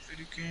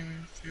 Video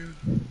gaming field.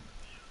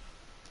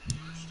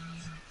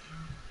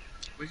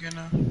 We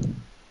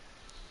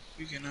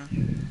gonna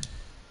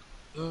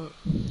look.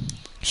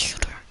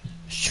 Shooter.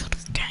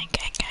 Gang.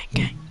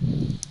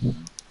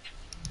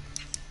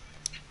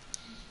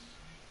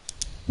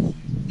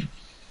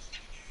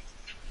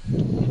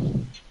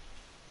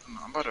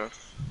 I'm about to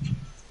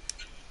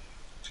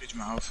change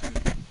my outfit.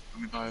 Let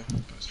me buy it.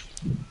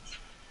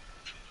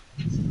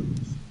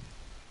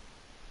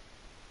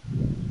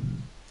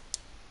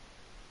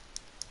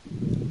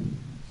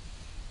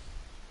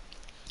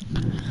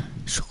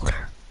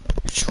 Shooter.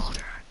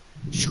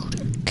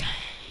 Gang.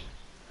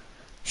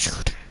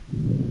 Shooter.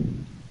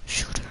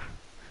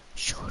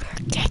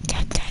 Gang.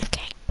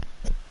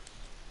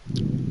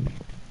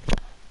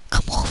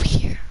 Come over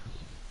here.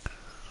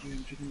 Yeah,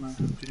 I'm changing my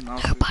They're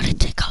outfit. about to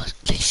take out.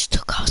 They just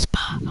took our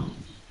spot.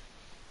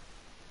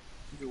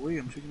 Wait,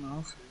 I'm changing my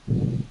outfit.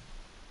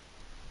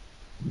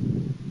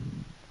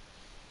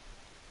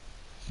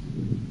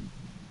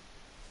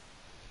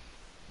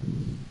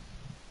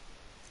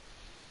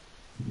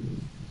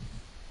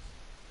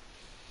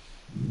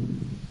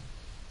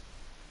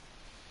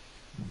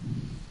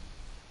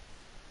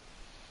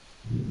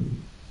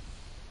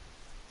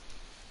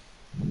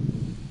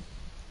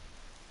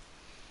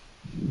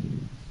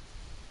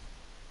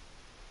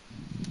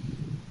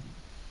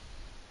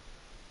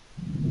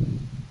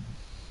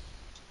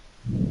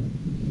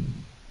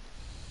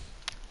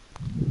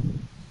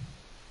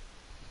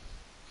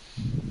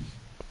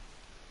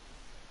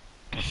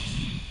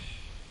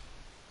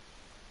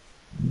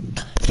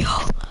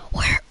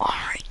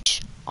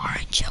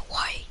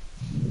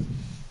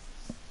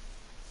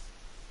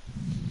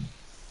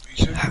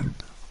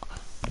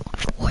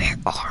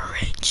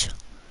 orange.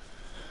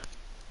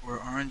 Or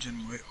orange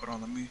and white. Hold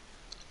on, let me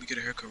get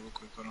a haircut real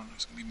quick. Hold on,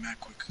 it's gonna be mad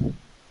quick.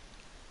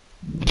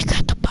 You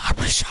got the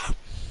barber shop.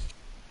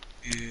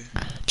 Yeah.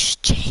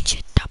 Just change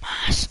it,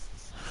 dumbass.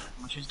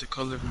 I'm gonna change the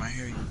color of my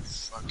hair, you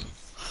fucking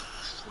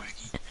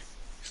swaggy.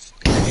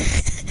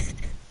 Fucking.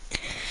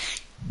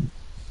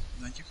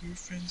 Like your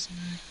girlfriends,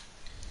 man.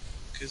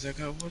 Cause I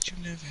got what you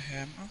never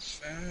had, my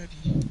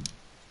fatty.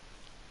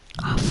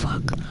 Oh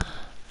fuck.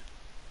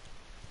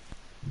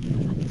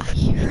 I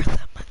hear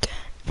them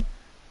again.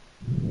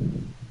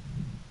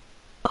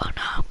 Oh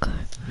no, I'm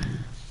good.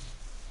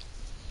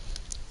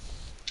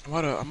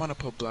 I'm gonna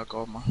put black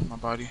on my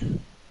body.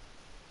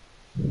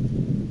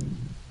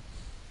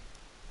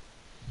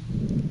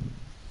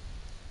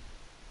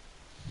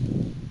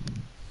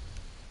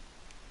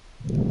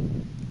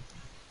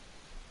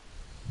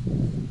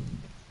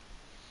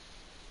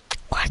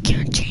 Why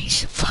can't I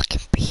change the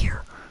fucking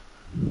beer?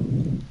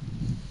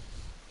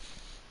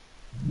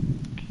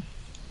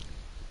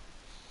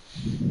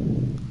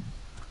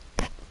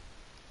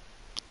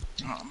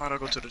 I'm about to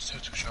go to the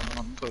tattoo shop. I'm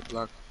gonna put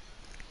black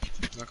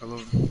all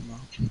over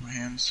my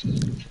hands.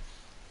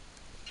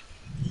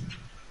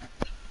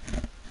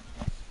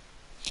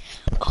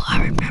 Oh,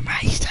 I remember I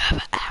used to have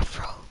an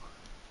afro.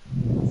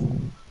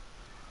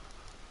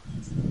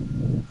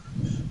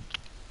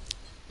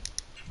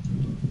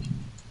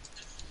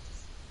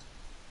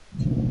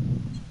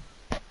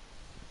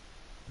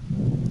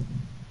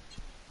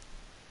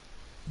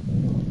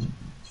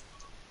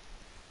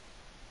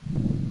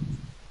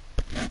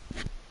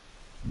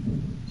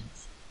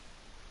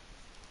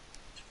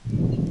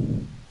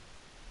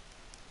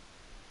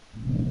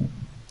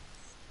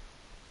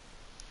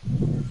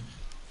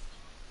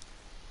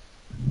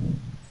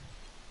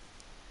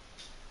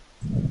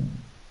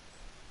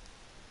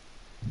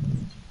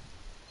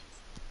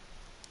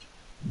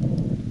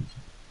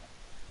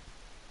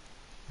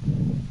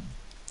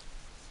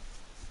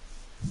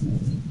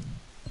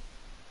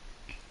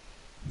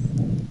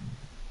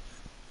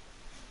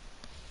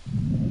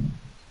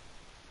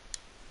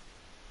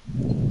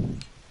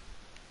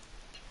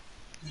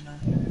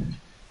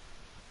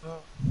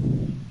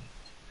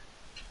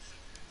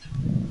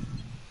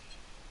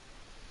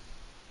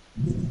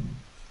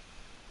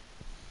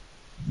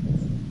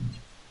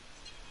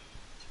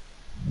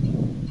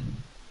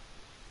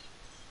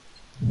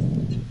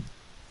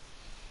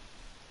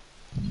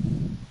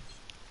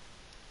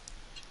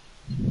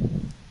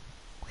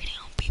 Waiting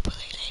on people,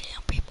 waiting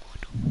on people.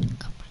 No,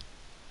 come on.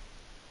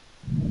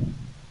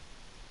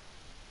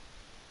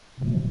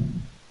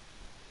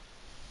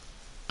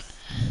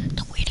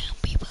 The waiting on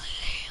people,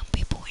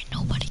 ain't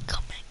nobody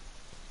coming.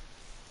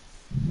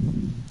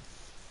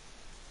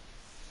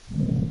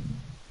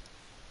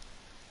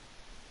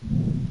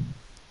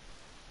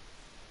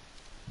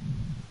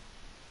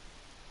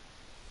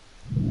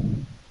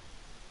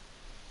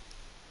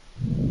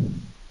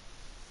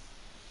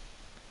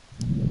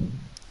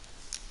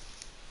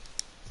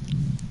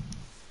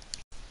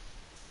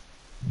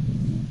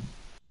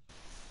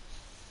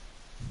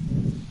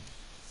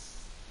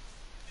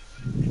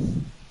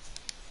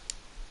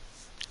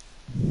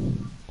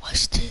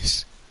 What's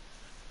this?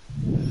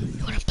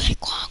 You wanna play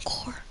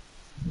Concord?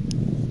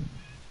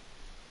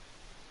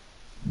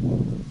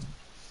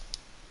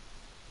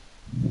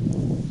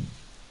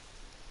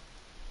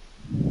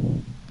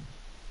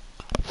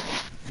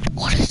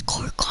 What is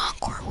Court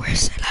Concord?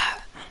 Where's it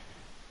at?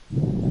 Who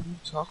are you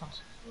talking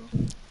to,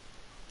 bro?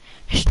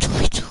 It's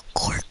 22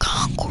 Court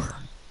Concord.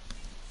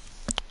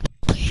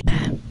 Play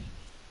that.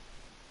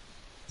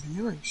 Can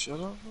you like shut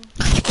up, bro?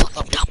 You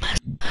fucking dumbass.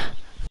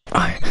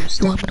 Alright,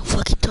 you want me to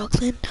fucking talk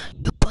then?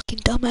 You fucking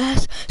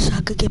dumbass? So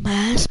I could get my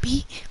ass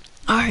beat?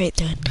 Alright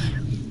then.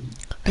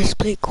 Let's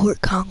play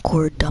Court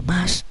Concord,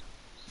 dumbass.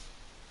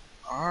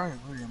 Alright,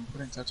 wait, I'm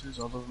putting tattoos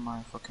all over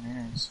my fucking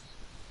hands.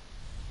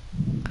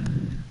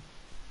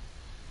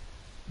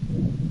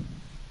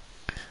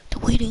 The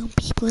waiting on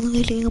people and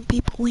waiting on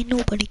people, ain't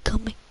nobody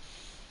coming.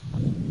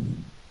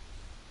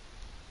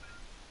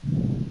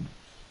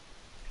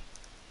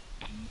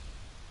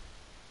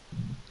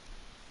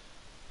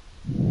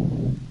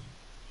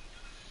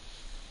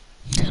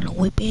 Tell them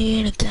whip me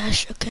in a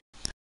cash, okay?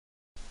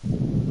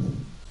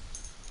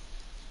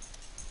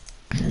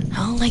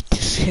 I don't like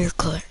this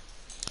haircut.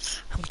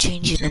 I'm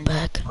changing it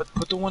back.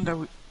 Put the one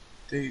that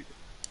they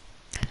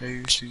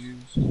used to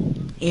use.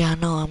 Yeah, I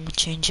know, I'm gonna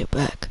change it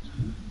back.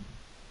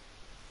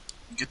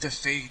 Get the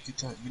fade.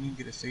 You need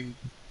to get a fade.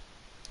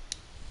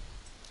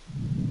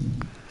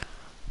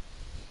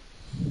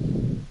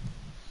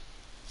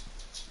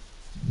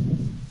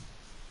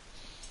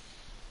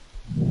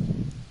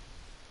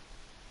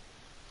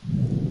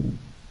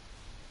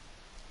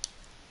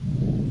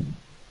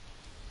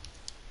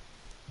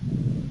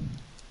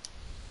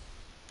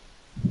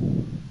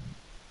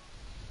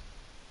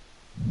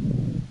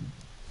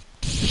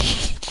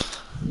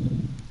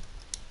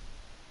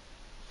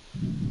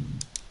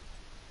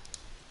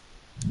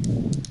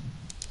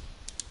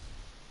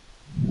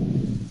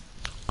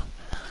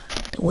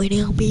 The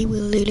waiting on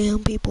people, waiting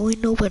on people,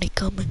 ain't nobody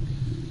coming.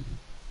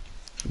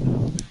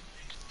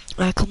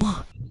 Alright, come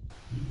on.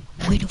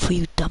 I'm waiting for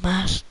you,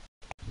 dumbass.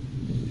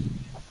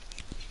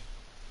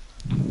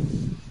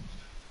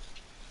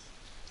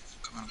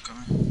 Come on, I'm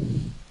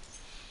coming.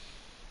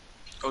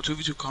 Oh,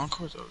 2v2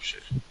 Concord? Oh,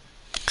 shit.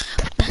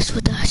 That's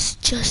what I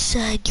just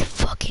said, you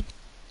fucking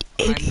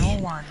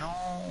idiot. I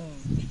know.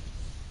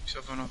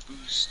 Yourself on a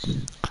boost.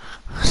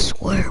 I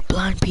swear,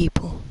 blind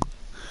people.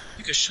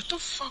 Nigga, shut the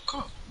fuck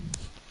up.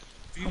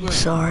 I'm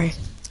sorry.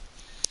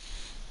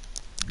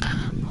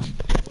 I'm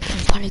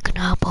probably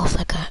gonna hop off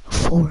like at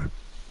 4.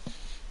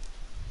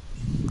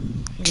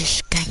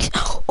 Just gangs.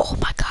 Oh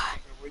my god.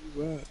 Where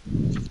you at?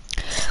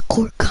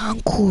 Court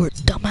Concord,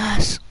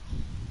 dumbass.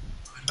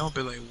 I know,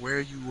 but like,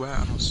 where you at?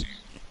 I don't see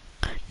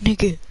you.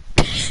 Nigga.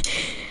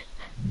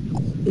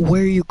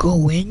 Where you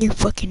going, you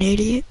fucking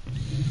idiot?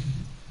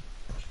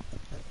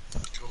 Yo,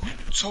 who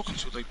you talking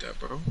to like that,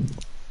 bro?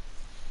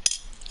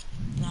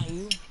 Not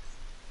you.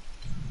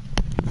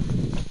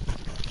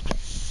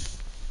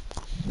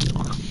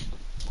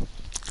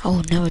 I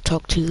will never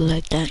talk to you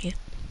like that.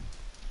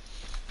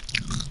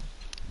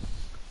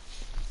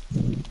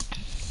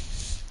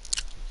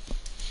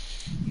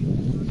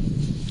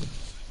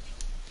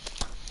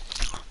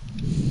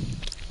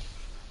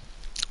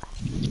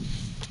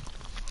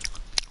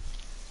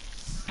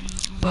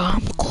 Bro,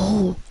 I'm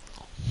cold.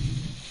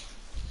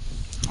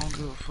 I don't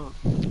give a fuck.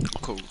 I'm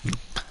cold.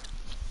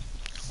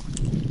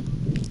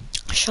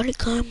 Shorty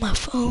calling my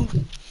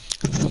phone.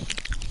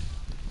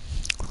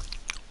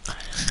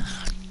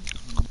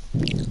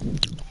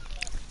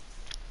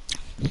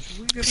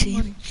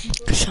 See,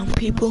 some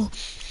people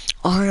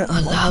aren't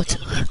allowed to.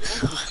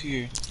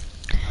 Here.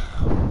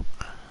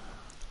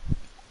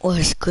 Oh,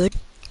 it's good.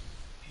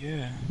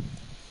 Yeah.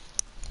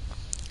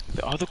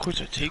 The other courts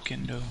are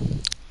taken though.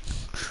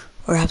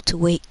 Or have to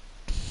wait.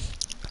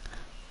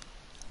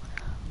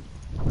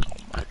 Oh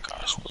my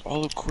gosh,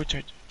 all the courts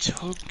are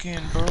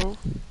taken, bro.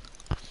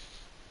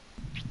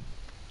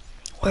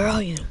 Where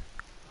are you?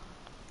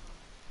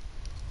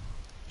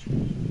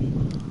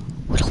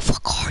 Where the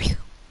fuck are you?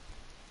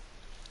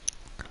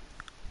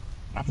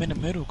 I'm in the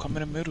middle, come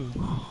in the middle.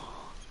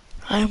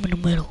 I am in the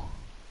middle.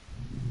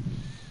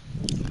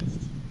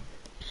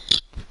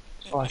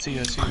 Oh, I see you,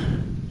 I see you.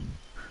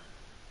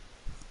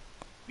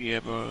 Yeah,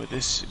 bro,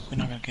 we're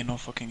not gonna get no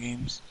fucking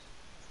games.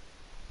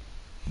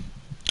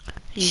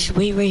 Just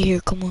wait right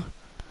here, come on.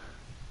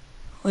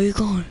 Where you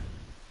going?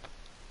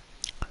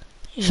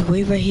 Just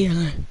wait right here,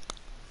 man.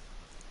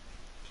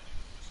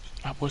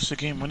 What's the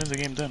game? When is the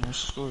game done?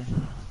 What's the score?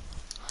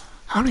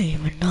 I don't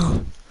even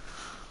know.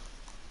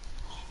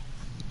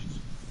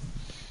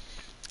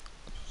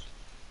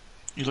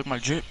 You look my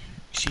drip.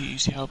 You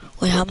see how?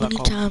 Wait, how many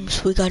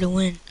times we gotta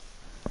win?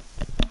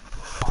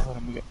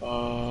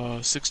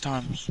 6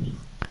 times.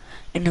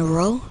 In a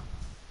row?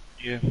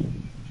 Yeah.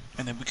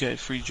 And then we get a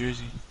free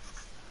jersey.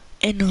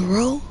 In a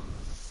row?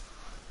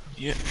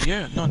 Yeah,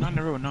 no, not in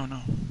a row,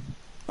 no.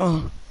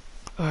 Oh,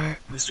 alright.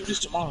 Let's do this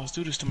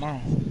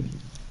tomorrow.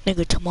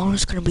 Nigga,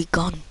 tomorrow's gonna be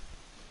gone.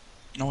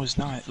 No, it's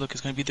not. Look,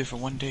 it's gonna be there for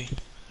 1 day.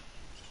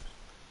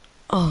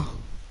 Oh.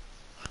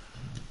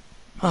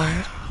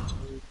 Alright.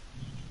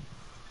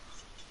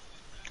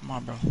 Come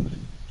on, bro.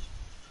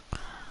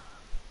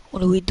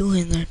 What are we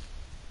doing then?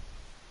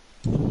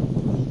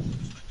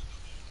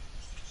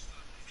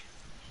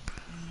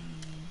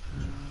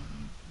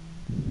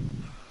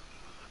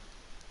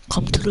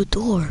 Come to the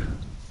door.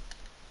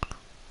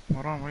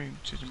 Hold on, wait.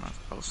 Changing my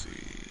policy.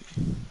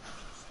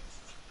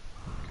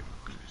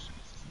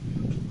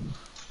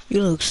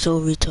 You look so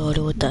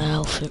retarded with the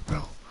outfit,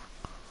 bro.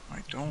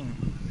 I don't.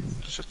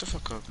 Shut the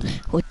fuck up.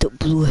 With the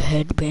blue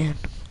headband.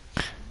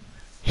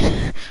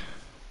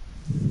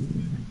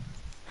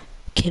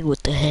 Kid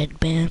with the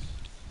headband.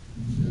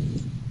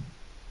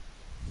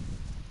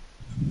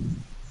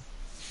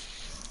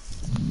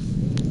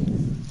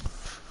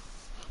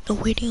 No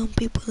waiting on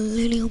people,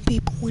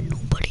 with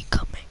nobody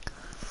coming.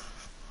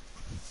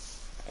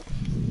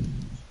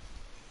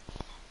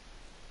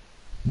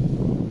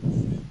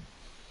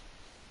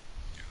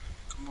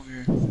 Come over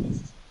here.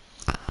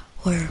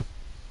 Where?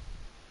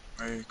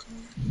 Right here, come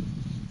over here.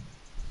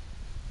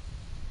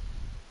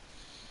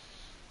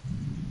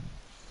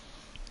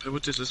 Play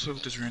with this. Let's play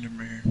with this random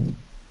right here.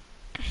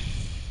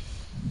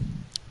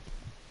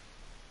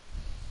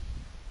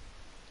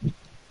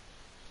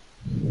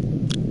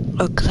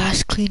 A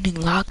glass cleaning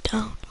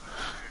lockdown?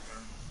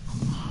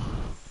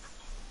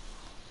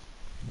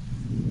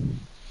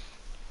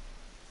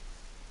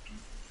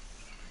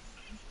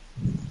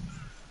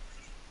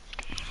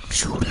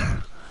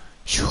 Shooter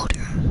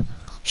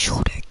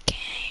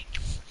gang.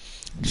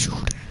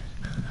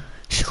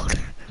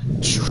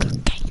 Shooter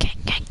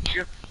gang.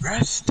 Your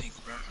breath stink,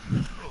 bro.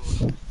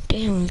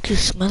 Damn, you can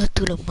smell it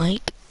through the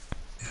mic.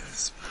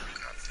 Yes,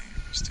 goddamn,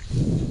 you stink.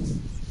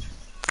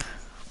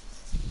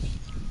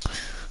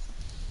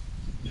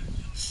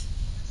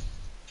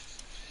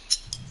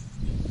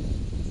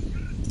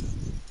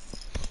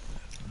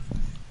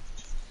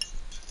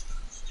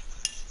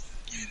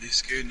 Yeah, they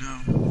scared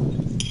now.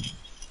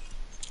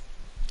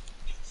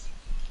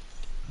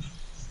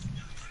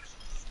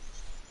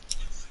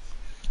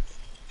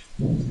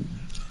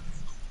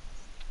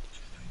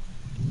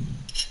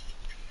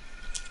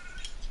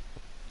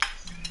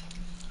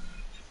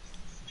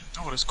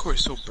 Oh, this court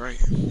is so bright.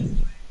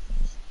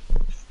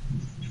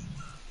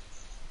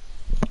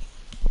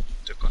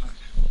 They're gonna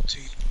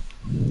take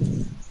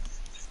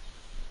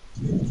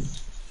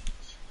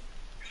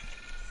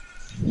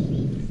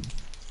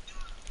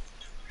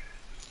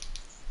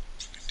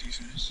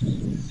defense.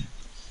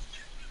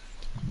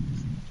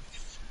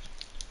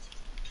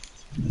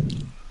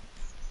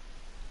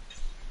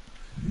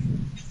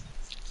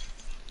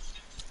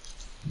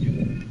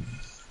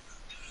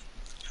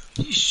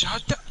 He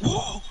shot that.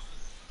 Whoa!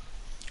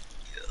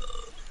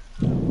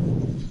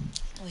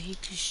 Oh, he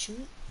could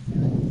shoot?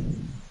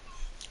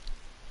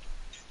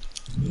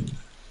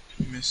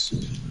 Miss.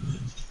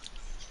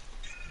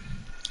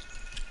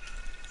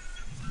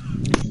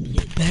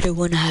 You better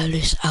when I have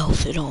this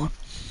outfit on.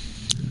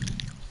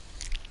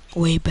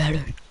 Way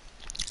better.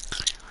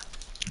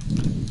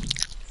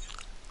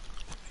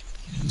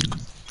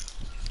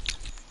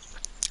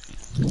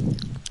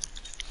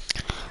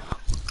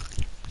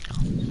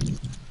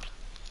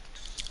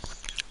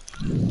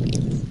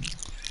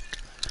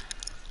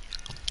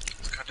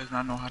 This guy does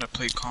not know how to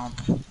play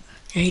comp.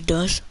 Yeah, he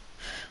does.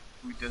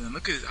 He doesn't.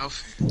 Look at his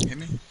outfit. Hear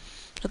me?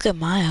 Look at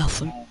my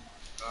outfit.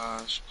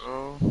 Gosh,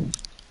 bro.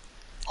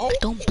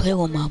 Don't play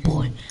with my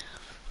boy.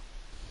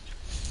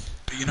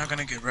 But you're not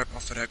gonna get rep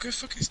off of that. Good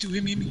fucking Stu.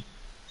 Hit me.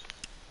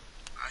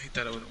 He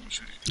thought I was gonna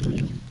shoot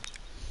it.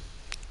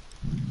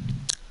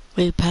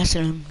 Wait, pass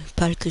it him. He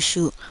probably could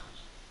shoot.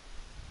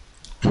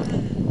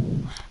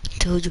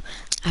 Told you,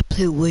 I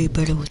play way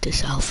better with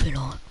this outfit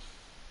on.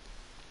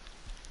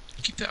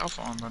 Keep the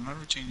alpha on, bro.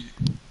 Never change it.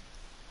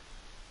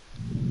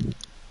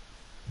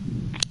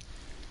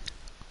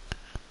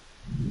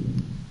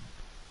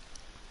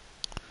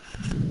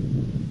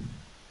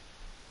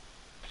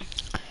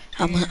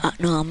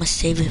 I'ma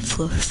save it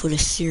for the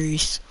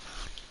series.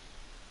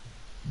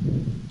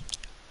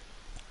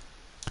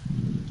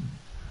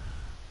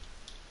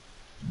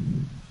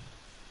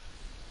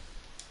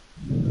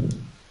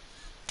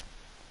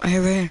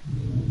 Right.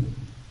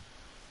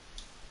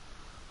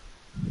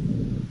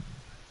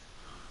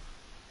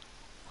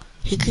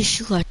 He could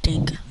shoot, I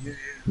think. Yeah.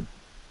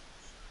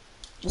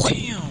 What?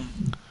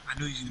 Damn! I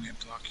knew you was gonna get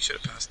blocked. You should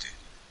have passed it.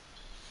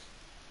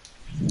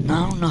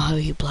 I don't know how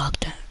he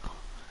blocked that.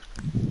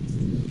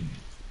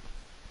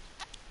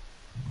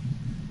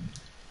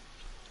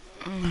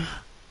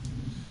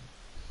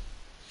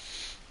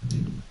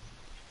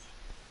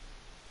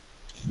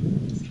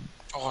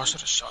 Oh, I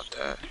should have shot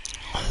that.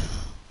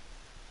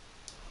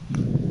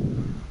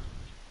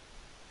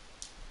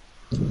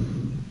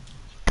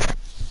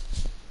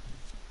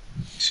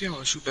 See how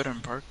I shoot better in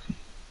park?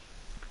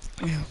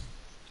 Yeah.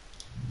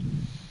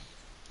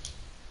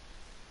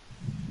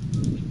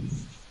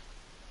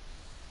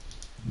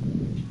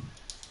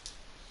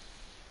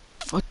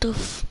 What the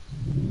f...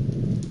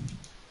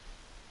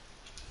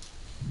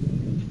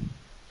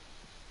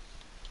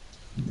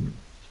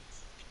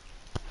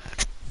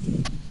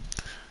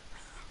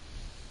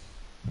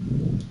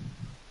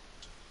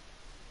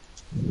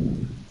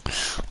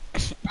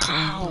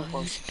 Ow,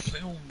 bro.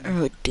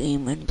 You're a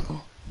demon,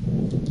 bro.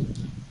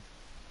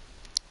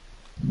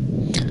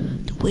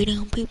 Waiting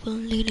on people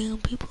and leading on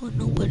people and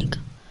nobody.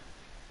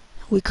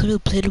 We could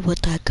have played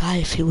with that guy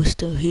if he was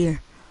still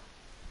here.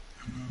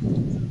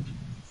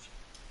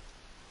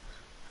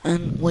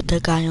 And with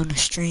the guy on the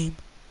stream.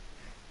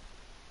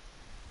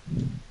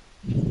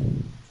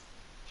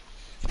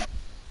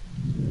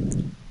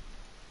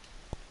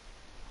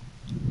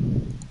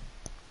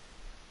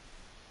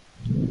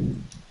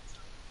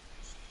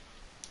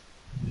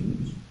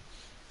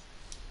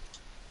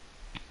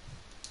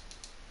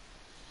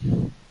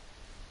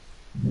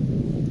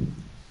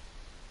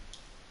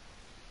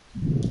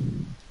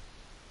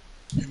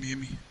 Hit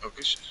me. Oh,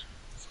 good shit.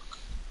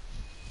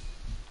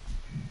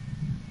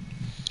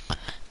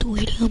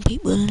 Waiting on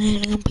people and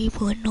leading on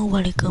people and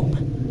nobody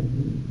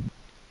coming.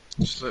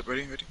 Slip,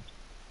 ready?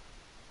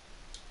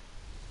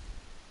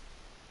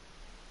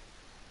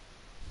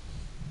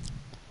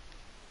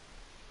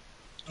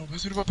 Oh,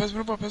 pass me the ball, pass me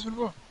the ball, pass me the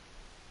ball.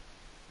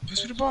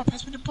 Pass me the ball,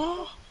 pass me the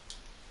ball.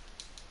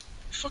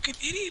 You fucking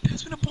idiot,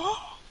 pass me the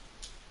ball.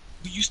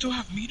 But you still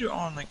have meter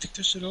on, like, take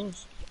that shit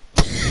off.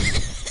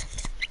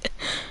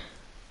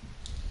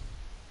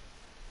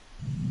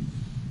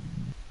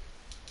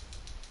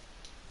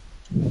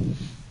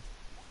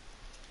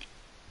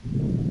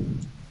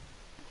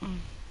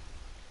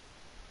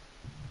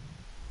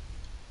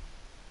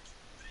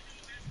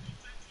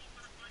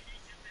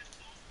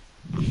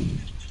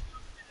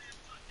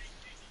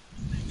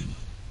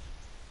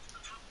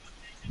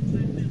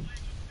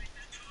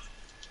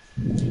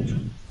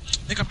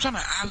 Like, I'm trying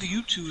to alley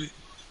you to it.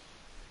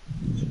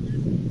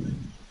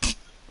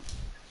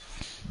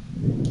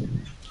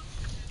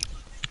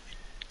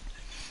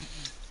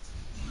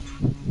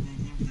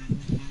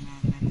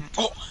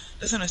 Oh,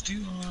 that's not a steal.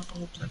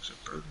 All blacks are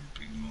burden.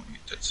 People won't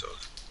eat that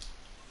sauce.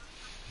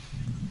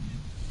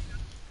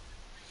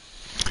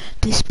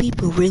 These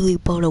people really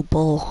bought a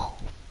ball.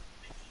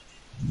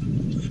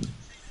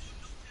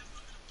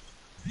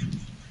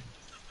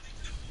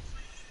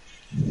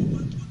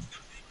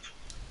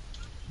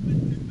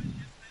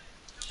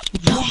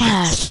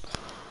 Dumbass.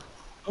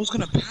 I was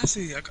gonna pass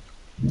it.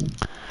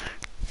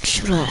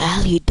 Should have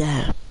alleyed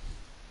that.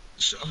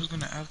 I was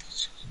gonna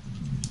ask.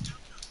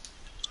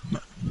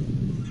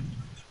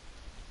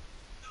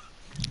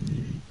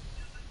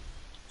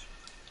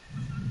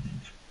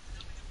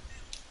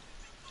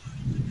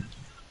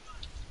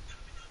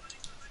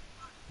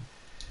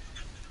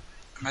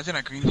 Imagine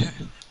I green that.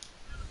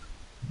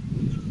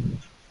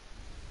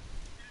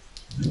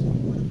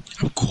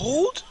 I'm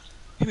cold?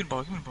 Give me the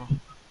ball, give me the ball. I'm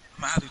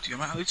gonna alley to you,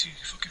 I'm gonna alley to you.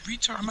 You fucking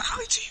retard, I'm gonna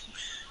alley to you.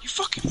 You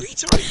fucking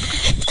retard.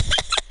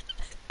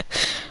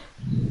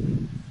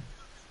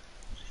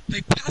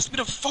 They passed me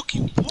the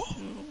fucking ball.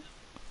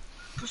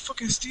 Good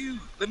fucking steal.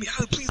 Let me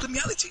alley, please, let me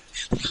alley to you.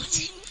 Let me alley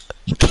to you.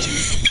 Let me alley to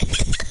you.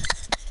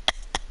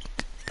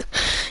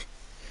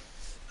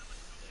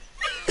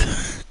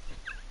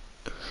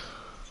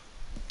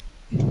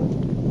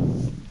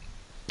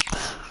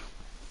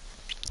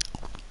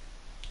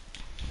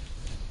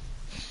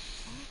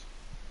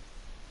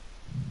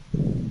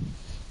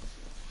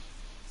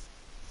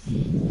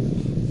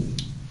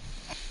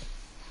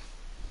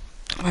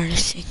 Alright,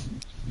 let's see.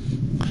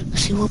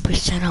 Let's see what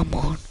percent I'm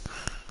on.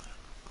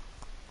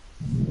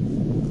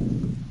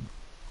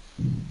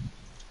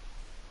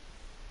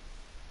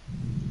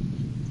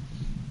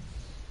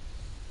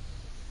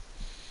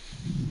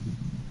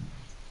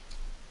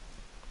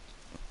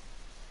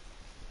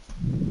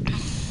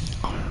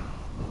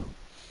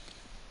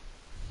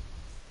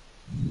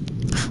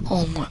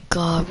 Oh my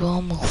god, bro,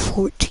 I'm on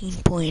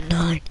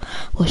 14.9.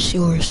 What's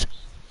yours?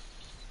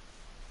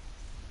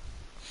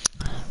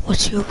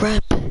 What's your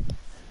rep?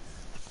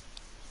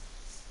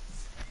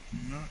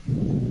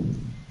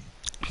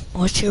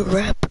 What's your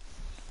rep?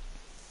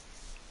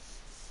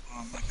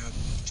 Like a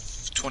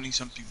 20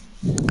 something.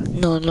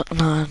 No,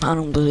 I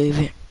don't believe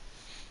it.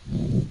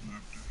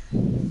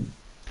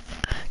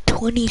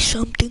 20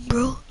 something,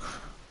 bro?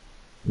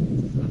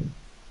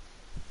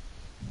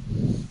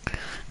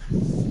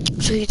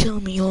 So you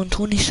telling me you're on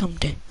 20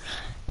 something?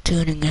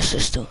 Tuning a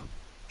system.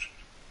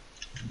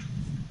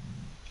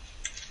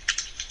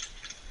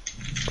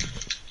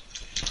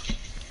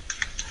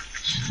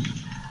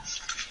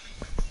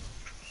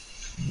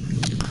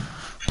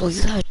 Bro,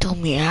 you gotta tell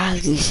me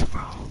alleys,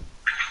 bro.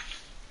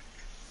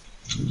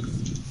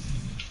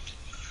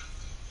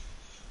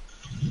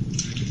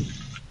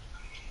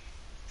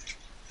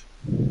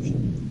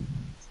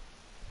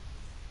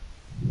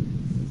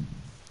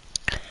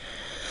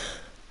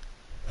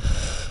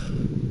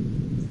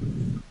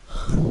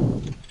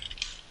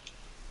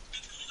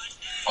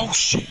 Oh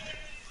shit.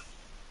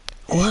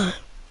 What?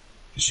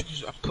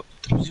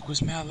 The music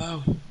was mad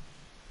loud.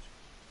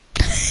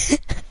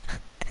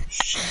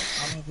 Shit,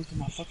 I don't know, look at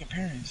my fucking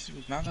parents. It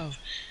was mad loud.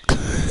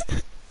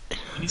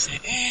 And he said,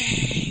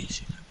 hey.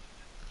 Shit.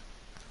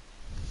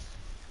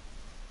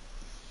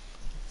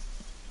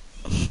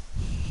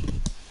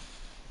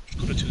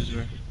 Go to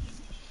Tuesday.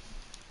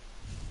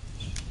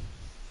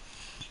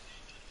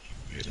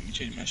 Wait, let me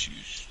change my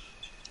shoes.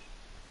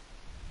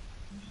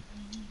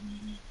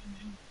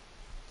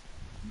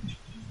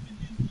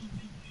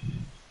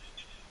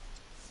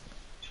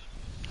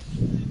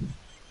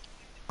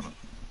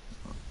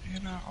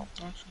 And I'll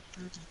box of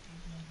 30 things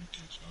on the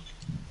kids.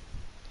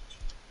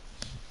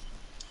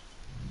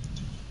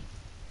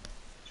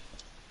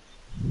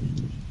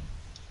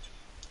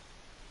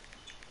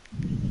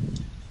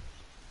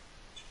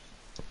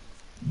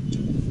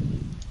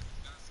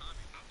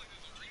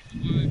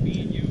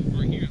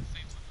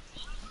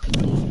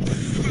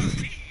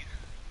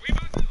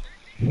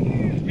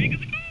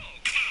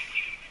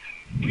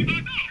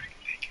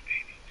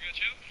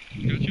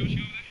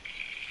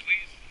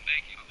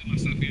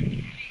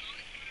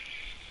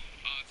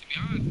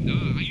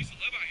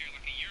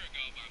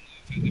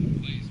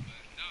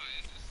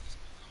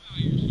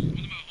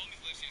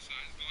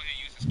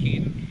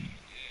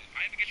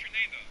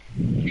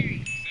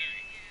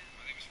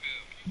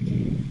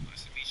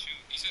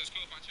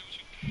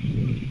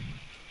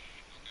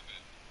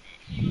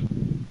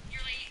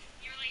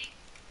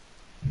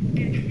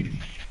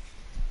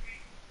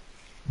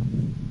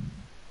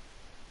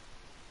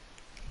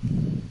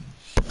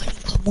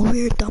 Come over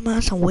here,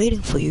 dumbass. I'm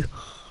waiting for you. I'm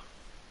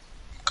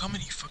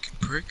coming, you fucking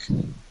prick.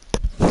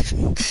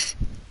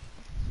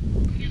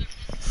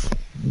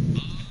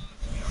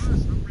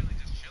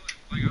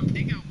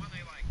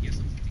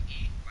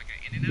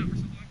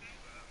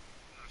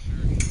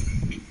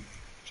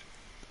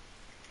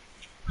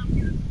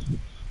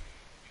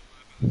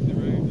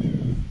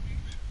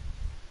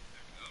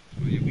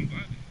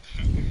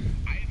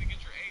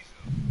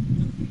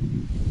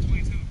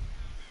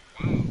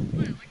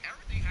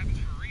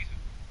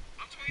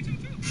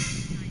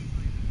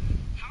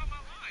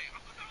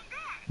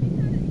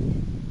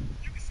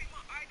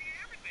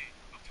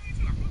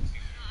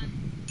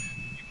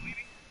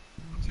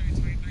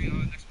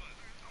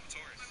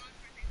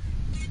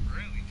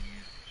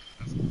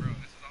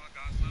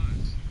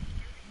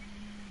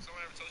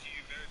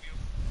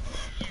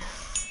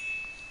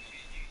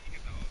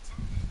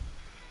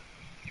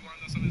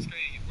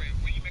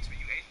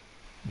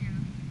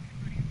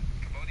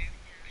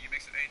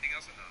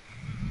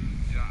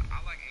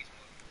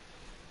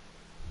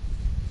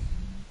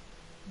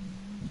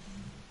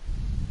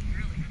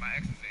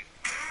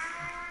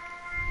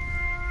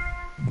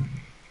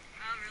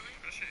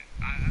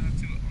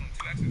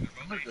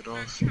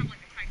 off. Yeah,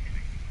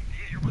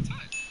 you're my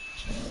type.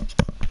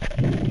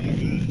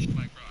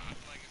 Like, bro, I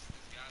feel like it's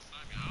this guy's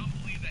time. I don't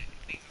believe that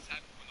things just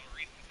happen for no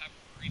reason. It's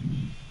happening for a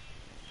reason.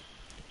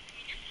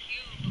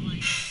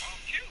 Oh,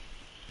 I'm cute.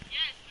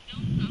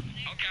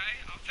 Okay,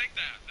 I'll take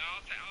that. No,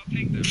 I'll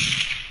take that.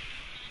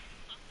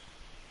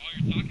 Oh,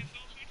 you're talking to him?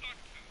 Who you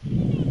talking to?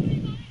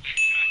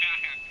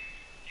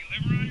 You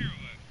live around here or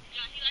what?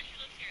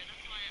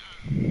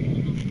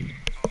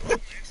 Oh,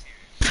 lives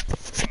here.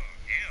 Oh,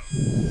 hell.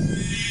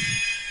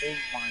 Oh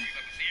my. You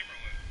about to see him or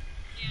what?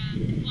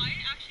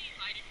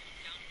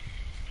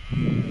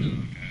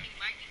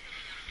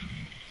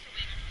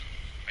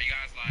 Are you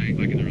guys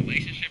like in a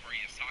relationship or are you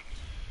just talking to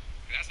him?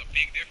 'Cause that's a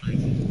big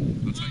difference.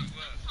 I'll tell you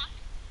what.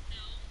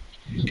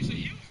 It's a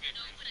huge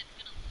difference.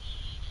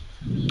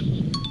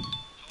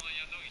 How long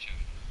y'all know each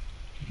other?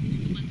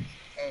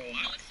 Oh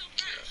my.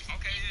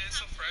 Okay, yeah, it's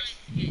so fresh.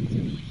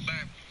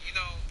 But you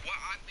know what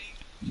I think,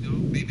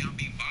 maybe I'm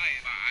being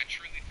biased, but I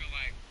truly feel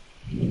like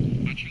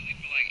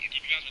if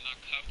you guys are not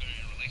cuffed or in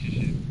a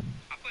relationship,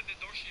 I feel like the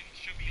door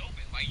should be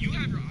open. Like you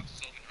have your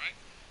options open, right?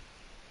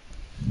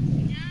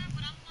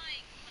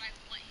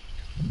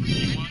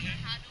 You want him?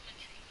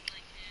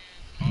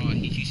 Oh,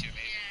 he treats you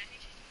amazing.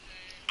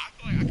 I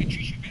feel like I could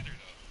treat you better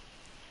though.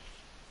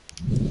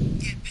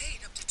 Get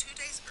paid up to 2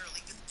 days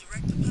early with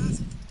direct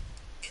deposit.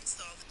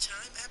 Install the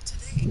Chime app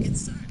today and get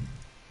started.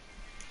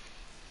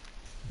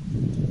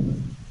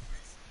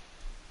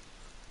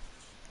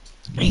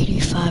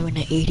 85 and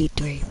an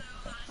 83.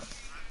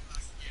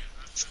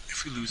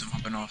 If we lose, I'm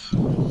hopping off.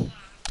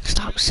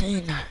 Stop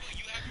saying that.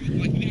 Well, you haven't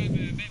met me.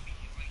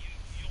 Like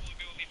you only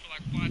been with me for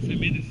like 5-10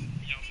 minutes. You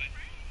know what I'm saying?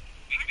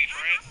 We can be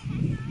friends.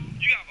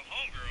 You have a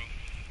homegirl.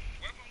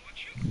 What if I want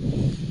you?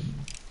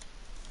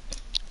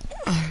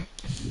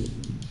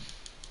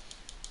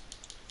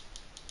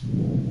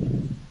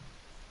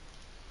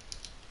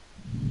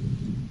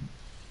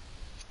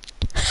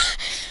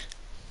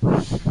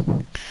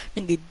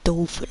 Nigga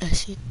dope for that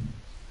shit.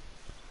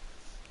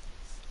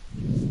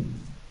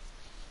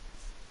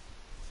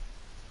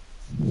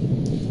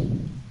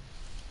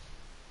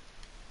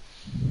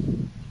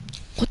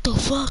 What the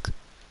fuck?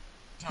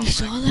 You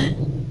saw that?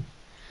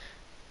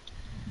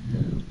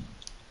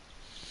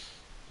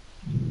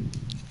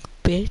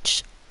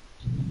 Bitch.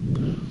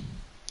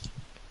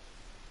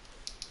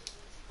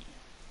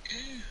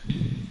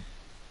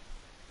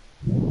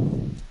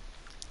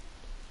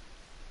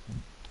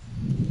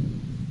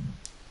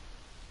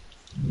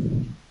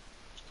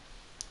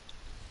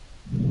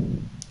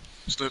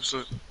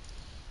 Slip.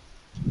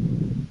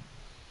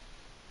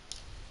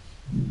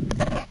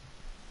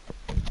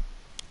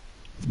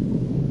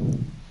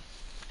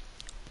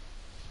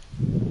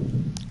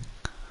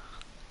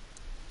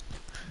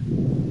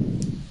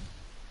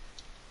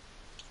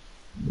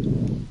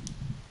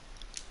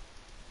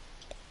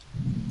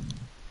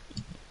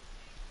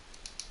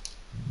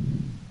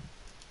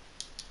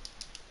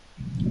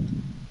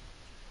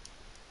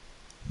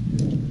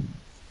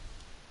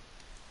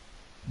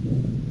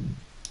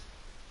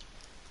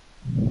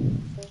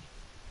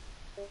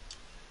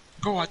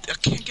 Bro, I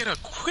can't get a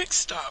quick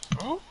stop,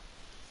 bro.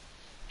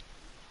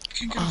 I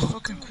can't get a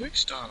fucking quick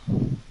stop.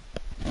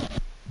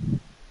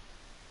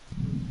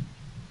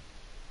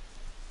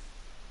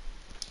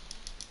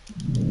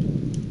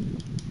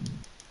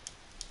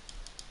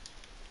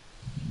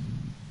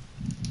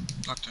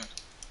 Block that.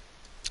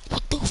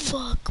 What the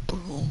fuck,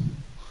 bro?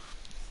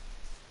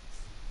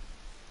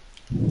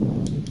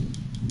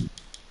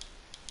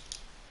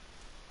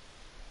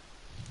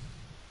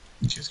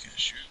 Kids can't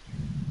shoot.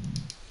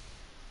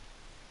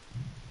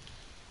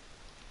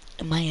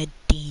 Am I a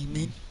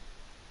demon?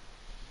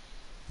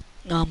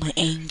 No, I'm an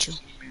angel.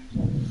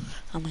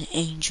 I'm an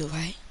angel,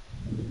 right?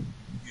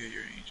 Yeah,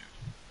 you're an angel.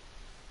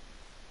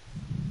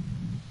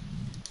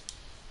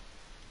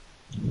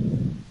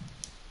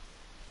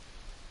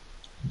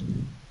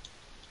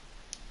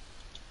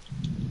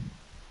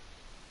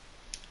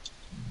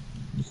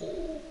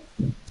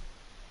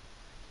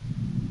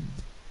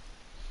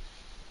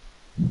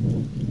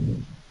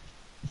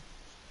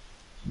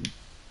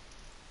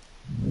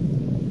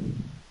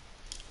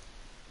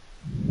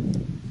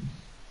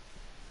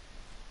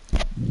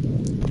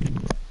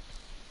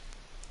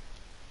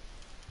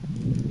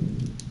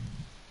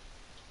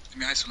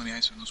 Let me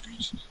ISO, no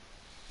screens.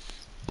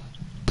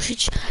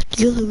 Bitch,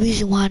 you're the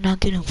reason why I'm not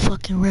getting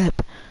fucking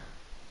rep.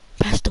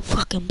 Pass the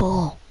fucking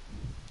ball.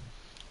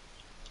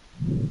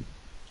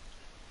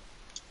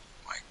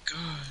 My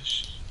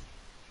gosh.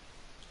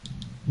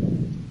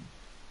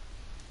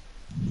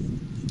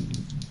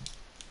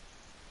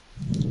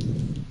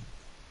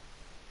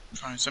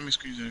 Fine, send me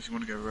screens in if you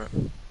want to get a rep.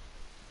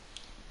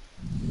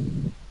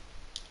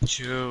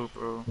 Chill,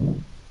 bro.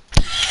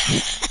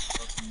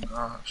 Fucking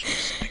gosh,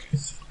 this nigga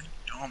is fucking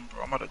dumb,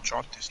 bro. I'm about to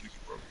drop this nigga,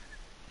 bro.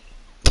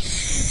 You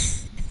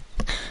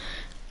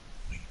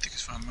think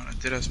it's fine, man? I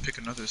did pick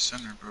another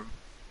center, bro.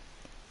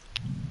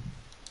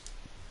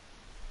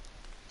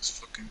 It's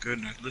fucking good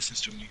and it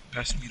listens to me.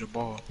 Pass me the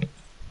ball.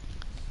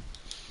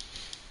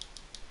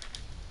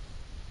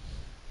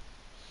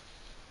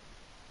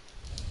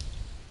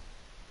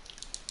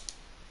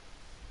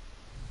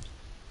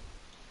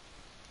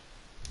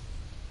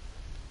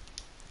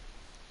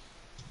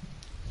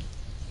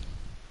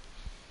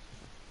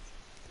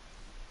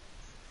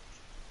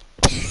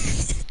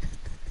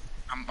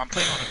 I'm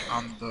playing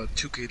on the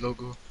 2K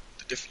logo.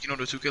 You know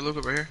the 2K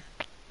logo right here?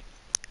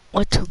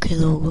 What 2K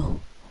logo?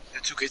 The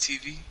 2K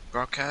TV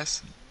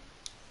broadcast.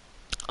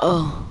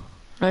 Oh,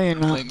 no you're I'm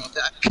not. playing on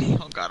that.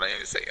 Oh God, I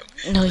am saying.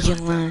 No, you're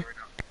not.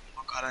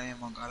 Oh God, I am.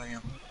 Oh God, I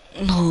am.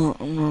 No,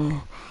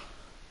 no.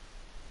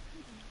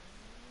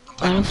 I'm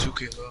playing on I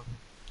 2K low.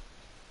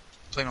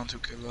 Playing on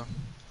 2K low.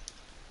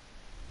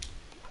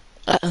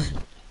 Uh-uh.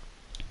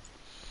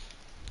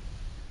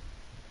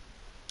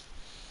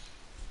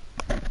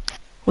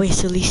 Wait,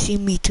 so you see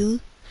me too?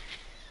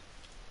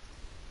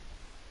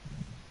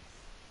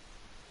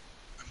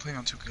 I'm playing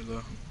on 2K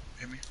low.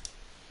 Hear me?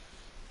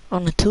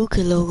 On the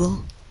 2K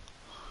logo?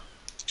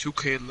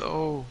 2K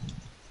low.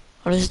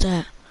 What is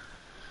that?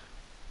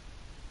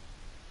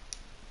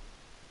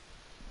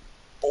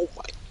 Oh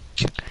my.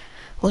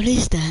 What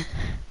is that?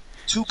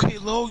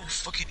 2K low, you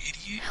fucking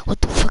idiot. What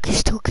the fuck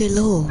is 2K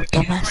logo, The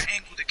camera dumbass?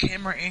 angle. The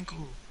camera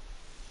angle.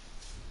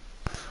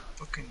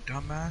 Fucking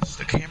dumbass.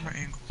 The camera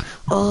angle.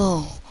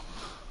 Oh,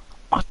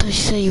 I thought you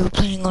said you were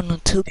playing on the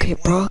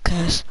 2K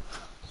broadcast.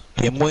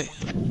 What?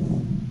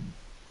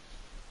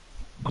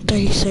 I thought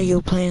you said you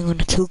were playing on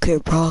the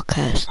 2K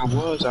broadcast. I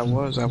was,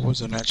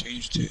 and I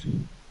changed it.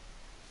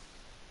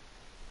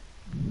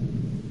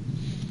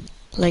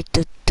 Like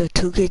the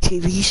 2K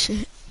TV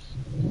shit?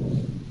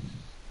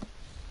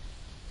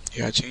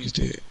 Yeah, I changed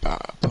it.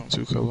 Put on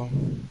 2K low.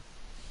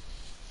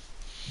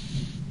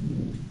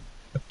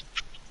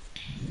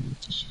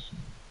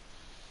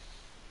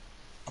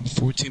 I'm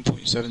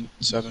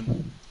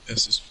 14.77.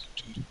 That's just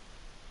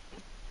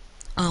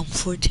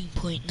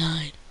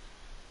 14.9.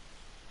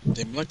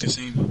 They look the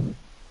same.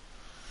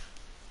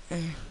 Yeah.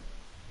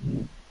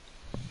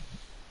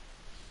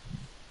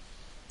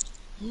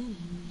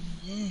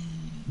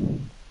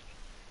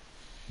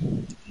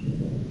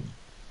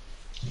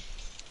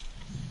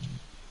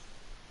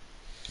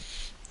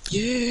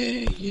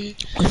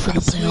 We're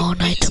gonna play all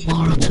night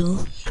tomorrow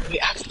too.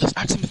 Wait, let's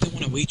ask them if they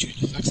want to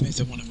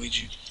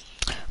wager.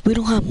 We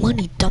don't have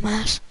money,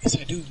 dumbass. Yes,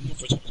 I do.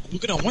 We're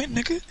gonna win,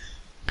 nigga.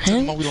 Huh?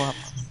 We don't have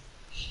money.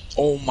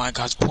 Oh my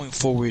God, point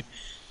forward.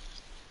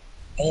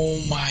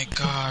 Oh my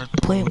God,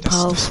 bro. Point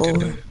power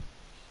forward.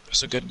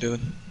 That's a good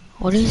build.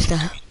 What is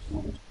that?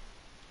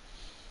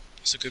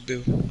 It's a good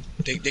build.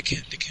 They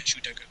can't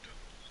shoot that good though.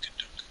 They can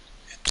dunk.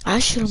 I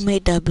should have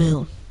made that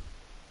build.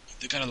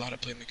 They got a lot of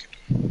playmaking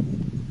though.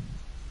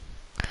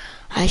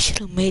 I should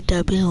have made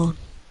that build.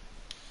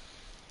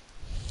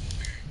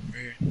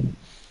 Where?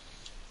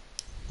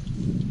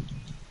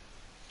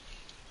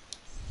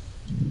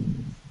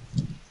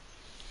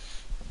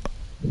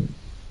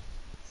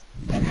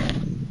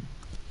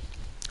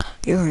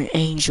 You're an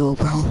angel,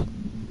 bro.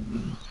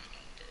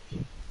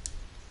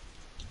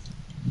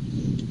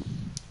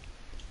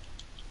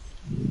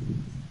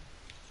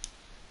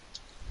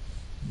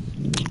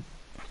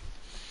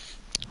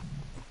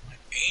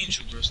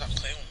 Angel, bro. Stop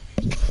playing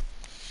with me.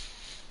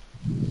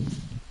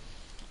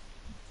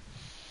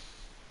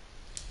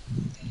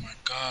 Oh my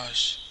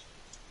gosh.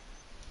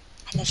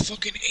 I'm a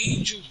fucking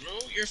angel, bro.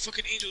 You're a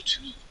fucking angel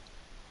too.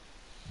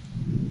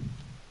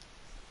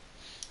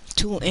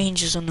 2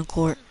 angels on the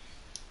court.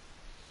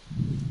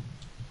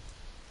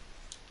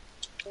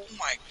 Oh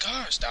my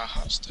gosh, that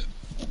hop step.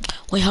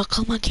 Wait, how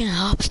come I can't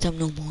hop step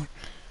no more?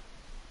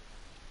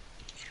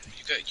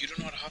 You don't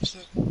know how to hop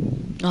step?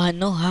 No, I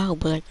know how,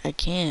 but I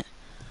can't.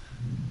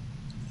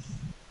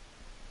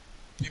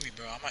 Maybe,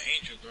 bro. I'm an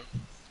angel, bro.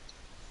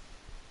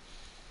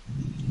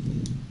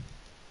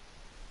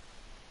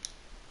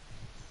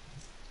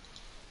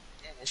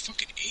 Bro, we're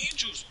fucking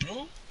angels,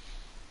 bro.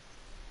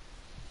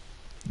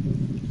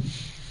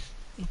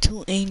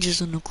 2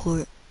 angels on the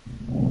court.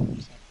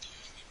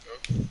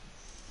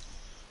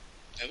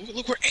 Hey,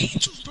 look, we're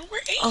angels, bro. We're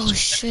angels. Oh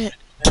shit.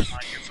 Never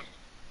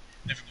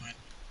mind.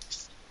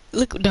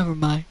 Look, never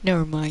mind.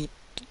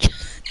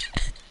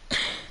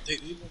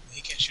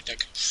 He can't shoot that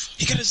guy.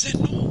 He got a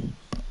Zen, no.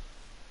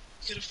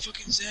 He got a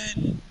fucking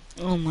Zen.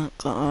 Oh my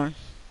god.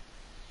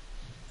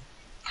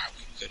 Alright,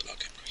 we good luck,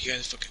 bro. He got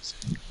a fucking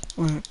Zen.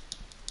 What?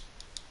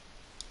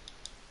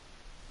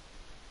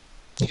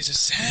 He has a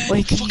Zen.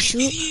 Wait, can he fucking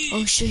shoot? Idiot.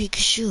 Oh shit, he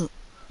can shoot.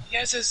 He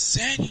has a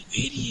Zen, you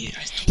idiot.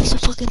 He's a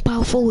fucking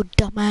power forward,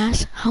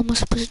 dumbass. How am I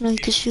supposed to know he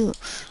can shoot?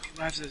 If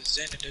he has a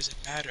Zen, it doesn't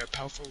matter. A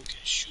power forward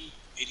can shoot,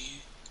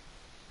 idiot.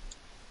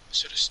 I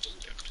should have stole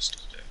that. I could have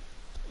stole that.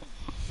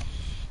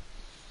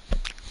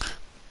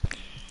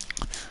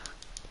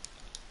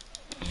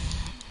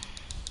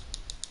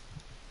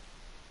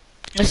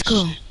 Let's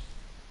go.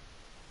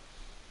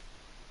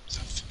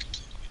 Stop fucking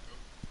playing with me, bro.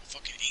 I'm a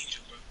fucking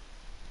angel, bro.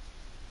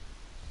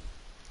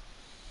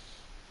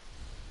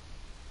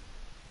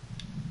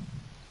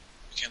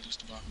 We can't lose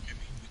the ball. Hear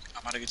me?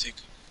 I'm about to get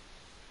taken.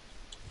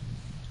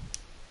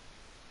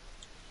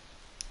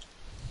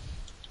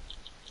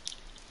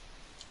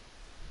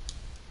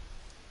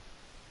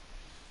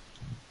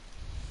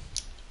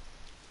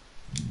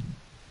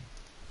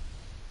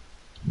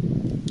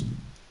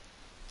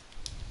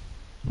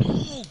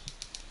 No.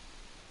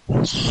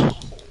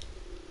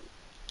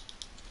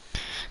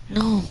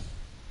 No.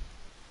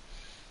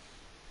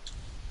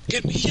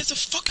 He has a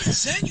fucking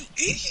Zen, you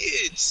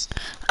idiots!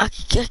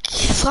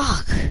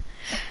 Fuck.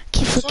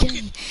 Keep forgetting.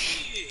 Fucking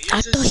idiot. I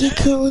has a thought he Zen.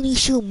 could only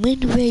shoot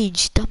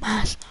mid-range,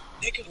 dumbass.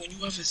 Nigga, when you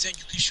have a Zen,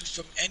 you can shoot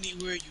from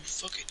anywhere, you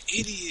fucking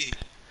idiot.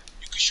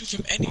 You can shoot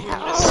from anywhere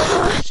with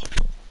a Zen.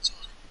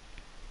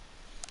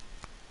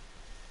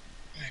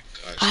 My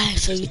gosh. Alright,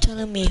 so you're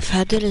telling me if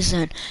I get a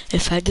Zen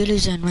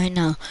right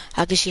now,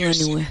 I can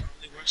shoot anywhere.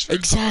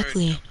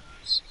 Exactly.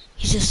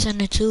 He's a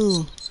center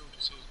too.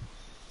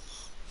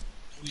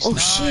 He's Oh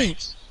not. shit.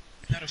 He's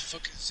not a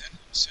fucking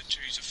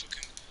center, he's a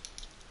fucking...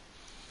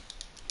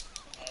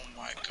 Oh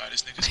my god,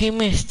 this nigga's... He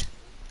missed.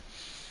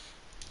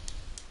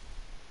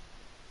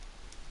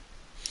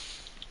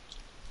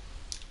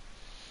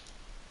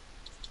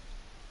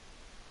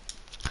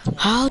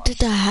 How did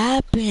that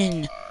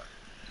happen?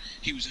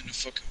 He was in the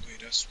fucking way,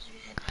 that's what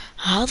happened.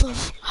 How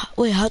the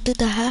wait, how did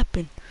that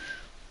happen?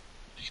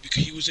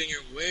 Because he was in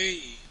your way.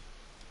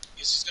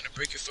 He's gonna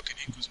break your fucking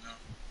ankles now.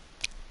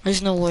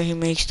 There's no way he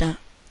makes that.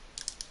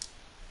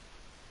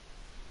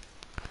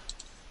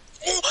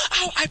 Oh,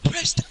 ow, I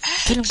pressed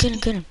X.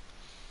 Get him.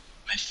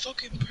 I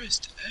fucking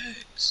pressed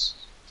X.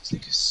 This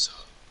nigga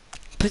suck.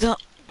 Pick up.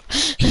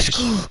 Let's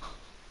go. You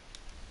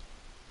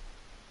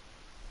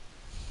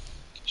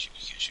can't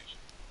shoot.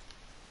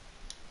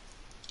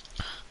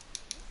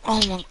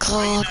 Oh my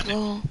god,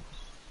 bro.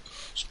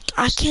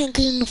 I can't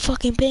get in the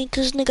fucking paint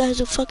because this nigga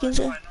has a fucking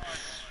Zen.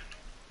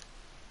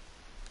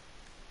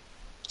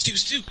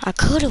 Steve. I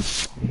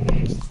could've. God.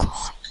 You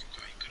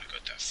could've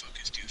got that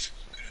fucking Steve.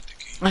 Good at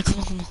the game. Alright,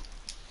 come on.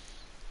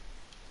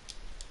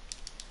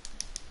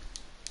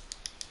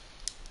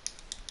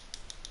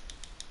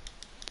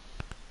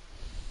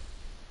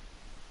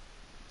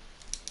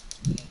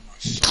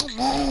 Come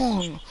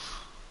on.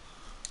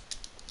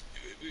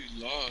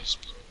 We lost,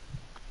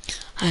 bro.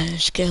 Alright,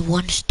 let's get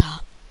one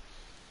stop.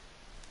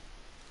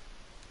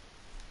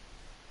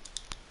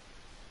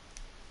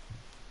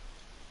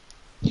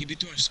 He be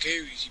doing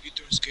scary.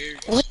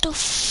 What the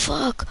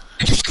fuck?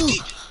 Let's go.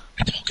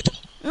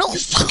 No,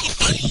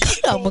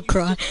 fuck. I'ma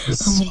cry.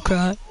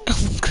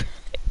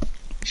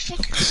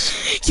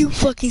 You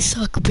fucking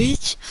suck,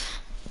 bitch.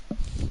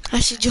 I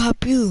should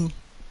drop you.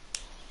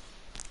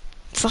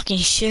 Fucking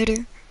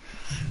shitter.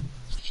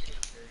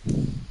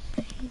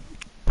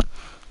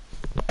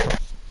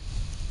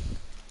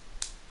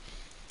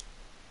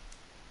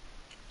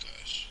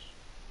 Gosh.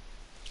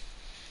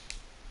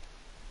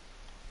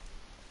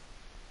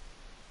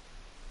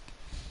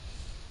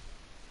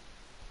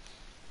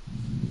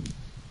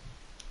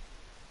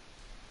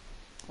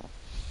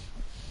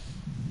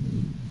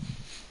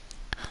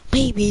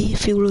 Maybe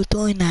if you were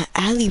throwing that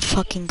alley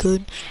fucking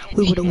good,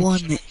 we would have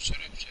won it. Shut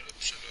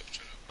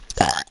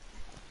up.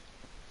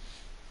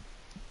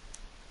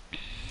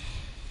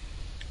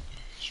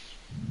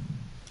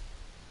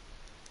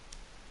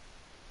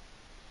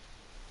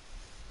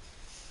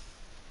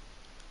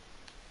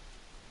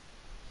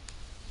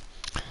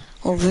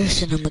 Or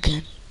versing him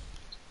again.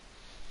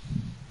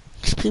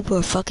 These people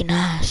are fucking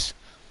ass.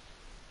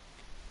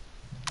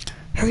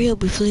 Hurry up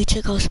before they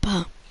check out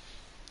spot.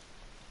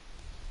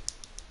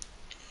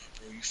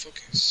 Bro, you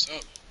fucking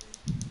suck,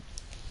 bro.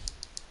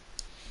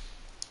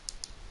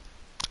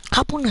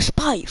 Hop on the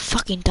spot, you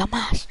fucking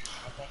dumbass.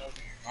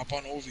 Hop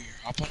on over here.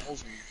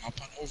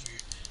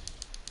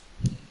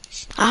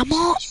 I'm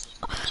on.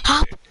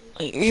 Hop.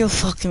 You're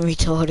fucking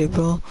retarded,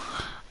 bro.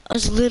 I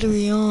was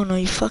literally on. Are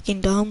you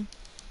fucking dumb?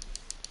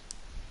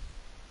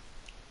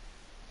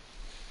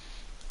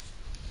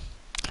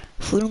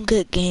 If we don't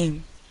get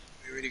game.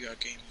 We already got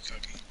game.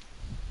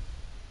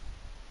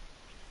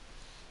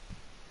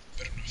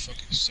 Better not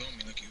fucking sell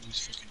me like you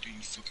always fucking do,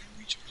 you fucking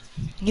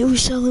retard. You were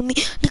selling me?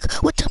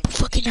 Nigga, what type of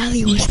fucking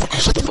alley was that?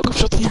 Shut the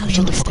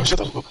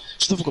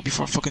fuck up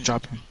before I fucking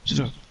drop you.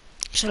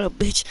 Shut up,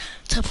 bitch.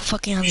 What type of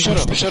fucking alley Shut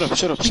was up, that?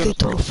 shut up, You could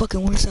throw the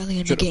fucking worst alley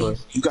in the game. bro.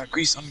 You got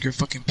grease on your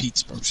fucking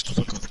peats, bro. Shut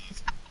the fuck up.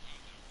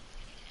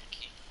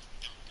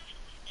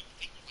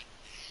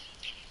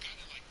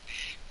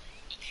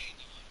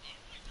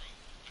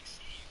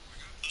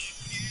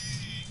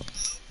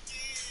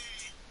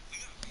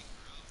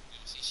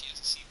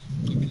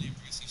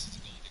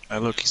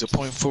 Look, he's a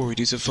point forward.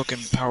 He's a fucking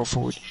power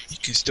forward. He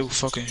can still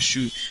fucking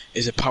shoot.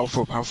 Is a power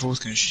forward. Power forwards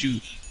can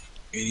shoot.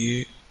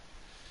 Idiot.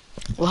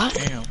 What?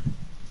 Damn.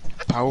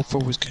 Power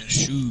forwards can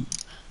shoot.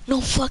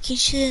 No fucking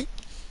shit.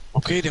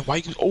 Okay, then why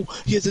you... Oh,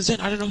 he has a Zen.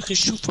 I didn't know he can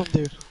shoot from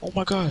there. Oh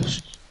my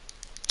gosh.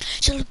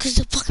 Shut up, cause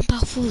the fucking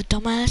power forward,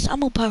 dumbass.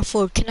 I'm a power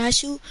forward. Can I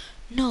shoot?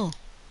 No.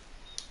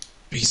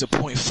 He's a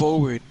point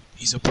forward.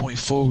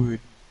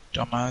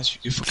 Dumbass,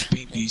 you fucking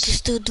paint You piece.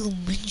 still do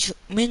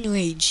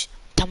mid-range,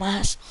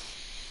 dumbass.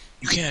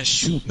 You can't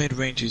shoot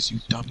mid-ranges, you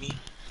dummy.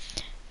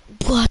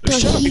 Bro, I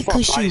thought Shut up he before I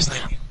could body shoot.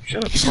 slam you.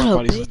 Shut up Shut before I up,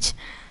 body slam bitch.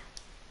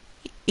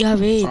 You have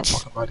you. AIDS. Before I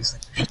fucking body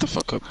slam you. Shut the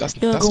fuck up. That's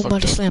You don't go fucked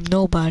body up. slam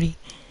nobody.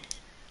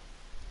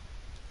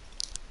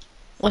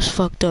 What's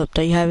fucked up?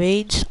 That you have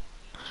AIDS?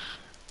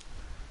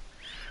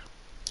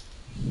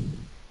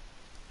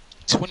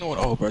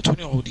 21-0, bro.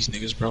 21-0 these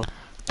niggas, bro.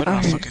 Better not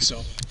Alright. fucking sell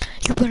me.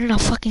 You better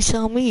not fucking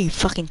sell me, you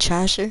fucking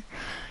trasher.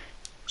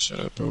 Shut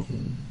up, bro.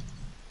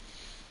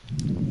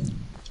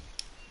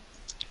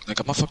 Like,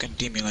 I'm a fucking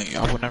demon. Like,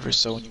 I would never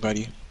sell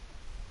anybody.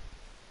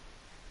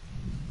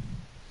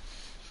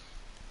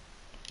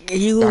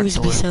 You always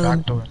be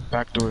selling.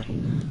 Back door.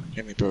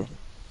 Hear me, bro.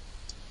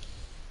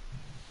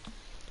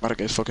 About to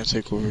get fucking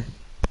takeover.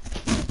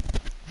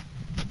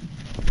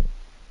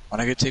 When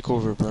I get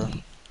takeover, bro.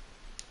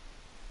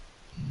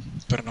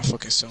 Better not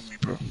fucking sell me,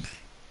 bro.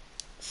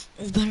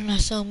 You better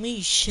not sell me,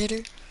 you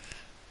shitter.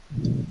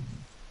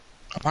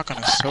 I'm not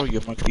gonna sell you.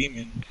 I'm a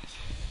demon.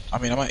 I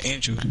mean, I'm an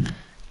angel.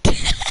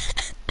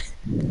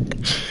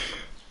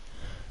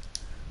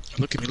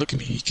 Look at me, look at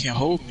me. He can't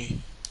hold me.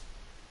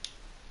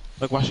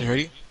 Look, watch it.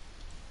 Ready?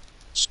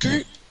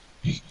 Skirt.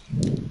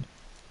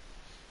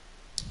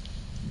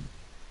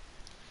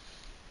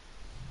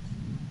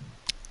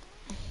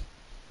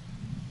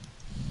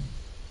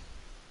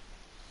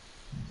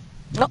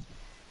 No.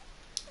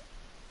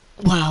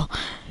 Wow.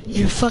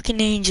 You're a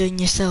fucking angel and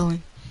you're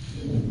selling.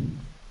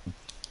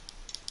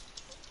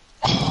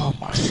 Oh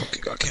my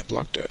fucking god, I can't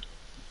block that.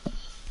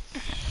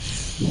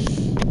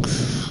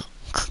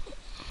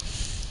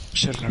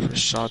 Should've never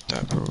shot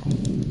that, bro.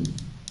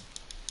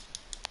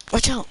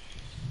 Watch out.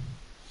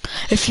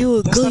 If you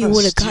were That's good, not you a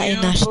would have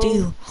gotten that steal, bro.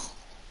 steal.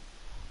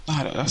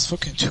 Nah, that's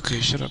fucking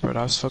 2K. Shut up, bro.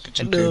 That was fucking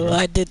 2K, No, bro.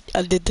 I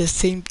did the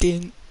same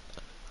thing.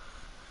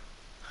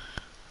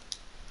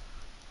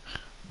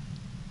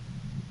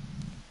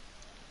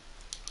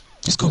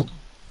 Let's go.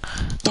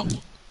 Don't.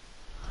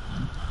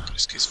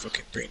 This kid's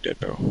fucking brain dead,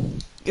 bro.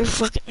 You're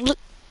fucking look.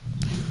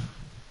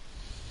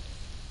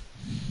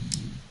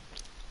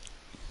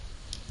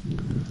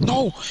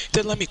 No,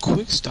 they let me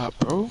quick stop,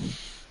 bro.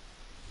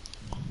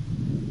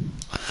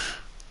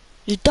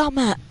 You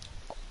dumbass.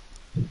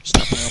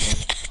 Stop playing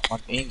with me. I'm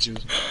an angel.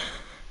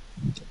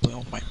 Don't play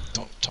on my.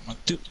 Don't talk my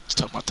dude.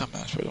 Talk my time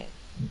ass, bro. Don't.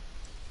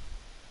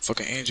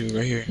 Fucking angel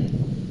right here.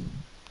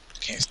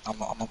 Can't.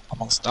 I'm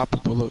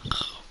unstoppable. Look.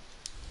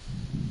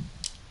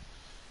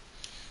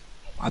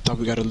 I thought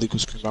we got a legal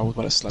screen, but I was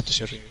about to slap the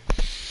shit out of you.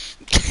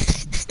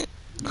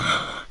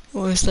 I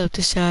wanna slap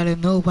the shit out of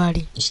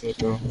nobody. Shit,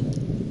 bro.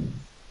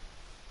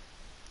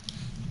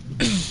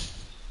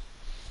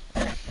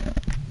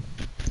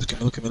 Look at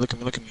me, look at me, look at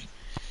me, look at me.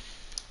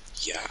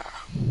 Yeah.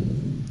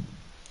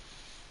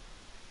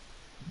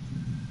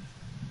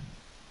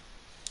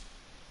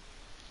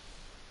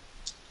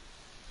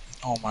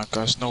 Oh my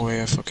gosh, no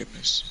way I fucking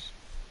missed.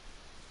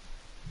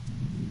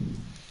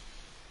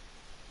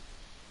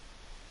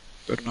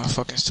 Better not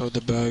fucking steal the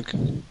bag.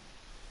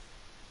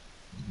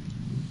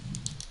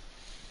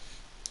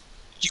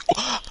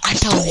 I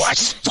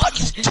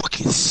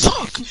fucking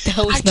suck.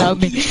 That was not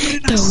me.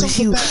 That was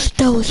you.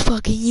 That was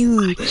fucking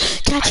you.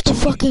 Catch the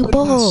fucking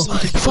ball.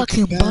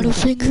 Fucking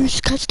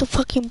Butterfingers. Catch the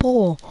fucking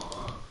ball.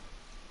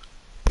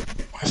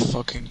 My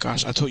fucking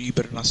gosh, I told you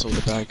better not sell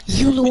the bag.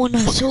 You the one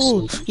that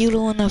sold. You the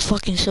one that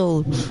fucking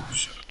sold.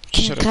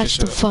 Can't catch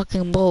the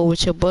fucking ball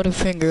with your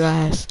Butterfinger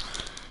ass.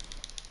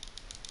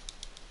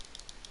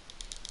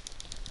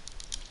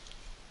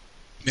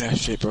 Give me that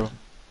shit, bro.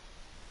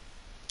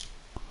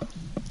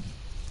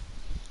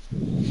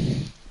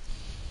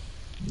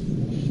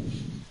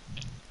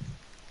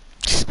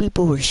 These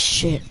people were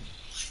shit.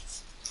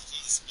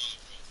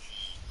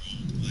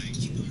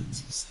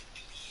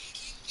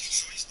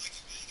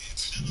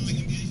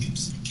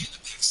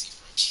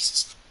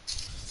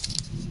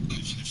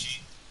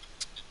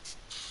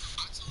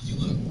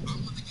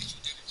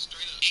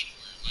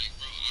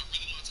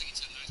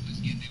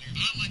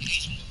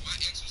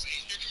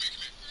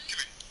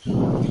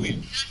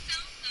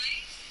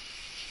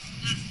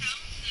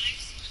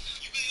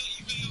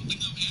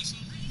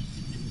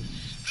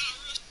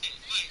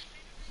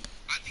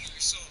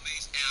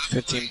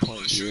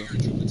 $15.0.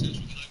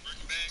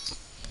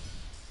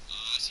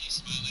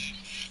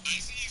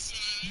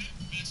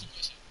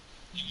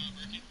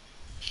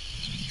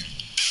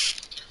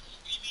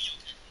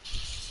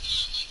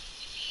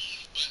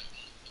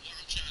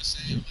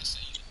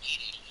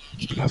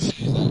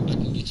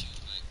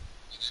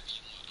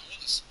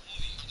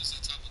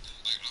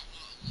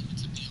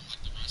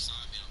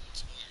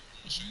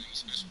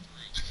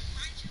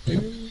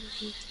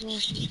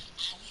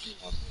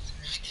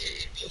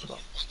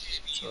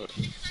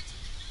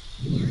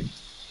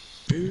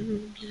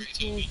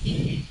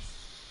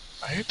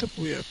 I hate the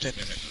boy up there in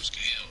those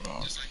games,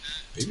 bro.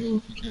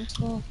 Baby,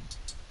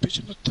 bitch,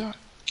 I'm a dog.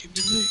 Give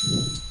me lit.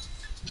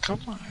 Come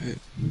on,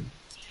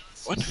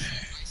 what the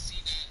heck?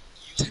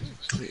 10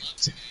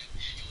 clicks.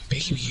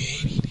 Baby,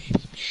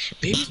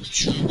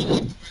 what you?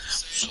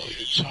 So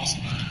you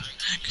talking?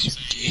 Cause you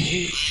get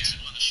hit.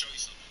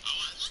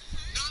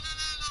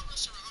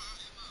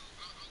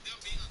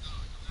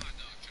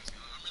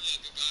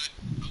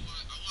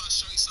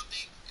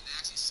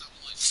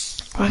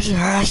 Why is your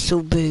ass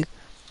so big?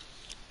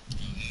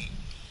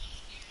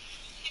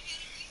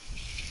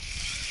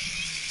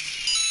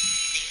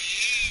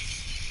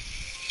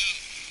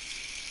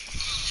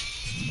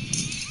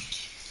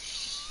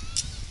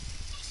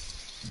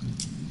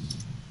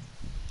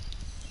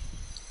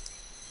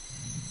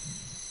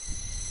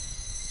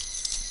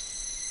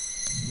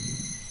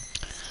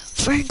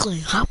 Franklin,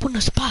 hop on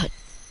the spot.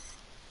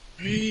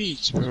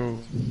 Wait, bro.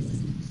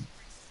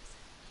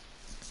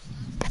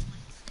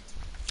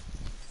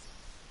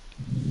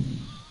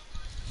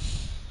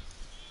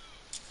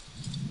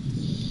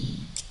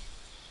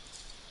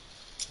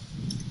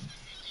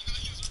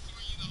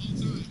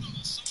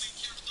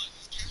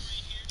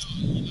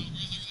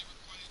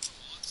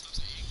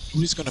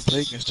 Who's gonna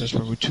play against us,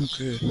 bro? We're too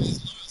good.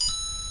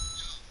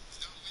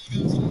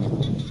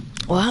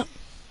 What?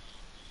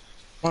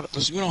 What?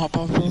 Let's, you wanna hop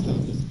off, bro?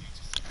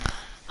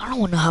 I don't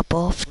wanna hop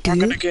off, We're not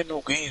dude. gonna get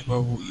no games,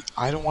 bro.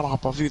 I don't wanna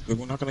hop off either, but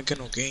we're not gonna get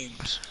no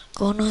games.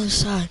 Go on the other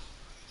side.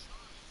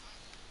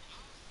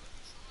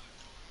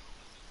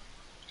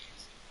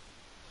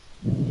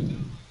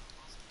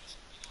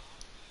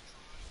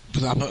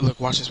 But I'm not, look,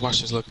 watch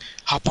this, look.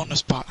 Hop on the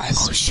spot as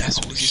Oh, soon shit, as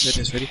you said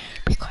this, ready?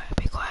 Be quiet,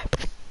 be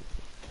quiet.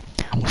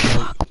 I'm gonna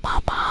tell Fuck my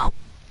mom.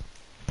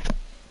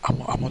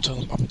 I'm gonna tell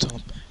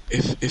him,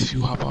 if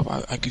you hop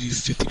off, I give you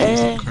 50 days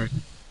on card.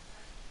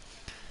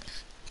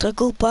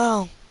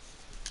 Tagumpaw.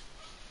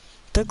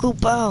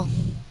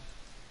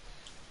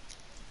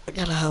 I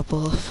gotta hop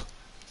off.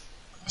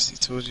 I see,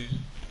 told you.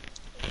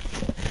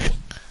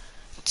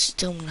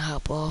 Still gonna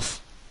hop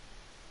off.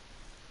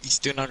 You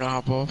still not gonna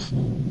hop off?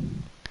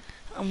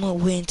 I'm gonna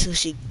wait until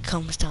she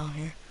comes down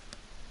here.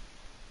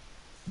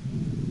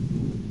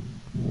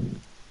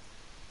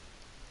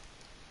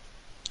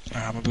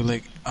 Alright, I'm gonna be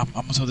like, I'm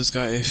gonna tell this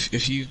guy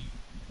if you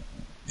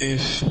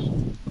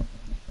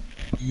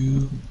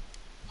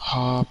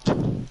hop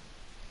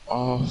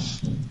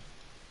off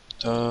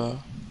the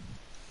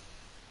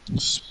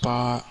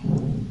spot,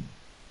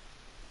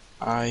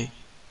 I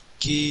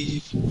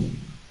give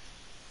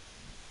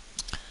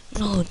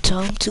No,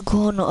 tell him to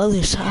go on the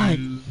other side.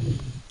 you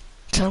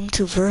Tell him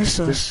to verse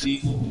us.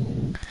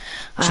 50.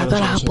 I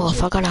gotta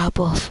hop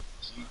off.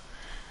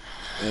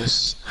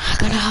 Yes. I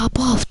gotta hop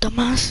off,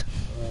 dumbass.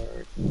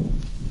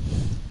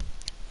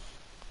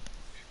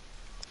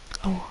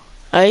 Oh.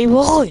 Hey,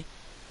 boy.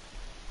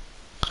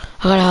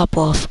 I gotta hop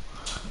off.